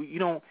animals. You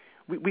don't.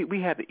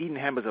 We have the eating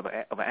habits of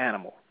an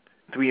animal,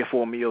 3 or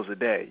 4 meals a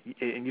day,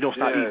 and you don't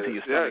stop eating until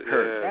your stomach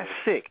hurts. That's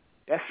sick.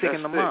 That's sick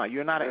in the mind.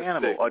 You're not an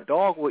animal. A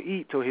dog will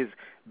eat till his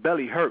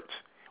belly hurts.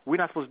 We're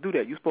not supposed to do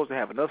that. You're supposed to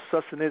have enough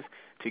sustenance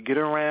to get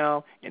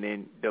around, and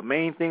then the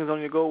main things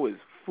on your go is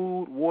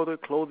food, water,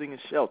 clothing,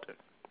 and shelter.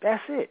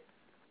 That's it.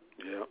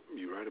 Yeah,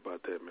 you're right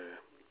about that, man.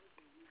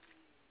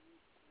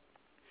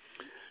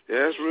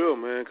 Yeah, that's real,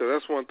 man, because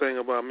that's one thing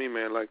about me,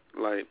 man. Like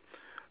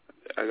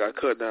I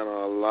cut down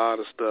on a lot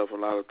of stuff, a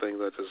lot of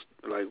things. I just,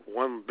 like,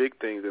 one big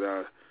thing that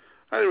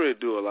I didn't really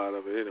do a lot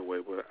of it anyway,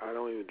 but I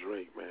don't even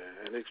drink, man.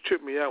 And it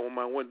tripped me out when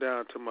I went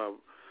down to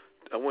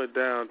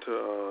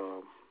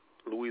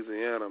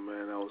Louisiana,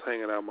 man. I was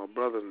hanging out with my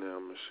brother and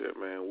them and shit,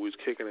 man. We was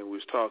kicking and we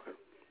was talking.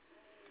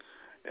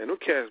 And them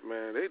cats,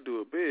 man, they do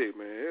it big,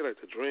 man. They like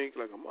to drink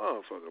like a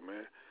motherfucker,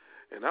 man.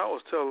 And I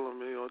was telling them,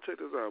 you know, check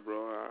this out,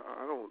 bro.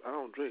 I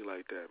don't drink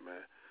like that,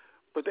 man.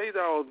 But they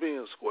thought I was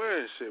being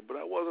square and shit, but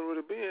I wasn't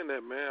really being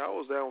that, man. I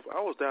was down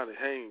to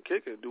hang and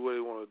kick and do what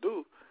they want to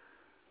do.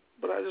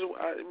 But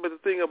but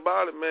the thing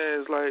about it, man,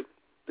 is like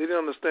they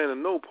didn't understand the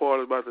no part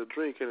about the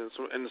drinking and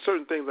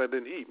certain things I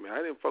didn't eat, man.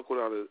 I didn't fuck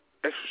with all the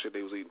extra shit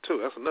they was eating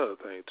too. That's another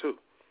thing too.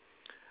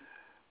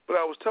 But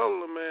I was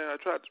telling them, man, I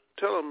tried to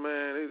tell them,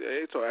 man,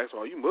 they asked,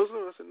 are you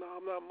Muslim? I said, no,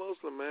 I'm not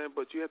Muslim, man,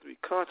 but you have to be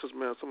conscious,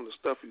 man, of some of the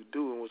stuff you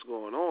do and what's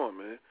going on,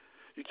 man.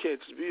 You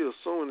can't just be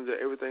assuming that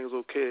everything's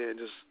okay and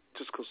just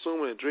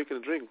consuming and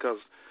drinking,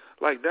 because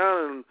like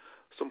down in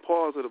some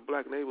parts of the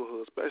black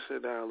neighborhood,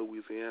 especially down in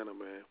Louisiana,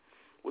 man,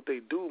 what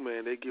they do,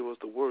 man, they give us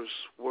the worst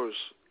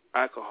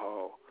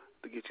alcohol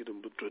to get you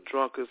the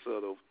drunkest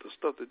or the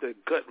stuff that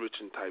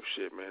gut-wrenching type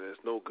shit, man. It's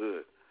no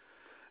good.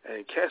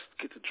 And cats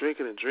get to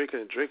drinking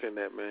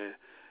that, man.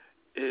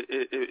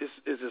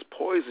 It's just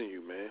poison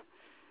you, man.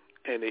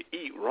 And they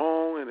eat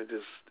wrong, and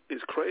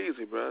it's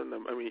crazy, bro.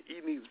 I mean,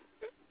 eating these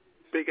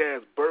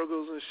big-ass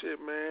burgers and shit,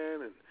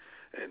 man,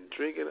 and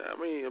drinking. I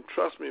mean,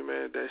 trust me,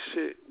 man, that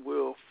shit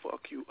will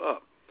fuck you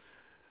up.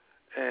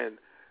 And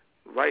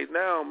right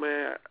now,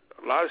 man,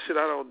 a lot of shit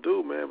I don't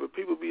do, man, but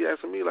people be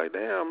asking me like,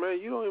 damn, man,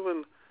 you don't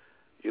even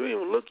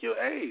look your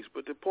age.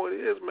 But the point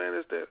is, man,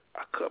 is that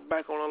I cut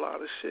back on a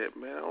lot of shit,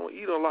 man. I don't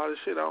eat a lot of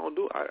shit. I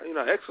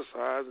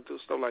exercise and do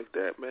stuff like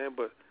that, man,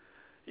 but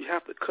you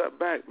have to cut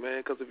back,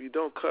 man, because if you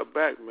don't cut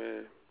back,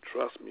 man,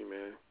 trust me,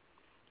 man,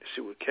 that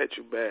shit will catch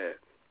you bad.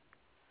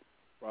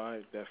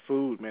 Right, that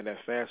food, man, that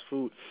fast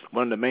food.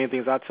 One of the main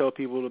things I tell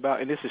people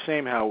about, and it's a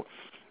shame how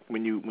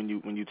when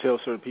you tell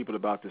certain people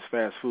about this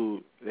fast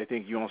food, they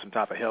think you're on some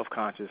type of health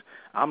conscious.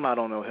 I'm not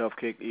on no health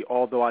kick.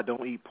 Although I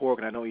don't eat pork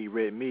and I don't eat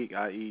red meat,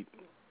 I eat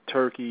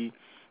turkey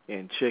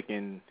and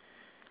chicken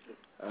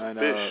and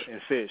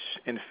fish,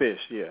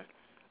 yeah.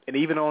 And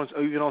even on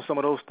some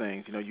of those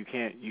things, you know, you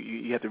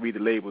have to read the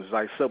labels.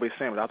 Like Subway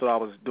sandwich. I thought I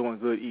was doing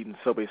good eating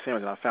Subway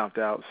sandwich, and I found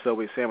out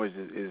Subway sandwich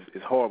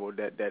is horrible.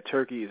 That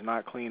turkey is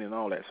not clean and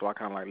all that. So I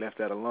kind of like left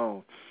that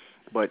alone.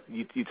 But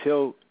you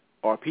tell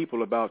our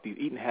people about these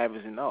eating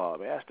habits and man,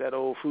 that's that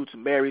old fruits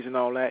and berries and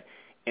all that,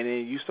 and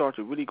then you start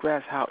to really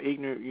grasp how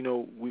ignorant, you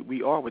know,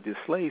 we are with this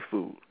slave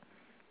food.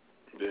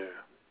 Yeah.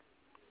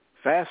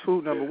 Fast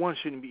food, number one,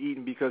 shouldn't be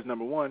eaten because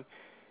number one,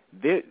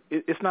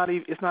 it's not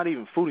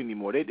even food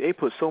anymore. They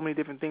put so many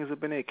different things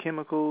up in there,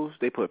 chemicals.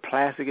 They put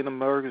plastic in the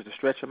burgers to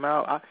stretch them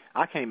out.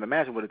 I can't even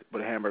imagine what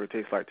a hamburger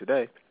tastes like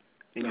today.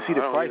 And you see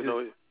the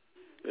prices.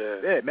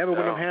 Yeah, remember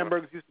when them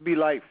hamburgers used to be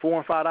like $4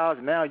 and $5,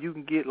 and now you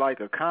can get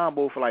like a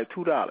combo for like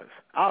 $2.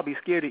 I'll be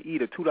scared to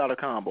eat a $2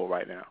 combo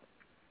right now.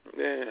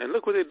 Yeah, and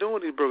look what they're doing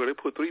with these burgers. They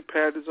put 3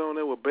 patties on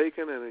there with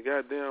bacon and a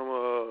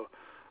goddamn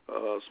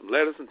some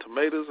lettuce and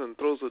tomatoes, and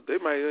they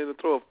might even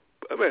throw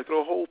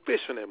a whole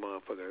fish in that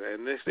motherfucker.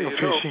 And next thing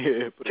you know,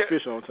 put a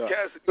fish on top.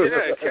 Cats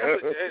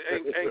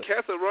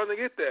are running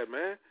to get that,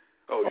 man.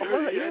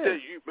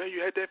 You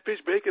had that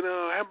fish bacon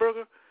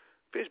hamburger?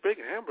 Fish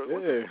bacon hamburger?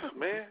 What the fuck,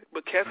 man?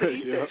 But cats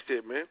eat that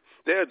shit, man.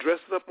 They'll dress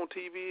it up on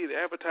TV and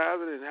advertise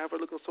it and have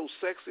it looking so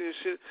sexy and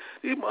shit.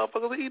 These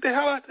motherfuckers eat the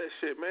hell out of that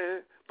shit,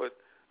 man. But,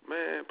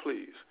 man,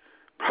 please.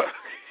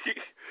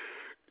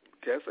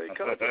 Cats ain't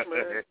conscious,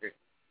 man.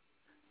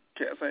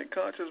 Cats ain't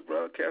conscious,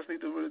 bro. Cats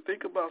need to really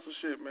think about some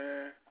shit,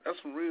 man.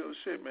 That's some real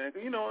shit, man.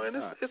 You know, and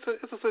it's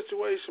a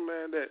situation,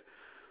 man, that,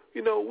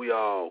 you know, we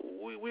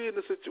in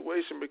the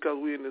situation because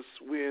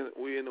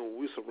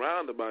we're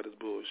surrounded by this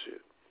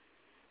bullshit.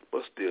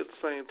 But still, at the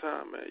same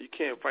time, man, you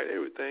can't fight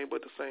everything.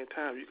 But at the same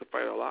time, you can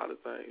fight a lot of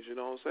things. You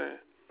know what I'm saying?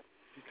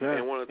 Okay.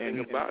 And one of the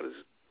things about it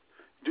is,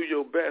 do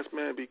your best,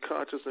 man. Be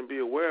conscious and be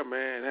aware,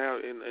 man,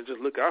 and just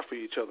look out for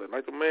each other.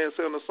 Like the man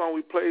said on the song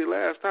we played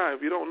last time.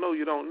 If you don't know,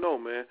 you don't know,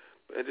 man.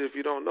 And if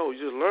you don't know, you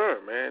just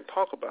learn, man.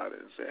 Talk about it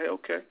and say, hey,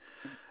 okay,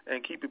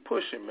 and keep it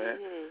pushing, man.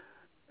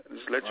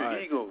 Just let your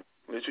ego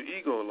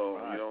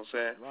alone. You know what I'm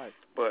saying? Right.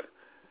 But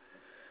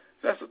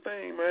that's the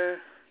thing, man.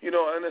 You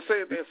know, and the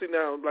same thing. See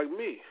now, like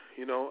me,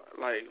 you know,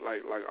 like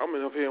I'm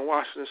up here in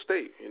Washington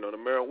State. You know, the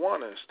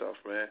marijuana and stuff,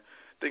 man.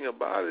 Thing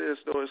about it is,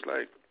 though, it's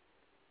like,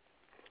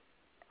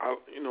 I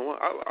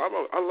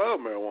love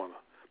marijuana.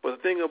 But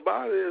the thing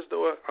about it is,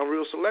 though, I'm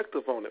real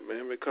selective on it,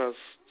 man. Because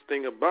the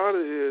thing about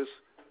it is,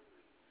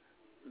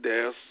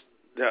 I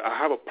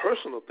have a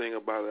personal thing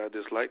about it I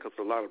dislike, because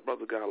a lot of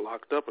brothers got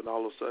locked up and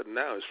all of a sudden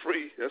now it's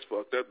free. That's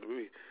fucked up to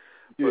me.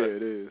 Yeah,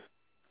 it is.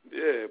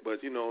 Yeah,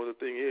 but, you know, the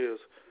thing is,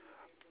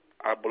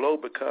 I blow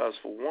because,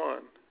 for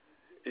one,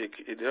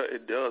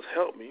 it does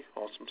help me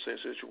on some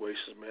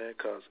situations, man,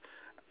 because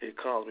it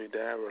calms me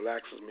down,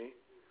 relaxes me.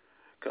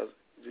 Because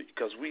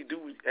we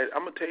do,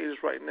 I'm going to tell you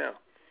this right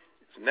now,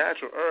 it's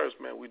natural herbs,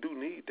 man. We do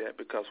need that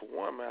because, for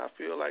one, man, I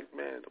feel like,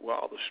 man, with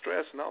all the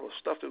stress and all the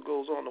stuff that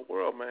goes on in the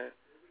world, man,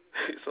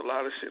 it's a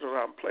lot of shit on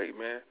our plate,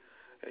 man.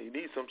 And you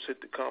need some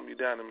shit to calm you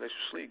down and let you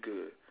sleep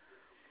good,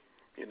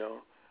 you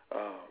know.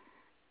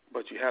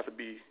 But you have to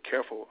be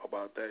careful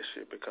about that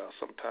shit because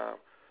sometimes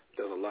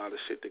there's a lot of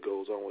shit that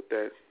goes on with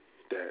that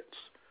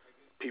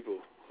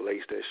people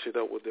lace that shit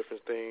up with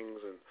different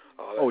things and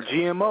all that. Oh,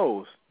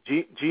 GMOs.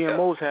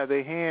 GMOs have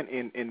their hand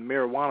in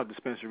marijuana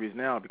dispensaries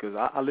now because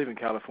I live in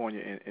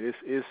California and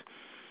it's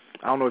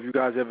I don't know if you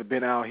guys ever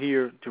been out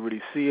here to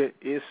really see it.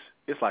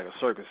 It's like a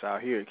circus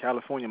out here.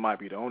 California might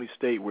be the only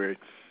state where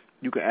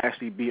you can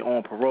actually be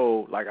on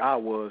parole like I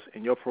was,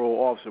 and your parole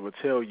officer will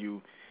tell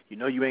you, you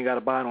know, you ain't got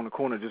to buy it on the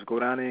corner. Just go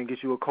down there and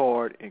get you a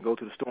card and go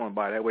to the store and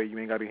buy it. That way you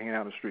ain't got to be hanging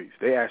out in the streets.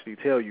 They actually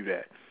tell you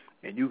that.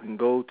 And you can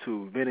go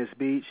to Venice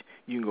Beach,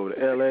 you can go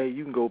to L.A.,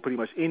 you can go pretty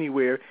much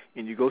anywhere,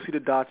 and you go see the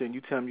doctor and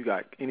you tell him you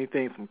got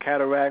anything from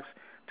cataracts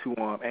to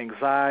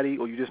anxiety,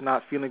 or you're just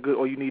not feeling good,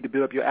 or you need to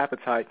build up your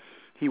appetite.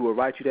 He will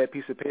write you that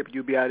piece of paper.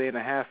 You'll be out there in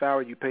a half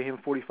hour. You pay him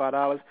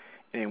 $45,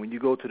 and when you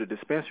go to the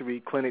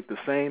dispensary clinic the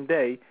same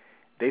day,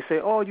 they say,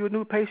 oh, you're a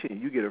new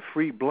patient. You get a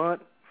free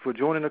blunt for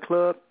joining the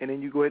club, and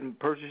then you go ahead and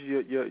purchase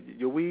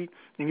your weed,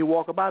 and you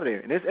walk up out of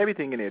there. And there's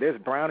everything in there.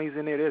 There's brownies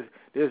in there.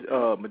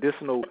 There's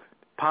medicinal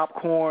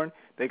popcorn.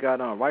 They got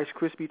Rice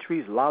Krispie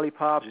treats,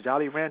 lollipops,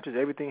 Jolly Ranchers.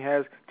 Everything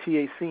has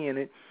THC in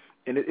it,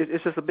 and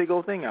it's just a big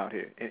old thing out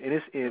here. And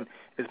it's in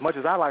as much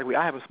as I like weed.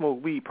 I haven't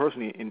smoked weed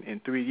personally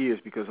in 3 years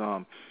because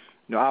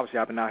you know, obviously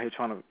I've been out here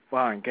trying to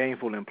find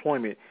gainful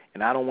employment,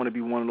 and I don't want to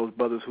be one of those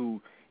brothers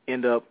who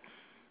end up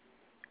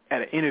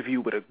at an interview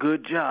with a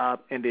good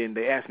job, and then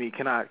they ask me,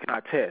 can I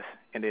test,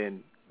 and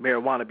then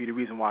marijuana be the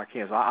reason why I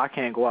can't. So I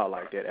can't go out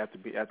like that after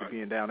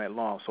being down that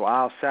long. So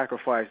I'll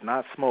sacrifice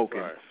not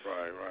smoking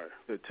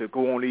to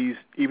go on these,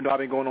 even though I've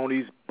been going on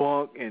these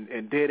bunk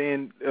and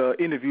dead-end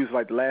interviews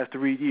like the last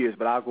 3 years,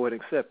 but I'll go ahead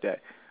and accept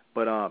that.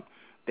 But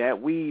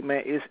that weed,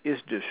 man,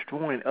 it's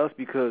destroying us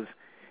because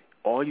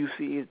all you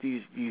see is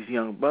these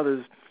young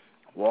brothers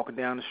walking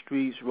down the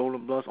streets,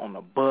 rolling blunts on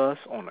the bus,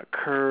 on the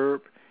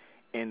curb,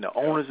 and the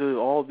owners of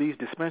all these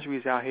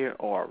dispensaries out here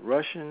are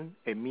Russian,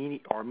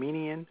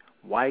 Armenian,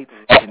 whites,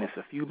 and there's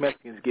a few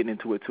Mexicans getting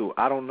into it too.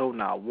 I don't know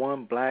not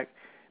one black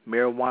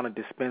marijuana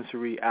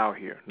dispensary out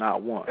here,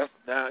 not one.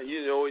 Now,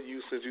 you know,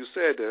 since you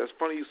said that, it's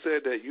funny you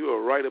said that. You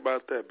are right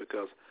about that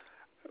because,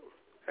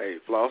 hey,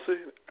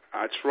 FLAUXY,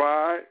 I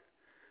tried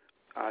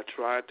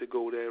to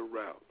go that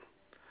route.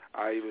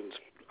 I even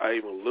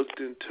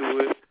looked into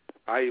it.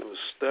 I even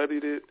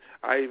studied it.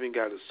 I even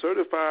got a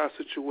certified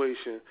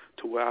situation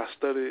to where I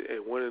studied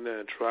and went in there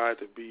and tried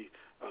to be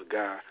a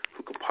guy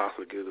who could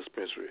possibly get a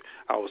dispensary.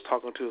 I was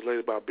talking to this lady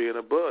about being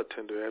a bud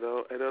tender at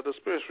a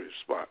dispensary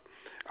spot.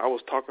 I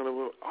was talking to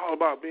her all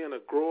about being a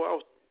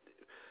grower.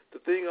 The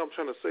thing I'm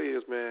trying to say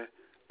is, man,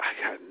 I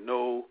got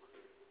no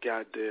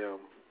goddamn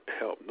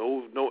help,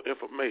 no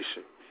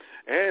information.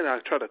 And I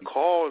try to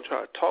call and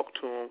try to talk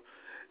to them,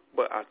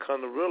 but I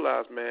come to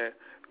realize, man,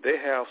 they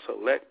have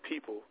select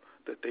people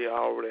that they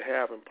already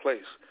have in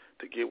place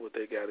to get what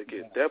they got to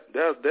get.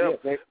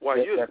 While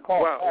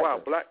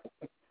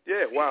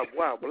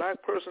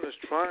black person is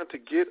trying to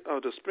get a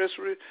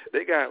dispensary,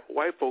 they got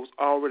white folks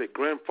already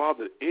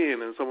grandfathered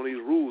in, and some of these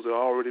rules are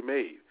already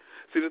made.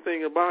 See, the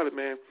thing about it,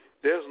 man,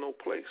 there's no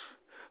place.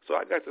 So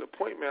I got to the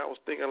point, man, I was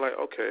thinking like,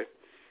 okay,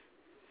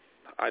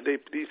 I can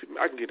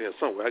get in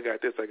somewhere. I got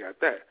this, I got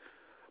that.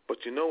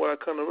 But you know what I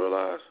come to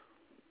realize?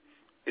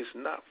 It's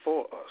not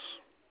for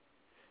us.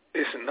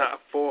 It's not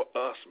for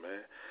us,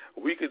 man.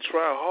 we can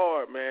try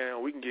hard,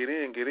 man. We can get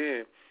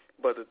in.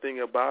 But the thing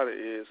about it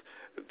is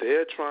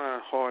they're trying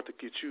hard to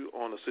get you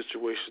on a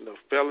situation of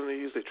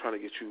felonies. They're trying to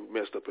get you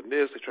messed up in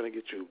this. They're trying to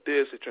get you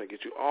this. They're trying to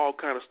get you all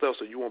kind of stuff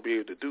so you won't be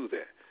able to do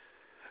that.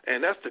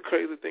 And that's the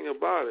crazy thing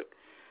about it.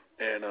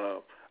 And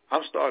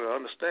I'm starting to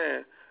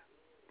understand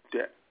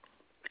that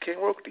I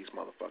can't work with these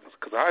motherfuckers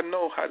because I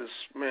know how this,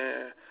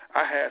 man,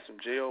 I had some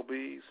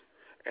JOBs,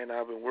 and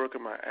I've been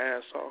working my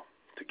ass off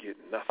to get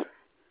nothing.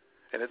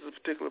 And at this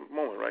particular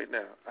moment right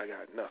now, I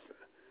got nothing.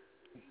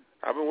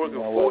 I've been working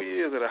 4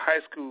 years at a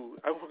high school.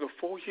 I've been working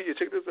 4 years.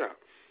 Check this out.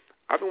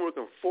 I've been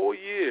working 4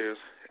 years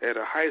at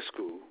a high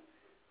school.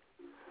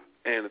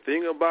 And the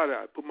thing about it,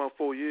 I put my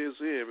 4 years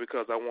in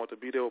because I want to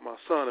be there with my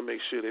son to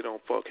make sure they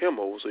don't fuck him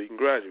over so he can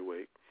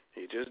graduate.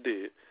 He just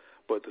did.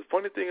 But the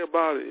funny thing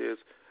about it is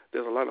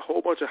there's a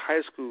whole bunch of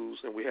high schools,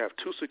 and we have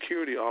 2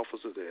 security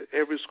officers at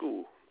every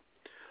school.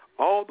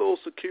 All those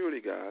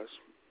security guys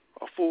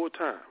are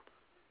full-time,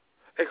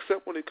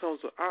 except when it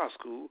comes to our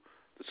school,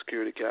 the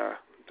security guy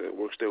that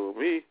works there with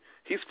me,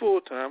 he's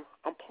full-time,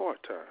 I'm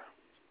part-time.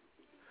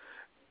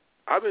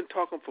 I've been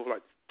talking for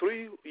like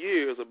 3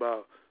 years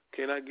about,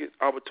 can I get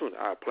opportunity?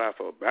 I applied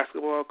for a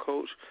basketball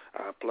coach.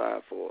 I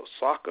applied for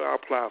soccer. I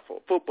applied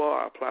for football.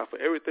 I applied for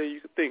everything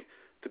you could think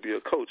to be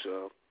a coach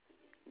of.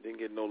 Didn't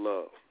get no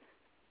love.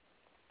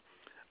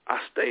 I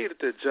stayed at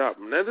that job.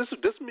 Now, this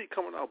is me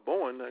coming out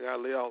Boeing. I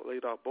got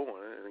laid off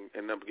Boeing and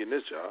ended up getting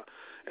this job.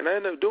 And I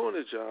ended up doing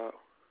this job,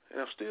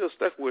 and I'm still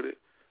stuck with it.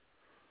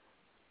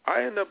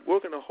 I ended up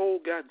working a whole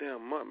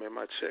goddamn month, man.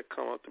 My check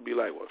come up to be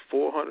like,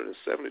 $472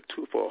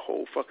 for a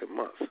whole fucking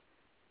month.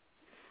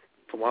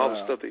 From all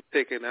the stuff they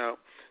taking out,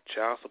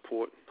 child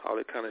support, all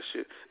that kind of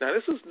shit. Now,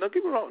 don't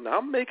get me wrong. Now,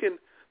 I'm making,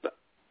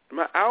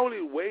 my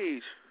hourly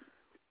wage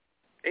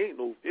ain't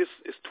no, it's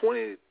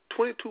 $22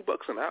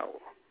 an hour.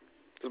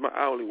 It's my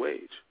hourly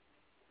wage.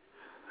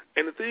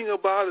 And the thing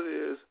about it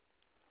is,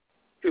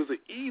 it was an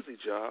easy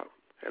job,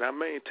 and I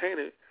maintain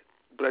it,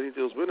 but I need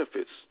those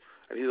benefits.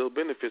 I need those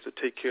benefits to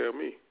take care of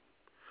me.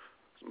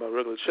 It's my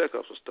regular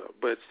checkups and stuff.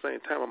 But at the same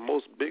time, my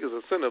biggest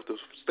incentive to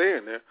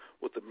staying there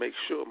was to make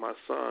sure my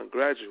son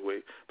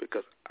graduate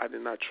because I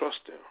did not trust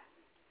him.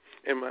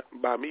 And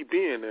by me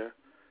being there,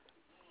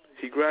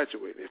 he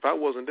graduated. If I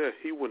wasn't there,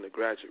 he wouldn't have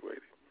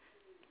graduated.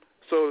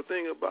 So the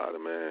thing about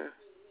it, man,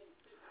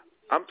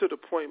 I'm to the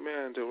point,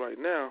 man, that right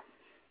now,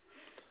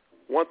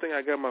 one thing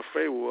I got in my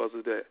favor was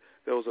that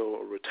there was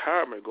a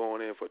retirement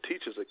going in for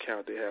teachers'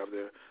 account they have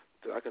there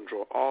that I can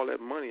draw all that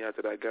money out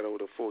that I got over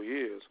the 4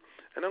 years.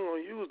 And I'm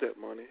going to use that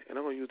money, and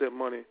I'm going to use that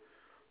money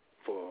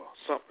for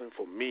something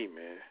for me,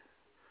 man.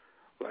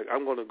 Like,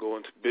 I'm going to go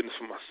into business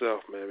for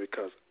myself, man,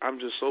 because I'm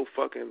just so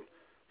fucking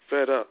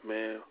fed up,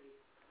 man,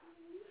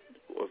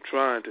 of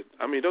trying to,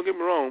 I mean, don't get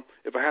me wrong,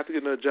 if I have to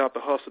get another job to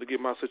hustle to get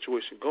my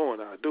situation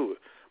going, I'll do it.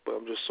 But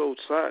I'm just so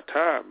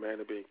tired, man,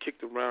 of being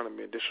kicked around and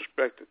being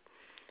disrespected.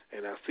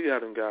 And I see how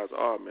them guys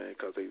are, man,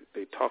 because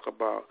they talk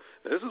about,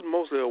 now this is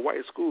mostly a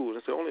white school, and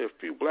there's only a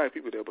few black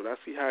people there, but I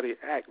see how they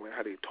act, man,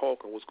 how they talk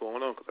and what's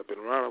going on, because I've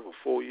been around them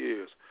for 4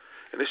 years.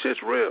 And this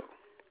shit's real.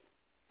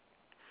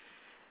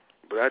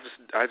 But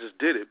I just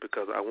did it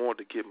because I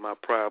wanted to get my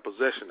pride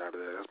possession out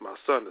of that. That's my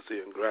son to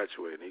see him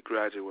graduate, and he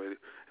graduated,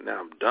 and now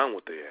I'm done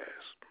with their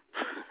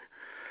ass.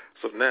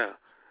 So now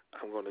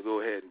I'm going to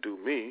go ahead and do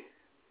me,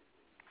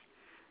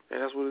 and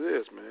that's what it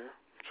is, man.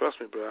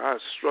 Trust me, bro. I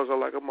struggle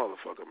like a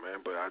motherfucker,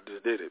 man, but I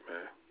just did it,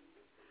 man.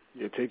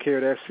 Yeah, take care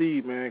of that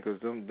seed, man, because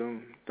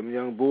them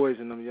young boys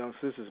and them young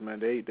sisters, man,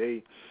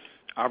 they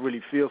I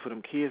really feel for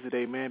them kids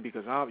today, man,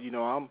 because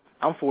I'm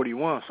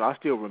 41, so I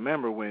still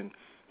remember when,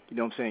 you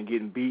know what I'm saying,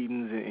 getting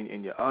beatings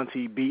and your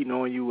auntie beating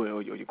on you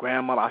or your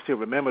grandmother. I still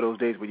remember those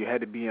days where you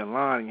had to be in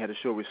line and you had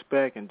to show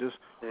respect and just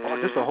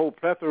a whole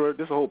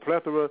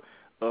plethora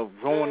of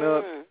growing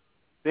up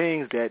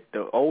things that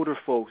the older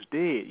folks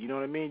did. You know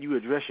what I mean? You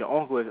address your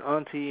uncle as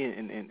auntie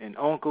and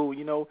uncle,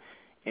 you know,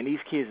 and these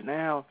kids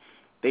now,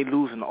 they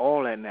losing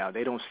all that now.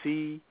 They don't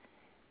see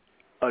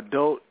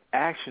adult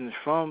actions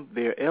from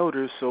their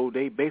elders, so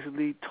they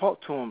basically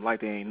talk to them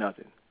like they ain't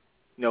nothing.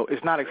 You know,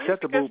 it's not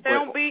acceptable. Because they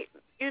don't beat,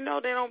 you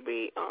know, they don't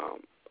beat,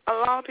 a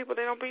lot of people,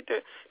 they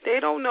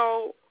don't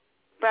know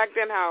back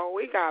then how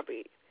we got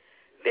beat.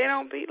 They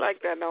don't beat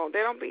like that, no. They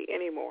don't beat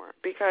anymore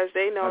because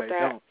they know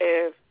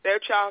if their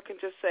child can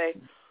just say,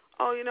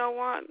 oh, you know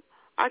what,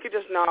 I could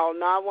just dial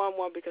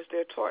 911 because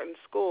they're taught in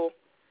school.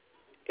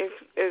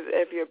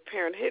 If your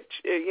parent hits,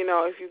 you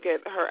know, if you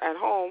get hurt at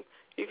home,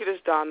 you could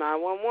just dial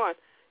 911,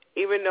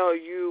 even though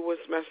you was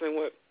messing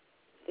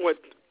with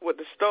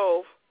the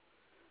stove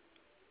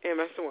and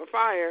messing with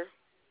fire.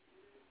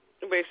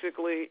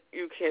 Basically,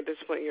 you can't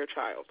discipline your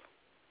child.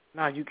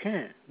 No, you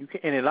can't.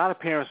 And a lot of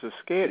parents are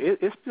scared.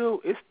 It's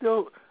still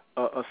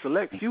a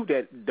select few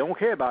that don't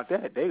care about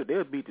that.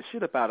 They'll beat the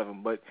shit up out of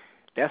them. But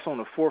that's on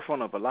the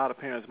forefront of a lot of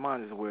parents'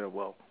 minds is where,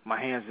 well, my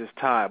hands is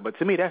tied. But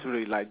to me, that's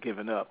really like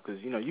giving up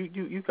because you know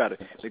you gotta.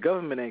 The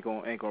government ain't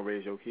gonna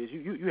raise your kids.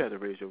 You have to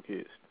raise your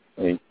kids.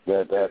 Hey,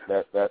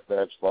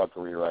 that's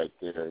luxury right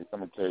there.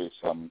 Let me tell you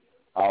something.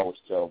 I always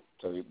tell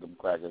them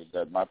crackers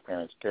that my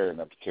parents cared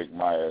enough to kick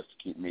my ass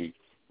to keep me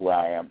where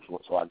I am,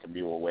 so I can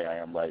be where I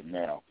am right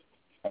now.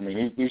 I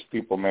mean, these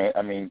people, man.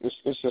 I mean,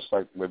 it's just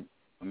like what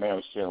the man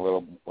was saying a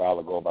little while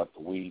ago about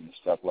the weed and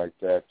stuff like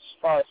that.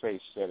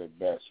 Scarface said it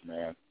best,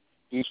 man.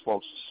 These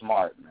folks are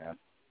smart, man.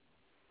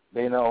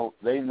 They know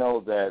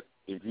that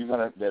if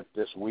you're that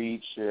this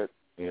weed shit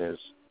is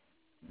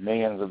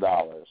millions of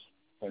dollars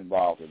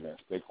involved in this.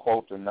 They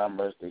quote the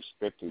numbers, they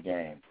spit the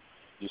game.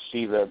 You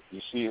see, they're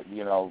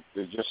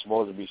just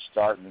supposed to be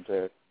starting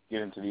to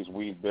get into these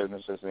weed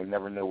businesses. They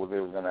never knew whether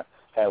they were going to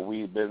have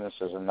weed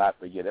businesses or not.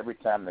 But yet every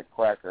time the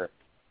cracker,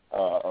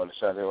 or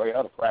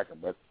the cracker,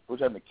 but every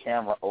time the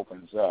camera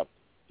opens up,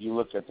 you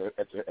look at the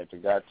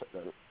guy,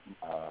 the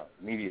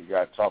media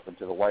guy talking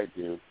to the white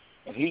dude,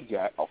 and he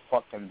got a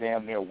fucking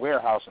damn near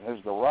warehouse in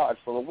his garage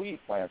full of weed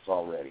plants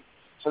already.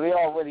 So they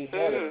already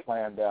had it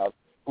planned out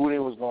who they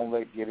was going to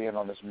let get in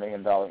on this $1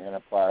 million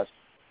enterprise,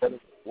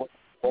 what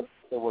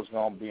it was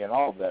going to be and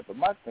all of that. But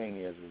my thing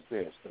is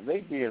this. If they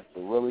did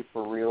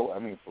for real,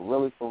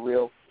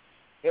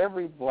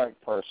 every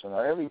black person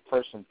or every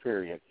person,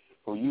 period,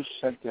 who you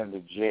sent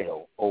into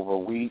jail over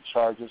weed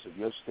charges, if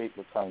your state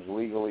becomes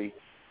legally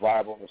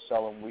viable for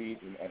selling weed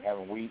and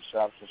having weed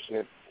shops and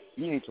shit,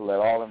 you need to let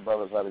all them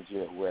brothers out of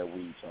jail who have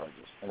weed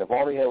charges. And if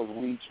all they had was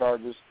weed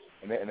charges,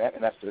 and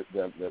that's the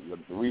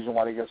reason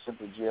why they got sent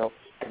to jail,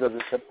 because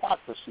it's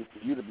hypocrisy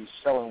for you to be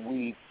selling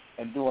weed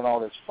and doing all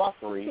this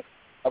fuckery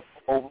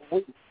over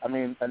weed. I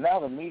mean, and now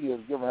the media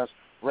is giving us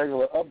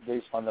regular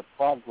updates on the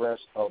progress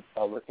of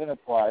the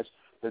enterprise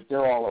that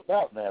they're all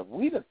about. Now, if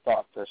we'd have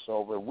thought this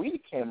over, if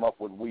we'd came up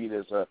with weed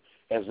as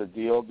a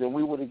deal, then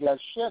we would have got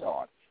shit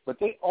on. But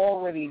they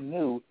already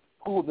knew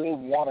who they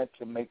wanted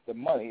to make the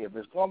money. If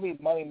there's going to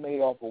be money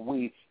made off of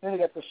weed, then they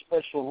got the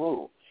special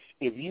rule.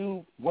 If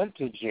you went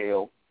to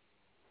jail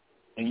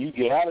and you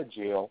get out of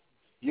jail,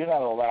 you're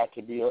not allowed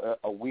to be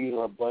a weed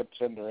or a bud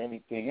tender or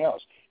anything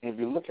else. And if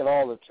you look at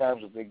all the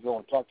times that they go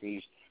and talk to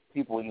these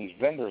people and these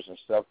vendors and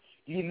stuff,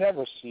 you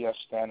never see us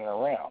standing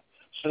around.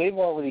 So they've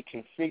already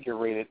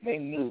configured it. They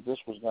knew this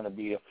was going to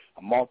be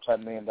a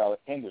multi-million-dollar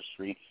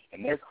industry,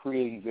 and they're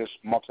creating this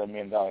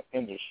multi-million-dollar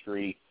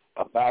industry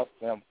about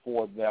them,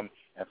 for them,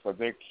 and for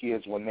their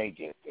kids when they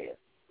get there.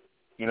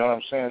 You know what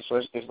I'm saying? So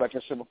it's like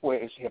I said before,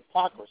 it's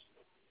hypocrisy.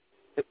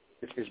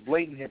 It's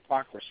blatant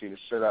hypocrisy to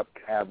sit up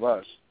and have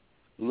us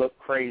look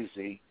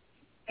crazy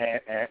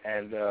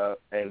and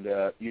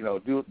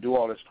do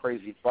all this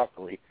crazy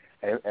fuckery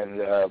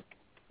and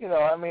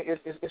I mean,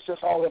 it's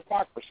just all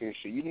hypocrisy and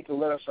shit. You need to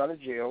let us out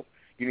of jail.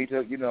 You need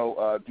to,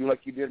 do like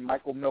you did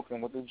Michael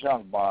Milken with the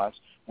junk bonds.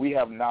 We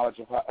have knowledge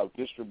of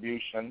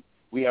distribution.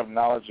 We have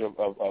knowledge of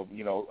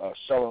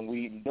selling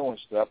weed and doing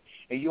stuff.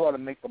 And you ought to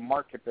make a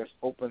market that's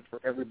open for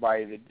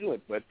everybody to do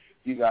it. But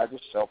you guys are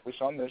selfish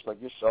on this, like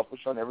you're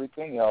selfish on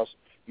everything else.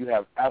 You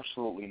have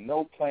absolutely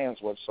no plans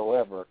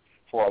whatsoever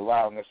for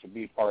allowing us to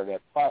be part of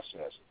that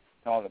process.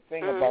 Now, the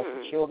thing about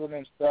the children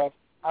and stuff,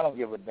 I don't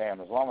give a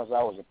damn. As long as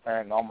I was a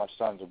parent, and all my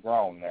sons are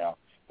grown now.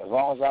 As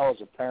long as I was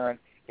a parent,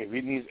 I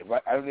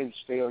didn't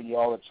stay on you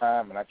all the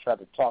time, and I tried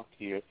to talk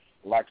to you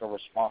like a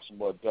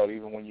responsible adult,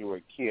 even when you were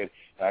a kid.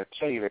 And I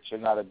tell you that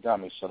you're not a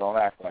dummy, so don't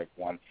act like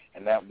one.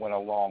 And that went a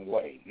long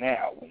way.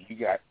 Now, when you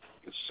got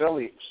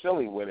silly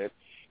with it,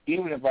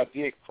 even if I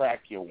did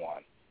crack you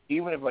one,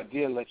 even if I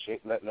did let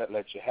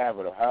you have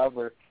it, or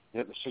however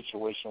the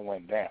situation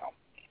went down,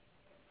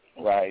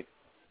 right?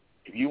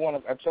 If you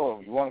want to, I told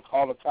him, if you want to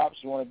call the cops,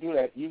 you want to do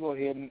that, you go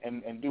ahead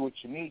and do what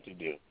you need to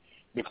do.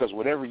 Because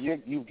whatever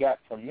you got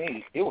from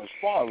me, it was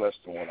far less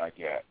than what I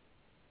got.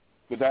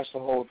 But that's the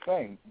whole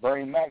thing.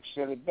 Bernie Mac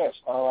said it best,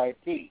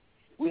 R.I.P.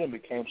 We done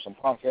became some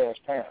punk-ass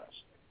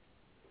parents.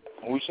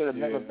 And we should have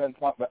never been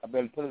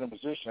put in a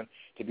position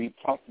to be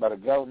punked by the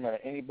government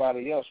or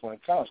anybody else when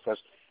it comes. Because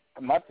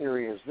my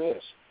theory is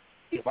this.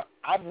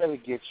 I'd rather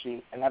get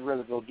you, and I'd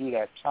rather go do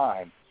that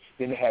time,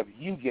 than to have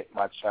you get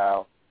my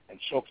child and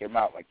choke him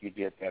out like you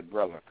did that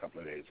brother a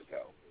couple of days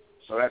ago.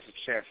 So that's a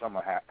chance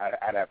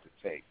I'd have to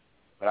take.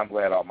 But I'm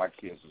glad all my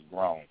kids is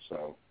grown.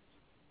 So,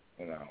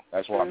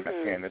 that's why I'm not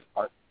paying this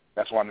art.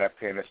 That's why I'm not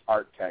paying this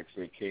art tax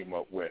they came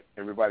up with.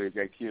 Everybody that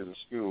got kids in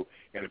school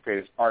got to pay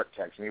this art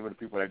tax, and even the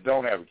people that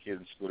don't have kids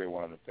in school, they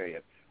want them to pay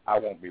it. I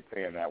won't be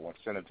paying that one.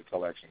 Send it to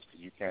collections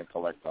because you can't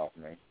collect off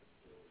me.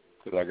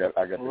 Because I got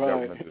the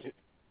government.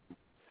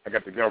 I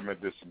got the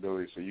government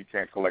disability, so you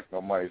can't collect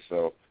no money.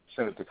 So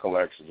send it to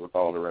collections with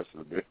all the rest of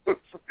the bills.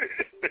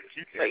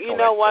 But you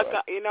know what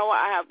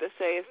I have to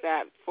say is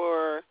that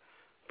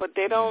but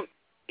they don't,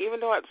 even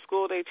though at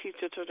school they teach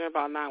your children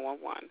about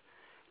 911,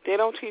 they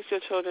don't teach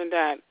your children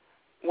that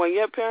when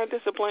your parent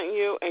disciplines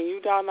you and you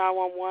dial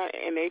 911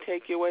 and they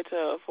take you away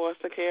to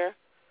foster care,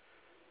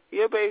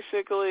 you're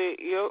basically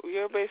going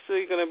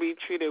to be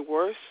treated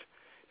worse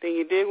than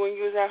you did when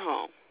you was at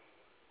home.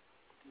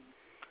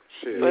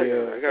 Shit, but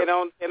they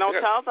don't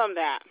tell them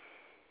that.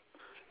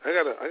 I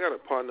got a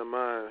partner of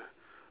mine,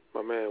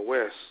 my man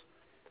Wes,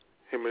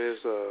 him and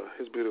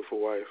his beautiful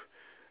wife.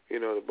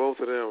 The both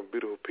of them are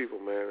beautiful people,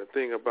 man. The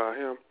thing about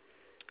him,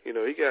 he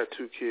got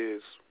 2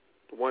 kids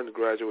one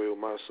graduated with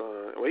my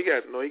son. Well, he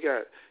got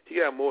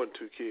more than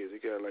 2 kids. He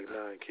got like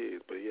 9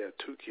 kids, but he had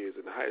 2 kids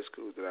in the high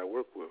school that I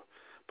work with.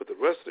 But the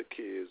rest of the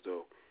kids,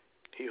 though,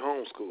 he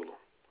homeschooled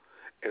them.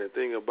 And the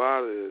thing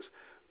about it is,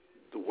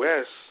 the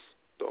West,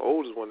 the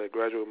oldest one that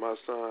graduated with my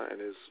son, and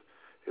his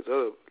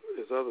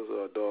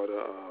other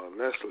daughter,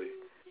 Nestle.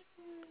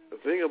 The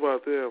thing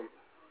about them,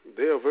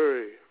 they are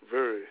very,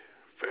 very,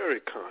 very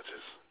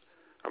conscious.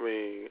 I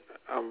mean,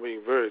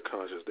 very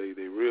conscious. They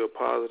real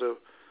positive,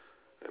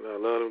 and I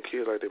love them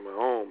kids like they're my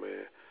own,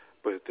 man.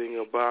 But the thing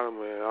about him,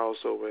 man,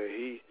 also,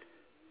 man,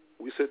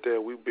 we sit there,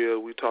 we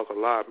talk a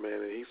lot,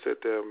 man, and he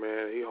sit there,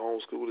 man, he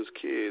homeschooled his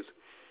kids,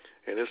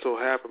 and it so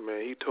happened,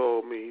 man, he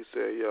told me, he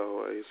said,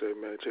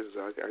 man, check this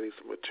out, I need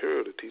some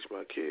material to teach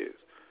my kids.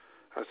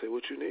 I said,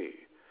 what you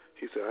need?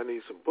 He said, I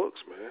need some books,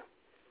 man.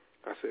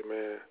 I said,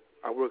 man,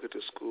 I work at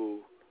the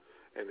school,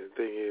 and the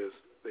thing is,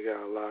 they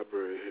got a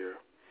library here,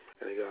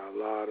 and they got a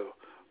lot of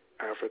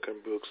African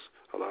books,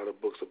 a lot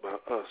of books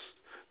about us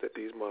that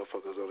these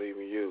motherfuckers don't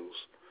even use.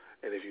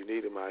 And if you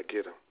need them, I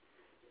get them.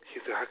 He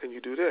said, how can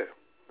you do that?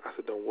 I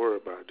said, don't worry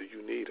about it. Do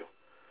you need them?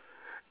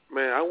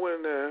 Man, I went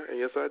in there, and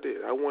yes, I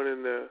did. I went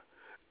in there,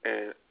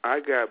 and I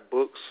got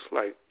books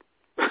like,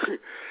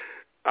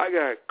 I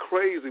got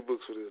crazy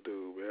books for this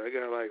dude, man. I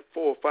got like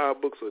 4 or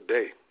 5 books a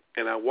day.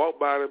 And I walk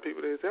by the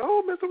people, they say,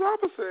 oh, Mr.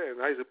 Robinson.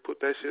 And I used to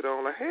put that shit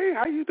on like, hey,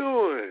 how you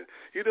doing?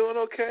 You doing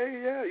okay?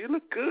 Yeah, you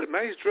look good.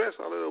 Nice dress,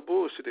 all that little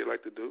bullshit they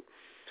like to do.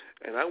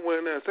 And I went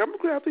in there and said, I'm going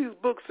to grab these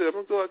books here.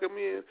 I'm going to go,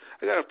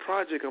 I got a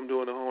project I'm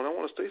doing at home. I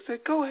want to stay. He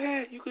said, go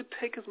ahead. You could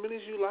take as many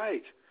as you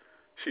like.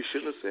 She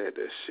shouldn't have said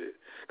that shit.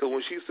 Because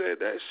when she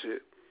said that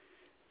shit,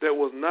 there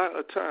was not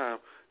a time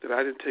that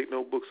I didn't take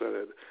no books out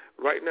of it.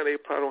 Right now, they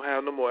probably don't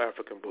have no more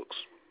African books.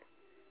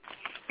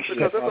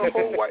 Because it's a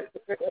whole white.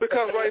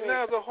 Because right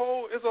now it's a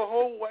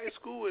whole white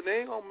school, and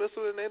they ain't gonna miss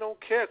it, and they don't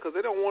care because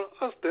they don't want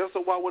us there.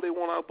 So why would they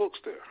want our books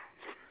there?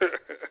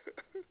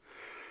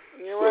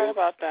 You're right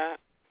about that.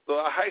 So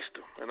I heisted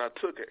them, and I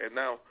took it, and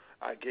now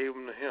I gave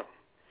them to him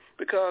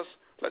because,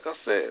 like I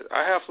said,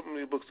 I have so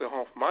many books at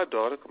home for my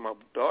daughter because my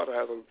daughter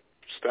has a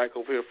stack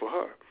over here for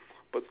her.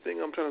 But the thing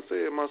I'm trying to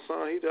say is my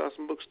son, he does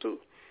some books too.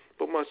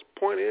 But my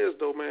point is,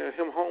 though, man,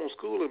 him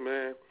homeschooling,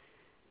 man.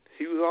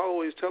 He was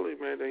always telling me,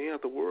 man, that he didn't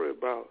have to worry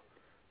about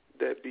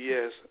that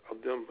BS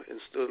of them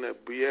instilling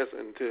that BS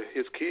into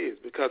his kids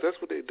because that's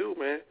what they do,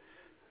 man.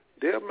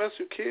 They'll mess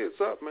your kids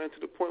up, man, to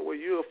the point where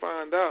you'll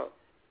find out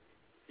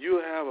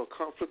you'll have a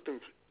conflict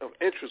of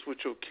interest with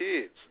your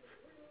kids,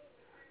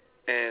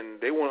 and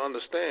they won't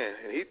understand.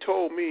 And he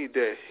told me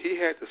that he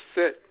had to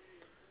set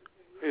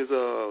his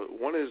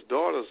one of his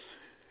daughters,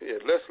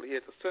 Leslie, he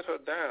had to set her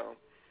down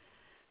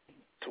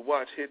to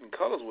watch Hidden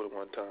Colors with him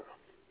one time.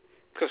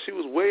 Because she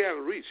was way out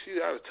of reach. She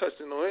out of touch,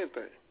 didn't know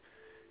anything.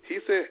 He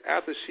said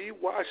after she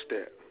watched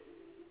that,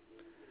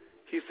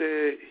 he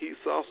said he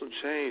saw some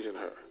change in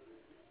her.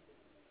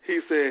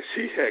 He said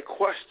she had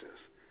questions.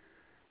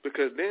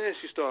 Because then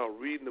she started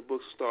reading the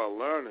books, started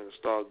learning,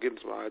 started getting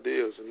some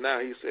ideas. And now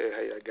he said,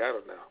 hey, I got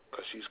her now.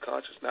 Because she's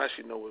conscious. Now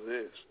she knows what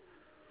it is.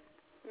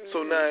 Mm-hmm.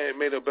 So now it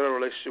made a better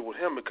relationship with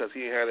him because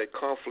he had a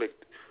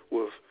conflict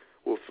with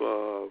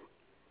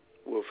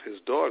his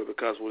daughter,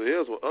 because what it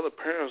is, with other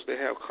parents, they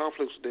have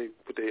conflicts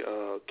with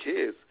their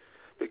kids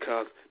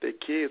because their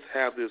kids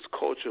have this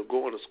culture of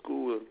going to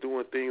school and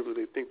doing things that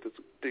they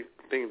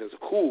think that's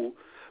cool,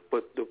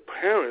 but the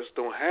parents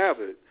don't have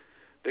it.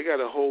 They got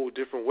a whole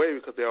different way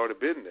because they already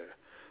been there.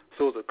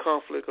 So it's a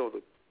conflict of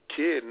the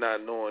kid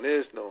not knowing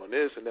this,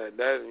 and that,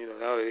 and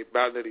now they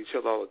battling at each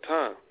other all the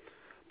time.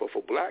 But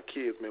for black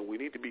kids, man, we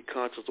need to be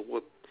conscious of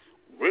what's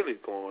really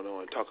going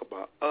on and talk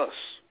about us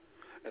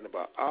and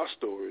about our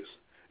stories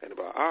and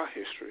about our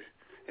history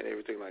and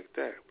everything like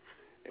that.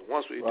 And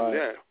once we do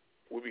that,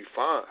 we'll be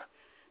fine.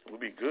 We'll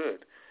be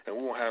good. And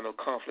we won't have no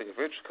conflict of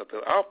interest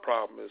because our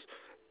problem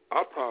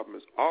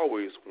is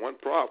always one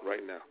problem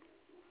right now.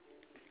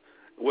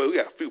 Well, we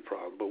got a few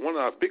problems, but one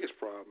of our biggest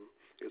problems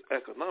is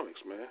economics,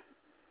 man.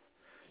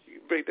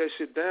 You break that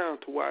shit down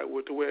to where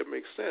it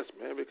makes sense,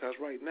 man, because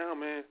right now,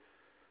 man,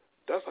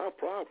 that's our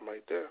problem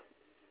right there.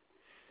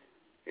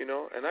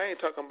 And I ain't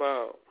talking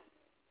about,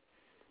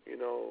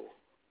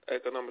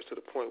 economics to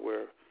the point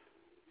where,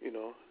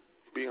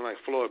 being like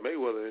Floyd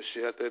Mayweather and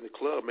shit out there in the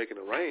club making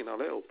it rain, all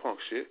that old punk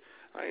shit.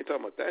 I ain't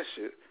talking about that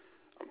shit.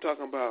 I'm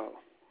talking about,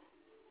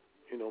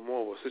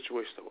 more of a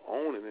situation of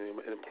owning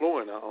and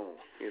employing our own.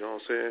 You know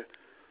what I'm saying?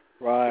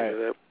 Right.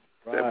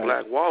 That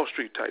Black Wall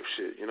Street type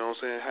shit. You know what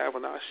I'm saying?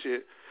 Having our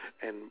shit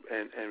and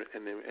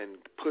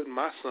putting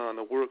my son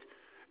to work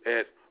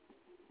at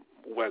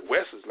like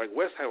West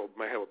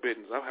might have a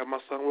business. I'll have my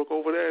son work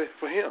over there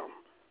for him.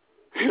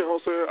 You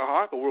know what I'm saying?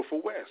 Or I can work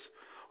for West.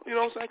 You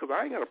know what I'm saying? Because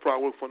I ain't got a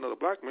problem working for another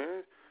black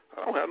man.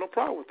 I don't have no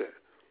problem with that.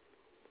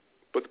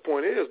 But the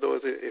point is, though,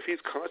 is that if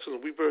he's conscious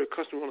and we very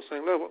conscious on the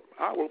same level,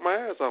 I work my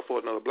ass off for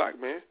another black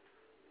man.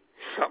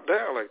 I'm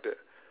down like that.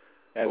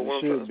 As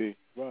it should be.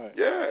 Right.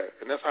 Yeah,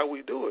 and that's how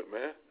we do it,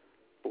 man.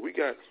 But we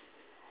got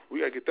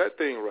to get that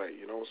thing right.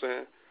 You know what I'm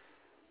saying?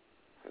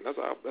 And that's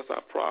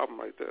our problem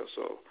right there.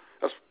 So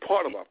That's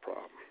part of our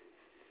problem.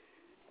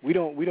 We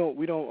don't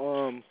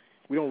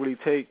really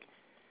take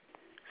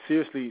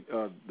seriously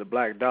the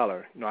black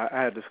dollar. You know, I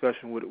had a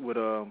discussion with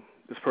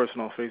this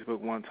person on Facebook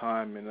one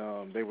time,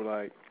 and they were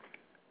like,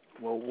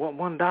 "Well,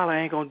 $1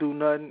 ain't gonna do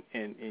nothing,"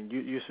 and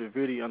you're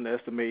severely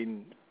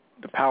underestimating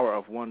the power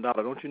of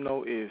 $1. Don't you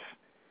know if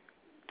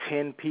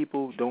 10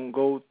 people don't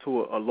go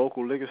to a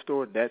local liquor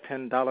store, that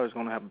 $10 is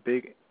gonna have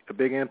a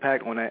big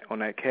impact on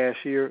that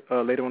cashier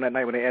later on that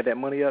night when they add that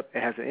money up.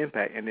 It has an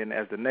impact, and then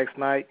as the next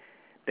night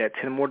that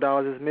 $10 more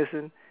is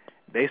missing,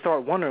 they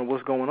start wondering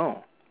what's going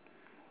on.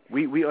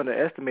 We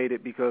underestimate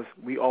it because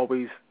we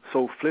always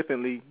so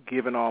flippantly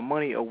giving our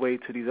money away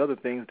to these other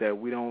things that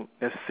we don't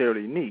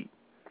necessarily need.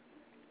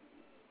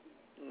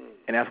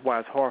 And that's why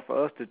it's hard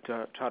for us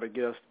to try to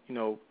get us,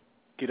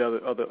 get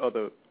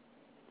other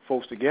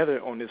folks together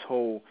on this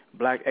whole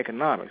black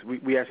economics.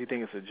 We actually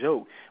think it's a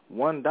joke.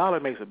 $1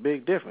 makes a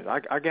big difference.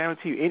 I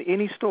guarantee you, in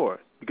any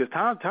store, because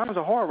times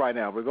are hard right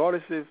now.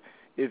 Regardless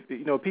if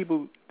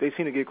people, they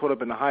seem to get caught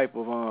up in the hype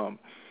of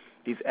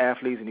these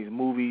athletes and these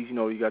movies.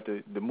 You got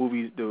the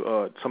movies,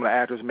 some of the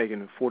actors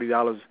making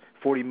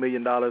 $40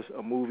 million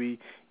a movie.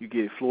 You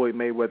get Floyd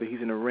Mayweather,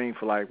 he's in the ring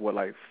for like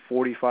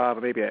 45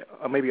 or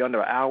maybe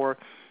under an hour,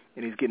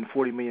 and he's getting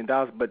 $40 million.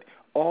 But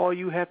all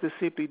you have to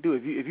simply do,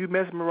 if you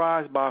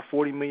mesmerized by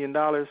 $40 million,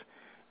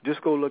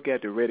 just go look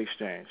at the Red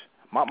Exchange.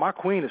 My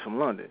queen is from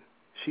London.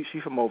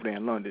 She's from over there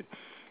in London.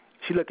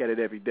 She look at it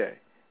every day,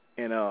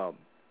 and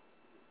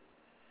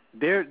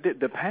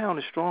the pound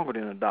is stronger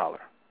than a dollar.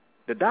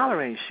 The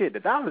dollar ain't shit. The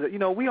dollar,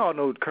 we all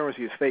know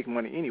currency is fake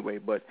money anyway,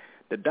 but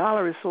the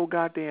dollar is so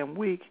goddamn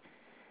weak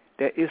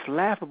that it's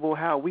laughable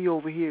how we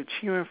over here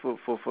cheering for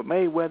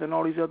Mayweather and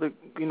all these other,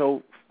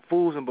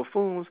 fools and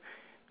buffoons.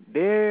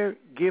 They're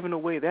giving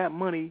away that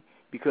money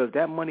because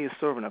that money is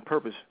serving a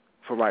purpose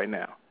for right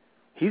now.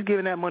 He's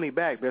giving that money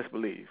back, best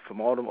believe,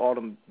 from all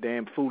them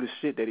damn foolish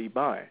shit that he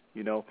buying,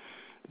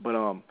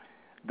 But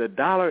the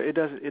dollar, it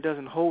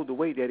doesn't hold the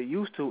weight that it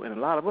used to, and a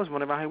lot of us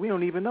run around here, we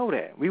don't even know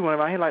that. We run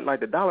around here like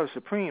the dollar is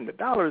supreme. The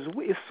dollar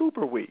is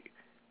super weak.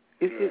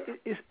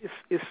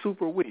 It's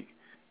super weak,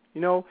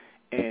 and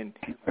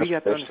we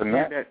have to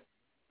understand that.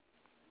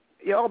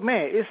 Yeah,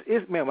 man,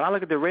 it's man. When I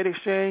look at the Red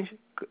Exchange,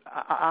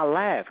 I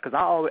laugh because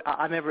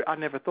I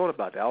never thought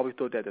about that. I always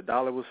thought that the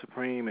dollar was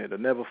supreme and it'll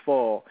never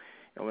fall.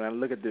 And when I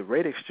look at the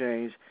Red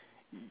Exchange,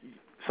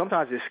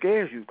 sometimes it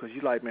scares you because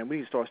you're like, man, we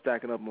need to start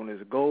stacking up on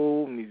this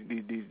gold and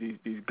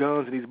these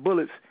guns and these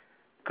bullets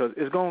because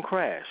it's gonna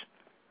crash.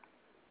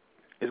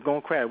 It's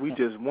gonna crash. We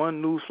just one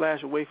news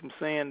flash away from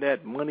saying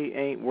that money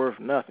ain't worth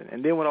nothing.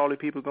 And then what all the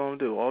people gonna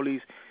do? All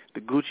these the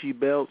Gucci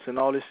belts and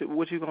all this shit.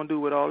 What you gonna do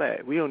with all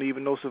that? We don't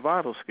even know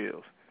survival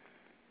skills.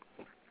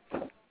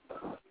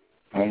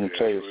 Let me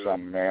tell you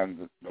something,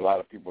 man. A lot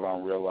of people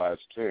don't realize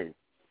too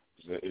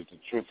is the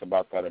truth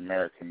about that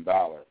American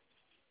dollar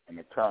and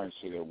the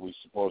currency that we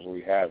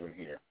supposedly have in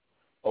here.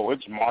 Oh,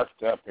 it's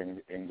marked up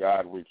in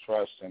God we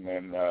trust, and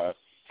then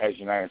has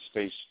United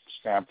States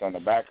stamped on the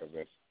back of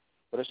it.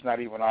 But it's not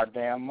even our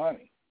damn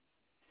money.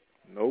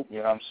 Nope. You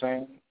know what I'm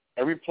saying?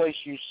 Every place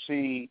you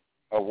see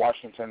a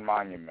Washington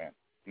monument,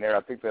 and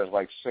I think there's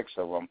like 6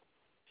 of them.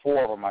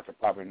 4 of them I could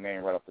probably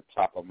name right off the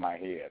top of my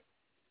head.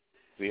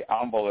 The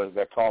obelisk,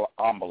 they're called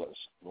obelisks.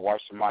 The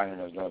Washington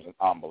monument is known as an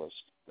obelisk,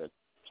 the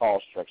tall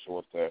structure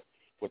with the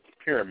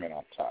pyramid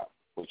on top,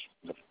 which,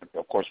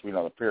 of course, we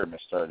know the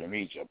pyramid started in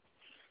Egypt.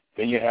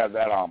 Then you have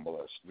that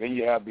obelisk. Then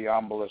you have the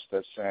obelisk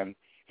it's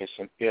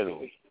in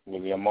Italy,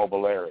 where the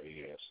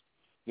immobiliarity is.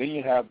 Then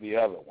you have the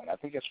other one. I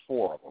think it's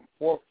 4 of them.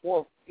 4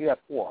 of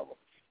them.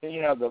 Then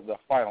you have the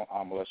final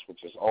obelisk,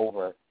 which is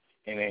over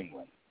in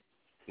England.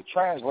 The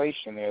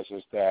translation is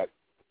that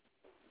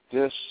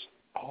this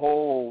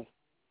whole,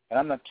 and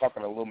I'm not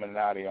talking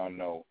Illuminati on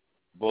no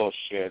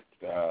bullshit,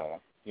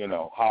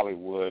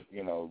 Hollywood,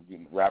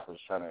 rappers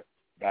trying to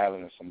dial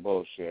into some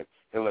bullshit,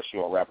 unless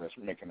you're a rapper that's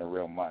making the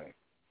real money.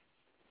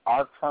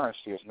 Our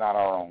currency is not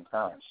our own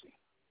currency.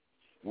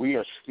 We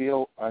are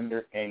still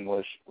under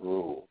English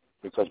rule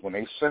because when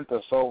they sent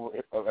us over,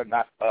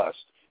 not us,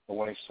 but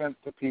when they sent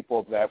the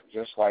people that,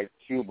 just like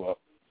Cuba,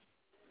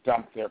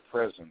 dumped their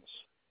prisons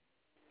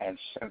and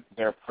sent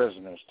their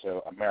prisoners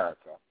to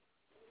America,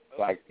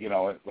 like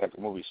the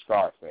movie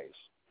Scarface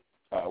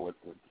with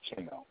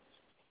Pacino,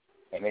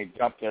 and they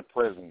dumped their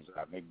prisons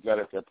out, and they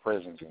gutted their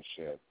prisons and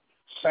shit.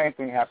 Same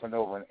thing happened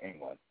over in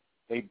England.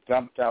 They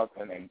dumped out,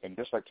 and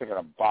just like taking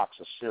a box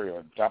of cereal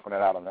and dumping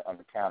it out on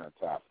the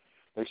countertop,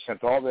 they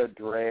sent all their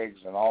dregs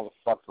and all the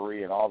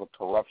fuckery and all the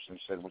corruption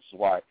shit, which is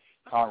why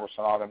Congress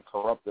and all them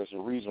corrupt. There's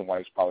a reason why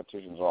these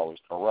politicians are always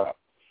corrupt.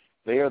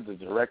 They are the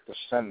direct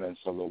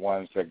descendants of the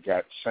ones that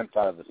got sent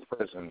out of the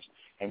prisons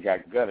and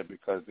got gutted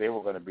because they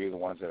were going to be the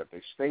ones that, if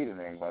they stayed in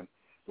England,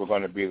 were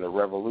going to be the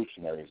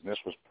revolutionaries. And this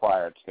was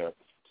prior to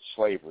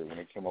slavery, when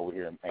they came over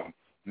here and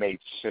made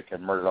sick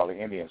and murdered all the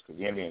Indians, because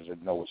the Indians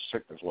didn't know what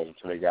sickness was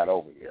until they got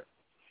over here.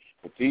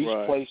 But these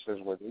places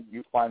where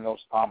you find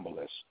those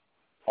obelisks,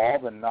 all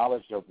the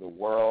knowledge of the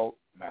world,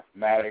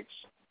 mathematics,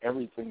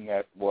 everything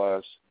that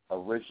was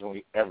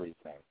originally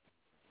everything,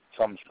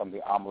 comes from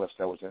the obelisks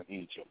that was in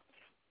Egypt.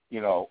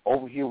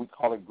 Over here we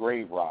call it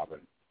grave robbing,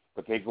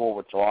 but they go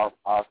over to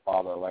our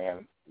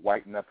fatherland,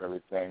 whiten up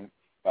everything,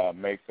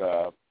 make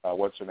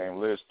what's her name,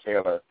 Liz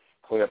Taylor,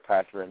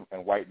 Cleopatra,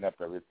 and whiten up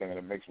everything, and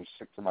it makes me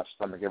sick to my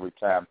stomach every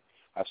time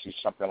I see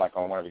something like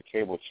on one of the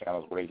cable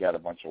channels where they got a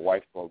bunch of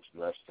white folks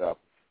dressed up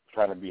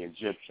trying to be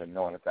Egyptian,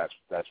 knowing that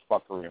that's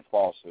fuckery and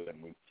falsehood,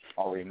 and we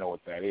already know what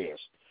that is.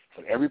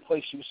 But every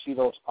place you see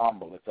those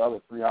obelisks, the other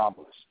three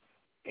obelisks,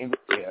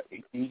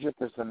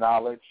 Egypt is the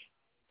knowledge,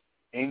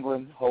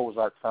 England holds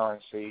our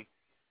currency,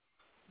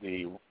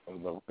 the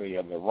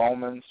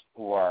Romans,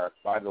 who are,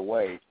 by the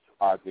way,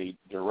 are the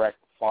direct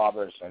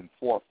fathers and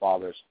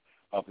forefathers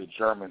of the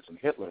Germans and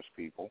Hitler's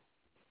people,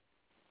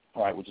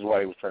 right? Which is why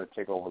they was trying to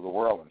take over the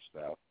world and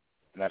stuff.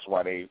 And that's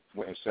why they,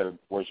 instead of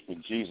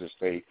worshiping Jesus,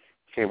 they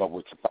came up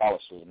with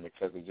Catholicism,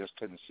 because they just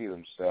couldn't see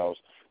themselves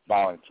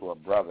bowing to a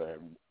brother,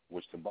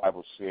 which the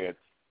Bible said,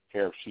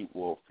 hair of sheep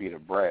wool, feet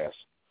of brass.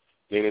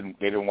 They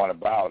didn't want to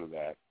bow to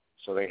that.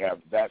 So they have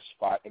that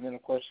spot. And then,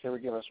 of course, here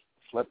again, let's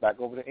flip back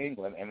over to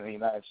England and the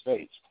United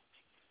States.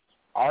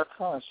 Our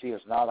currency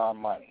is not our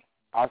money.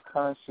 Our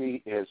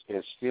currency is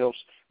still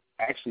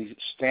actually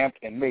stamped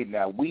and made.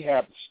 Now, we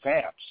have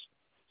stamps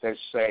that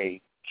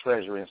say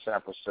Treasury in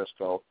San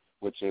Francisco,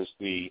 which is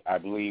I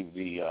believe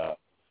the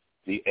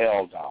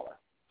L dollar.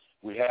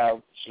 We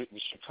have the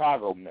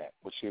Chicago Mint,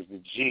 which is the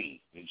G.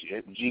 The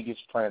G gets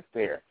printed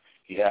there.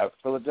 You have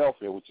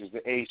Philadelphia, which is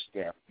the A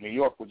stamp. New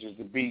York, which is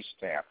the B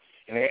stamp.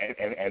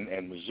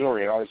 And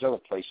Missouri and all these other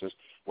places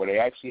where they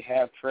actually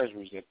have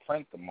treasuries that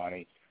print the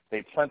money,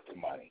 they print the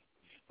money.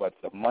 But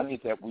the money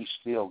that we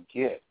still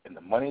get and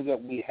the money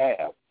that we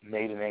have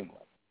made in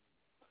England,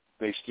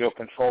 they still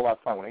control our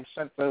fund. When they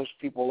sent those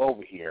people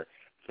over here,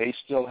 they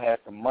still had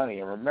the money.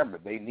 And remember,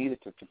 they needed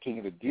to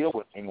continue to deal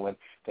with England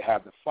to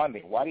have the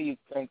funding. Why do you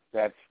think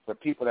that the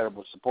people that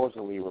were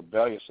supposedly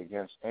rebellious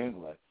against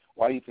England,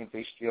 why do you think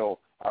they still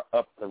are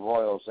up the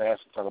royals' ass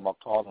and talking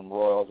about calling them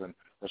royals and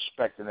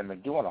respecting them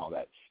and doing all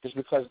that? It's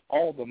because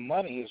all the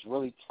money is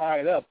really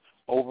tied up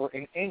over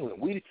in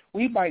England.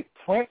 We might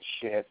print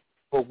shit,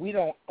 but we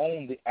don't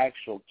own the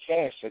actual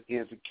cash that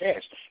is the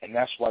cash. And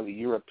that's why the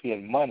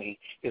European money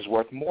is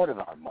worth more than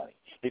our money.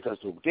 Because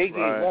what they gave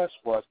us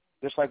was,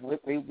 just like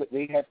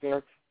they had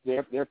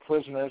their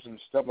prisoners and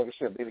stuff, like I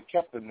said, they'd have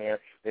kept them there,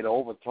 they'd have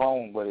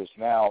overthrown what is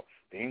now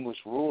the English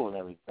rule and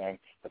everything.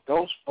 But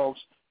those folks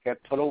got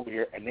put over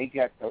here, and they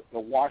got the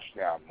wash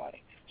down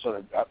money.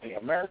 So the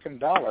American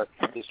dollar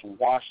is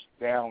washed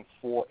down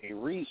for a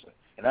reason.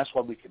 And that's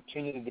why we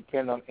continue to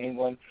depend on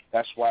England.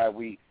 That's why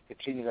we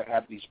continue to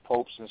have these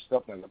popes and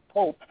stuff. And the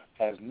Pope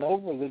has no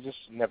religious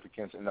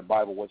significance in the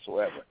Bible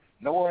whatsoever.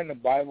 Nowhere in the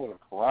Bible,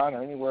 the Quran,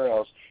 or anywhere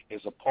else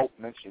is a pope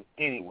mentioned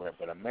anywhere.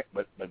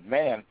 But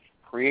man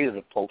created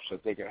a pope so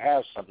that they could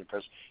have something,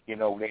 because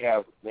they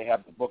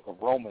have the book of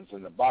Romans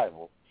in the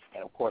Bible,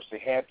 and of course they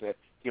had to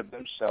give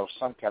themselves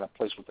some kind of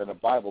place within the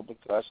Bible,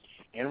 because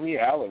in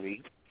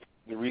reality,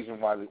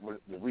 one of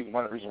the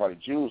reasons why the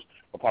Jews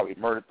were probably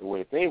murdered the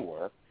way they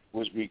were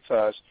was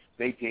because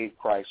they gave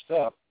Christ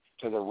up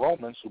to the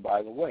Romans, who,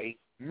 by the way,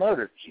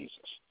 murdered Jesus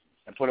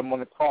and put him on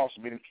the cross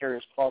and made him carry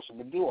his cross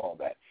and do all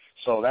that.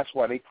 So that's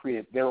why they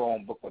created their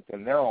own book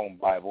within their own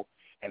Bible,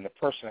 and the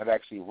person that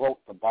actually wrote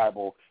the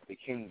Bible, the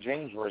King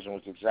James Version,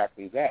 was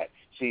exactly that.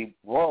 See,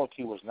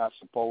 royalty was not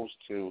supposed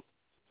to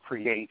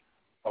create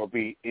or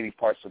be any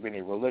parts of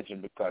any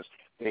religion, because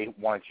they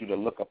wanted you to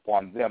look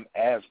upon them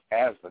as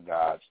the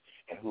gods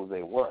and who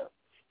they were.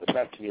 But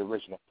back to the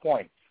original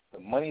point, the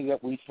money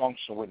that we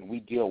function with and we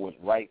deal with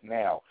right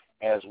now,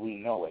 as we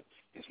know it,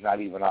 is not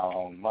even our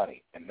own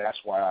money. And that's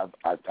why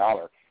our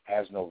dollar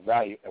has no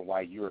value, and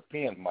why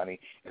European money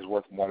is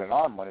worth more than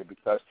our money,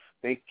 because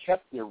they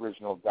kept the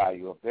original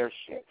value of their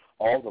shit.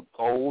 All the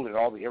gold and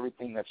all the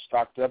everything that's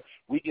stocked up,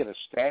 we get a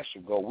stash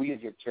of gold. We get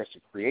a chance to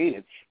create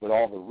it with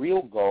all the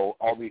real gold,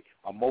 all the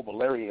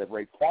mobiliary that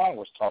Raekwon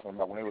was talking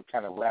about when they were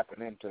kind of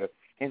wrapping into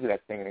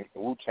that thing, and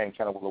the Wu-Tang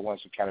kind of were the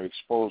ones who kind of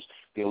exposed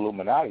the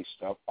Illuminati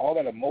stuff. All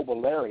that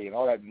mobiliary and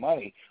all that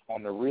money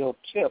on the real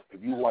tip,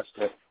 if you watch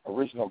the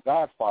original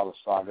Godfather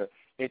saga,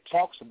 it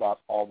talks about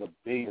all the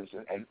billions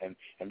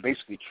and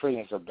basically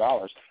trillions of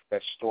dollars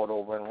that's stored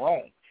over in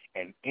Rome.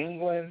 And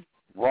England,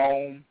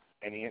 Rome,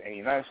 and the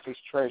United States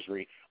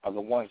Treasury are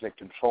the ones that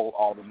control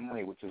all the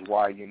money, which is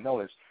why you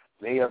notice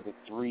they are the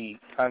three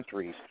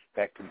countries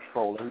that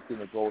control everything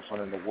that goes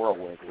on in the world,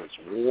 whether it's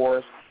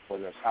wars,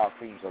 whether it's how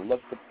things are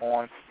looked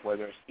upon,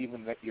 whether it's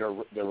even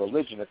the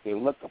religion that they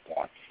look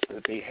upon.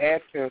 But they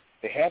had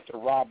to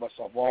rob us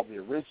of all the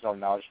original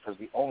knowledge, because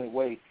the only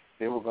way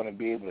they were going to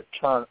be able to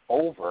turn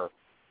over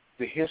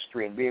the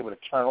history and be able to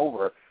turn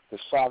over the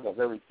saga of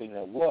everything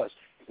that was,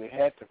 they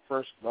had to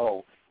first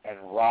go and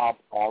rob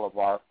all of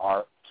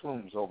our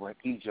tombs over in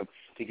Egypt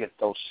to get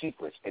those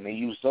secrets. And they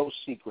used those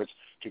secrets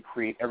to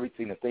create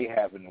everything that they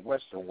have in the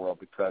Western world,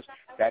 because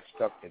that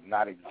stuff did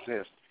not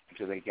exist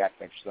until they got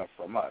that stuff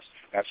from us.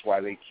 That's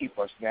why they keep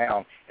us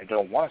down and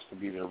don't want us to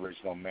be the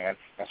original man.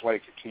 That's why they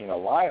continue to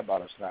lie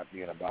about us not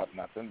being about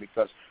nothing,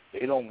 because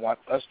they don't want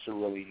us to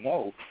really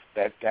know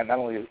that not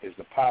only is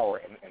the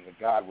power and the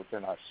God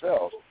within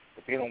ourselves,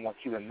 but they don't want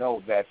you to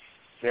know that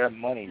their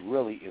money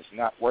really is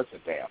not worth a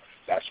damn.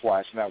 That's why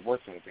it's not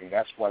worth anything.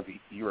 That's why the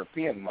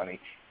European money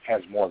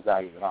has more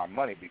value than our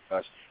money,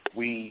 because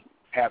we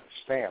have the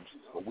stamps,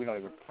 but we don't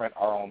even print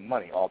our own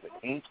money. All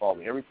the ink, all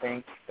the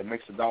everything that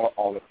makes the dollar,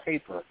 all the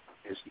paper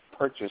is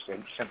purchased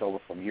and sent over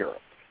from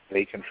Europe.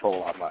 They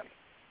control our money.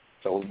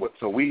 So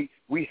we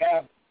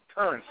have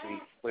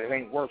currency, but it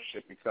ain't worth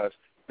shit because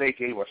they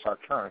gave us our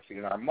currency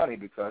and our money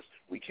because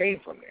we came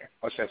from there.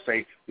 Let's just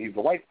say the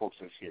white folks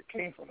that's here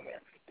came from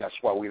there. That's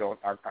why we don't.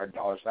 Our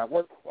dollar's not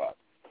worth a lot,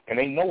 and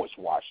they know it's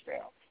washed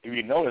down. If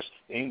you notice,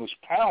 the English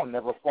pound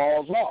never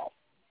falls off.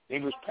 The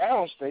English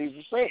pound stays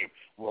the same.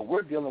 Well,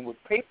 we're dealing with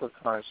paper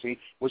currency,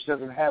 which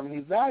doesn't have any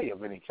value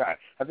of any kind.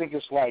 I think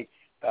it's like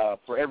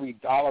for every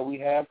dollar we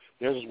have,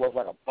 theirs is worth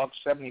like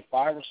 $1.75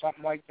 or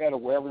something like that, or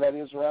wherever that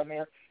is around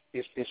there.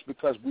 It's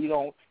because we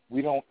don't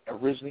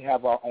originally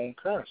have our own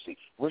currency.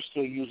 We're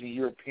still using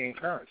European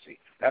currency.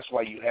 That's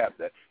why you have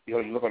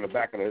you look on the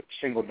back of the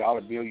single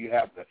dollar bill, you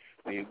have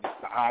the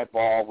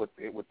eyeball with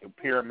the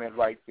pyramid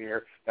right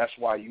there. That's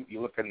why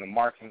you look in the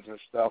markings and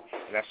stuff,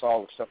 and that's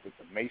all the stuff that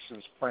the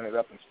Masons printed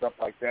up and stuff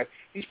like that.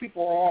 These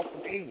people are all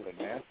from England,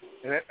 man,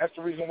 and that's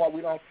the reason why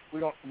we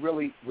don't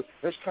really.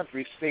 This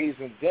country stays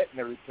in debt and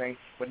everything,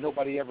 but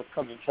nobody ever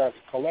comes and tries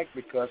to collect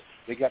because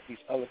they got these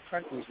other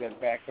countries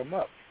that back them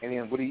up. And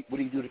then what do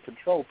you do to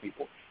control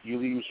people? You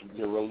use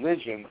the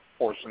religion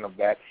portion of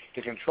that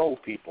to control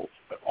people,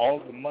 but all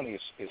of the money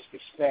is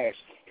stashed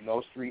in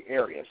those three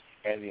areas,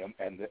 and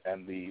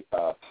the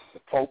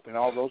Pope and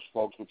all those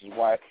folks, which is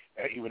why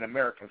even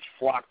Americans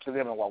flock to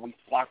them, and why we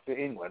flock to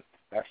England.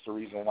 That's the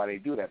reason why they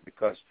do that,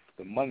 because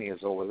the money is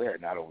over there,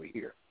 not over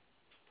here.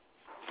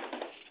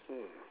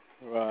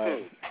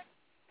 Right.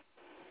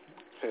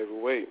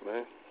 Heavyweight,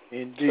 man.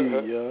 Indeed,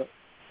 yeah.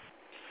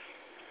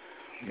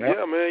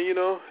 Yeah,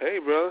 man. Hey,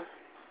 brother.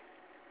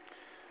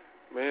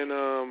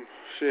 Man,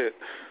 shit.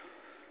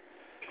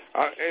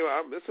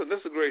 This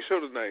is a great show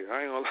tonight.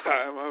 I ain't gonna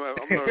lie. I'm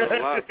learning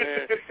a lot,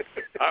 man.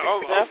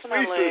 I'm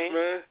speechless,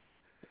 man.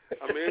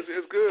 I mean,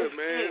 it's good,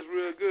 man. It's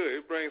real good.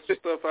 It brings some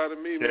stuff out of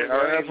me, man.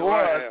 Yeah, that's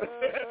one.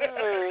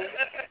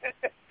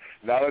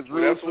 Knowledge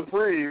rules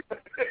supreme.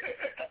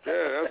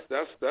 Yeah,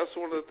 that's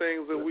one of the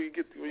things that when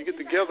you get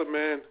together,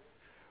 man.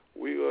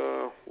 We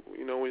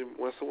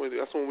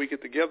that's when we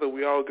get together,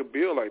 we all can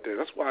build like that.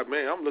 That's why,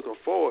 man, I'm looking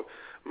forward.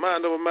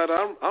 Mind over matter,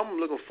 I'm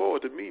looking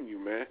forward to meeting you,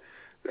 man.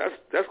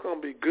 That's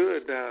gonna be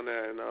good down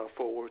there in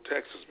Fort Worth,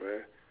 Texas,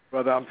 man.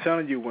 Brother, I'm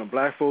telling you, when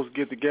black folks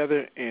get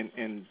together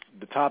and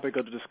the topic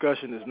of the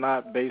discussion is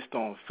not based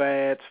on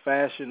fads,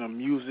 fashion, or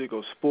music,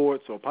 or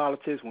sports, or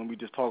politics, when we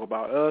just talk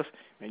about us,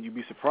 and you'd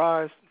be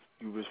surprised.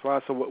 You'd be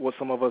surprised at what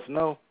some of us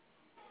know.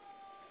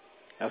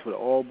 That's what it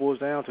all boils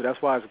down to.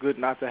 That's why it's good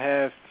not to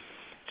have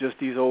just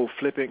these old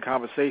flippant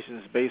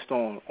conversations based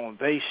on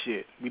they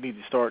shit. We need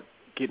to start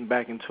getting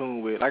back in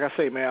tune with. Like I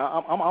say, man,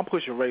 I'm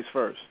pushing race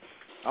first.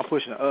 I'm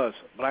pushing us,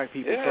 black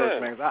people first,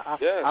 man.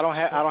 I don't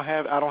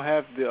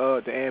have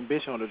the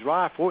ambition or the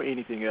drive for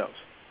anything else.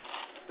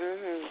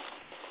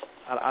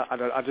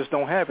 I just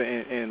don't have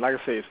it. And like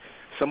I say,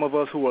 some of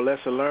us who are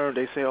lesser learned,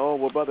 they say, oh,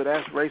 well, brother,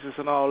 that's racist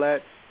and all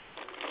that.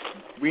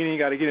 We ain't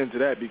got to get into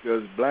that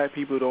because black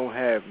people don't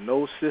have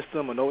no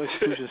system or no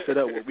institution set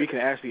up where we can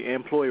actually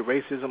employ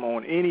racism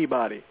on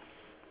anybody.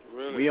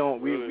 Really? We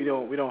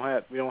don't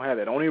have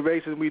that. The only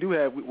racism we do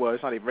have, well,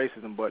 it's not even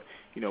racism, but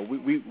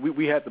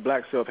we have the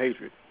black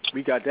self-hatred.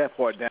 We got that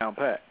part down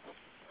pat.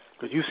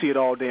 Because you see it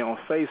all day on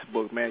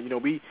Facebook, man.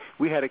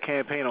 We had a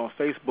campaign on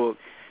Facebook.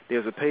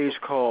 There's a page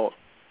called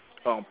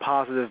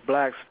Positive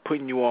Blacks,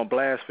 putting you on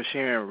blast for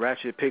sharing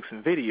ratchet pics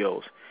and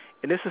videos.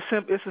 And it's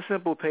a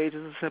simple page.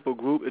 It's a simple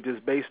group. It's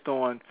just based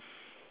on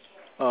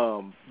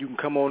you can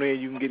come on in.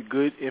 You can get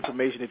good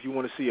information. If you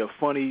want to see a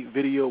funny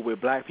video with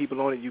black people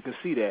on it, you can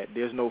see that.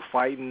 There's no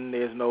fighting.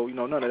 There's no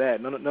none of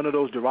that. None of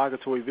those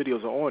derogatory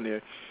videos are on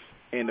there.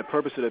 And the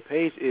purpose of the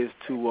page is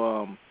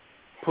to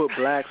put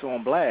blacks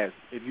on blast.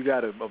 If you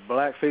got a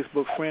black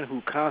Facebook friend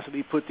who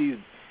constantly put these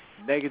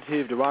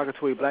negative,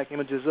 derogatory black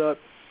images up,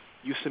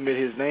 you submit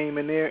his name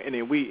in there, and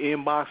then we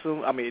inbox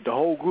him. I mean, the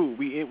whole group.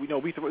 We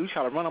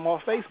try to run them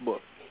off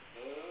Facebook.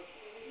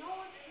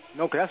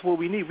 No, 'cause that's what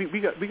we need. We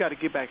got to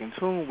get back in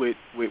tune with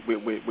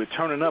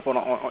turning up on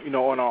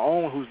our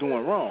own who's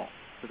doing wrong.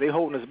 'Cause they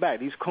holding us back.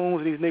 These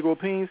coons and these Negro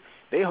peens,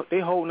 they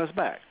holding us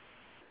back.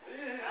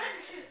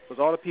 Because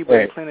all the people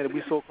that claim that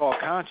we so-called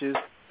conscious,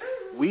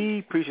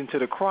 we preaching to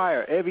the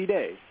choir every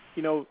day.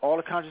 All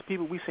the conscious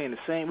people, we saying the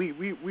same. We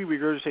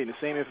regurgitating the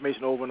same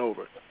information over and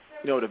over.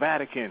 The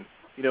Vatican.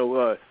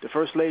 The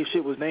first slave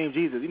shit was named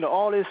Jesus.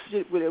 All this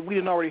shit we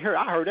didn't already heard.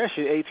 I heard that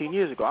shit 18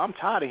 years ago. I'm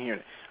tired of hearing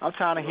it. I'm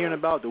tired of hearing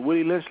about the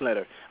Willie Lynch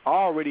letter. I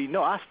already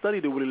know. I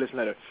studied the Willie Lynch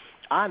letter.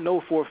 I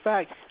know for a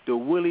fact the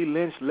Willie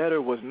Lynch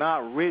letter was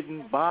not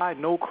written by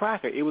no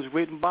cracker. It was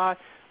written by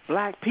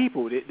black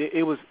people.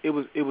 It was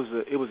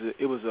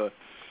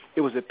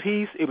a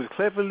piece. It was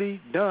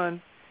cleverly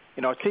done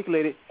and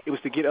articulated. It was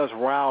to get us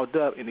riled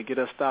up and to get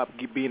us stop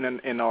being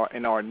in our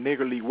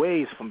niggerly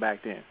ways from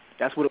back then.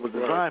 That's what it was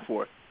designed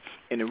for.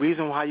 And the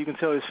reason why you can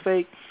tell it's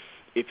fake,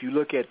 if you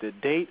look at the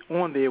date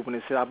on there when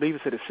it said, I believe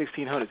it said the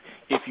 1600s.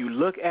 If you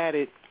look at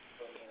it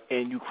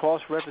and you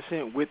cross-reference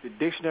it with the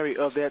dictionary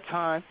of that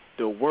time,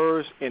 the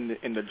words and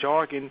the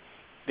jargon,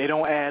 they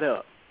don't add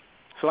up.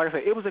 So like I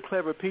said, it was a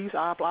clever piece.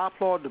 I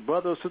applaud the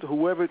brother or sister,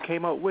 whoever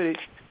came up with it,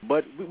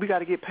 but we got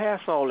to get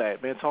past all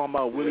that, man, talking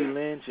about Willie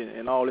Lynch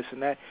and all this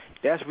and that.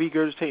 That's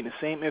regurgitating the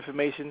same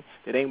information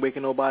that ain't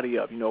waking nobody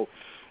up. You know,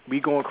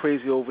 we going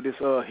crazy over this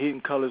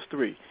Hidden Colors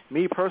 3.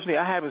 Me personally,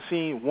 I haven't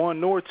seen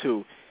 1 nor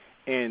 2,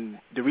 and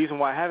the reason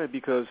why I haven't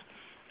because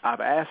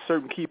I've asked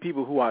certain key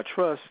people who I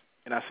trust,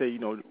 and I say, you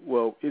know,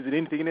 well, is it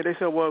anything in there? They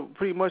said, well,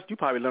 pretty much you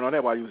probably learned on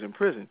that while you was in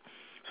prison.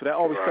 So that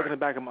always stuck in the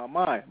back of my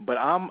mind. But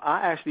I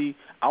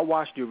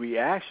watched the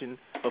reaction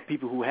of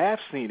people who have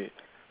seen it.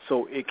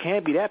 So it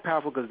can't be that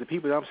powerful because the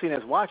people that I'm seeing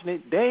that's watching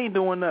it, they ain't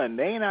doing nothing.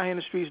 They ain't out here in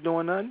the streets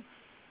doing nothing.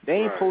 They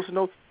ain't posting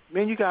no.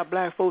 Man, you got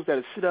black folks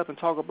that sit up and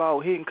talk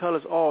about Hidden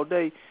Colors all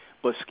day,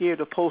 but scared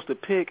to post a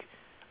pic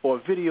or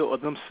a video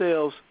of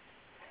themselves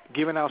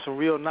giving out some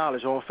real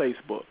knowledge on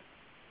Facebook.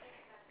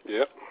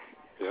 Yep.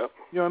 You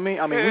know what I mean?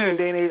 I mean, we in the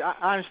day and age,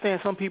 I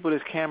understand some people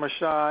that's camera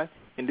shy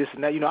and this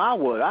and that. You know,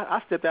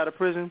 I stepped out of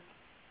prison.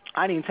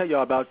 I didn't even tell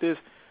y'all about this.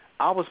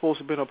 I was supposed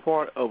to have been a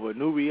part of a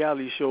new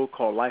reality show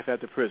called Life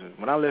After Prison.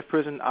 When I left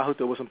prison, I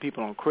hooked up with some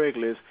people on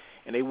Craigslist,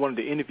 and they wanted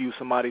to interview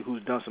somebody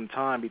who's done some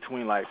time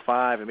between like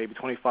 5 and maybe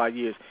 25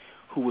 years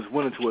who was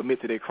willing to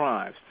admit to their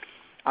crimes.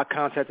 I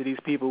contacted these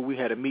people. We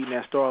had a meeting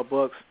at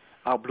Starbucks.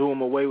 I blew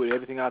them away with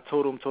everything I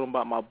told them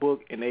about my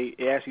book, and they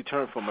actually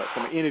turned from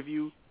an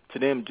interview to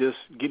them just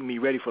getting me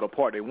ready for the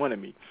part they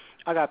wanted me.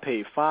 I got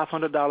paid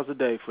 $500 a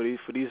day for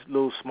these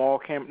little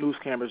small news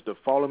cameras to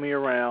follow me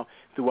around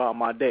throughout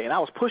my day. And I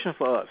was pushing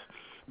for us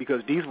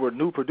because these were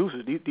new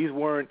producers. These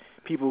weren't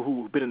people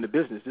who've been in the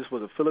business. This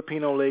was a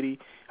Filipino lady.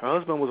 Her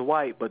husband was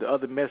white, but the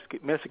other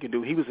Mexican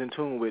dude, he was in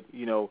tune with,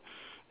 you know,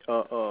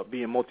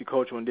 being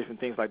multicultural and different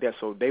things like that.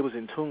 So they was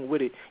in tune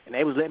with it, and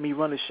they was letting me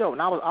run the show.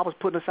 And I was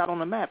putting us out on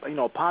the map, you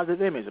know, a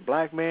positive image, a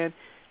black man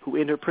who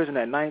entered prison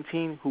at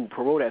 19, who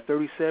paroled at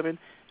 37.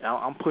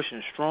 I'm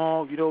pushing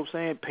strong, you know what I'm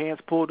saying?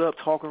 Pants pulled up,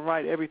 talking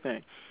right,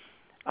 everything.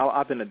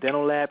 I've been a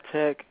dental lab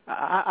tech.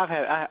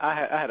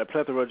 I had a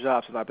plethora of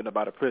jobs since I've been up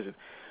out of prison.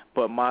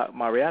 But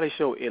my reality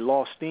show, it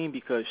lost steam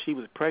because she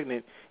was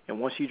pregnant, and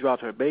once she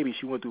dropped her baby,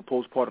 she went through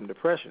postpartum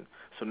depression.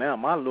 So now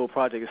my little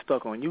project is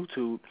stuck on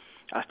YouTube.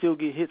 I still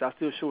get hits. I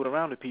still show it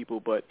around to people,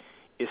 but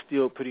it's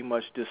still pretty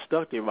much just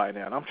stuck there right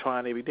now. And I'm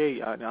trying every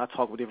day. I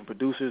talk with different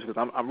producers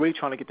because I'm really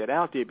trying to get that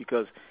out there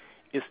because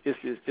it's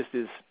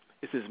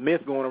this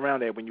myth going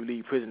around that when you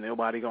leave prison,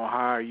 nobody gonna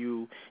hire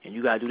you, and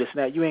you gotta do this and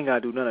that. You ain't gotta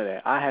do none of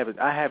that. I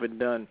haven't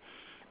done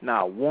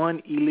not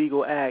one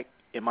illegal act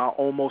in my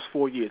almost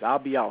 4 years. I'll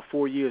be out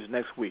 4 years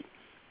next week.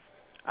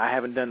 I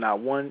haven't done not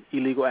one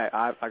illegal act.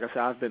 Like I said,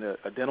 I've been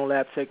a dental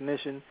lab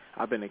technician.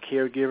 I've been a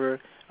caregiver.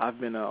 I've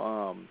been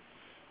a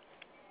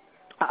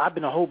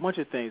whole bunch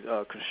of things.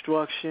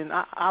 Construction.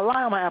 I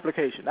lie on my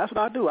application. That's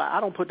what I do.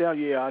 I don't put down,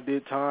 yeah, I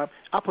did time.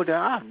 I put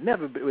down, I've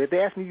never been. If they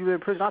ask me, you been in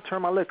prison, I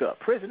turn my lick up.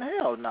 Prison?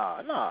 Hell,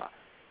 nah.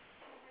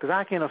 Because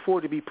I can't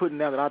afford to be putting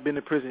down that I've been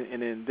in prison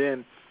and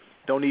then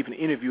don't even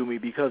interview me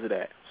because of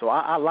that. So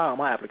I lie on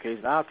my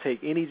application. I'll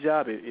take any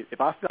job.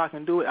 If I feel I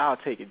can do it, I'll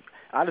take it.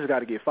 I just got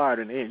to get fired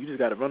in the end. You just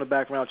got to run a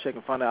background check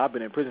and find out I've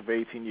been in prison for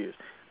 18 years.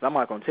 I'm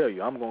not going to tell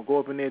you. I'm going to go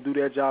up in there, do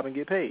that job, and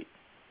get paid.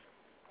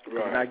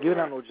 We're not giving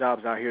out no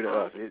jobs out here to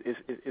us.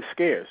 It's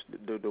scarce.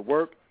 The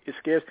work is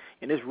scarce,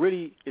 and it's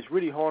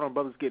really hard on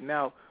brothers getting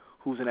out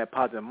who's in that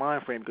positive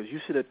mind frame because you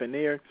sit up in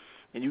there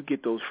and you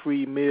get those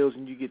free meals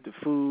and you get the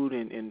food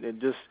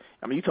and just,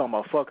 I mean, you talking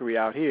about fuckery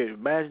out here.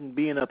 Imagine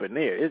being up in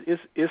there.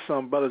 It's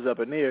some brothers up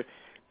in there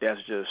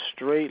that's just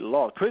straight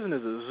lost. Prison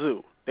is a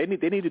zoo. They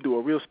need to do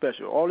a real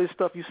special. All this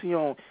stuff you see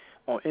on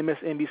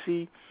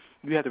MSNBC,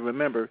 you have to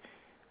remember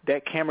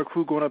that camera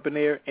crew going up in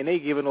there, and they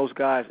giving those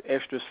guys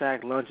extra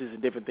sack lunches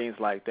and different things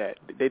like that.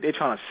 They're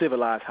trying to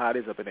civilize how it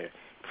is up in there.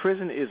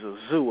 Prison is a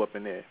zoo up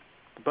in there.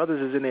 The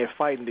brothers is in there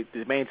fighting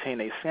to maintain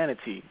their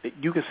sanity.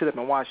 You can sit up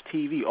and watch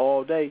TV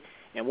all day,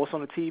 and what's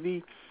on the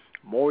TV?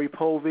 Maury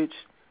Povich,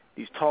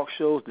 these talk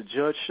shows, the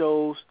judge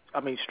shows.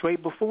 I mean,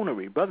 straight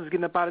buffoonery. Brothers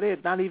getting up out of there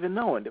not even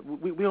knowing.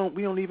 We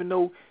don't even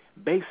know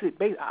basic.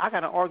 I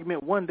got an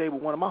argument one day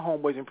with one of my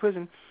homeboys in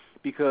prison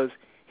because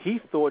he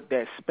thought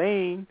that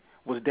Spain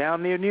was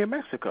down there near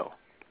Mexico.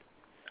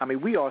 I mean,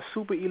 we are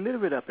super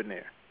illiterate up in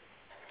there.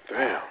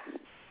 Damn.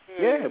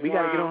 Yeah, we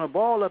got to get on a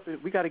ball up.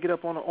 We got to get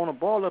up on a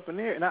ball up in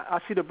there. And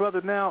I see the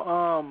brother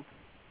now,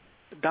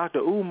 Dr.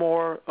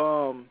 Umar.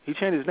 He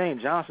changed his name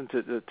Johnson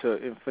to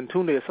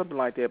Infantunde or something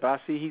like that. But I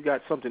see he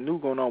got something new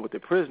going on with the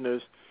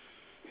prisoners.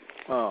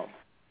 I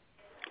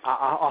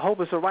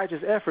hope it's a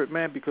righteous effort,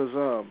 man,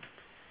 because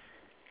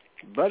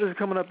brothers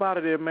coming up out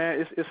of there,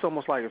 man, it's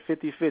almost like a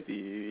 50-50.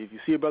 If you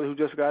see a brother who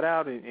just got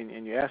out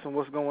and you ask him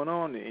what's going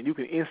on, and you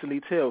can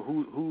instantly tell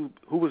who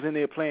was in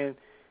there playing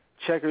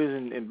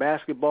checkers and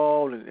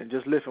basketball and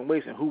just lifting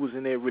weights, and who was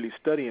in there really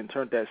studying and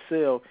turned that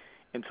cell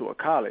into a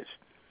college.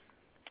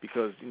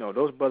 Because, you know,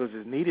 those brothers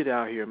is needed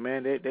out here,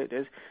 man.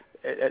 It's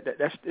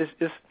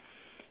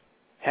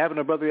having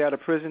a brother out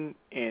of prison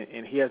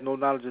and he has no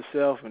knowledge of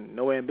self and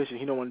no ambition,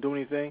 he don't want to do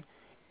anything.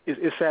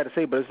 It's sad to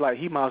say, but it's like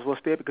he might as well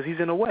stay because he's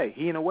in a way.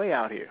 He in a way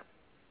out here.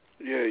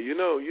 Yeah, you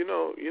know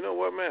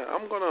what, man?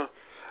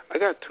 I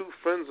got two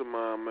friends of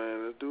mine,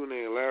 man. A dude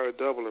named Larry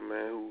Dublin,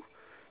 man, who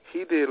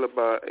he did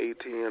about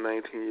 18 or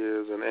 19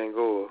 years in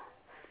Angola,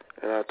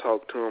 and I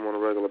talk to him on a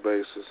regular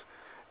basis.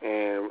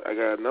 And I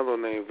got another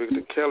named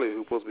Victor Kelly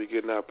who's supposed to be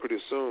getting out pretty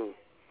soon.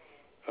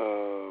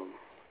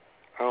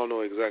 I don't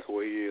know exactly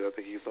where he is. I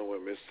think he's somewhere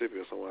in Mississippi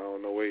or somewhere. I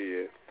don't know where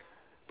he is.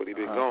 But he's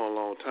been gone a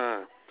long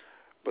time.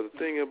 But the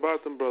thing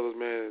about them brothers,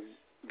 man,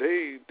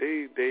 they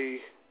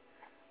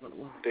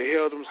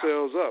held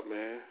themselves up,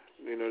 man.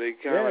 You know, they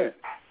kind of like,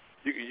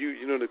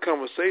 you know, the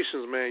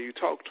conversations, man, you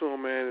talk to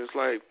them, man, it's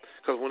like,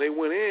 because when they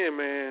went in,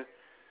 man,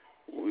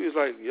 we was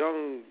like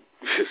young,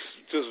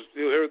 just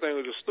you know, everything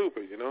was just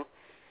stupid, you know?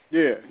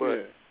 Yeah,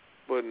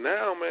 But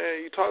now,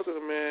 man, you talk to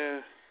them,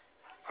 man,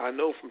 I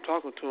know from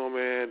talking to them,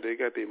 man, they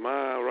got their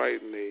mind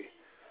right, and they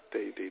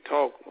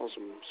talk on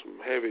some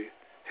heavy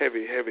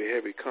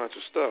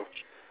conscious stuff.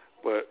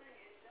 But,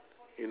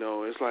 you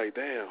know, it's like,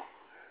 damn,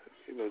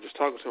 you know, just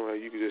talking to them,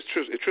 like, you can just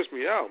it trips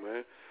me out,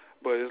 man.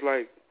 But it's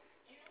like,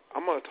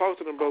 I'm going to talk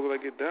to them brothers when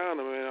I get down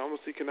there, man. I'm going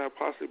to see, can I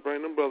possibly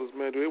bring them brothers,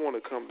 man? Do they want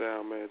to come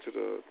down, man, to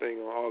the thing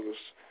on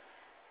August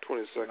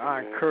 22nd,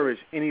 I encourage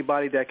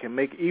anybody that can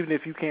make, even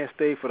if you can't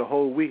stay for the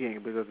whole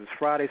weekend, because it's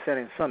Friday,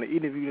 Saturday, and Sunday,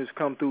 even if you just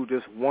come through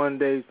just one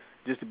day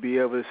just to be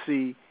able to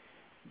see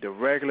the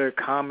regular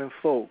common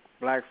folk,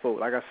 black folk,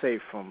 like I say,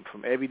 from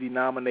every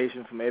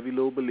denomination, from every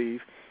little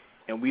belief,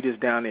 and we just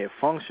down there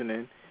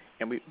functioning,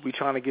 and we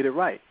trying to get it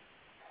right.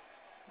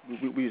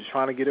 We just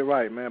trying to get it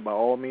right, man, by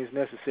all means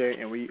necessary,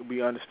 and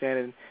we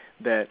understanding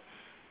that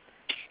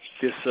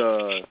this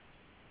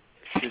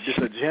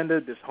agenda,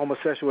 this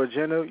homosexual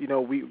agenda, you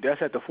know,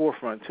 that's at the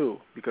forefront too,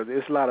 because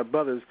there's a lot of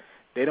brothers,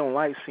 they don't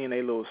like seeing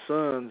their little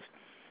sons,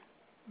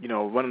 you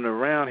know, running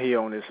around here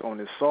on this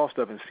soft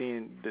stuff and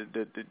seeing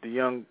the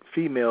young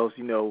females,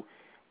 you know,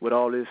 with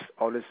all this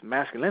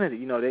masculinity,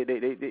 you know,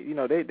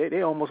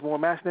 they almost more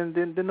masculine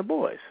than the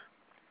boys.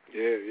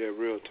 Yeah,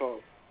 real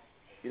talk.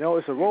 You know,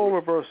 it's a role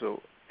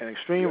reversal. An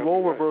extreme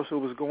role reversal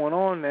was going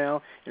on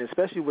now, and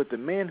especially with the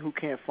men who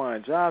can't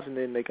find jobs, and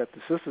then they got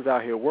the sisters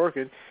out here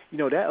working. You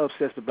know, that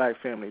upsets the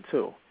black family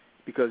too,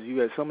 because you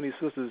got some of these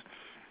sisters.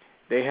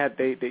 They had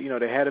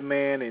a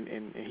man,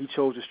 and he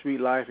chose the street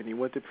life, and he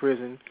went to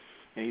prison,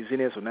 and he's in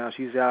there. So now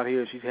she's out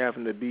here, and she's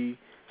having to be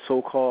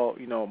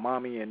so-called, you know,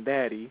 mommy and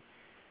daddy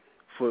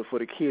for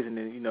the kids, and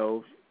then, you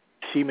know,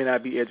 she may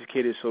not be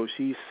educated, so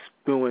she's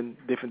spewing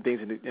different things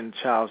in the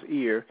child's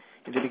ear,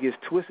 and then it gets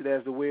twisted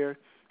as to where,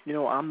 you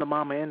know, I'm the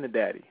mama and the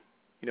daddy.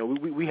 You know,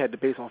 we had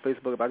debates on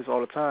Facebook about this all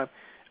the time.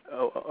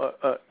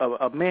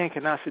 A man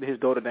cannot sit his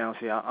daughter down and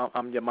say,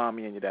 I'm your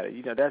mommy and your daddy.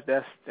 You know,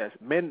 that's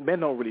men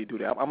don't really do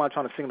that. I'm not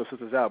trying to single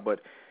sisters out,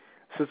 but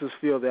sisters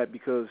feel that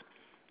because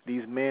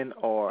these men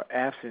are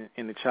absent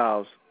in the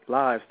child's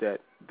lives, that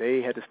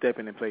they had to step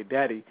in and play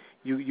daddy.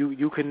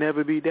 You can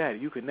never be daddy.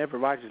 You can never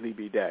righteously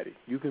be daddy.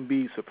 You can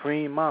be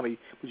supreme mommy,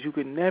 but you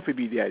can never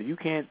be daddy. You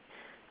can't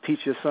teach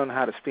your son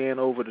how to stand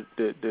over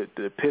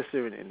the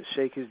pisser and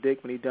shake his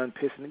dick when he's done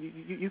pissing.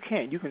 You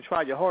can't. You can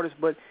try your hardest,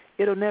 but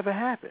it'll never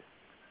happen.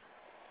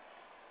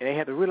 And they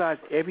have to realize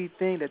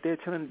everything that they're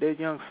telling their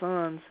young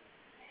sons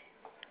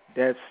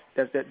that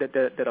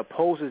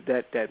opposes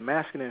that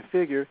masculine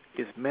figure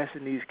is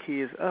messing these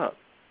kids up.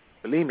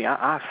 Believe me,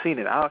 I've seen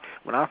it.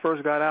 When I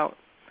first got out,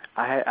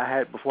 I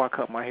had before I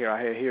cut my hair,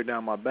 I had hair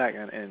down my back,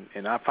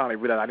 and I finally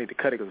realized I need to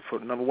cut it because, for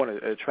number one,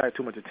 it attracted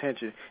too much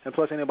attention, and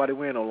plus anybody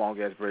wearing no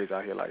long ass braids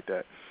out here like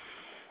that.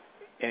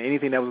 And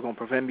anything that was going to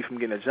prevent me from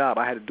getting a job,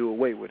 I had to do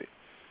away with it.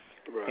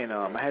 Right, and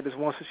I had this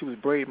one sister, she was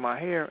braiding my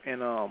hair,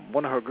 and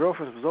one of her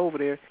girlfriends was over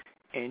there,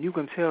 and you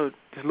can tell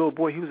this little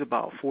boy, he was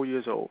about 4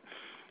 years old.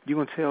 You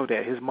can tell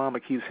that his mama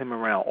keeps him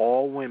around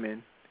all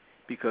women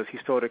because he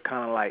started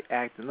kind of like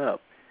acting up.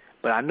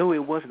 But I knew it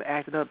wasn't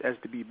acting up as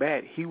to be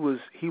bad. He was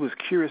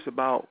curious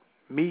about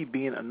me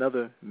being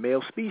another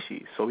male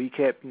species. So he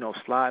kept, you know,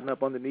 sliding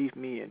up underneath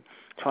me and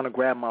trying to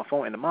grab my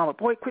phone. And the mama,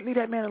 boy, quit, leave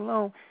that man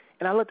alone.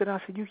 And I looked at her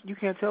and I said, you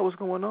can't tell what's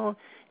going on?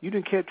 You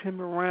done kept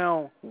him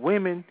around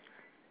women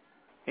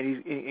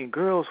and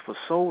girls for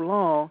so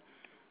long,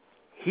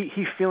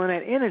 he feeling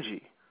that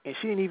energy. And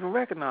she didn't even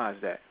recognize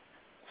that.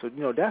 So,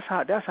 you know, that's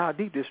how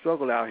deep this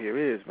struggle out here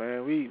is,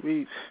 man.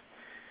 We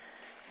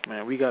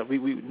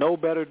know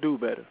better, do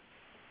better.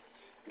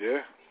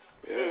 Yeah,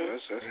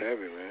 that's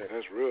heavy, man.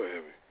 That's real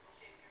heavy.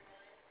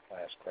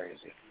 That's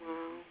crazy.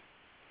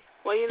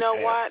 Well, you know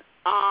what?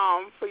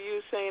 For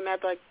you saying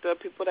that, like the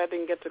people that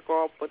didn't get to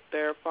grow up with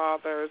their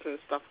fathers and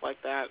stuff like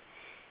that,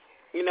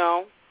 you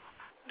know,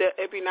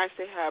 it'd be nice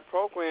to have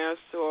programs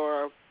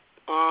for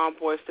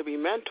boys to be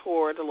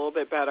mentored a little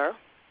bit better.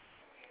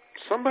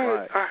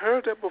 Somebody, I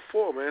heard that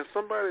before, man.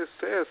 Somebody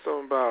said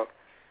something about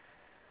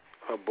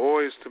a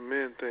boys to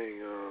men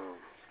thing.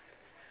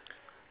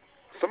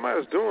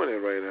 Somebody's doing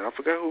it right now. I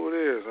forgot who it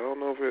is. I don't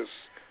know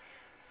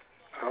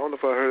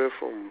if I heard it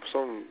from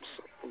some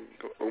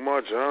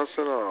Umar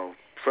Johnson or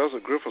Professor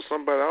Griff or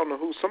somebody. I don't know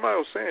who. Somebody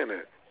was saying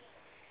that.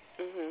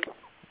 Mhm.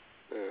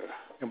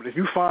 Yeah, but if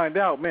you find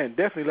out, man,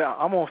 definitely.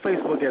 I'm on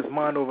Facebook as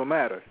Mind Over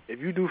Matter. If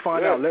you do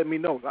find out, let me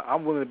know.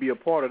 I'm willing to be a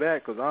part of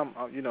that because I'm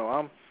out here.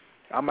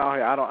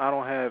 I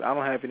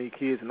don't have any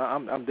kids, and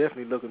I'm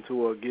definitely looking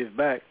to give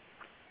back.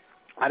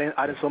 I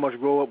didn't so much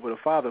grow up with a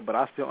father, but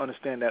I still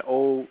understand that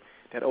old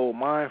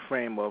mind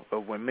frame of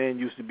when men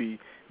used to be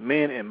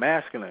men and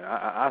masculine.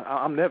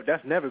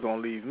 That's never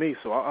gonna leave me.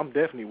 So I'm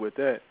definitely with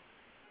that.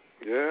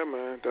 Yeah,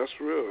 man, that's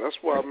real. That's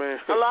why, man.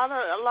 A lot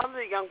of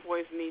the young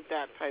boys need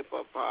that type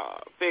of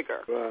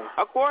figure.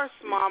 Of course,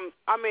 Mom.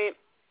 I mean,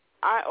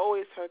 I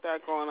always heard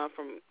that growing up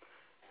from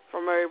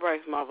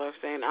everybody's mother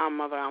saying, "I'm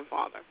mother, I'm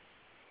father."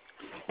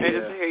 And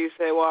just to hear you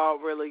say, "Well,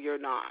 really, you're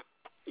not.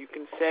 You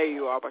can say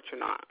you are, but you're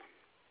not."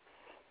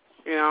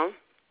 You know.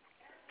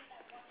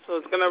 So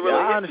it's gonna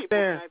really hit people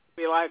to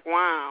be like,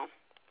 "Wow."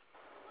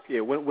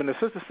 Yeah, when the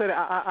sister said it,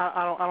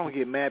 I don't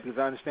get mad because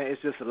I understand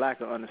it's just a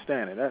lack of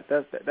understanding.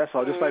 That's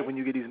all. Just like when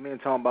you get these men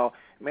talking about,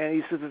 man,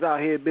 these sisters out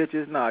here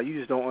bitches. Nah, you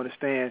just don't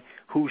understand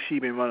who she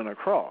been running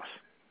across.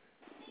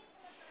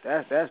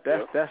 That's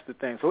the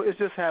thing. So it's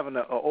just having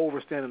an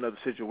overstanding of the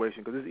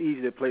situation because it's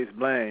easy to place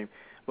blame,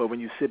 but when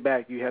you sit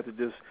back, you have to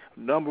just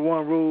number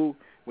one rule.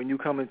 When you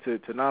come into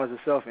knowledge of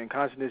self and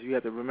consciousness, you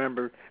have to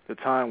remember the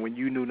time when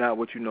you knew not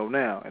what you know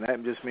now. And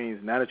that just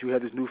means now that you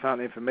have this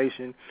newfound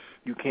information,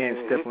 you can't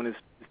step on this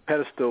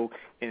pedestal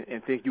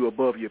and think you're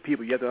above your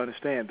people. You have to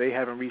understand they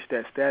haven't reached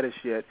that status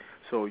yet,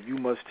 so you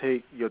must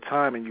take your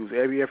time and use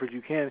every effort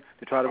you can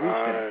to try to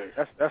reach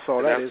them. That's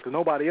all that is, because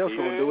nobody else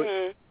will do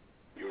it.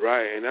 You're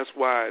right, and that's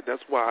why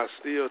I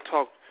still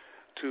talk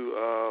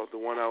to the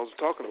one I was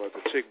talking about,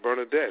 the chick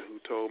Bernadette, who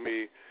told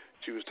me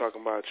she was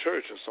talking about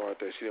church and something like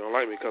that. She don't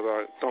like me because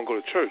I don't go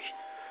to church.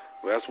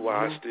 Well, that's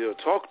why I still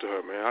talk to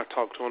her, man. I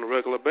talk to her on a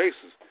regular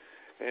basis.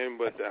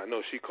 But I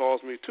know she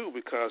calls me, too,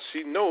 because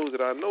she knows that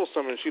I know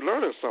something and she's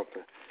learning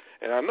something.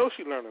 And I know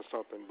she's learning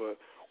something, but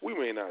we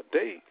may not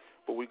date,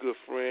 but we good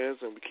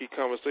friends and we keep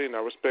conversating. I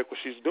respect what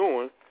she's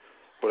doing,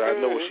 but I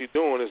know what she's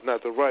doing is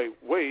not the right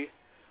way.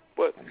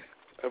 But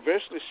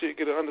eventually she'll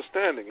get an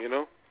understanding, you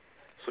know?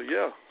 So,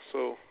 yeah,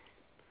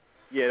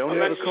 Yeah, don't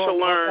ever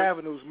cross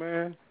avenues,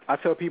 man. I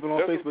tell people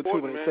on Facebook,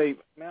 too, when they say,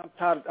 man,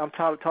 I'm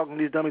tired of talking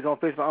to these dummies on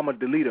Facebook, I'm going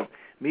to delete them.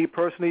 Me,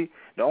 personally,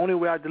 the only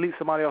way I delete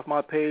somebody off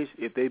my page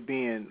if they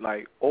being,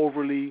 like,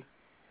 overly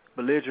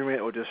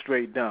belligerent or just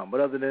straight dumb. But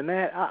other than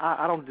that,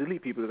 I don't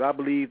delete people because I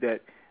believe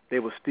that they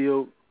will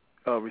still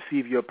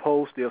receive your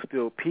post, they'll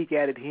still peek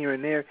at it here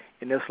and there,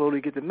 and they'll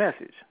slowly get the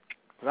message.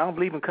 Because I don't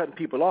believe in cutting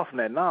people off from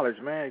that knowledge,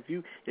 man. If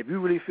you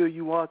really feel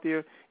you out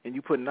there and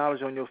you put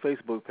knowledge on your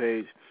Facebook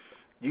page,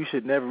 you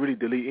should never really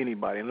delete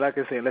anybody. And like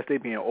I say, unless they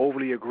being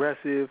overly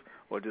aggressive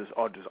or just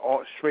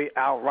all straight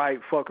outright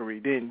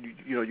fuckery, then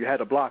you had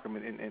to block them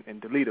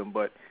and delete them.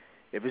 But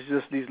if it's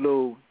just these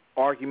little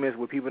arguments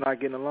with people not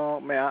getting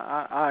along, man,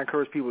 I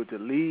encourage people to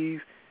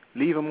leave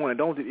them on. And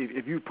don't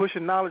if you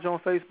pushing knowledge on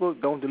Facebook,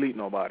 don't delete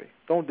nobody.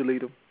 Don't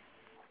delete them.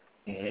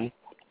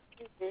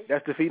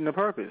 That's defeating the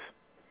purpose.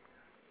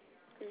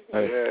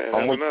 Hey,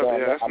 I'm with you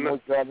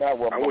on that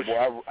one, boy.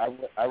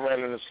 I ran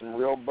into some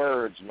real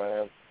birds,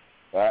 man.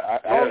 I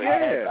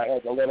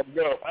had to let them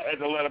go.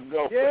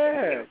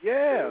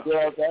 Yeah.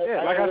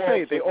 Like I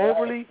say, they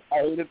overly. I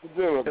hated to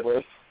do it,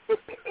 but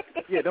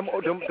yeah, them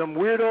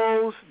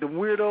weirdos,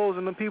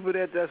 and the people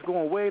that's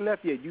going way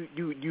left. Yeah,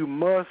 you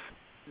must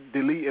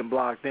delete and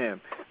block them.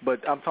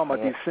 But I'm talking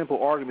about these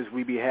simple arguments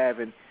we be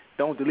having.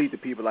 Don't delete the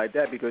people like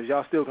that because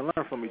y'all still can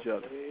learn from each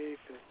other.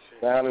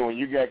 Finally, when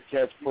you got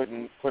cats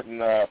putting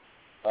questions out,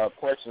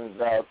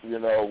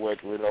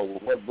 with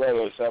what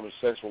brother is having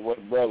sex with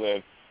what brother.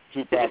 And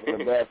Tupac in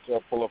the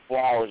bathtub full of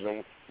flowers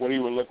and what he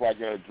would look like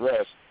in a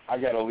dress, I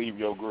got to leave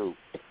your group.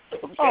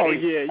 Okay? Oh,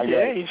 yeah, we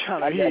ain't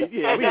trying to. I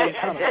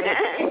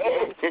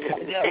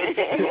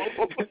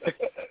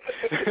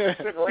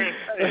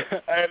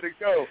had to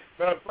go.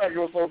 Matter of fact, it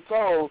was so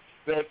cold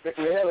that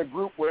we had a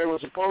group where they were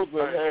supposed to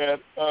have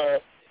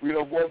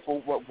one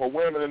for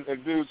women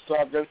and dudes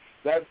talking.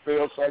 That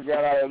failed, so I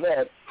got out of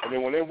that. And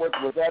then when they went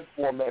with that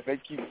format, they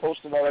keep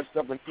posting all that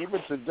stuff. And even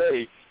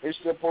today, they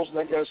still posting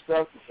that kind of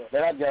stuff.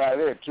 Then I got out of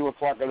there at 2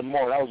 o'clock in the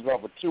morning. I was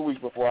gone for 2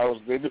 weeks before I was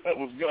gone.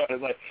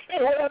 It's like,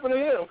 hey, what happened to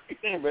him?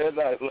 Hey, man,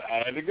 I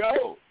had to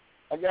go.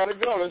 I got to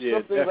go. There's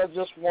some things I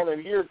just want to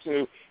adhere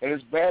to. And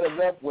it's bad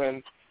enough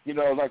when,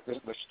 like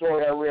the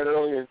story I read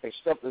earlier and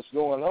stuff that's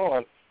going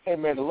on. Hey,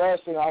 man, the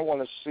last thing I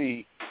want to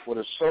see with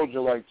a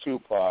soldier like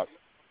Tupac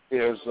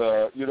is,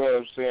 you know what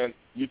I'm saying,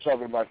 you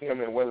talking about him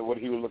and what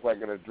he would look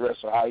like in a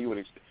dress or how he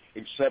would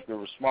accept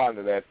and respond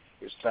to that.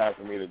 It's time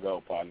for me to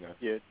go, partner.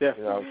 Yeah,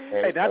 definitely.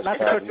 Hey, not to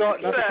cut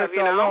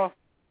y'all off.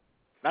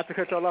 Not to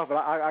cut y'all off, but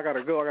I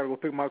gotta go. I gotta go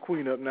pick my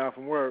queen up now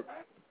from work.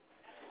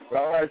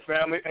 All right,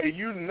 family. Hey,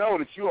 you know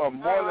that you are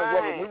more than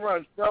welcome. We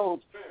run shows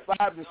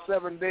 5 to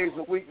 7 days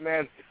a week,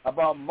 man,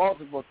 about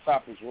multiple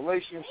topics,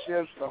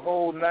 relationships, the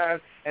whole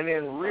nine, and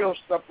then real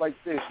stuff like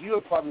this. You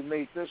have probably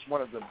made this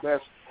one of the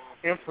best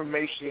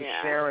information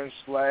sharing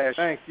 /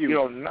 Thank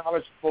you.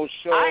 Knowledgeable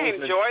shows. I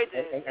enjoyed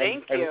it.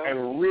 Thank you.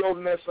 And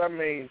realness. I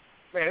mean,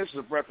 man, this is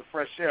a breath of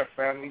fresh air,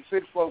 family.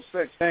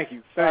 646. Thank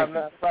you.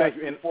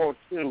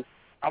 595-442.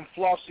 I'm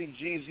FLAUXY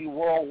Jeezy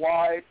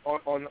worldwide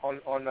on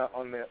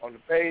the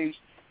page,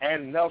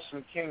 and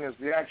Nelson King is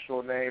the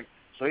actual name.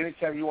 So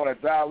anytime you want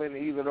to dial in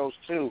either of those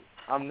two,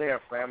 I'm there,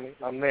 family.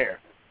 I'm there.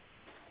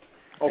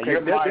 Okay,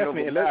 and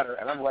definitely. And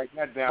I'm writing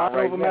that down right now.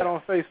 Mind Over Matter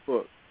on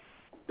Facebook.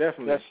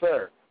 Definitely. Yes,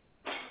 sir.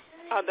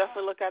 I'll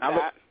definitely look at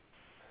that.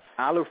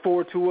 I look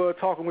forward to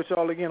talking with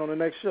y'all again on the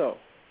next show.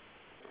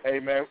 Hey,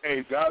 man.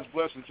 Hey, God's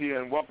blessing to you,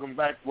 and welcome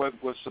back what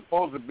was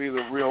supposed to be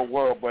the real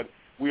world, but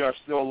we are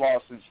still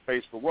lost in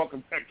space. But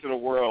welcome back to the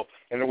world,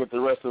 and with the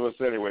rest of us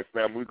anyway,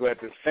 fam. We're glad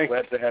to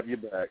have you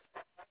back.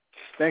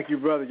 Thank you,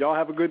 brother. Y'all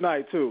have a good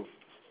night, too.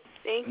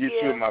 Thank you.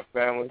 You too, my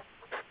family.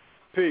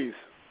 Peace.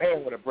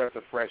 And what a breath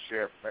of fresh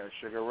air, man.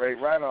 Sugar Ray.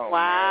 Right on,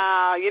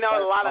 wow. Man. A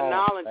lot of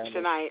knowledge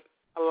tonight.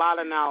 A lot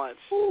of knowledge.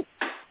 Ooh.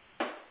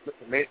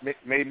 Made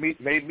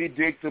me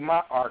dig through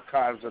my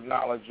archives of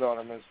knowledge on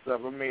them and stuff.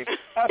 I mean,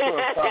 that's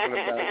what I'm talking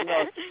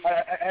about.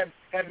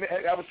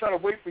 I was trying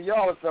to wait for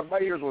y'all and stuff. My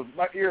ears and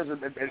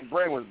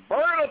brain was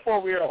burning up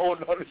over here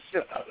holding on to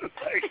shit. I was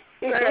like,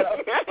 man,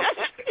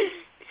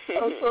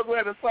 I'm so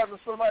glad to talk to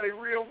somebody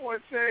real for a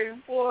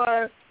change,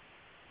 boy.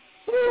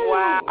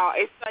 Wow,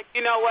 it's like,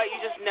 you know what? You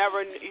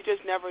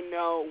just never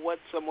know what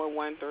someone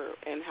went through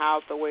and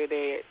how the way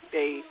they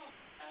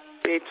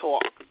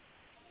talk.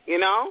 You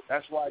know?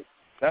 That's why.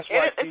 It's a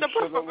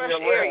breath of fresh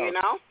air, you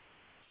know?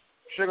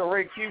 Sugar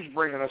Ray keeps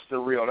bringing us the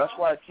real. That's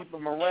why I keep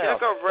him around.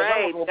 Sugar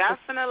Ray,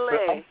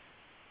 definitely.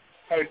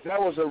 Hey,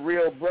 that was a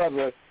real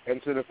brother.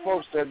 And to the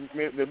folks that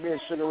me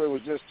and Sugar Ray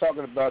was just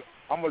talking about,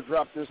 I'm gonna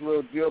drop this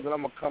little deal, then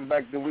I'm gonna come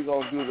back. Then we're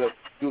gonna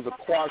do the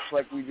quash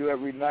like we do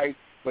every night.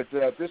 But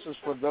this is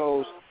for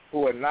those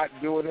who are not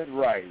doing it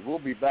right. We'll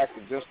be back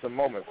in just a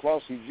moment.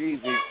 FLAUXY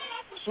Jeezy,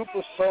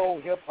 Super Soul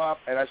Hip Hop,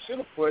 and I should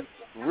have put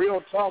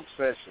Real Talk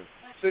Session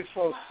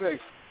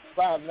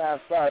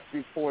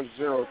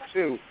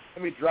 646-595-3402.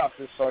 Let me drop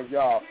this on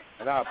y'all,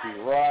 and I'll be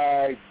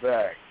right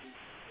back.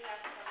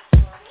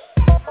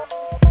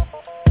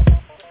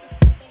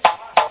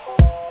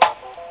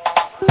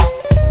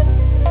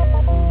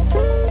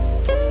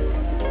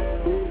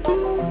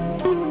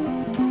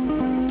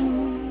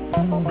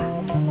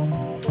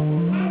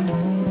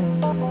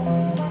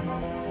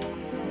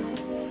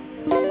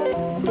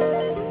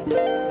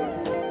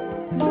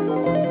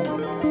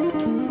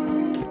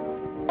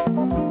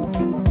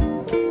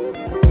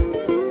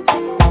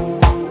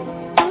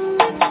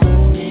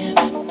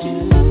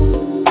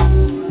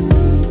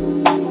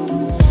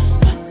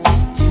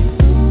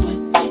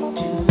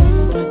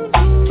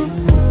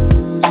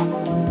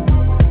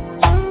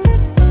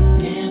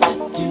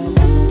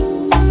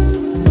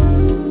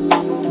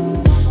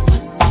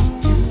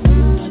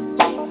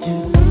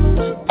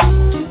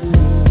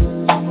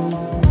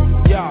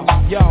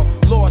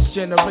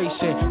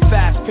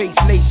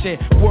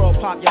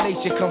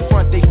 Population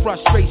confront their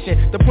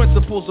frustration. The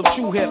principles of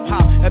true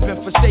hip-hop have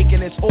been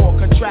forsaken. It's all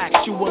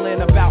contractual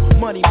and about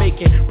money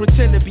making.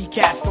 Pretend to be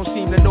cats, don't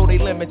seem to know their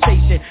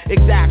limitation.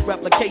 Exact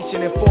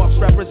replication and false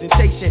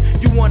representation.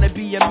 You wanna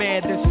be a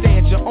man, then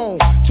stand your own.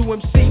 To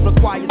MC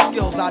requires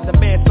skills, I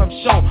demand some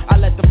show. I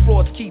let the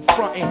frauds keep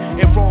fronting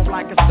and roam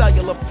like a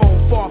cellular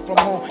phone far from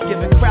home,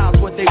 giving crowds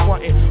what they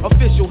wantin'.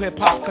 Official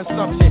hip-hop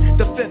consumption,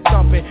 the fifth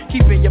thumping,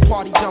 keeping your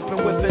party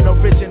jumping with an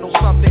original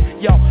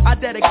something. Yo, I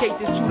dedicate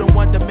this to the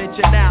one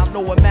dimension now,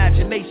 no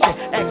imagination,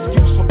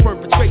 excuse for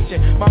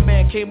perpetration. My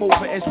man came over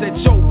and said,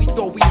 Joe, we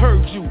thought we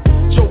heard you.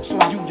 Jokes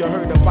on you, you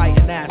heard a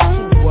biting ass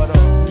too. What up?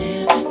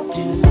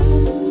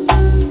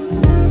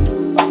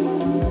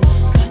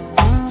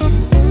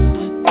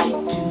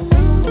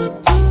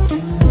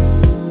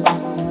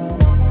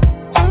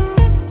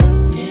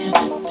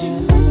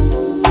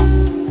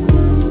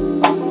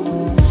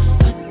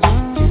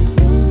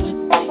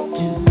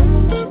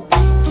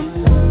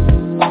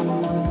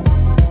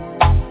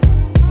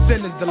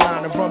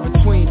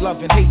 Love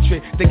and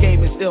hatred, the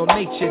game is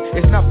ill-natured,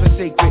 it's nothing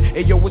sacred.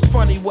 And yo, it's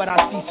funny what I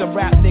see some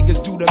rap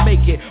niggas do to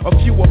make it. A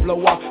few will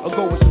blow up or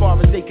go as far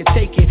as they can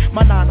take it.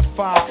 My 9 to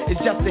 5 is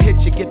just to hit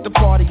you, get the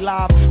party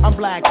live. I'm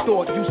Black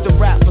Thought, used to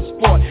rap for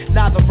sport.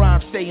 Now the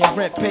rhyme's staying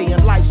rent, paying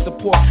life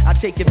support. I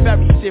take it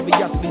very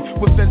seriously.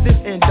 Within this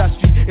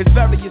industry, it's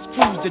various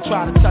crews that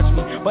try to touch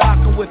me, but I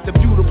come with the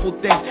beautiful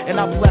things,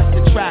 and I bless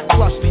the track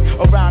plushly.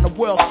 Around the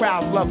world,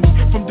 crowds love me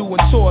from doing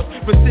tours.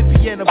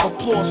 Recipient of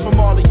applause from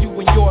all of you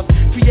and yours.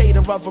 Creator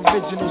of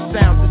original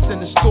sounds that's in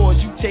the stores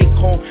you take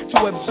home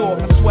to absorb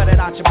and sweat it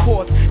out your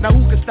pores. Now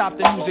who can stop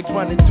the music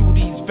running through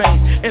these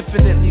veins?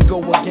 Infinitely go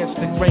against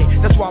the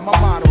grain. That's why my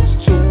motto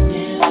is to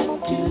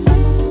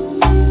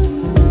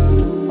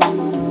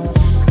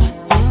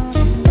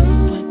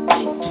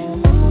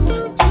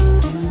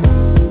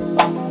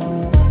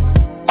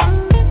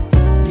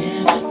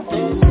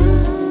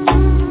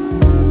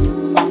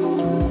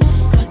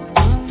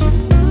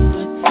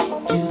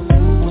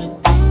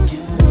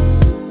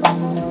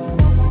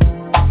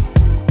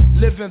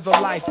living the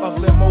life of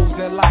limos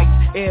and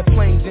lights,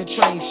 airplanes and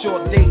trains,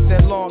 short days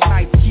and long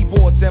nights,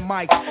 keyboards and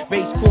mics,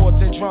 bass chords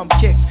and drum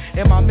kicks.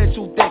 In my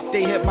mental thick,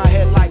 they hit my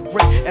head like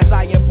brick as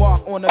I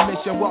embark on a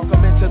mission.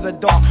 Welcome into the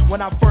dark.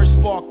 When I first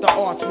spark the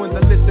arts, when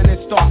the listening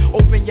start,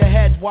 open your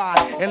head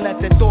wide and let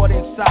the thought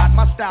inside.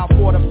 My style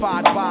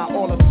fortified by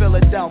all of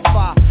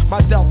Philadelphia. My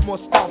delf more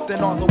stealth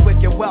than on the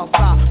wicked wealth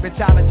side.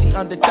 Mentality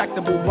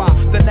undetectable by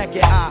the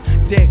naked eye.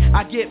 Dig,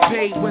 I get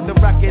paid when the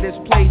record is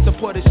played. To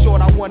put it short,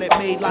 I want it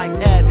made like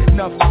Ed.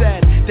 Enough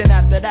said. Then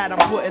after that,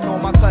 I'm putting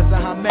on my cousin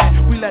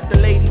Hamed. We let the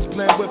ladies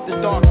blend with the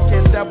dark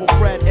skin, devil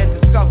bread, and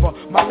discover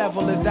my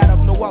level is that of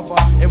no other.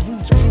 And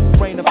Roots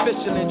crew reign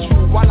official and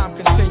true while I'm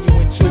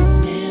continuing to.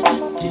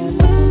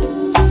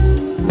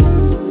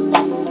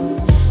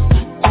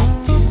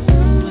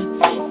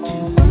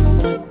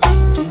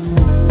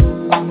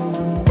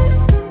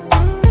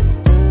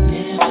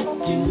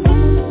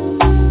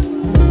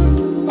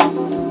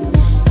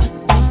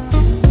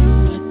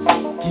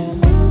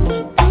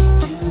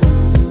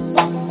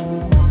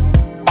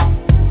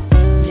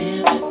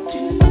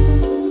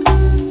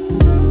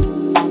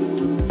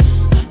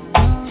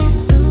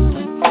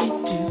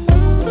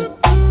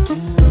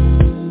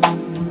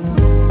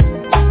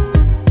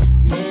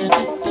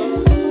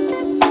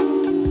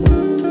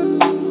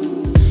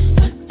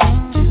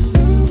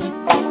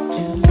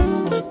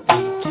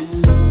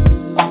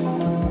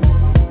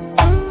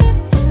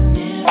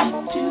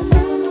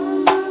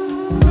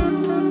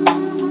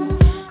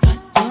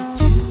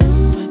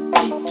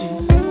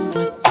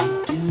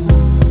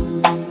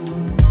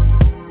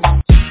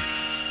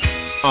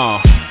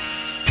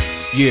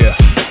 Yeah.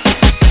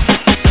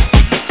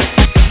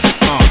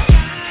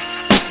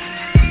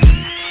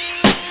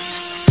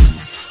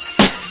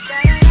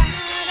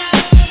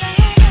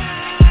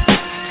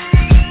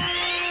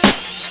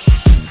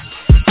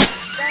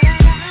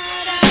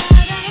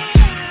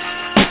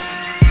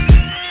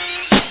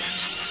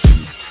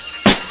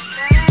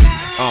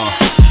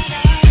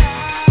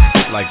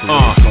 Like the way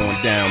it's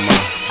going down,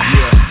 man.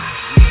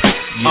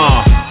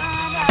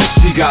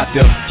 She got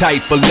the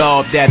type of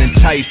love that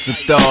entice a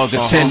thug,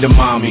 a tender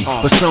mommy.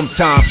 But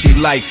sometimes she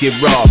like it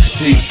raw.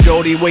 See,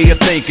 shorty way of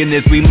thinking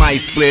is we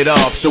might split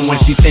up. So when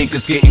she think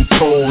it's getting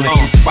cold and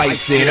she spice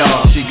it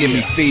up, she give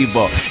me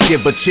fever,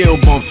 give her chill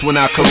bumps when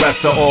I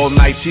caress her all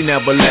night. She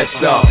never lets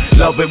up.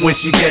 Love it when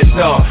she gets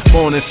up.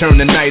 Mornings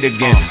turn to night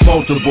again.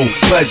 Multiple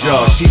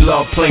pleasure. She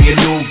love playing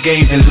new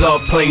games and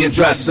love playing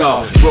dress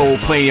up. Role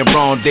playing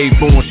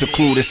rendezvous and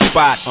secluded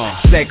spot.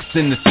 Sex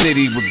in the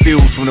city with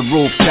views from the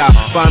rooftop.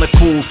 Find a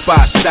cool spot.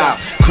 Stop,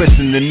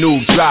 christen the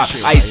new drop.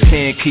 Ice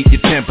can't keep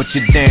your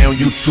temperature down,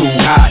 you too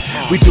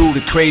hot. We do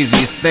the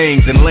craziest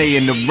things and lay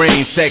in the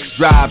rain. Sex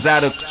drives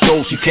out of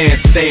control, she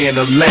can't stay in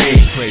the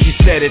lane. She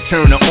said it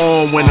turn her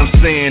on when I'm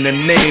saying her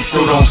name.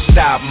 So don't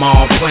stop,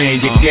 mom,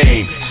 playing your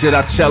game. Should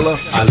I tell her?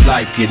 I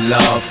like it,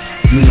 love.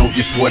 You know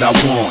just what I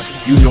want.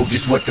 You know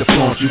just what to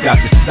flaunt. You got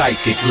the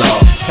psychic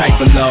love. Type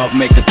of love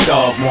make a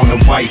dog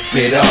wanna wipe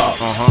it up.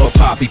 But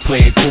Poppy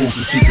play it cool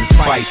so she can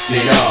spice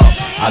it up.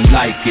 I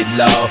like it,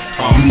 love.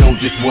 You know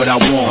just what I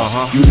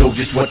want. You know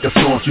just what to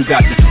flaunt. You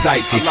got the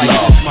psychic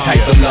love.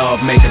 Type of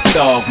love make a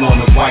dog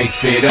wanna wipe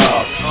it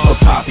up. But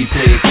Poppy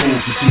play it cool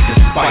so she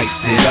can spice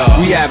it up.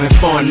 We having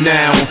fun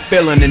now. I'm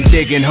feeling and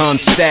digging her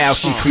style.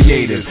 She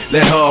creative.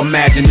 Let her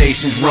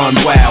imaginations run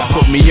wild.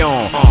 Put me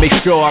on. Make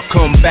sure I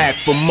come back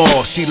for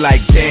more. She like,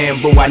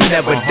 damn, but I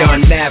never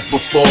done that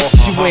before.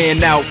 She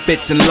wearing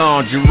outfits and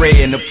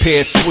lingerie and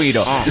appears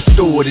sweeter. The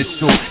stewardess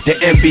suit, the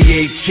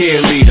NBA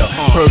cheerleader.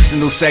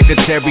 Personal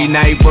secretary,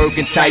 night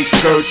working tight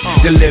skirts.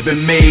 The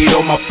living maid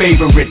on my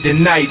favorite, the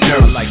night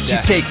nurse. She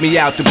take me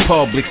out to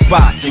public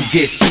spots and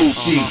get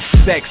smoochie.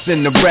 Sex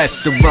in the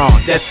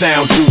restaurant, that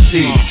sounds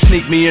juicy.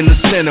 Sneak me in the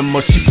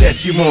cinema, she said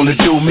she wanna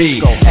do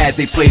me. As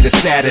they play the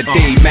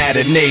Saturday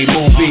matinee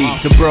movie.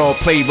 The broad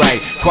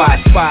playwright,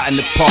 quiet spot in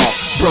the park.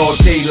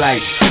 Broad daylight.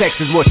 Sex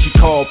is what she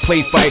called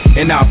play fight,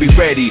 and I'll be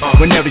ready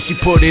whenever she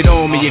put it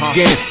on me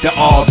again. The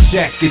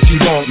objective, she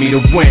want me to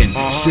win.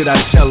 Should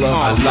I tell her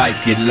I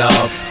like it,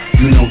 love?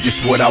 You know just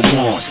what I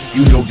want.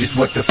 You know just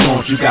what to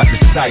flaunt. You got the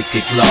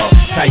psychic love.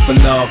 Type of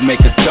love make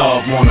a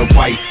dog wanna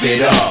wipe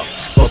it up.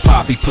 But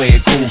Poppy play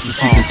it cool so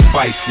she can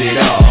spice it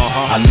up.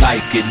 I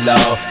like it,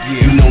 love.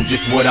 You know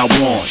just what I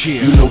want.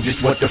 You know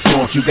just what to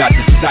flaunt. You got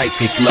the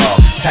psychic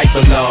love. Type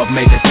of love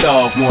make a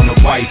dog wanna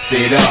wipe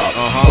it up.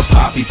 But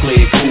Poppy play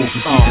it cool so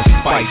she can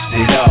spice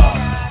it up.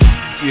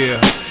 Yeah.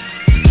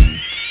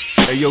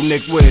 Hey, yo,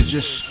 Nick Wiz,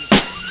 just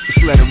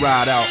let it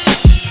ride out.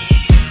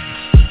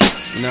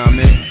 You know what I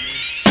mean?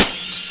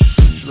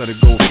 Just let it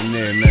go from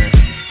there, man.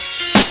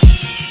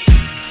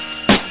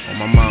 On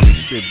my mommy,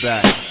 sit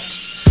back.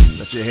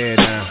 Let your hair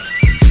down.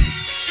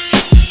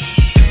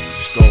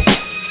 Let's go.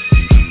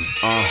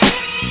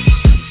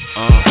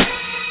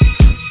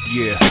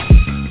 Yeah.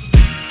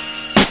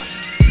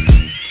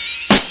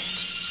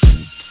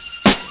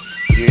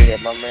 Yeah,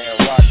 my man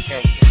Rock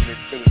Kemp taking it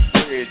to the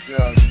bridge, you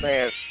know what I'm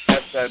saying?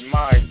 That's that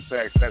mind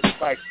sex,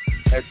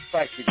 that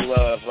psychic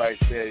love right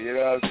there, you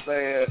know what I'm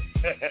saying?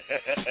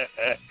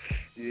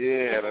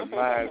 Yeah, the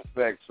mind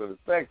sex or the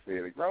sexy,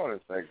 the grown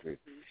and sexy.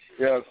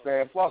 You know what I'm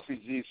saying? FLAUXY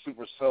G,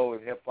 Super Soul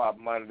and Hip Hop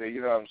Monday,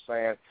 you know what I'm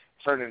saying?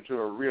 Turned into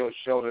a real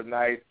show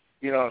tonight.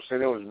 You know what I'm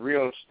saying? There was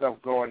real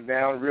stuff going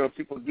down. Real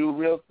people do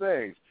real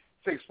things.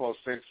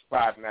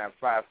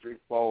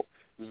 646-595-3402.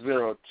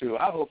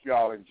 I hope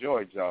y'all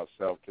enjoyed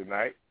y'allself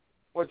tonight.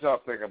 What y'all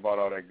think about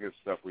all that good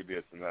stuff we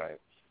did tonight?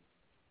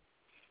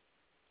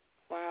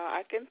 Well,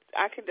 I can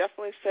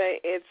definitely say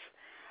it's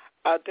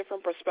a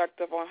different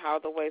perspective on how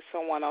the way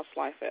someone else's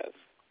life is.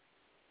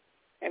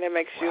 And it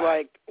makes you,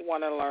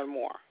 want to learn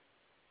more.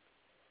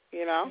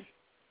 You know?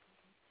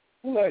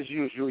 Well, as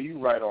usual, you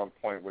right on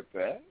point with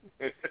that.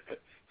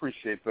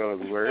 Appreciate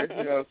those words.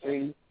 You know what I'm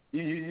saying?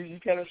 You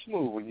kind of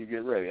smooth when you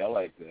get ready. I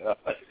like that.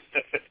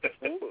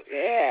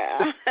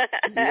 Yeah.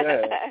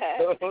 Yeah.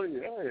 Oh,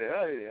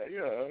 yeah. You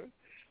know.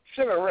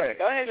 Sugar Ray.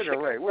 Go ahead, Sugar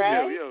Ray. Yo,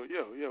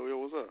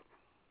 what's up?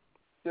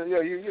 You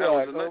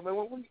know, man,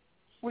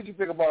 what'd you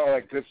think about all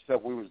that good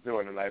stuff we was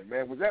doing tonight,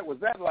 man? Was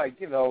that like,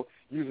 you know,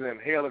 using an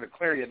inhaler to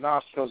clear your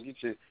nostrils,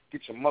 get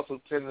your muscle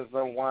tendons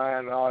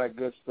unwind and all that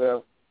good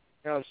stuff?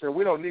 You know what I'm saying?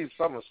 We don't need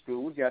summer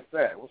school. We got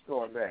that. What's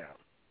going down?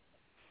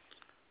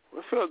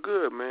 It felt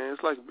good, man.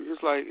 It's like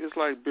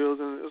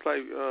building. It's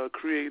like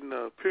creating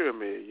a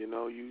pyramid. You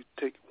know, you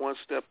take one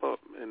step up,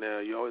 and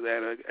you always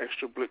add an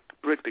extra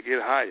brick to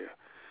get higher.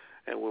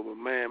 And with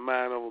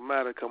mind over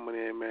matter coming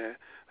in, man,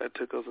 that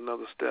took us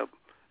another step,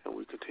 and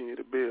we continue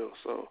to build.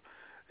 So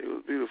it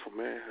was beautiful,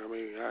 man. I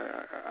mean,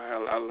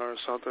 I learned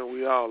something.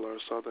 We all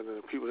learned something, and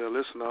the people that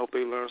listen, I hope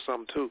they learn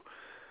something too.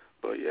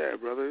 But yeah,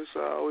 brother, it's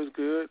always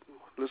good.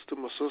 Listen to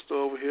my sister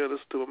over here.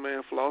 Listen to my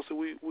man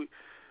FLAUXY.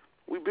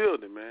 We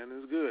building, man.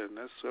 It's good, and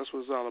that's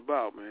what it's all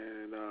about,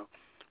 man. And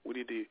we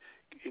need to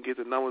get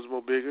the numbers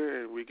more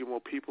bigger, and we get more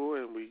people,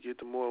 and we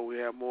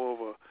have more of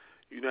a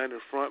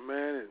united front,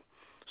 man, and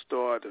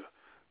start to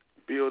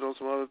build on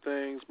some other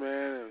things,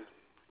 man, and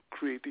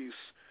create these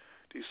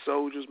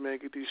soldiers, man,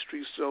 get these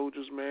street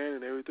soldiers, man,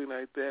 and everything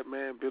like that,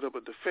 man. Build up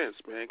a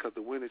defense, man, because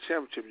to win the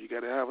championship, you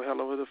got to have a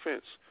hell of a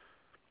defense.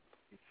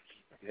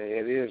 Yeah,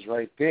 it is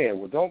right there.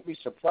 Well, don't be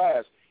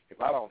surprised if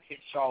I don't hit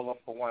y'all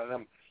up for one of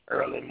them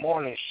early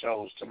morning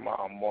shows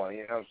tomorrow morning.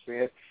 You know what I'm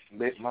saying?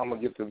 Let Mama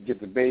get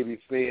the baby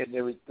fed and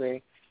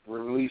everything,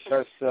 release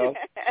herself.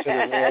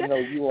 I know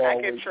you always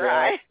I can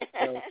try.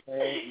 You know what I'm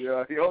saying?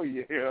 Yeah. Oh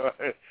yeah.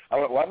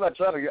 I'm not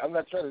trying to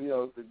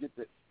to get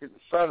the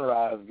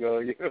sunrise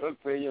going. You know what I'm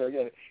saying?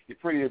 You're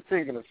pretty and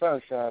pink in the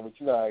sunshine, but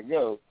you know how it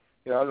goes.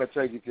 I'm not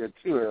trying to get there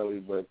too early,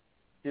 but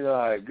you know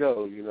how it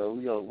goes.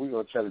 We're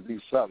gonna try to do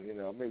something.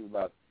 Maybe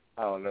about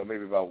 1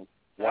 o'clock.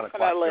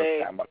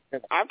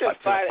 I'm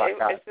just glad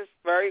it's just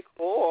very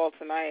cool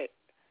tonight.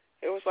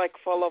 It was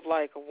full of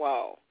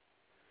wow.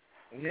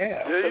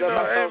 Yeah. Hey,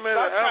 man.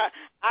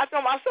 I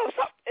told myself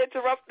stop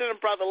interrupting him,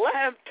 brother. Let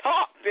him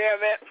talk,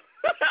 damn it.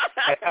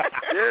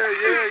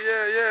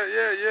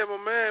 Yeah. My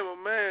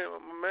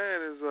man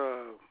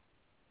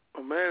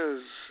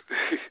is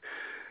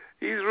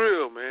he's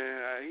real,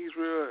 man. He's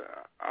real.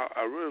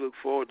 I really look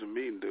forward to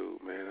meeting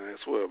dude, man. I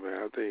swear,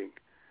 man. I think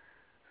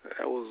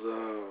that was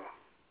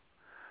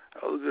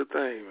a good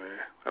thing, man.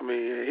 I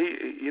mean,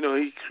 he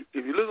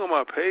if you look on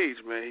my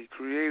page, man, he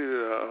created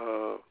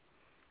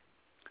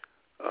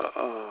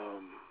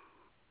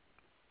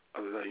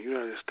the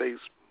United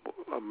States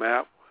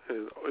map.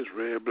 It's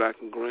red,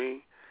 black, and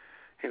green,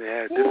 and it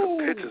had different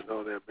pictures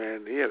on there,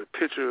 man. He had a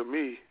picture of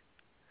me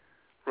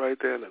right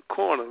there in the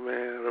corner,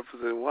 man,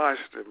 representing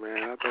Washington,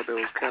 man. I thought that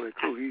was kind of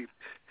cool. He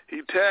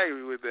tagged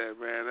me with that,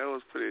 man. That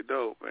was pretty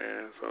dope,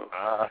 man. So.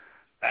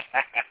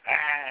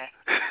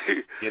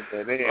 Get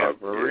that in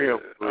for real.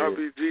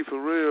 RBG for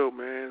real,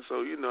 man. So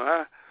I'm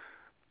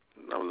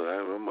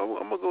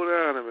gonna go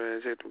down there, man,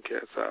 and check them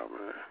cats out,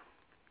 man.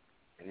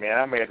 Man,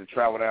 I may have to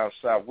travel down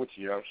south with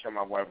you. I'm sure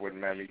my wife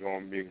wouldn't mind me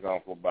being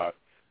gone for about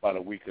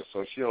a week or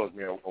so. She owes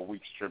me a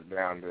week's trip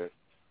down.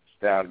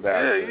 Yeah,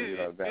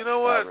 you know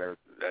what?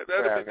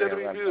 That'd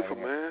be beautiful,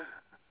 man.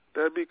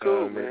 That'd be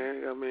cool,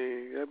 man. I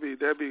mean,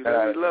 that'd be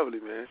lovely,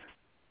 man.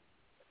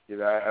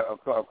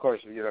 Of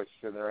course,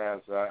 sitting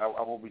around, so I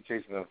won't be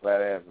chasing them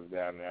flat asses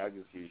down there. I'll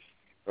just be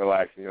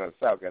relaxing. The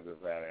South got the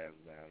flat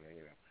asses down there,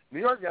 New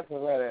York got some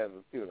flat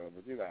asses too, though,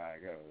 but you know how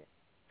it goes.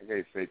 I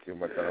can't say too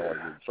much. I don't want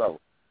to get in trouble.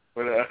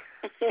 But New York.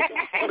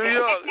 Let me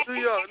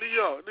ask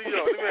you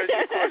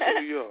a question,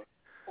 New York.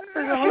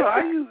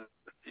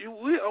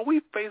 Are we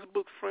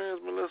Facebook friends,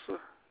 Melissa?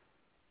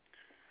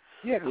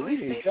 Yeah, we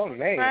need your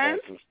name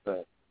and some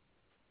stuff.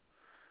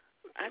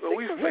 I think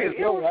we're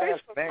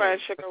Facebook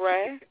friends, Sugar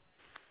Ray.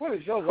 What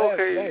is your last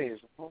name?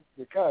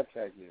 To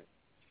contact you.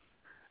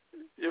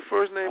 Your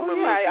first name,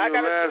 Melissa. Yeah, I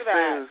gotta do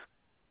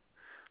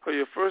that.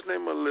 Your first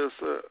name,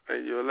 Melissa,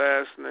 and your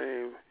last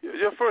name.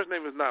 Your first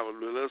name is not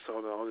Melissa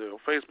on your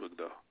Facebook,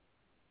 though.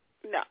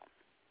 No,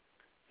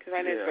 because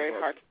I know it's very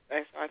hard to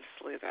say, so I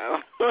just leave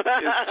that.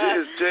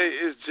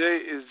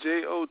 It's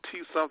J-O-T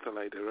something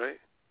like that, right?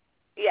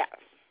 Yes.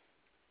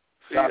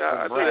 See, I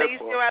do that used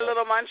to my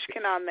little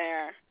munchkin on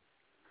there.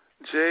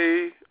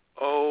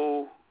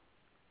 J-O-T-A-N-N-A.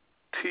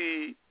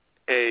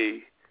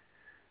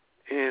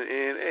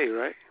 N-N-A,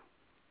 right?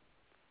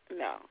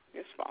 No,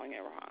 you're spelling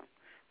it wrong.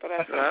 But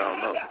that's I don't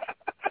know.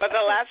 But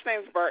the last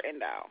name's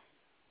Burtondow.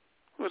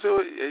 So,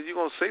 are you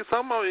going to say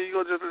something, or are you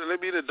going to just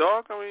let me in the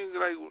dark? I mean,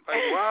 like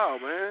wow,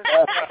 man.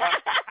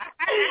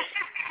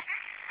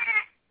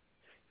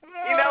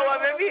 You know what?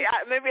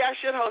 Maybe I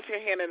should hold your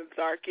hand in the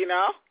dark, you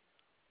know?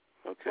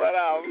 Okay. But,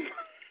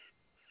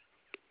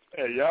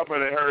 Hey, y'all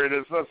better hurry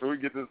this up so we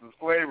get this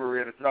disclaimer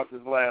in and drop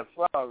this last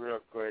song real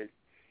quick.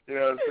 You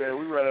know what I'm saying?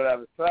 We running out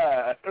of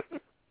time.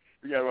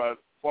 We got about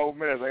 4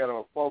 minutes. I got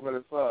about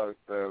 4-minute song.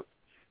 So,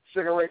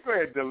 Sugar Ray, go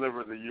ahead and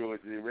deliver the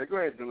eulogy, man. Go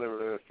ahead and deliver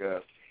this,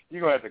 guys.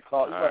 You're going to have to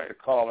call. You have to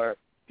call her,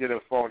 get her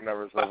phone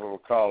number, so we'll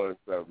call her and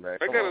stuff, man.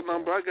 I got a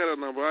number. I hit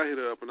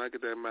her up and I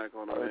get that mic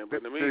on her, man. But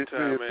in the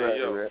meantime,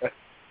 man,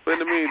 But in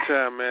the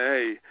meantime, man,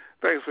 hey,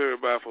 thanks for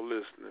everybody for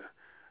listening.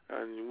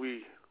 And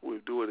we'll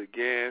do it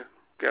again.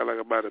 Got like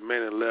about a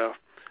minute left.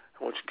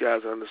 I want you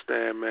guys to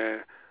understand,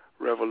 man,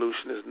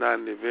 revolution is not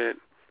an event.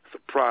 It's a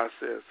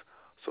process.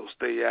 So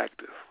stay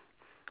active.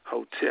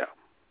 Hotel.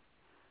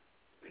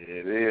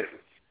 It is.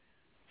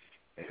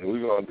 And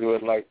we're going to do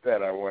it like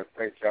that. I want to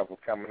thank y'all for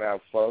coming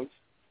out, folks.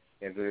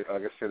 And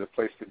like I said, the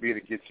place to be to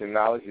get your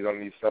knowledge. You don't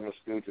need summer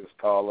school. Just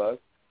call us,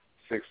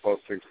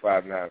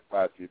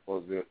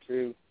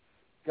 646-595-3402.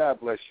 God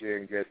bless you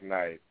and good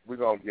night. We're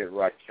going to get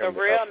right. The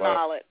real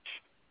knowledge.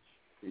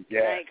 Yeah.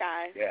 Good night,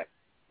 guys. Yeah.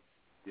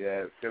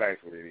 Yeah. Good night,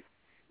 sweetie.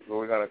 So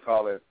we're going to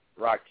call it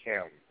Rock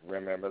Kim.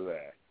 Remember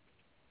that.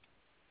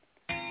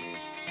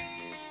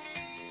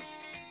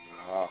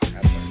 Oh,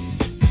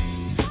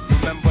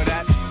 remember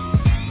that?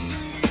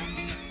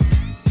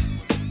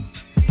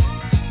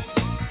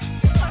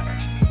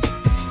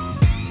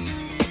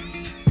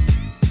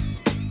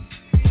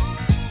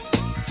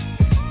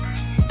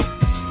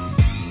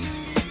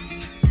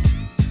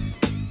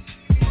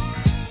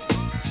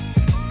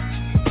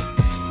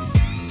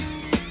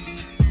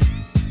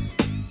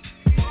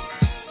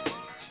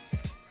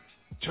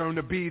 Turn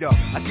the beat up.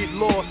 I get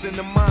lost in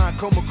the mind,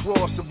 come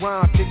across the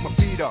rhyme, kick my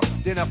feet up.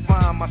 Then I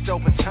find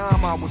myself in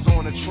time I was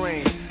on a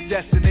train.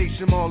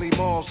 Destination Marley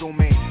Marl's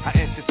domain. I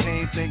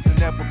entertain things that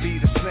never be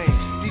the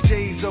same.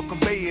 DJs will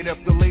convey it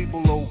if the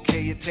label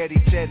okay. And Teddy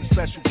Ted and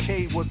Special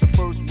K was the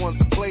first ones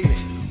to play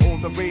it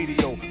on the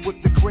radio with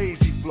the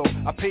crazy flow.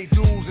 I pay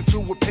dues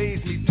until it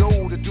pays me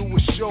dough to do a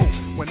show.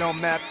 When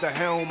I'm at the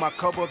helm, I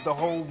cover the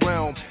whole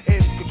realm.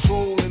 In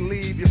control and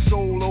leave your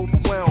soul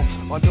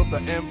overwhelmed. Under the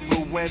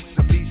influence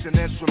of beats and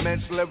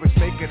instruments, lyrics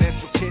make it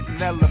intricate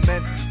and elements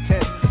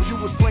intense. When you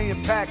was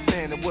playing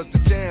Pac-Man, it was the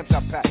jams I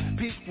packed.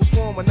 Peace was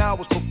forming, I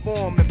was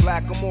performing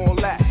black, I'm all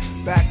that.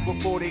 Back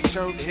before they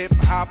turned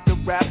hip-hop to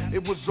rap,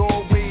 it was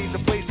always a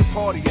place to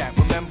party at.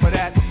 Remember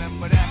that?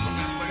 Remember that?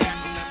 Remember that?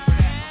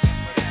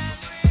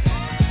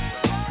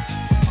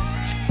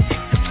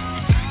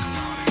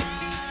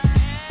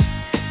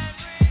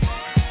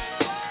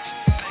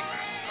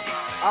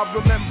 I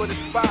remember the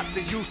spots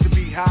that used to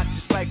be hot,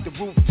 just like the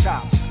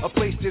rooftop. A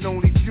place that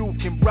only few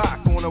can rock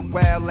on a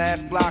wild ass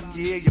block.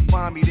 Yeah, you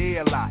find me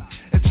there a lot.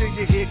 Until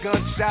you hear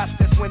gunshots,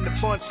 that's when the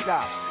fun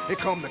stops. Here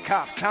come the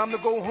cops, time to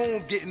go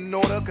home, get in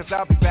order. Cause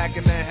I'll be back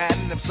in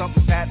Manhattan if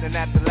something's happening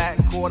at the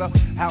Latin Quarter.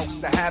 House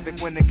to havoc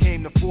when it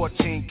came to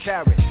 14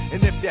 karat.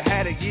 And if you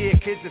had a year,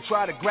 kids to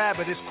try to grab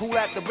it. It's cool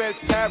at the Red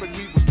Parrot,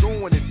 we was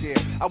doing it there.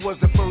 I was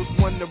the first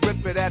one to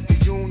rip it at the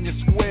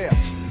Union Square.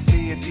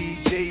 Me and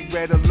DJ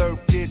Red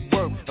Alert did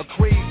work. A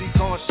crazy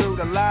concert,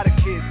 a lot of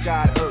kids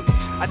got hurt.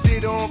 I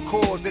did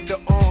encores at the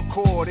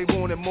encore. They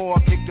wanted more, I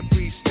kicked the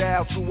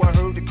freestyle. So I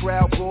heard the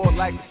crowd roar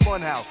like the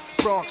Funhouse.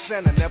 Bronx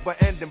Center, never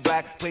ending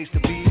black. Place to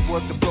be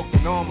was the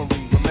Brooklyn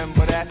Armory.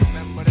 Remember that?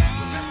 Remember that?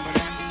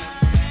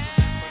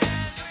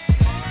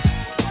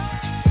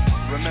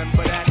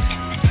 Remember that?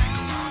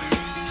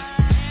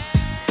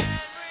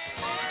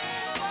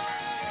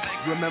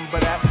 Remember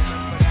that?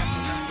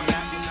 Remember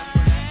that?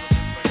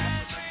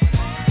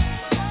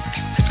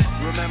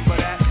 Remember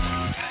that?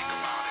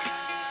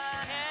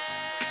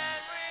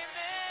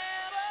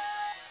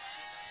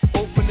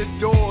 Open the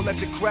door, let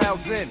the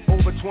crowds in.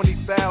 Over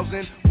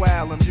 20,000.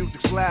 Wow, the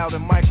music's loud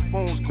and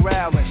microphones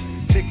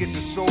growling. Tickets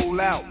are sold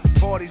out.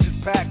 Parties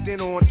is packed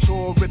in on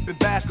tour, ripping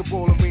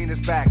basketball arenas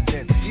back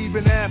then.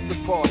 Even after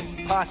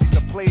parties, posses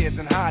of players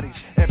and hotties.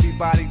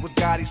 Everybody was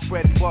Gotti,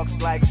 spreading bucks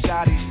like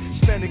shotties.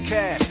 Spending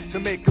cash to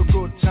make a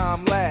good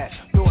time last.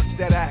 Thoughts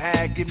that I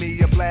had give me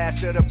a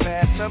blast of the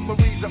past.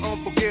 Memories of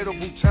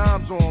unforgettable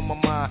times on my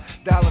mind.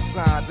 Dollar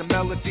signs and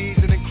melodies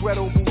and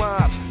incredible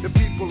rhymes. The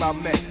people I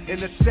met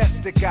and the sets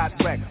that got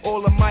wrecked.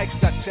 All the mics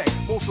I checked.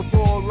 Most of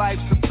all,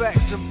 life's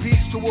effects. And peace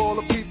to all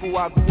the people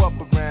I grew up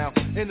around.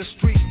 In the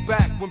streets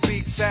back when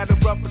beats had a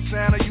rougher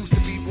sound. I used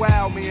to be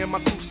wild. Me and my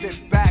crew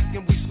sit back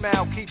and we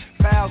smile. Keep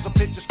pals of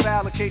pictures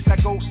foul in case I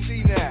go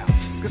see now.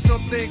 Cause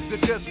some things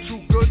are just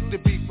too good to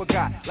be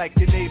forgot. Like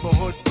your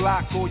neighborhood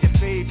block or your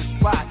favorite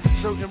spot.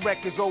 Certain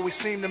records always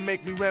seem to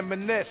make me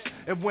reminisce.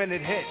 And when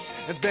it hits,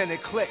 and then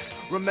it clicks.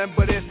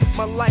 Remember this,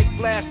 my life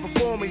flash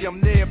before me.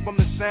 I'm near from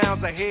the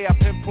sounds I hear. I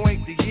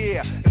pinpoint the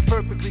year, it's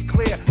perfectly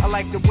clear. I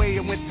like the way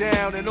it went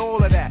down and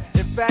all of that.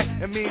 In fact,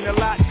 it mean a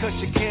lot cause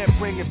you can't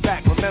bring it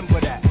back. Remember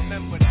that.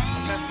 Remember that.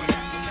 Remember that.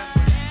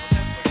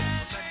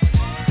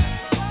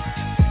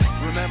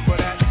 Remember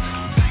that.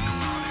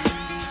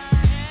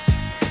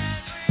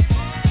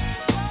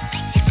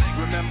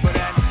 Remember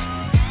that.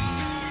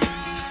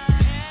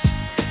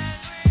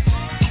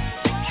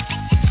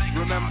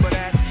 Remember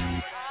that.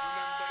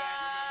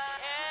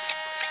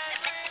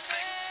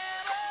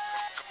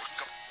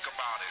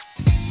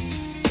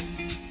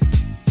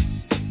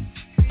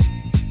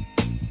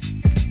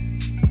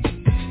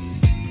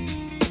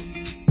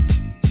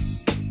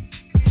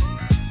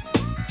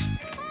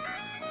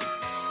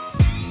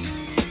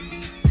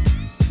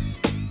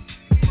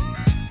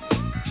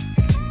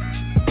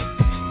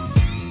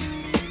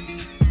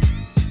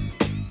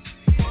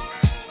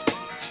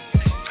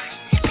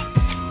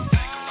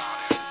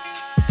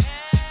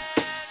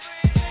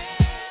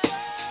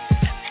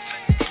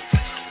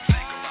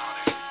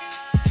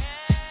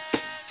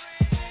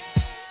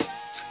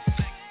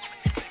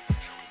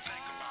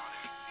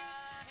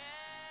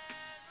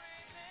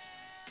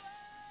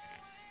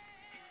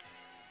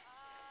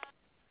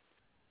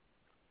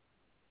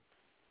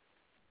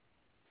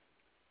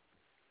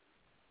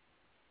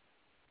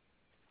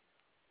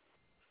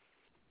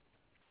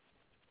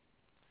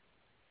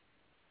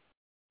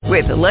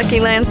 With the Lucky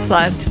Land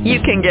Slots,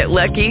 you can get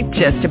lucky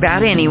just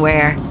about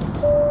anywhere.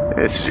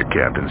 This is your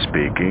captain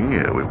speaking.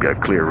 We've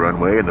got clear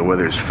runway and the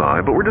weather's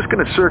fine, but we're just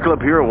going to circle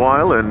up here a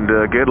while and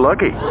get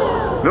lucky.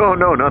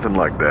 No, nothing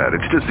like that.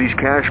 It's just these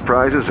cash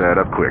prizes add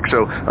up quick.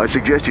 So I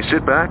suggest you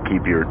sit back,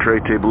 keep your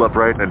tray table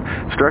upright, and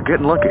start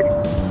getting lucky.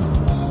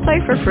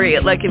 Play for free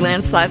at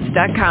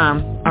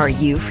LuckyLandSlots.com. Are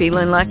you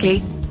feeling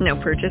lucky? No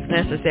purchase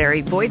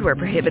necessary. Void where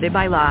prohibited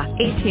by law.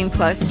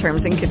 18+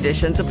 terms and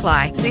conditions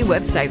apply. See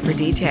website for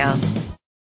details.